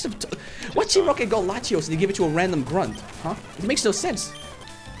 What Team Rocket got Latios and they give it to a random grunt? Huh? It makes no sense.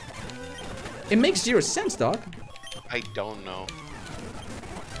 It makes 0 sense, dog. I don't know.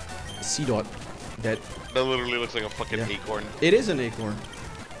 C-Dot. Dead. That literally looks like a fucking acorn. It is an acorn.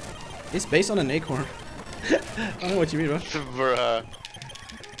 It's based on an acorn. I don't know what you mean, bro. Bruh.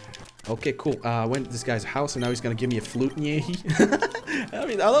 Okay, cool. Went to this guy's house and now he's gonna give me a flute. Yeah, I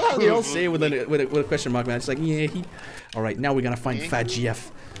mean, I love how they all say it with a question mark, man. It's like, yeah, All right, now we're gonna find Fat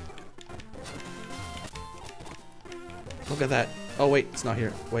GF. Look at that. Oh wait, it's not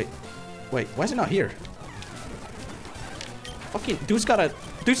here. Wait, why is it not here? Fucking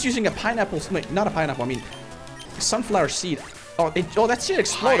dude's using a pineapple. Wait, not a pineapple. I mean, sunflower seed. Oh, that shit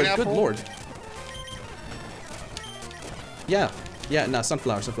exploded. Pineapple? Good lord. Yeah, no,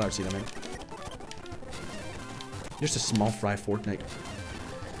 sunflower seed. I mean, just a small fry Fortnite.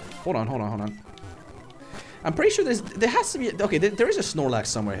 Hold on. I'm pretty sure there has to be. Okay, there is a Snorlax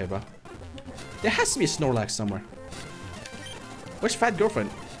somewhere here, bro. There has to be a Snorlax somewhere. Where's Fat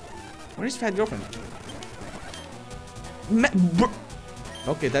Girlfriend? Where is Fat Girlfriend?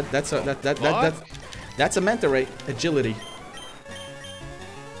 Okay, that's a manta ray. Agility.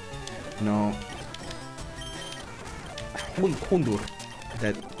 No. Hundur.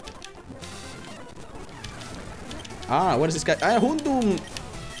 Dead. Ah, what is this guy? Ah, Hundum.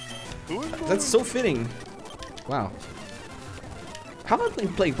 That's so fitting. Wow. How about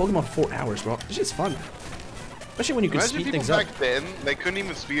playing Pokemon for 4 hours, bro? This shit's fun. Especially when you can speed things up. Back then, they couldn't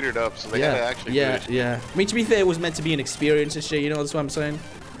even speed it up, so they had to actually do it. Yeah. I mean, to be fair, it was meant to be an experience and shit, you know, that's what I'm saying.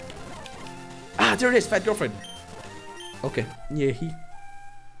 Ah, there it is, Fat Girlfriend. Okay. Yeah,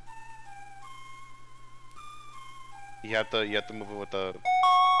 You have to move it with the...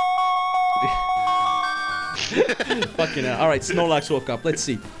 Fucking hell. Alright, Snorlax woke up. Let's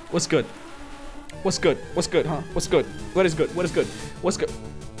see. What's good? What's good, huh? What's good? What is good?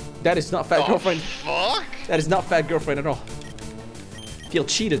 That is not Fat Girlfriend. Fuck? That is not Fat Girlfriend at all. Feel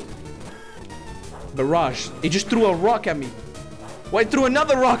cheated. Barrage. He just threw a rock at me. Why threw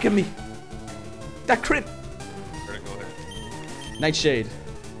another rock at me? That crit. Nightshade.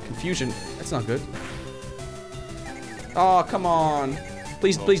 Confusion. That's not good. Oh, come on.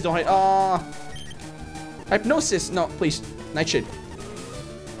 Please don't hide. Oh. Hypnosis. No, please. Nightshade.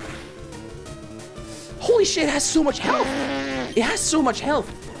 Holy shit, it has so much health. It has so much health.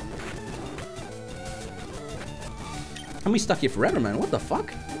 I'm be stuck here forever, man. What the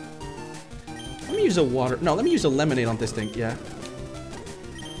fuck? Let me use a water. No, let me use a lemonade on this thing. Yeah.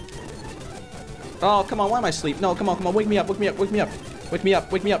 Oh, come on. Why am I asleep? No, come on. Wake me up. Okay.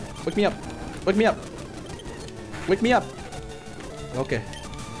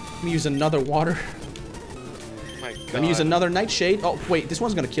 Let me use another water. My God. Let me use another Nightshade. Oh, wait. This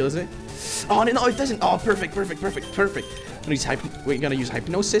one's gonna kill, isn't it? Oh, no, it doesn't. Oh, perfect. We're gonna use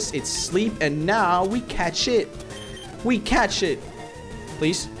hypnosis. It's sleep, and now we catch it. We catch it.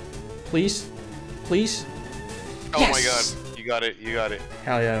 Please, please, please. Oh yes! my god, you got it, you got it.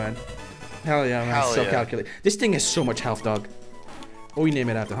 Hell yeah, man. Hell yeah, man. Hell So yeah. calculated. This thing has so much health, dog. What we name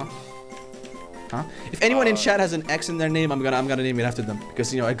it after, huh? Huh? If anyone in chat has an X in their name, I'm gonna name it after them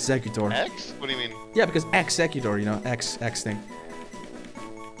because you know executor. X? What do you mean? Yeah, because executor, you know, X thing.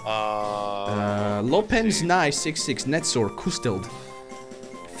 Lopens Nai 66 Netsor Kustild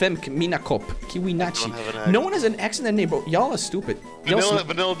Femk Minakop Kiwinachi. No one has an X in their name, bro. Y'all are stupid. Vanilla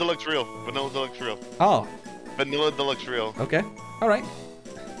Deluxe Real. Vanilla Deluxe Real. Oh. Vanilla Deluxe Real. Okay. All right.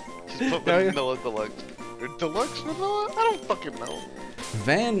 Just put Vanilla Deluxe. Or Deluxe Vanilla? I don't fucking know.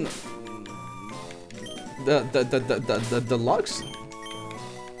 Van. The deluxe.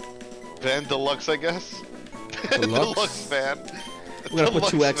 Van Deluxe, I guess. Deluxe? Deluxe Van. We're gonna put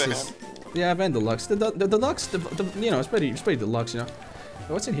two Deluxe X's. Van. Yeah, Van Deluxe. The deluxe. You know, it's pretty deluxe. You know.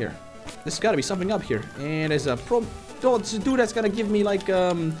 What's in here? There's got to be something up here. And there's a pro. Oh, it's a dude that's gonna give me like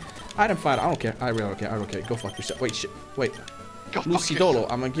item finder. I don't care. I really don't care. I don't care. Go fuck yourself. Wait, shit. Wait. Go fuck Lucidolo.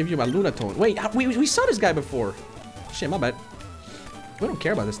 yourself. I'm gonna give you my Lunatone. Wait, we saw this guy before. Shit, my bad. We don't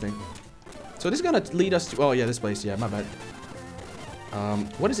care about this thing. So this is gonna lead us to. Oh yeah, this place. Yeah, my bad.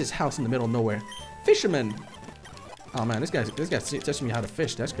 What is this house in the middle of nowhere? Fisherman. Oh man, this guy's teaching me how to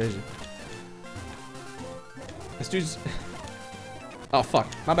fish. That's crazy. This dude's. Oh fuck,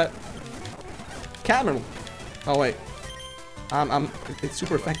 my bad. Camel. Oh wait. It's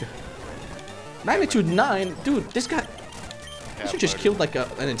super effective. Magnitude 9, dude. This guy. This dude just killed like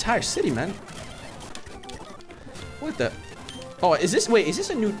an entire city, man. What the? Oh, is this? Wait, is this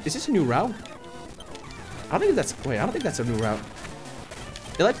a new route? I don't think that's. Wait, I don't think that's a new route.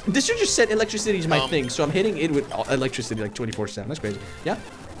 This dude just said electricity is my thing, so I'm hitting it with electricity like 24/7. That's crazy. Yeah.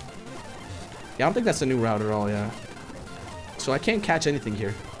 Yeah, I don't think that's a new route at all. Yeah. So I can't catch anything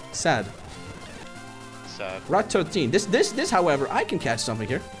here. Sad. Sad. Route 13. This, however, I can catch something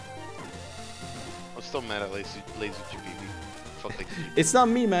here. I'm still mad at Lazy GBB. Fuck the game. It's not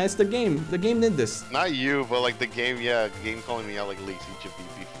me, man. It's the game. The game did this. Not you, but like the game. Yeah, the game calling me out like Lazy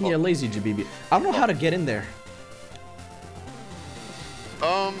GBB. Fuck. Yeah, lazy GBB. I don't know how to get in there.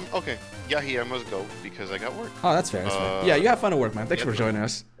 Okay. Yeah, here I must go because I got work. Oh, that's fair. That's fair. Yeah, you have fun at work, man. Thanks for joining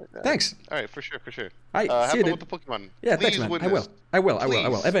us. Thanks. All right, for sure, for sure. All right, have see you, fun dude. with the Pokemon. Yeah, Please thanks, man. win I will. this. I will.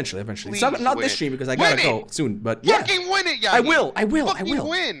 Please. Eventually. Please So, not win this it. stream because I Win gotta it. go soon. But yeah, Fucking win it, Yagi. I will. I will. I Fucking will.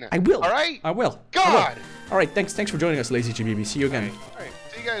 win. I will. All right. I will. God. All right. Thanks for joining us, Lazy GBB. See you again. All right.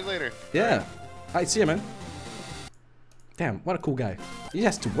 See you guys later. Yeah. All right. See you, man. Damn, what a cool guy. He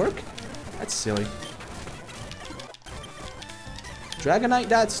has to work? That's silly. Dragonite?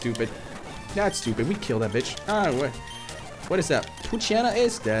 That's stupid. That's stupid. We kill that bitch. Ah, what is that? Puchiana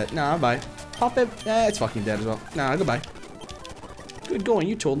is dead. Nah, bye. Pop it. It's fucking dead as well. Nah, goodbye. Good going.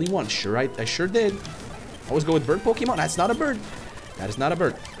 You totally won. Sure, I sure did. Always go with bird Pokemon. That's not a bird. That is not a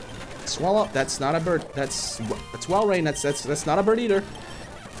bird. Swallow. That's not a bird. That's Walrein. That's not a bird either.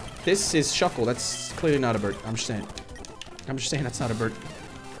 This is Shuckle. That's clearly not a bird. I'm just saying. That's not a bird.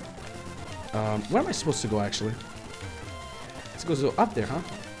 Where am I supposed to go actually? Let's go up there, huh?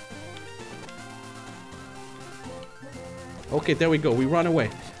 Okay, there we go. We run away.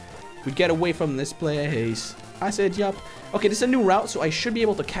 We get away from this place. I said, yup. Okay, this is a new route, so I should be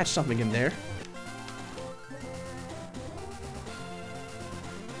able to catch something in there.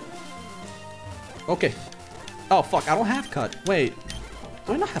 Okay. Oh, fuck. I don't have cut. Wait.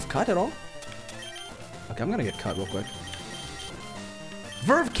 Do I not have cut at all? Okay, I'm gonna get cut real quick.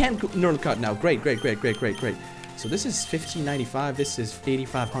 Verve can learn cut now. Great. So this is 1595. This is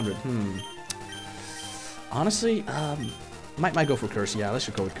 8500. Honestly, might go for curse. Yeah, let's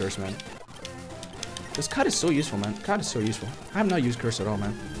just go with curse, man. This cut is so useful, man. Cut is so useful. I have not used curse at all,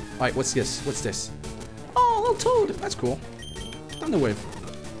 man. All right, what's this? What's this? Oh, a little toad. That's cool. Thunder wave.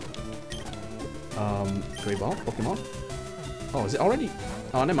 Great ball, Pokemon. Oh, is it already?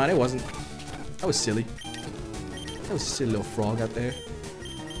 Oh, never mind. It wasn't. That was silly. That was a silly little frog out there.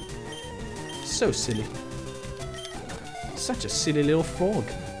 So silly. Such a silly little frog.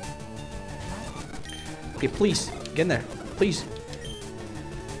 Okay, please, get in there. Please.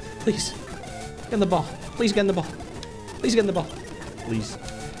 Please. Get in the ball. Please get in the ball. Please get in the ball. Please.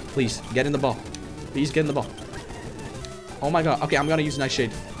 Please, get in the ball. Please get in the ball. Oh my god. Okay, I'm gonna use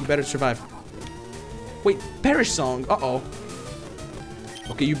Nightshade. You better survive. Wait, Perish Song. Uh-oh.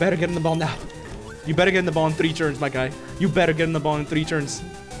 Okay, you better get in the ball now. You better get in the ball in 3 turns, my guy. You better get in the ball in 3 turns.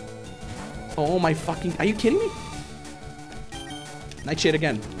 Oh my fucking... Are you kidding me? Nightshade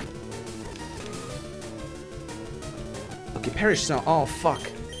again. Okay, Perish Song. Oh, fuck.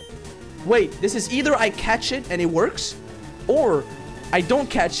 Wait, this is either I catch it and it works, Or I don't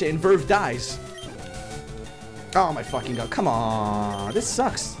catch it and Verve dies. Oh my fucking god. Come on. This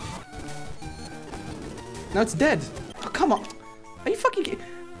sucks. Now it's dead. Oh, come on. Are you fucking kidding?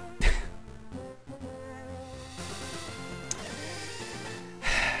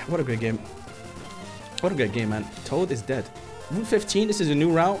 What a great game. What a great game, man. Toad is dead. Route 15, this is a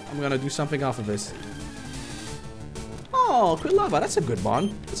new route. I'm gonna do something off of this. Oh, Quit Lava. That's a good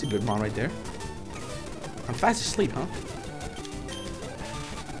bond. That's a good bond right there. I'm fast asleep, huh?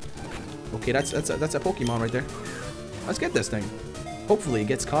 Okay, that's a Pokemon right there. Let's get this thing. Hopefully it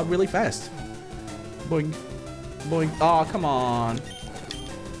gets caught really fast. Boing. Boing. Oh, come on.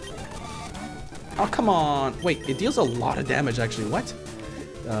 Oh, come on. Wait, it deals a lot of damage, actually. What?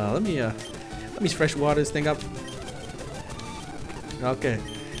 Let me fresh water this thing up. Okay.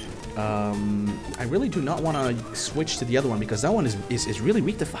 I really do not want to switch to the other one because that one is really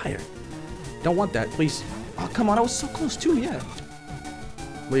weak to fire. Don't want that, please. Oh, come on. I was so close too, yeah.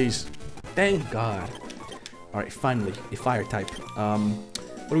 Please. Thank God. Alright, finally. A fire type.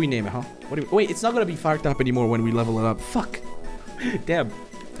 What do we name it, huh? Wait, it's not gonna be fire type anymore when we level it up. Fuck. Damn.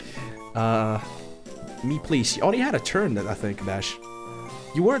 Me, please. You already had a turn, that I think, Bash.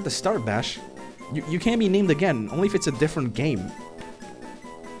 You were at the start, Bash. You can't be named again, only if it's a different game.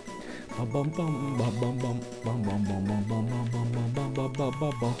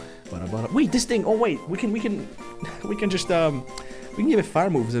 Wait, this thing. Oh wait, we can just we can give it fire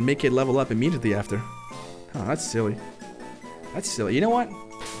moves and make it level up immediately after. Oh, that's silly. That's silly. You know what?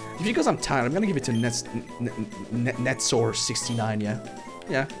 Because I'm tired, I'm gonna give it to Netsor 69. Yeah,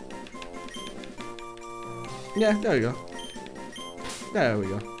 yeah, yeah. There you go. There we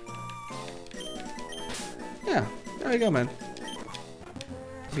go. Yeah, there you go, man.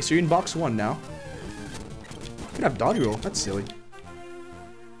 Okay, so you're in box 1 now. You could have dodge roll. That's silly.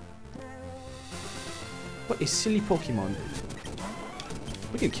 What a silly Pokemon.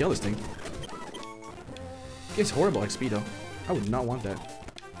 We can kill this thing. It gives horrible XP though. I would not want that.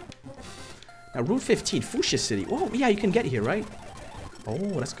 Now Route 15, Fuchsia City. Oh yeah, you can get here, right? Oh,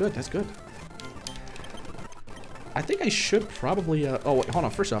 that's good. That's good. I think I should probably. Oh, wait, hold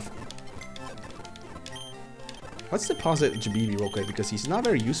on. First off, let's deposit Jabibi real quick because he's not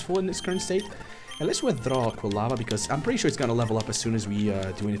very useful in this current state. And let's withdraw Quilava because I'm pretty sure it's gonna level up as soon as we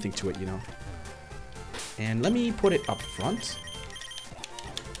do anything to it, you know. And let me put it up front.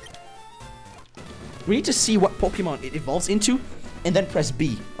 We need to see what Pokemon it evolves into, and then press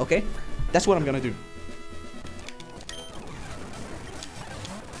B. Okay, that's what I'm gonna do.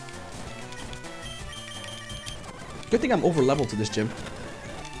 Good thing I'm over leveled to this gym.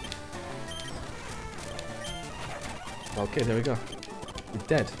 Okay, there we go. You're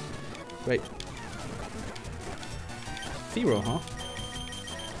dead. Great. Firo, huh?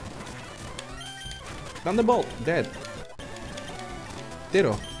 Thunderbolt, dead.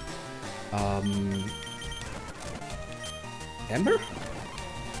 Ditto. Ember?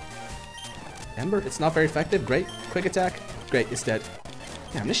 Ember, it's not very effective. Great. Quick attack. Great, it's dead.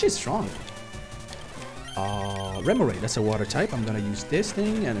 Damn, this shit's strong. Remoraid, that's a water type. I'm gonna use this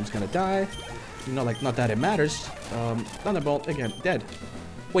thing and it's gonna die. You know, like, not that it matters. Thunderbolt, again, dead.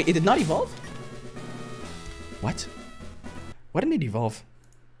 Wait, it did not evolve? What? Why didn't it evolve?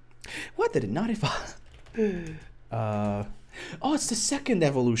 What did it not evolve? Oh, it's the second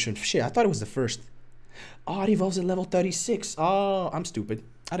evolution. Shit, I thought it was the first. Oh, it evolves at level 36. Oh, I'm stupid.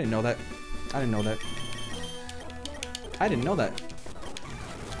 I didn't know that. I didn't know that. I didn't know that.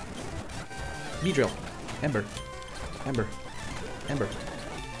 Beedrill. Ember. Ember. Ember.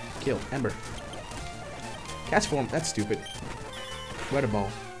 Kill. Ember. Catch form. That's stupid. Weather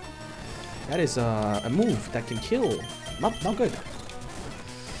ball. That is a move that can kill. Not good.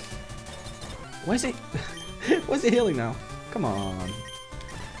 Why is it? Why is it healing now? Come on.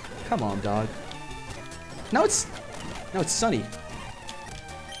 Come on, dog. Now it's sunny.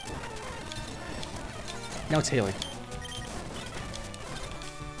 Now it's hailing.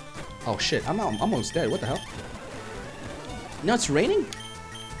 Oh shit, I'm almost dead. What the hell? Now it's raining?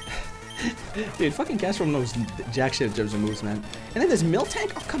 Dude, fucking Castro knows jack shit in terms of moves, man. And then there's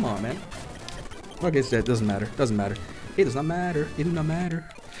Miltank? Oh, come on, man. Okay, it's dead. Doesn't matter. Doesn't matter. It does not matter. It do not matter.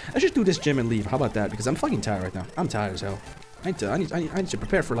 I should do this gym and leave. How about that? Because I'm fucking tired right now. I'm tired as hell. I need to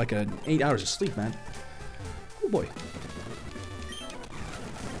prepare for like 8 hours of sleep, man. Oh boy.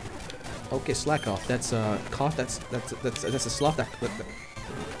 Okay, slack off. That's cough. That's a sloth. That.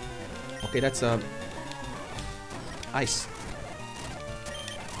 Okay, that's ice.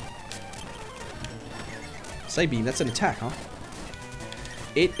 Side beam. That's an attack, huh?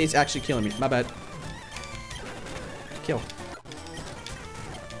 It is actually killing me. My bad. Kill.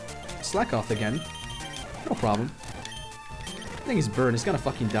 Slack off again. No problem. think he's burned. He's gonna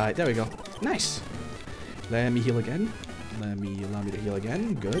fucking die. There we go. Nice. Let me heal again. Allow me to heal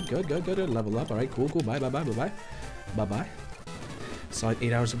again. Good, good, good, good. Level up. All right, cool, cool. Bye, bye, bye, bye, bye. Bye, bye. Solid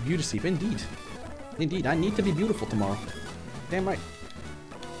 8 hours of beauty sleep. Indeed. Indeed. I need to be beautiful tomorrow. Damn right.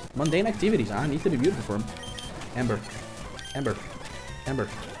 Mundane activities. I need to be beautiful for him. Ember. Ember. Ember.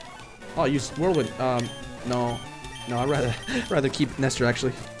 Oh, use whirlwind. No. No, I'd rather keep Nestor,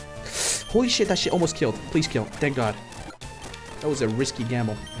 actually. Holy shit, that shit almost killed. Please kill. Thank God. That was a risky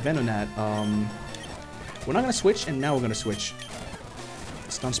gamble. Venonat. We're not gonna switch, and now we're gonna switch.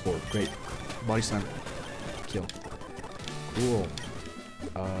 Stun Spore. Great. Body Slam. Kill. Cool.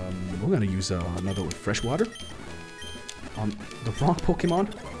 We're gonna use another Fresh Water on the wrong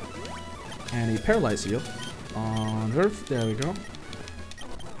Pokemon. And a Paralyze Heal on Verve. There we go.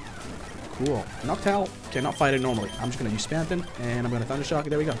 Cool. Noctowl cannot fight it normally. I'm just gonna use Spamton, and I'm gonna Thunder Shock.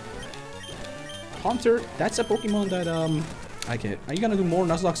 There we go. Haunter, that's a Pokemon that I can't. Are you gonna do more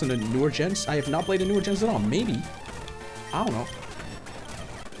Nuzlockes in the newer gens? I have not played the newer gens at all. Maybe. I don't know.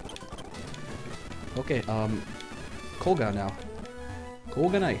 Okay, Kolga now.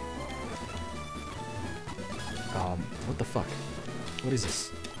 Kolganai. What the fuck? What is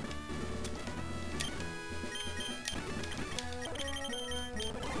this?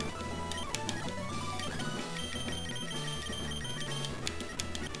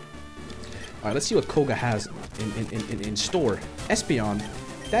 Alright, let's see what Koga has in store. Espeon.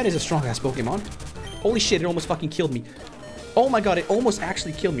 That is a strong-ass Pokemon. Holy shit, it almost fucking killed me. Oh my god, it almost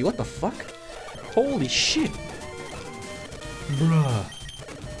actually killed me. What the fuck? Holy shit. Bruh.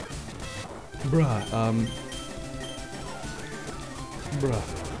 Bruh, Bruh.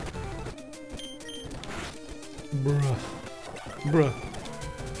 Bruh. Bruh.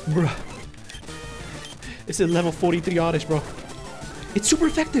 Bruh. It's a level 43 Oddish, bro. It's super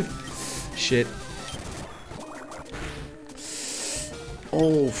effective. Shit.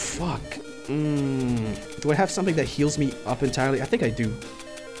 Oh, fuck. Do I have something that heals me up entirely? I think I do.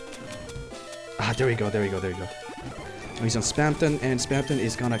 Ah, there we go, there we go, there we go. He's on Spamton, and Spamton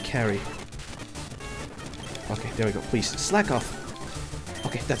is gonna carry. Okay, there we go. Please, slack off.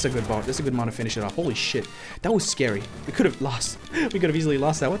 Okay, that's a good bar. That's a good amount to finish it off. Holy shit. That was scary. We could have lost. We could have easily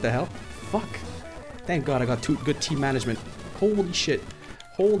lost that. What the hell? Fuck. Thank God I got good team management. Holy shit.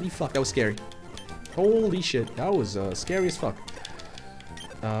 Holy fuck, that was scary. Holy shit, that was scary as fuck.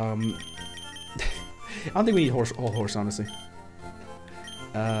 I don't think we need horse, honestly.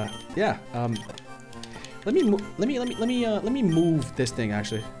 Yeah. Let me move this thing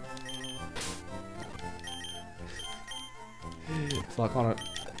actually. Fuck, hold on.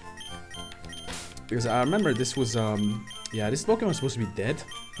 Because I remember this was yeah, this Pokemon was supposed to be dead.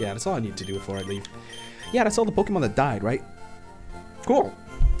 Yeah, that's all I need to do before I leave. Yeah, that's all the Pokemon that died, right? Cool.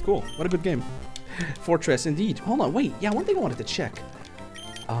 Cool. What a good game. Fortress, indeed. Hold on, wait. Yeah, one thing I wanted to check.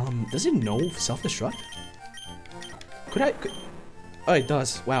 Does it know self-destruct? Oh, it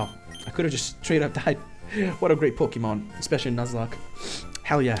does. Wow. I could have just straight up died. What a great Pokemon. Especially Nuzlocke.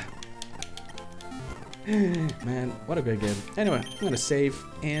 Hell yeah. Man, what a great game. Anyway, I'm gonna save.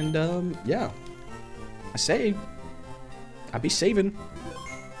 And, yeah. I save. I'll be saving,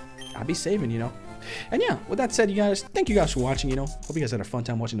 you know. And yeah, with that said, you guys, thank you guys for watching, you know. Hope you guys had a fun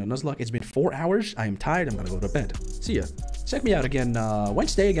time watching the Nuzlocke. It's been 4 hours. I am tired. I'm gonna go to bed. See ya. Check me out again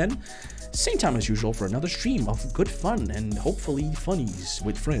Wednesday again. Same time as usual for another stream of good fun and hopefully funnies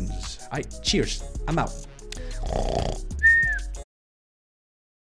with friends. Alright, cheers. I'm out.